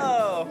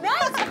 Whoa.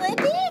 Nice,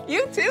 Blippi.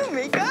 You too,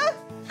 Meekah.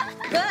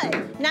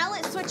 Good. Now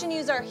let's switch and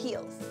use our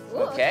heels.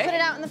 Okay. Put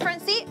it out in the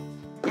front seat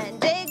and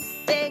dig,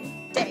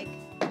 dig, dig.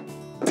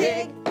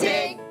 Dig,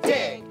 dig,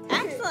 dig.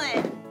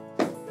 Excellent.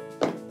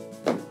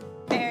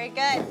 Very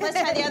good. Let's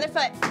try the other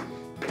foot.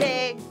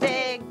 Dig,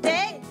 dig,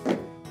 dig.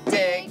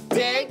 Dig,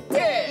 dig,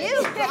 dig.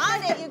 You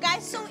got it, you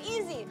guys. So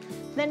easy.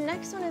 The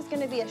next one is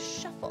going to be a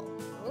shuffle.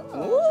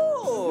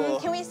 Ooh.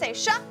 Can we say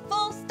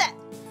shuffle step?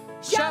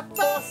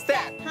 Shuffle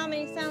step. How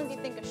many sounds do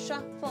you think a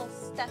shuffle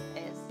step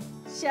is?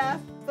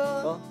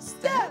 Shuffle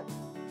step.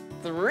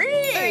 3.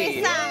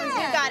 3 sounds.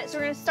 You got it. So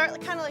we're going to start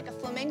kind of like a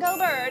flamingo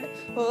bird.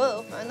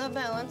 Whoa, find the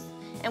balance.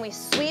 And we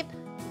sweep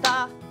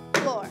the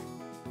floor.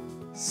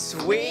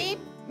 Sweep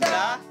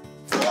the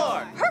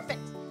floor. Perfect.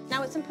 Now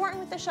what's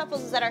important with the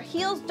shuffles is that our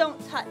heels don't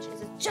touch.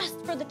 This is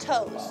just for the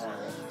toes.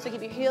 So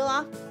keep your heel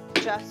off,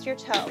 just your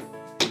toe.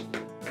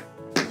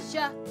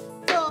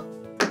 Shuffle.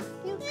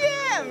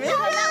 Yeah, Meekah.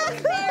 That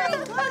was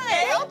very good.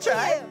 Okay, I'll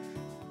try.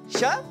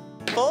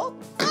 Shuffle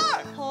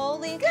floor.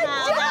 Holy Good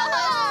cow. job.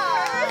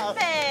 That was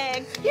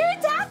perfect. You're a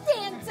tap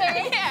dancer.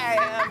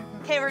 Yeah, I am.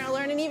 Okay, we're gonna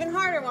learn an even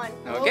harder one.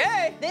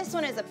 Okay. This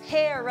one is a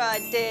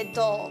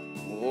paradiddle.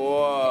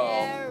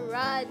 Whoa.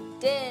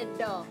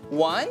 Paradiddle.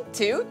 1,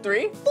 2,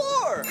 3,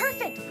 4.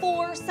 Perfect,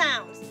 4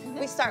 sounds.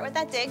 We start with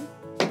that dig.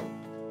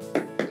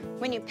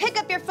 When you pick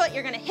up your foot,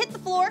 you're gonna hit the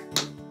floor.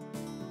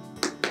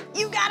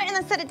 You got it, and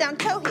then set it down,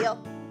 toe heel.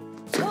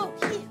 Toe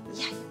heel.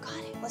 Yeah, you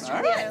got it. Let's try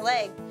All the right. other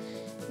leg.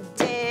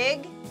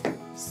 Dig,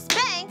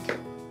 spank,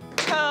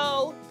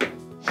 toe,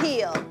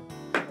 heel.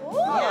 Ooh. Yeah,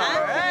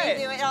 All right. can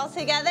we do it all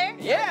together?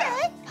 Yeah.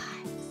 Okay.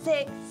 5,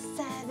 6,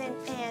 7,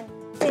 and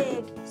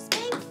dig,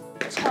 spank,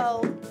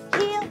 toe,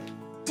 heel,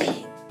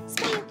 dig,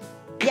 spank.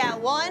 Yeah,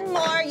 one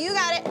more. You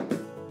got it.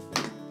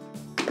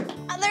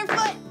 Other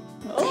foot.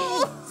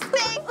 Dig,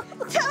 spank,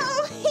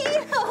 toe,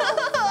 heel. I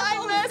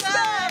messed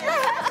up.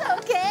 That's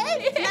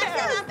okay.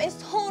 Messing up is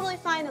totally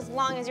fine as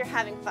long as you're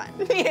having fun.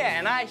 Yeah,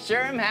 and I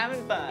sure am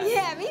having fun.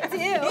 Yeah, me too.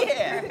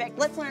 Yeah. Perfect.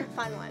 Let's learn a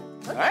fun one.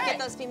 All right. Get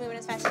those feet moving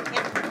as fast as you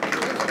can.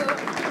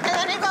 And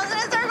then it goes in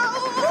a circle.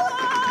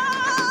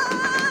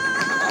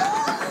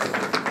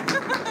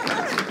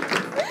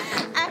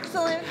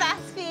 Excellent,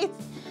 fast feet.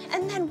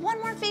 And then one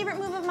more favorite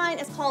move of mine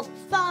is called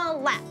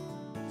fa-lap.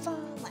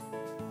 Fa-lap.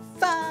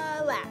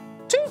 Fa-lap.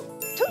 2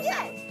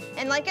 sounds.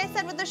 And like I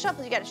said with the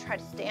shuffle, you gotta try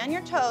to stay on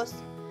your toes.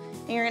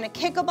 And you're gonna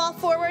kick a ball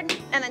forward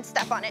and then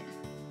step on it.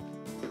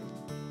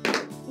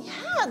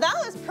 Yeah, that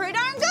was pretty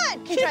darn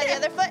good. Can you try the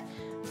other foot?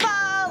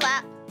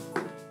 Fa-lap.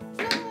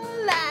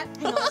 Fa-lap.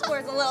 I know this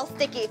word's a little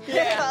sticky.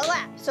 Yeah.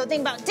 Fa-lap. So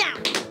think about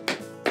down.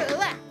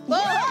 Fa-lap. Whoa.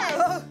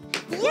 Yes.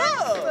 Yes.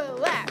 Whoa.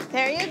 Fa-lap.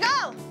 There you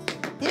go.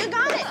 You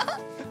got it.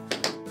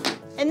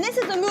 And this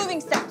is a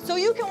moving step. So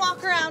you can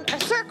walk around a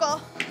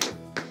circle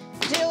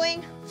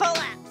doing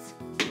fa-laps.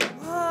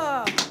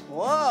 Whoa.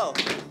 Whoa.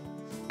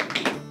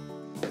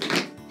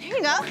 There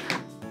you go.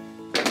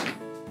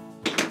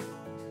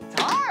 It's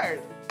hard.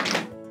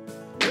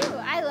 Ooh,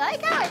 I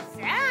like how it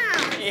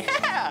sounds.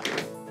 Yeah.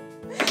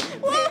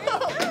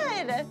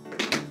 Very good.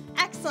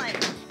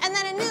 Excellent. And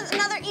then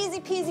another easy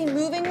peasy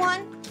moving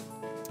one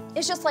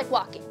is just like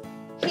walking.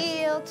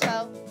 Heel,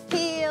 toe,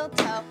 heel,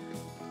 toe.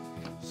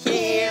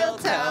 Heel,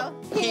 toe,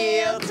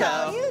 heel,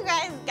 toe. You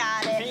guys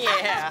got it.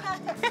 Yeah.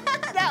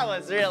 That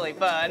was really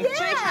fun. Yeah.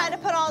 Should we try to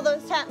put all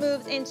those tap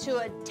moves into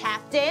a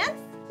tap dance?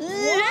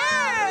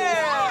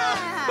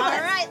 Yeah!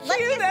 All right, let's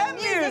Cue get that some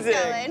music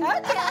going.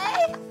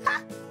 Okay.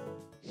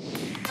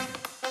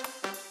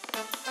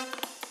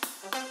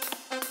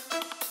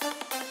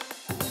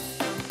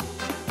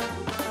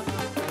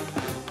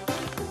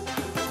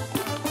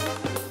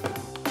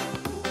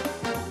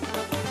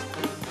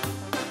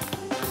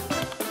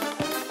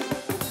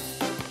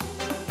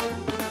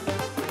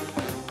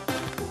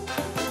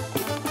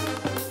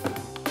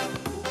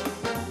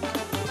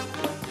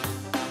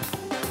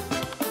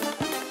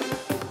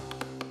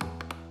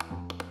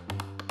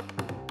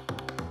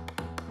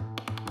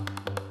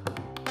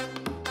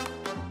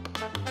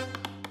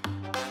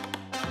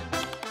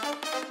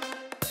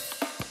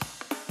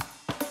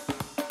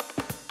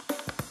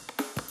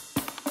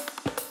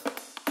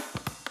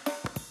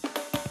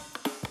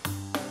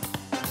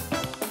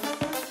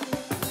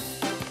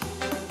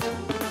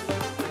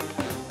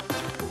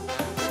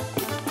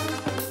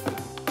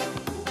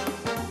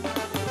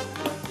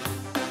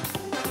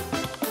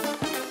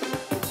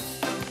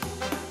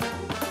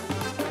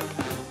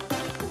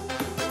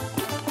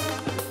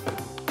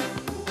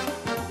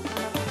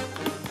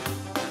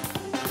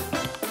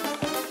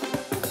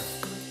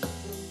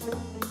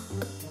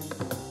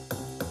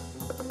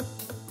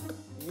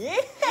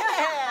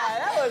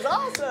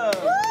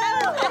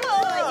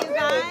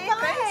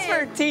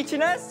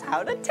 Teaching us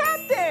how to tap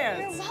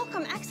dance. You're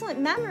welcome. Excellent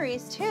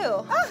memories, too.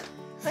 Oh, well,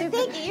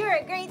 thank you. You're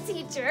a great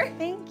teacher.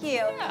 Thank you.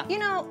 Yeah. You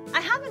know,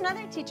 I have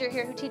another teacher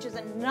here who teaches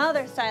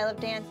another style of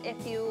dance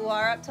if you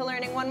are up to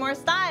learning one more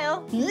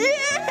style.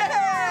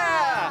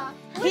 Yeah!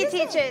 He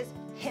teaches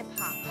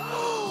hip-hop.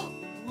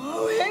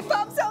 Whoa,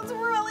 hip-hop sounds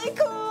really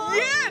cool.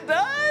 Yeah, it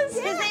does.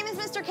 His name is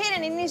Mr.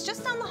 Caden, and he's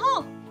just down the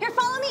hall. Here,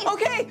 follow me.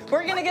 Okay,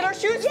 we're going to get our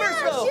shoes first,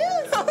 though.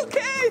 Shoes.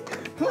 Okay.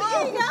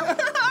 Well, here you go. All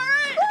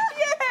right.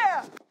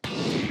 Yeah.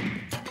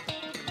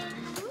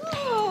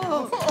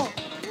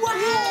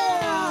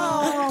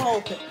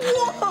 Wow!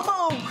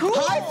 Whoa, cool!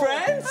 Hi,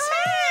 friends!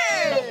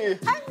 Hey!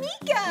 I'm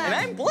Meekah! And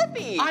I'm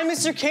Blippi! I'm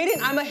Mr.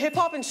 Caden. I'm a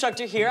hip-hop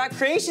instructor here at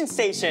Creation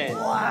Station.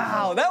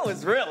 Wow, that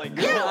was really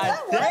good.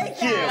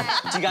 Thank you!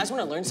 Do you guys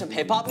want to learn some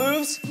hip-hop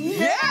moves?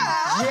 Yeah!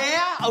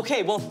 Yeah?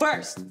 Okay, well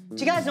first, do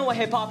you guys know what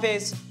hip-hop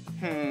is?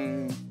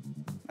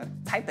 A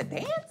type of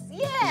dance?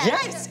 Yeah!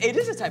 Yes, it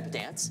is a type of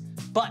dance,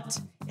 but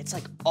it's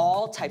like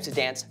all types of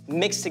dance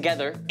mixed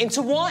together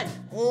into one.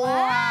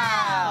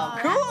 Wow!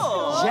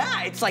 Cool!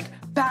 Yeah, it's like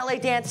ballet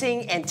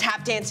dancing and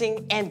tap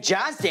dancing and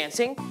jazz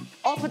dancing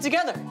all put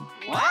together.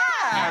 Wow!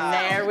 And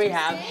there we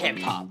have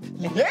hip-hop.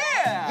 Yeah!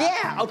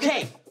 Yeah,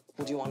 okay.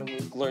 Well, do you want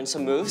to learn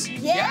some moves?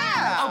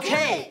 Yeah!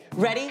 Okay,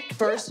 ready?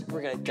 First,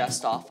 we're gonna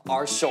dust off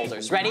our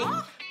shoulders. Ready?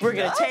 We're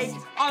gonna take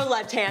our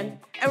left hand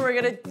and we're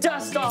gonna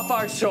dust off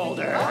our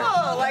shoulder.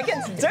 Oh, like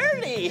it's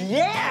dirty!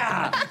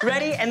 Yeah!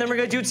 Ready? And then we're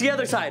gonna do it to the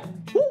other side.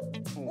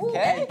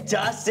 Okay. And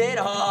dust it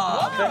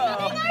off.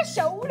 Rubbing our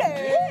shoulders.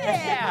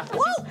 Yeah!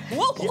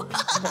 Whoa!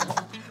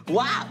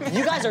 Wow,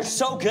 you guys are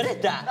so good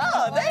at that.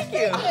 Oh, thank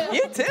you.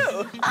 You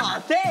too. Aw,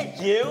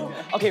 thank you.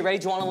 Okay, ready?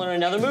 Do you want to learn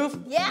another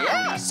move?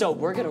 Yeah. So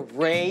we're gonna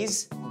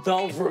raise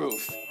the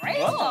roof. Raise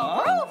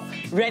the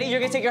roof. Ready? You're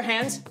gonna take your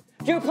hands.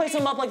 You're gonna place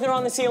them up like they're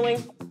on the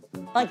ceiling.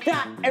 Like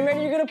that. And ready?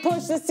 You're gonna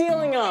push the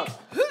ceiling up.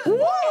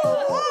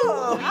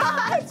 Whoa!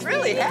 It's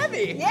really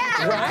heavy.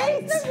 Yeah.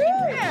 Right? Raise the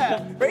roof.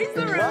 Yeah. Raise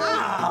the roof.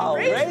 Wow.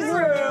 Raise the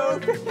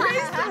roof.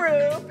 Raise the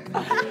roof.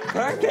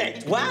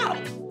 Perfect. Wow.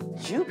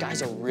 You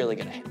guys are really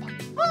good at hip hop.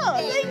 Oh,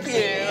 thank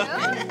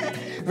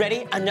you.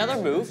 Ready? Another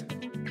move.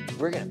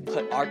 We're gonna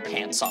put our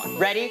pants on.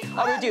 Ready?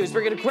 All we're gonna do is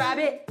we're gonna grab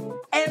it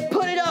and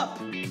put it up.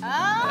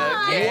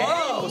 Oh. Okay.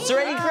 Whoa! So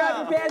ready? Grab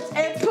your pants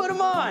and put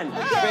them on.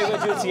 Ready? We'll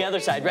do it to the other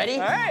side. Ready?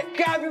 All right.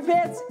 Grab your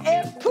pants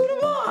and put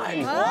them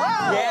on.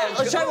 Wow. Yeah.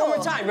 Let's try it one more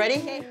time. Ready?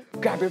 Okay.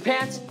 Grab your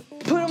pants,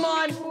 put them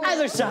on.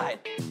 Other side.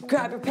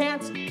 Grab your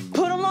pants,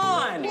 put them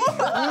on. Whoa.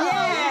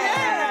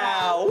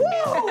 Yeah.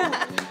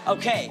 Woo.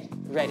 Okay.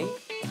 Ready?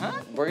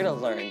 We're gonna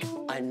learn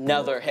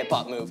another hip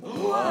hop move.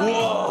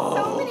 Whoa.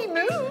 So many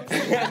moves.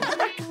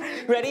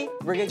 Ready?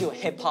 We're gonna do a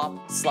hip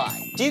hop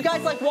slide. Do you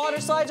guys like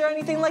water slides or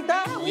anything like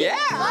that? Yeah.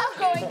 Love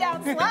going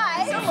down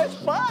slides. So much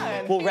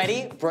fun. Well,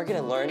 ready? We're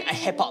gonna learn a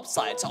hip hop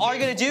slide. So all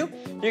you're gonna do,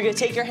 you're gonna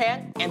take your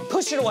hand and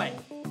push it away.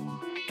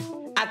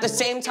 At the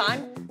same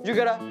time, you're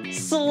gonna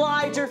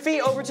slide your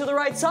feet over to the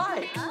right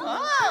side.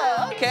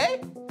 Oh, okay.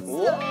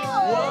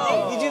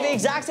 Whoa. You do the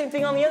exact same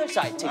thing on the other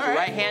side. Take your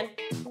right hand,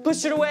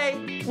 push it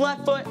away,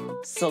 left foot,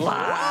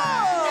 slide.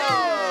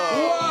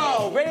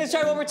 Whoa. Ready to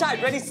try one more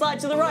time. Ready, slide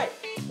to the right.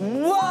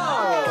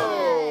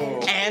 Whoa.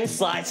 And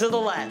slide to the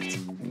left.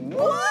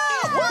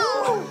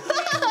 Whoa.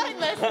 I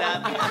messed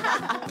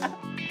up.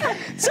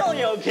 It's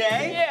only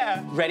okay.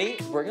 Yeah. Ready?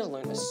 We're gonna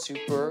learn a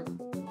super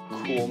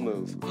cool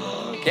move.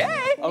 Okay.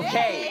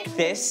 Okay,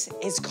 this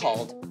is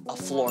called a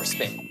floor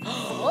spin.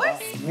 Floor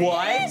spin?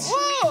 What?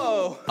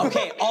 Whoa.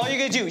 Okay, all you're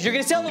gonna do, you're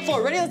gonna sit on the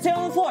floor. Ready? Let's sit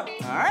on the floor.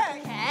 All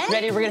right. Okay.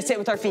 Ready? We're gonna sit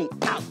with our feet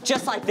out,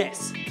 just like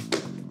this.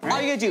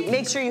 All you're gonna do,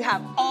 make sure you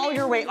have all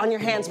your weight on your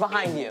hands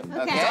behind you.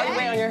 Okay. All your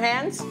weight on your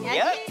hands?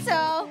 Yeah, I think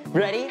so.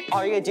 Ready?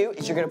 All you're gonna do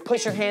is you're gonna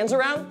push your hands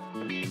around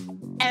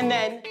and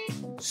then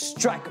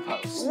strike a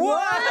pose. Whoa.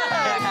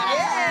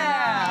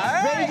 Yeah. All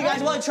right. Ready? You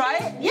guys wanna try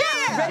it?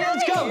 Yeah. Ready?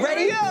 Let's go.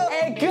 Ready?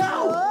 And go.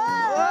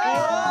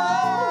 Whoa.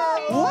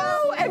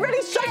 Whoa. And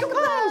ready? Strike a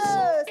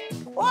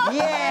pose. Whoa.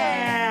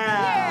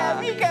 Yeah.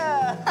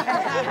 Meekah.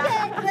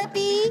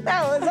 Blippi.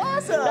 That was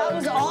awesome. That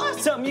was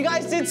awesome. You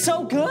guys did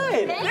so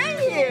good.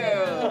 Thank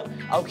you.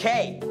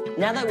 Okay,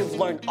 now that we've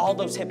learned all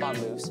those hip hop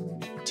moves,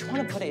 do you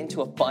want to put it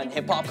into a fun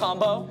hip hop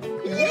combo?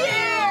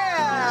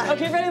 Yeah.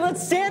 Okay, ready?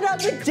 Let's stand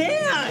up and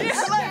dance.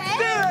 Yeah, let's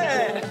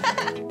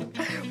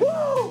do it.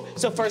 Woo!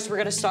 So first we're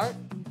gonna start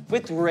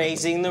with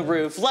raising the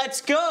roof. Let's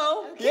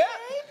go. Yeah.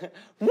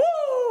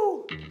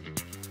 Woo!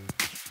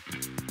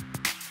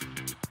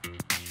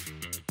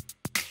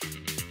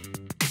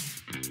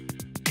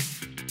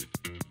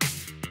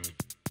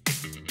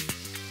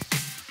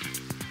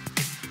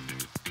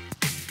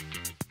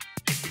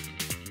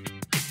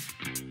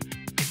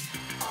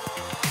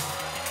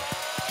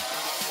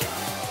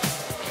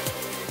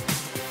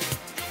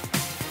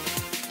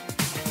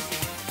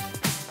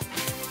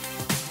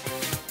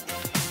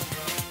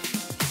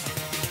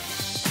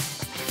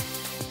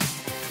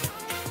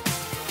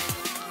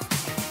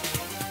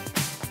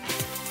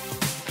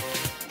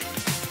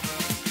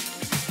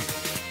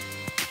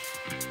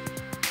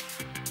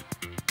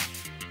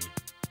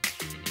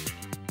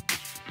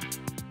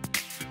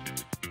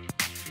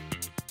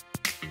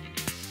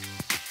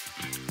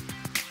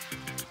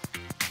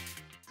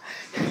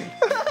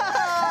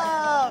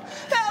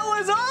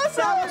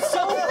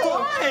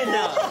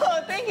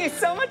 Oh, thank you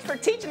so much for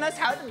teaching us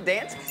how to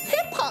dance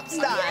hip-hop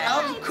style.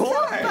 Yeah, Of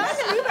course. It's so fun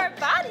to move our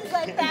bodies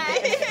like that.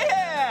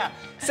 Yeah.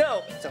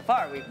 So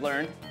far we've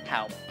learned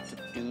how to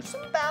do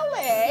some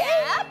ballet.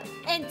 Yep.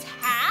 And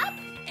tap.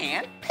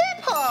 And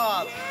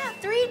hip-hop. Yeah,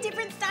 3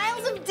 different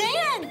styles of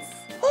dance.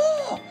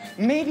 Oh,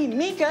 maybe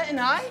Meekah and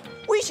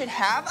we should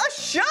have a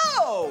show.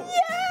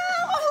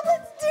 Yeah. Oh,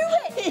 let's do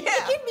it. Yeah.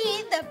 It can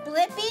be the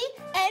Blippi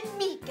and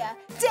Meekah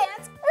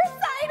dance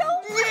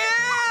recital. Yeah.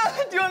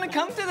 Do you want to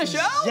come to the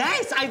show?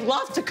 Yes, I'd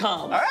love to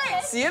come. All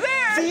right. See you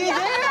there. See you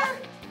there.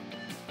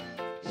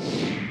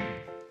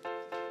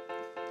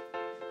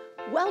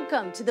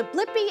 Welcome to the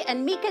Blippi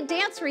and Meekah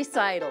dance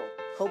recital.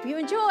 Hope you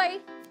enjoy.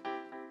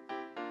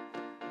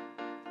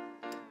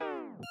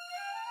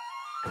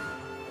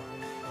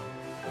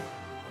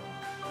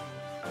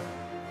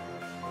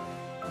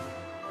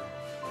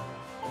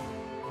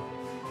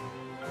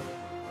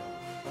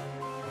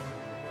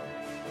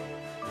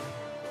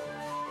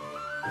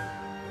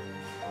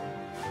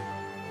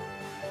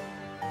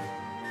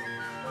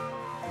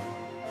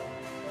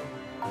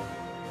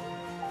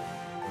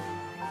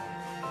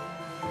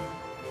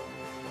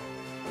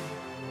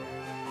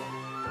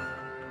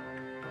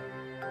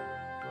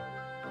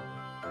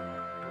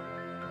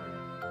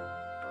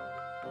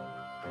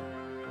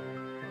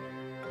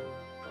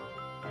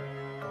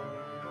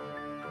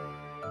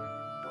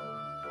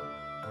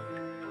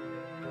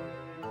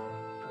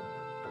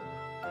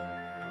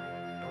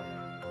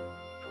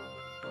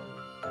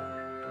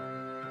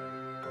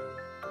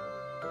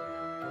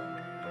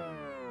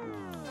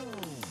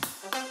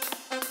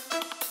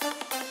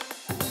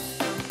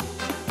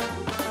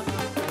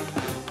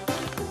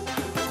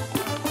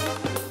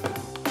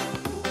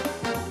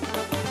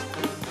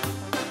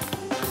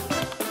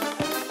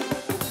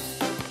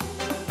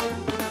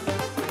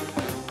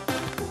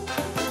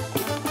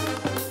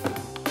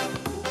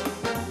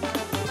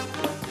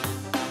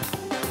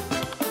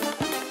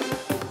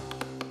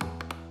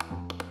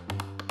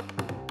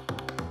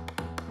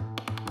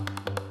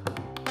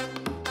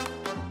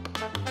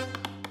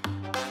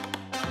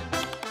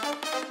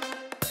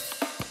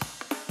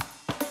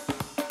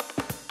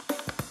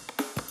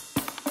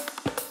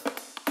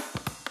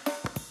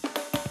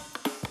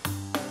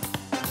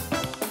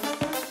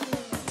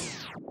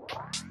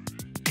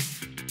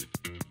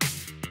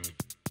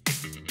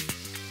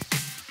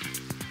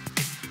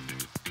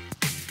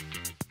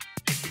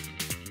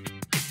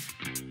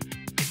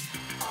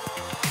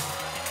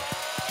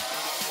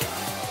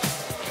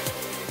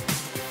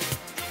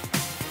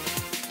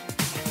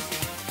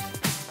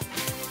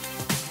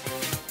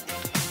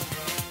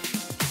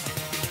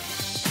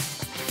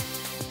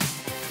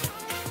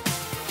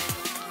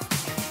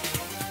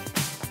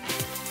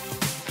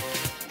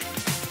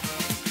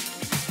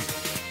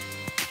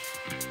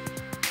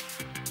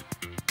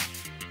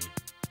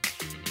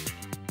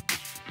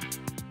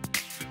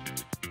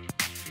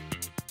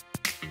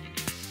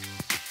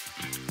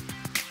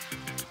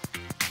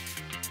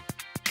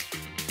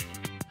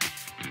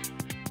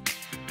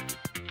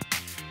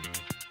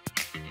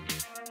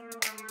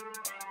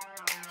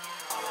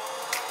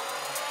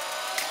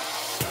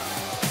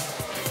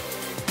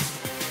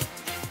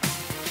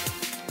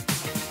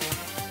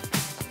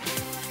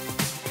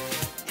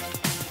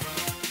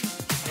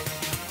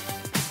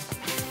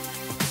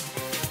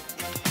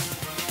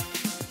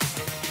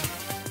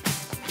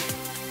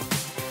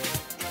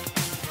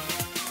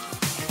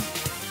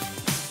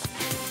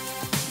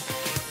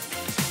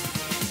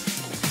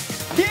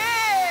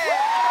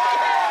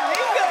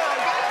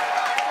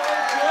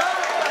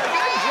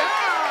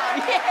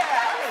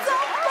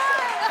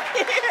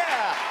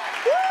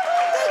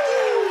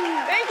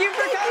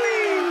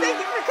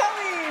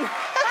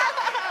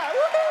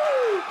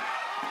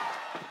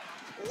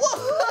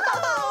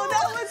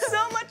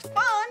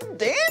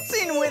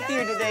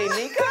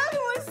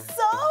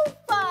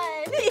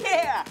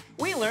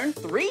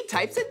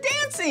 types of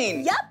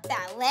dancing. Yup,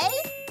 ballet,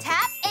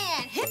 tap,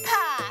 and hip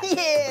hop.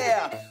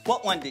 Yeah!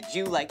 What one did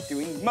you like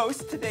doing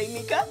most today,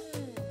 Meekah?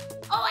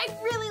 Oh, I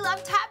really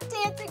love tap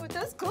dancing with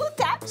those cool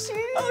tap shoes.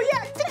 Oh,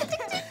 yeah.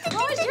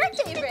 What was your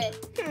favorite?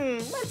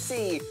 Let's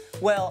see.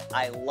 Well,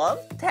 I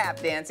loved tap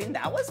dancing.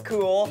 That was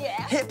cool.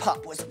 Yeah. Hip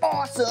hop was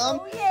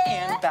awesome. Oh,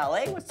 yeah. And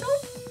ballet was so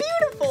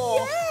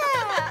beautiful.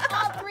 Yeah,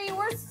 all three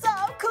were so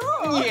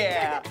cool.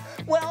 Yeah.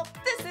 Well,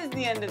 this is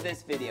the end of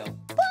this video.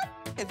 But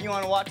if you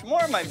want to watch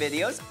more of my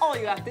videos, all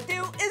you have to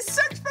do is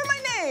search for my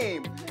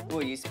name.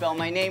 Will you spell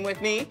my name with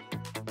me?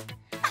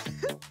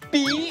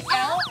 B-L-I-P-P-I.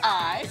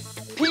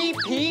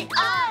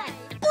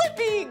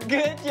 Blippi,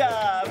 good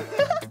job.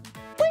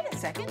 Wait a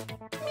second.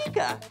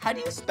 Meekah, how do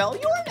you spell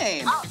your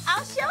name? Oh,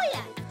 I'll show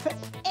you.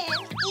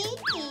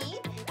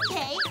 M-E-E-K-A-H.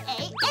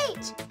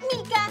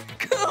 Meekah.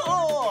 Cool.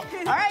 All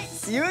right,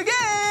 see you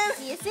again.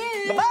 See you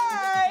soon.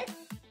 Bye-bye.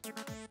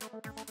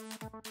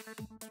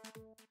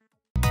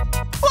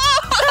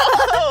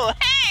 Whoa!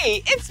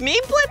 Hey, it's me,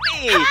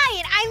 Blippi. Hi,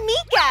 and I'm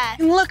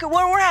Meekah. And look at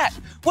where we're at.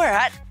 We're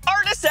at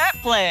Artists at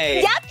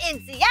Play. Yep,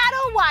 in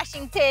Seattle,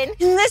 Washington.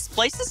 And this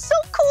place is so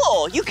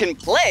cool. You can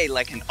play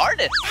like an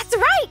artist. That's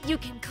right. You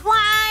can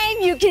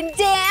climb, you can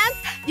dance,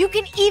 you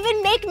can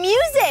even make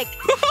music.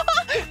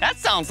 That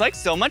sounds like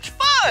so much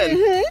fun.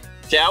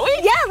 Shall we?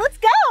 Yeah, let's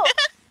go.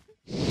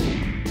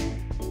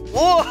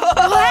 Whoa!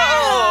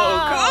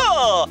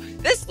 Wow. Cool!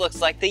 This looks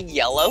like the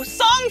yellow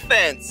song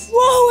fence.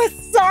 Whoa, a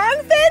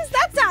song fence?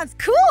 That sounds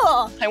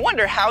cool. I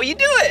wonder how you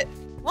do it.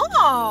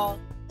 Whoa,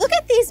 look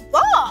at these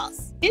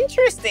balls.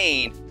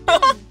 Interesting.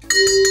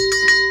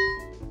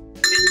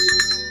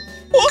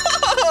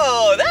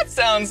 Whoa, that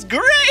sounds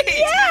great.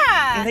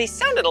 Yeah. And they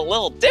sounded a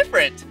little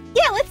different.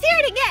 Yeah, let's hear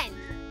it again.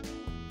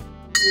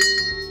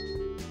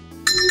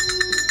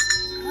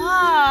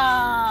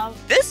 Oh.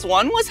 This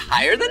one was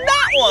higher than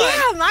that one.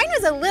 Yeah, mine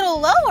was a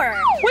little lower.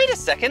 Wait a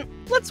second.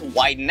 Let's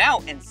widen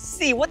out and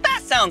see what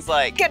that sounds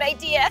like. Good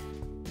idea.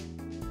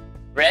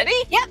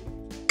 Ready? Yep.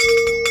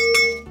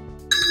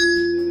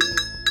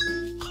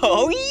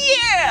 Oh,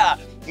 yeah!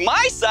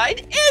 My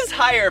side is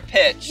higher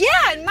pitched.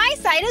 Yeah, and my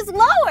side is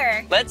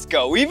lower. Let's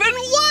go even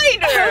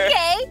wider.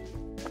 Okay.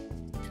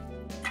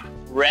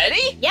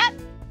 Ready? Yep.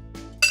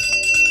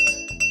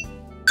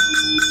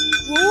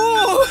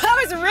 Ooh, that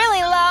was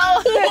really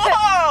low.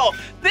 Whoa!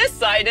 This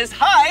side is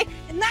high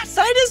and that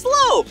side is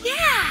low.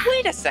 Yeah.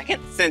 Wait a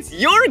second. Since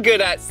you're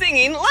good at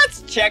singing,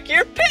 let's check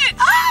your pitch.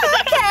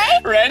 Oh, okay.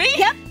 Ready?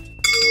 Yep.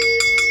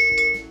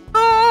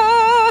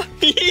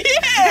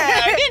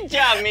 Yeah! Good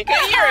job, Meekah.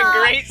 You're a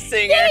great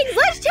singer. Thanks.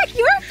 Let's check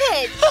your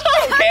pitch.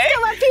 Okay. Let's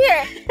go up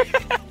here.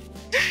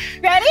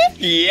 Ready?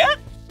 Yep.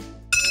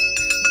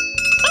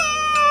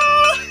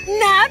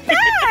 Not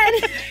bad.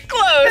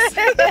 Close.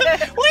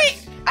 Wait,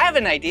 I have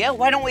an idea.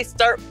 Why don't we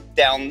start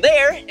down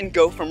there and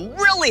go from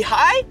really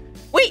high?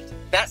 Wait,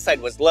 that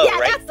side was low, Yeah,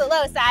 right? that's the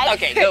low side.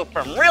 Okay, go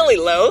from really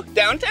low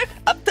down to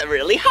up to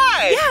really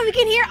high. Yeah, we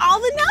can hear all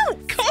the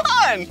notes. Come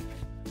on.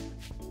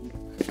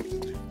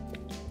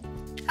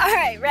 All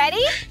right,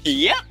 ready?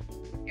 Yep.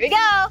 Here we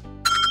go.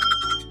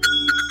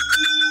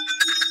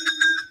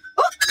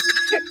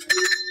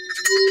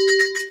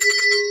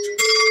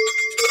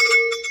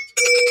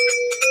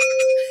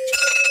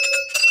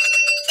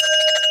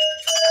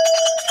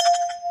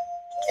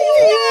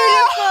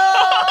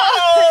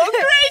 Oh,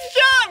 great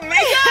job,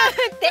 Meekah.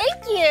 Thank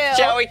you.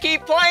 Shall we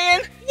keep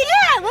playing?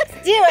 Yeah, let's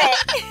do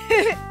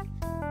it.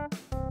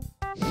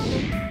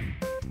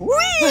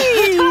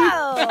 Whee!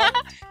 Wow.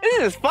 This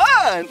is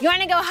fun. You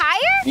want to go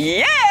higher?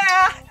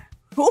 Yeah.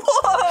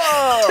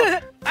 Whoa!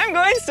 I'm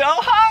going so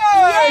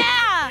high.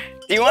 Yeah.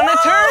 Do you want to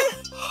turn?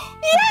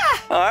 Yeah.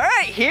 All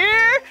right,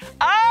 here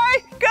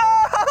I go.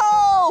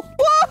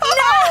 Whoa!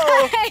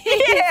 Nice.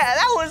 Yeah,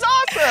 that was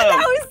awesome.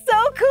 That was so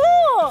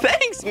cool.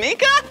 Thanks,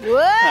 Meekah. Whoa.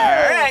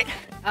 All right.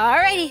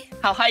 Alrighty.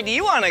 How high do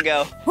you want to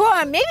go?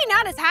 Whoa, maybe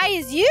not as high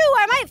as you.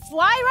 I might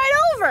fly right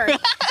over.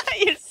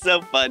 You're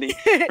so funny.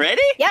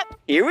 Ready? Yep.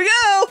 Here we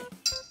go.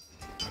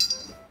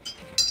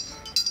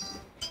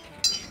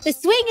 The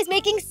swing is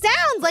making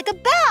sounds like a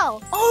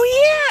bell. Oh,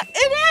 yeah,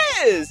 it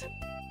is.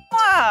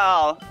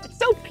 Wow, it's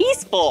so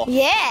peaceful.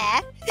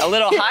 Yeah. A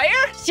little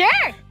higher?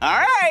 Sure. All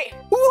right.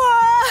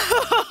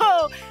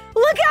 Whoa!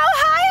 Look how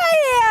high I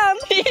am.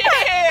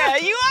 Yeah,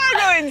 you are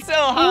going so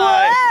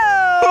high.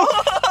 Whoa!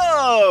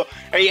 Whoa!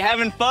 Are you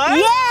having fun?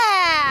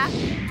 Yeah.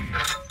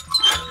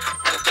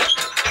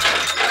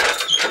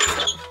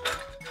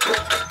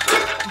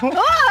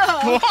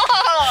 Whoa!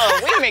 Whoa!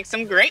 We make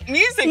some great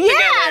music Yeah,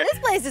 together. this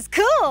place is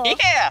cool.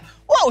 Yeah.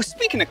 Whoa,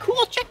 speaking of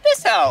cool, check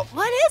this out.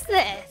 What is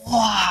this?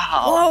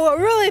 Wow. Whoa, a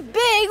really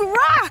big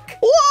rock.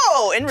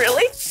 Whoa, and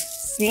really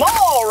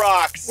small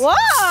rocks. Whoa.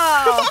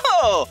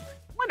 Whoa.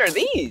 What are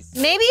these?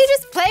 Maybe you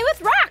just play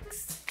with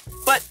rocks.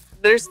 But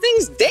there's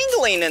things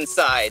dangling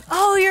inside.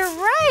 Oh, you're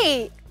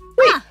right.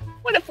 Wait,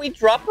 what if we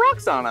drop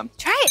rocks on them?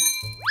 Try it.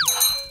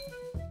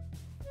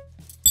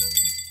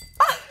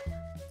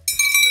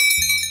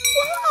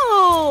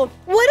 Whoa,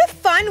 what a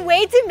fun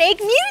way to make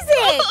music.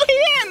 Oh,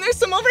 yeah, and there's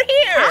some over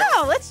here.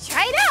 Oh, let's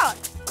try it out.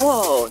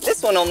 Whoa,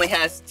 this one only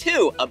has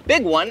two, a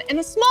big one and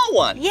a small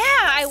one. Yeah,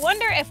 I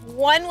wonder if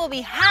one will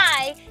be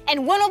high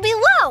and one will be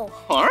low.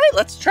 All right,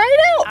 let's try it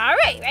out. All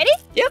right, ready?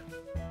 Yep.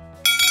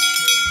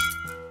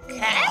 Okay.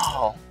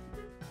 Wow.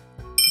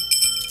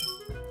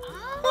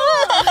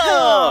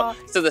 Oh.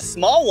 So the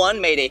small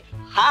one made a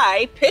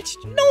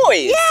high-pitched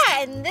noise. Yeah,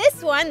 and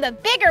this one, the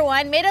bigger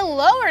one, made a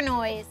lower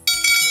noise.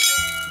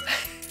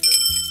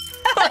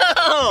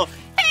 Oh,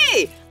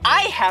 hey,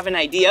 I have an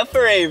idea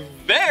for a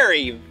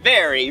very,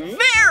 very,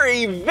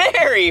 very,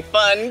 very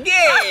fun game.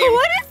 Oh,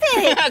 what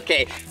is it?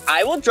 Okay,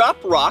 I will drop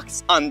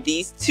rocks on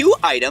these two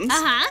items.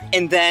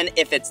 And then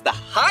if it's the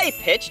high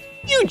pitch,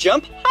 you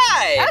jump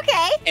high.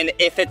 Okay. And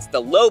if it's the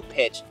low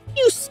pitch,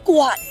 you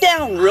squat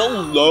down real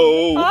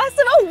low.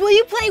 Awesome. Oh, will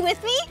you play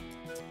with me?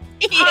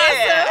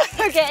 Yeah.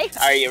 Awesome. Okay.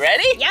 Are you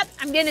ready? Yep,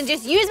 I'm gonna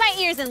just use my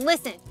ears and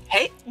listen.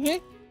 Hey. Yeah!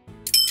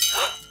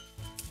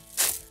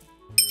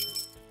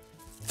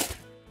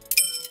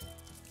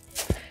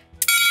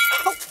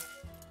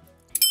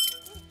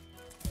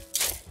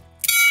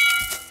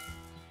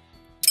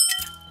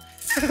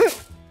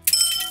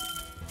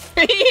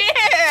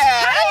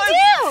 How'd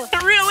you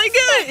do? Really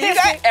good. You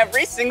got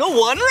every single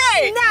one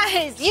right.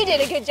 Nice. You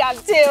did a good job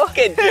too.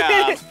 Good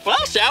job.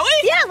 Well, shall we?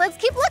 Yeah, let's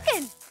keep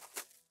looking.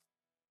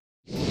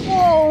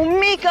 Whoa,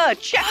 Meekah,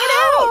 check it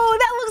out. Oh,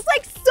 that looks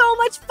like so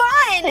much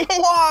fun.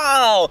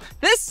 Wow.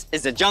 This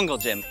is a jungle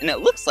gym, and it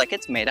looks like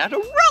it's made out of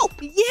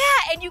rope.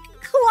 Yeah, and you can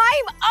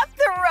climb up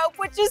the rope,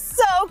 which is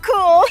so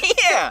cool.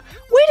 Yeah.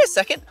 Wait a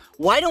second.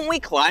 Why don't we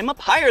climb up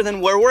higher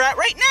than where we're at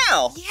right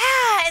now?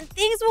 Yeah, and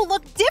things will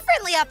look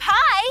differently up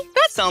high.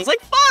 That sounds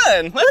like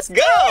fun. Let's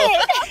go.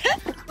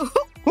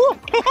 Whoa.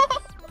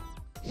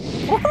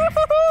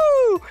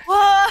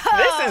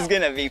 This is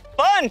gonna be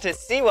fun to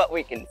see what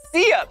we can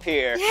see up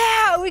here.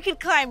 Yeah, we could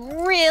climb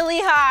really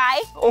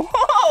high.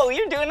 Whoa,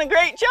 you're doing a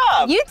great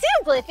job. You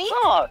too, Blippi.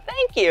 Oh,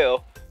 thank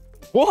you.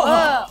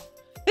 Whoa.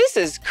 This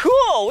is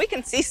cool. We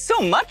can see so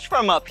much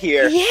from up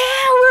here.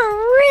 Yeah, we're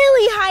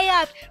really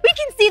high up. We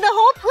can see the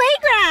whole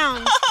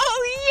playground.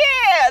 Oh,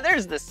 yeah.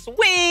 There's the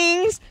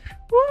swings.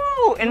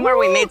 Woo, and where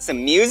we made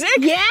some music.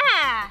 Yeah.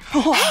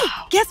 Wow. Hey,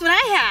 guess what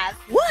I have?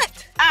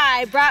 What?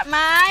 I brought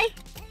my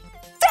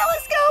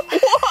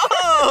telescope.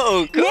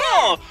 Whoa, cool.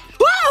 Yeah.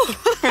 Whoa.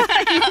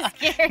 You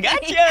scared me.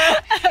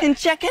 Gotcha. And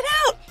check it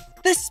out.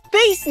 The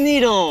Space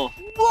Needle.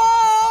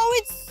 Whoa,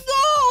 it's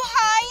so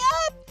high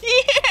up.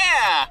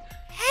 Yeah.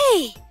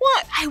 Hey,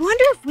 what? I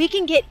wonder if we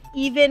can get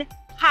even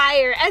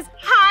higher, as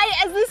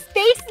high as the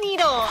Space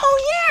Needle.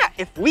 Oh yeah,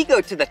 if we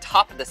go to the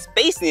top of the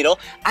Space Needle,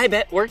 I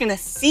bet we're gonna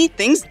see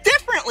things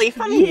differently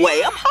from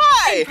way up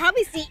high. And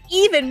probably see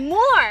even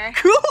more.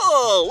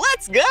 Cool,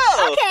 let's go.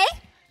 Okay.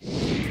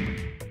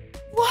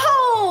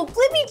 Whoa,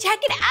 Blippi, check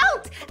it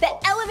out. The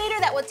elevator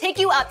that will take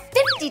you up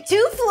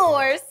 52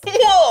 floors.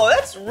 Whoa,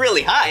 that's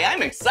really high.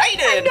 I'm excited.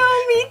 I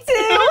know, me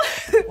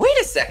too. Wait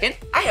a second,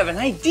 I have an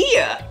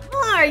idea.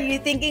 Are you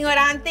thinking what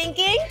I'm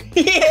thinking?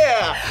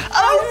 Yeah,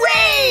 a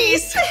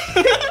race.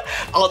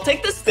 I'll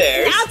take the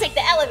stairs. I'll take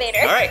the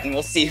elevator. All right, and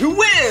we'll see who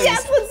wins.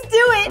 Yes, let's do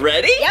it.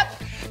 Ready? Yep.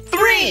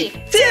 3,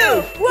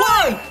 2,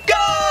 1,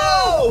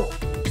 go!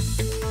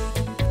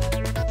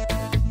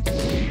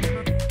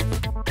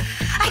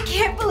 I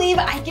can't believe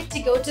I get to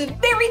go to the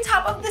very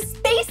top of the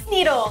Space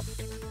Needle.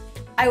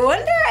 I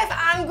wonder if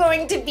I'm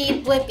going to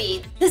beat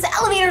Blippi. This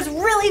elevator's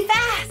really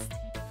fast.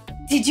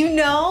 Did you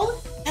know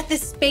that the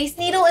Space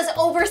Needle is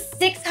over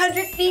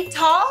 600 feet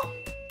tall?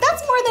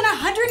 That's more than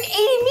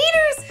 180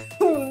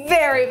 meters.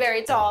 Very,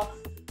 very tall.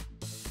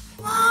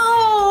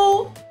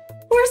 Whoa,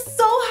 we're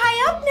so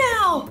high up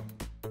now.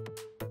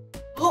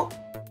 Oh,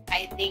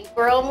 I think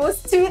we're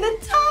almost to the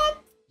top.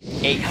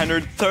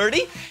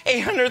 830,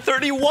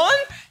 831,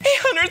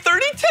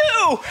 832.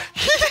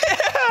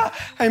 Yeah,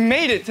 I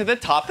made it to the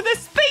top of the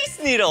Space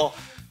Needle.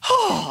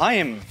 Oh, I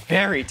am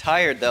very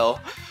tired though.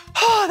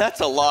 Oh, that's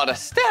a lot of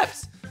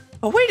steps.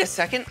 But wait a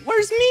second,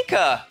 where's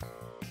Meekah?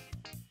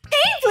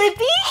 Hey,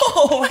 Blippi.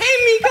 Oh, hey,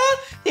 Meekah.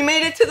 You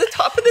made it to the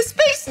top of the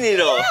Space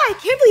Needle. Yeah, I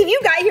can't believe you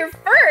got here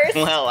first.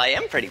 Well, I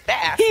am pretty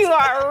fast. You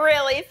are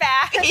really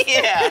fast.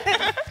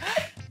 Yeah.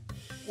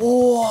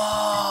 Whoa.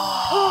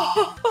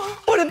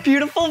 What a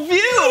beautiful view.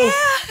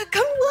 Yeah,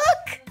 come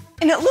look.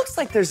 And it looks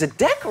like there's a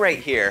deck right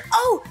here.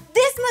 Oh,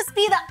 this must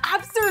be the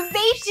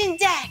observation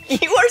deck.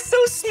 You are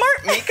so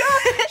smart,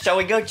 Meekah. Shall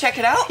we go check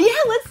it out?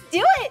 Yeah, let's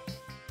do it.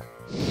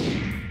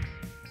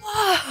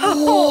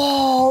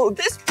 Whoa,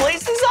 this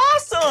place is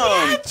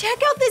awesome. Yeah,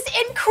 check out this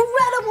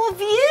incredible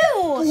view.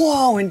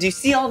 Whoa, and do you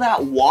see all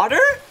that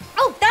water?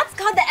 Oh, that's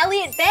called the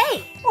Elliott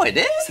Bay. Oh, it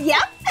is?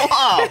 Yep.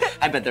 Wow,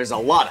 I bet there's a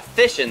lot of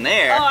fish in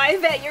there. Oh, I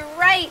bet you're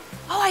right.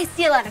 Oh, I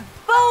see a lot of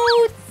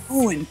boats.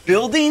 Oh, and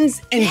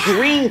buildings and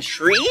green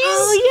trees?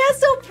 Oh, yeah,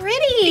 so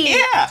pretty.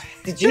 Yeah.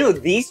 Did you know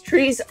these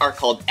trees are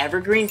called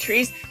evergreen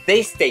trees?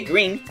 They stay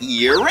green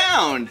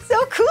year-round.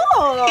 So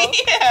cool.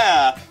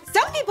 Yeah.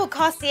 Some people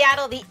call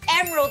Seattle the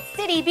Emerald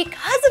City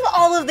because of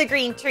all of the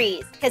green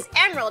trees, because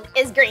emerald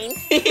is green.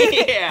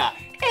 Yeah.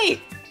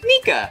 Hey,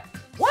 Meekah,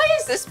 Why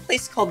is this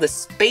place called the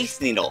Space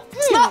Needle?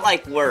 It's not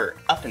like we're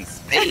up in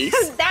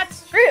space.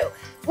 That's true.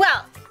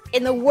 Well,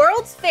 in the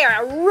World's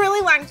Fair a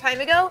really long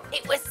time ago,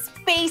 it was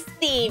space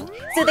themed.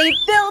 So they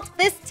built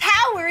this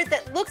tower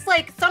that looks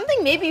like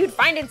something maybe you'd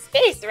find in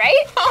space, right?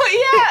 Oh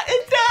yeah,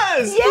 it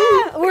does.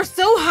 Yeah, we're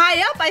so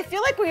high up, I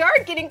feel like we are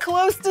getting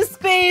close to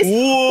space.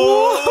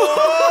 Whoa!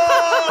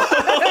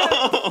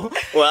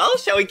 Well,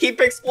 shall we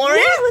keep exploring?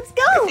 Yeah, let's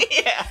go.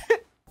 Yeah.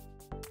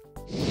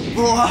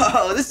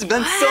 Whoa, this has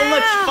been so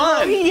much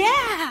fun.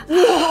 Yeah.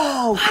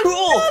 Whoa,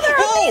 cool.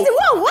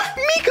 Whoa, what?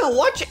 Meekah,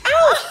 watch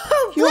out.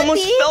 You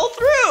almost fell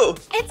through.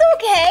 It's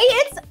okay,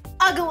 it's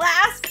a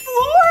glass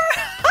floor.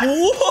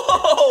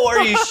 Whoa,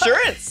 are you sure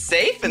it's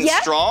safe and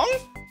strong?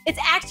 It's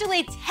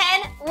actually 10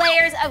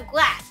 layers of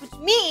glass, which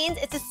means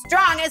it's as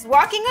strong as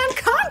walking on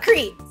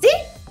concrete.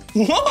 See?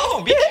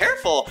 Whoa, be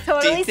careful.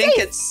 Totally Do you think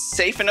safe. it's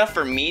safe enough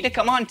for me to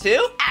come on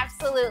too?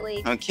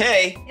 Absolutely.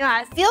 Okay.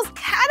 Yeah, it feels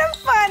kind of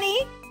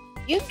funny.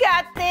 You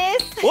got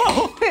this.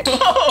 Whoa.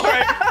 All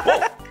right.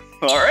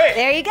 Whoa. All right.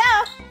 There you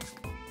go.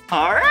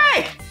 All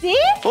right. See?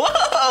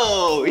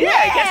 Whoa. Yeah,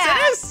 I guess it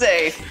is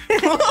safe.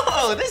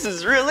 Whoa, this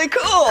is really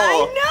cool.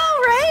 I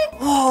know, right?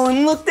 Whoa,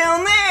 and look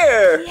down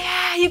there.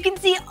 Yeah, you can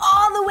see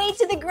all the way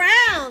to the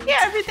ground.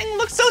 Yeah, everything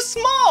looks so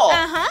small.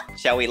 Uh-huh.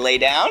 Shall we lay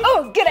down?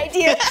 Oh, good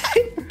idea.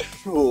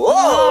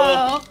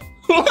 Whoa.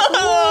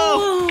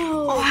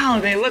 Whoa! Wow,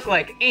 they look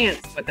like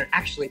ants, but they're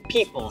actually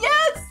people.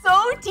 Yeah, it's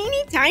so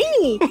teeny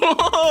tiny.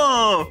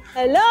 Whoa!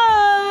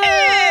 Hello!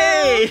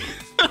 Hey!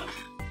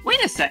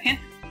 Wait a second.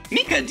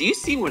 Meekah, do you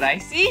see what I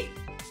see?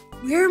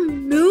 We're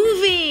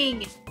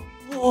moving.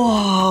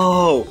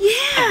 Whoa!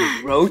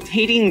 Yeah! A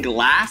rotating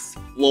glass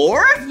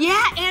floor?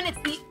 Yeah, and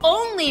it's the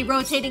only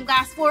rotating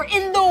glass floor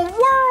in the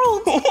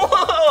world.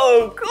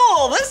 Whoa,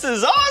 cool! This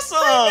is awesome!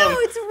 I know,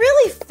 it's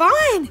really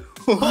fun.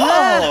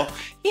 Whoa!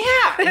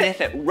 Yeah, and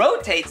if it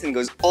rotates and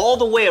goes all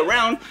the way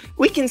around,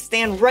 we can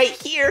stand right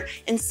here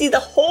and see the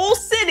whole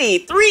city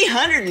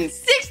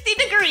 360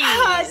 degrees!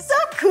 Oh, it's so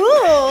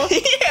cool!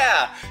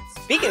 Yeah!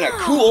 Speaking of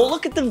cool,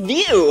 look at the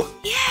view!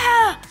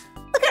 Yeah!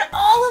 Look at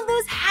all of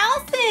those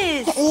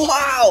houses!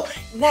 Wow!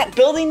 That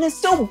building is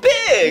so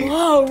big!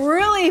 Whoa,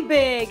 really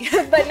big,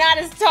 but not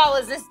as tall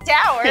as this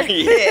tower.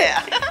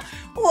 Yeah!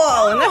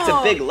 Whoa, and that's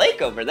a big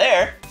lake over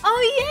there.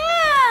 Oh,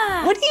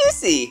 yeah! What do you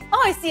see?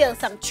 Oh, I see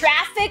some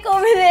traffic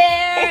over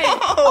there.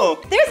 Whoa!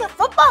 There's a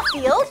football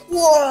field.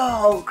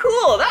 Whoa,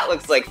 cool, that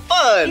looks like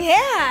fun. Yeah.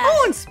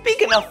 Oh, and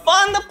speaking of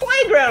fun, the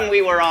playground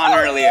we were on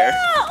earlier. Yeah.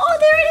 Oh,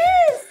 there it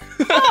is.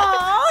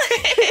 Aww.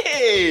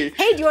 Hey!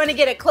 Hey, do you want to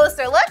get a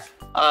closer look?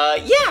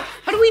 Yeah,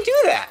 how do we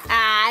do that?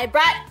 I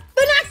brought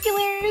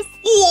binoculars.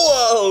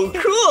 Whoa,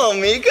 cool,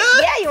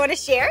 Meekah. Yeah, you want to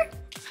share?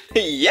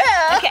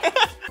 Yeah. Okay.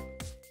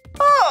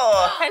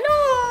 Oh, hello.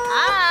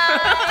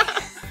 Hi.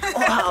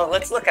 Wow,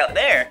 let's look out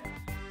there.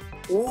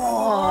 Whoa.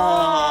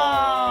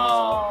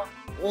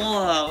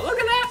 Whoa, look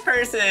at that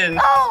person.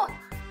 Oh.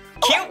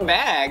 Cute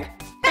bag.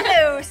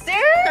 Hello,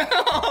 sir.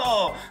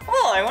 Oh,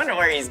 I wonder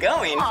where he's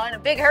going. Oh, in a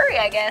big hurry,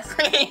 I guess.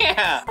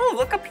 Yeah. Oh,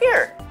 look up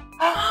here.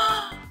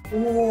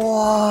 Whoa.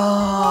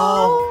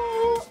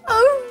 Oh, a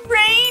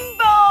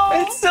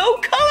rainbow. It's so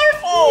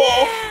colorful.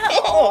 Yeah.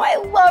 Oh, I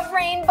love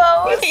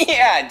rainbows.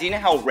 Yeah, do you know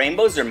how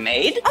rainbows are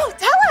made? Oh,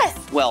 tell us.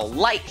 Well,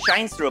 light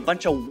shines through a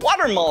bunch of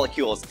water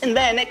molecules, and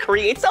then it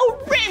creates a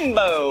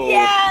rainbow.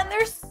 Yeah, and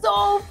they're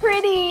so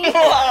pretty.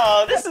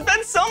 Wow, this has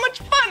been so much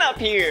fun up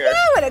here.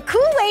 Yeah, what a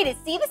cool way to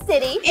see the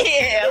city.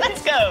 Yeah,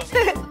 let's go.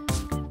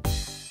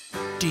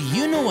 Do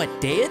you know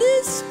what day it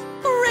is?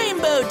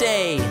 Rainbow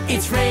Day.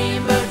 It's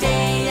Rainbow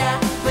Day, yeah.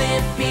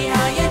 Blippi,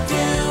 how you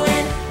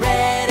doing?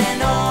 Red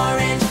and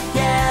orange,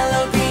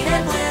 yellow, green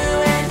and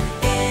blue, and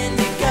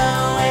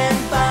indigo and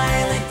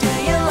violet. Do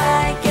you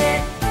like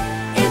it?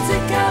 It's a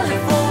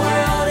colorful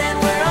world and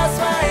we're all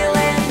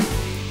smiling.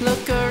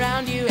 Look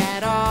around you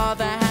at all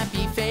the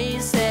happy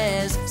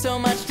faces. So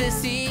much to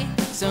see,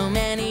 so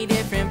many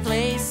different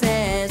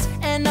places.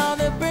 And all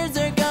the birds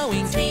are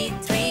going tweet,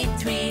 tweet,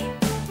 tweet.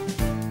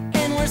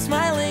 And we're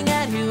smiling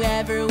at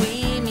whoever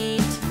we meet.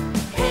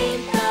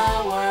 Paint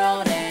the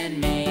world and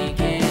make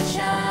it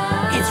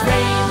shine. It's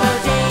Rainbow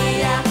Day,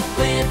 yeah.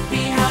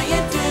 Blippi, how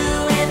you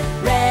doing?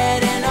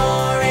 Red and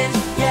orange,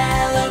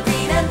 yellow,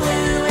 green and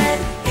blue,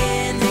 and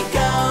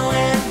indigo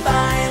and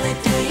violet.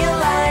 Do you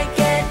like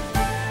it?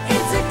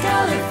 It's a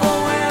colorful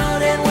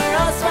world and we're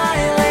all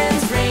smiling.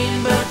 It's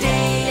Rainbow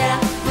Day, yeah.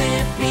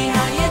 Blippi,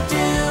 how you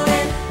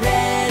doing?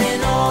 Red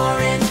and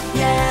orange,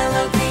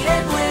 yellow, green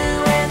and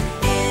blue, and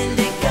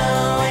indigo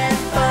and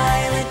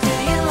violet. Do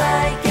you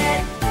like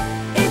it?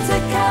 It's a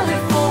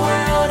colorful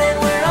world and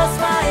we're all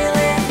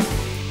smiling.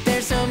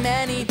 There's so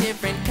many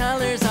different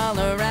colors all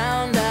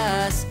around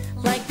us,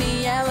 like the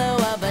yellow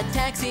of a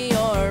taxi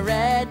or a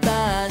red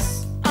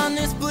bus. On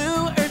this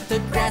blue earth the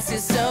grass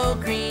is so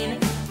green.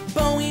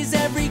 Bowie's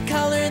every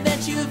color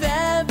that you've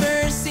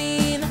ever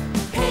seen.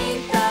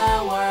 Paint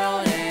the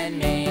world and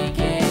make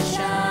it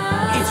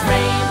shine. It's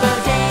Rainbow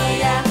Day,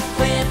 yeah.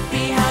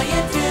 Blippi, how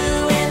you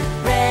doing?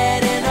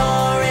 Red and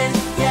orange,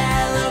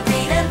 yellow,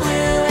 green and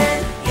blue,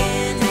 and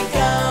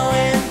indigo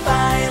and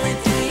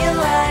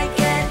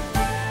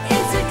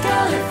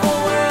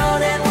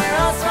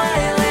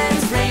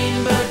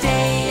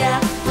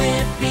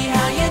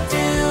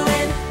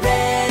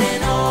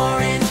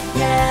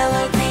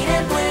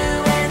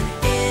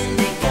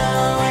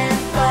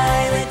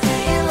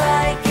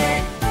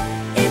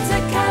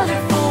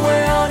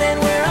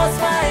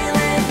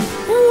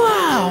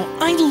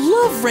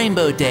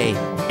Rainbow Day.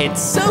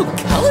 It's so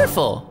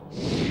colorful.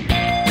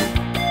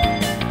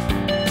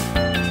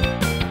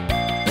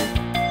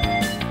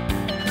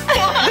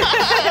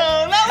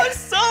 Oh, that was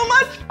so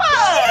much fun!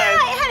 Yeah,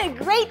 I had a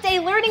great day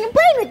learning and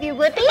playing with you,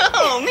 Blippi.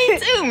 Oh, me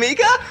too,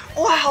 Meekah.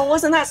 Wow,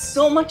 wasn't that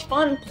so much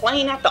fun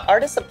playing at the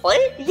Artists of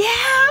Play?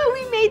 Yeah,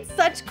 we made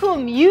such cool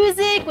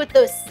music with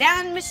those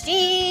sound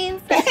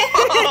machines.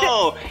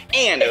 Oh,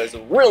 and it was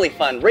really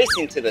fun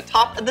racing to the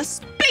top of the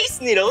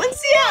Space Needle in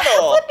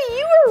Seattle. Blippi,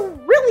 you were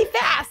really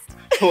fast.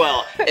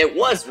 Well, it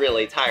was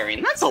really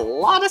tiring. That's a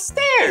lot of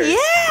stairs. Yeah,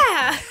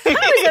 I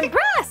was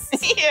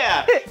impressed.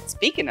 Yeah.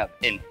 Speaking of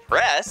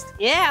impressed.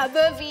 Yeah,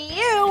 the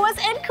view was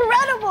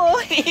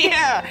incredible.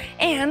 Yeah,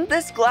 and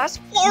this glass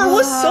floor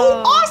was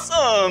so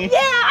awesome. Yeah,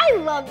 I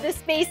love the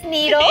Space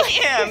Needle.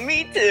 Yeah,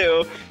 me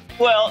too.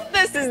 Well,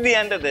 this is the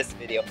end of this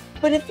video.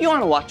 But if you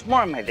want to watch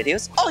more of my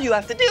videos, all you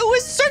have to do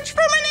is search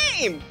for my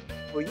name.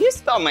 Will you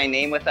spell my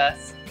name with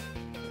us?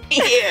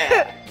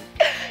 Yeah.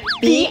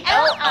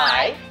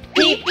 B-L-I-P-P-I.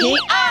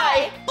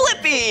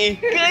 Blippi.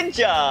 Good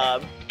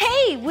job.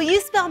 Hey, will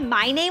you spell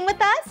my name with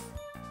us?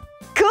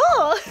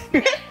 Cool.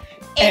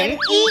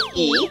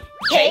 M-E-E-K-A-H.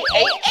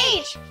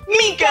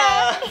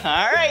 Meekah.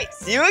 All right,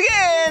 see you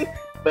again.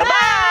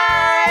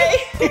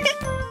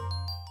 Bye-bye.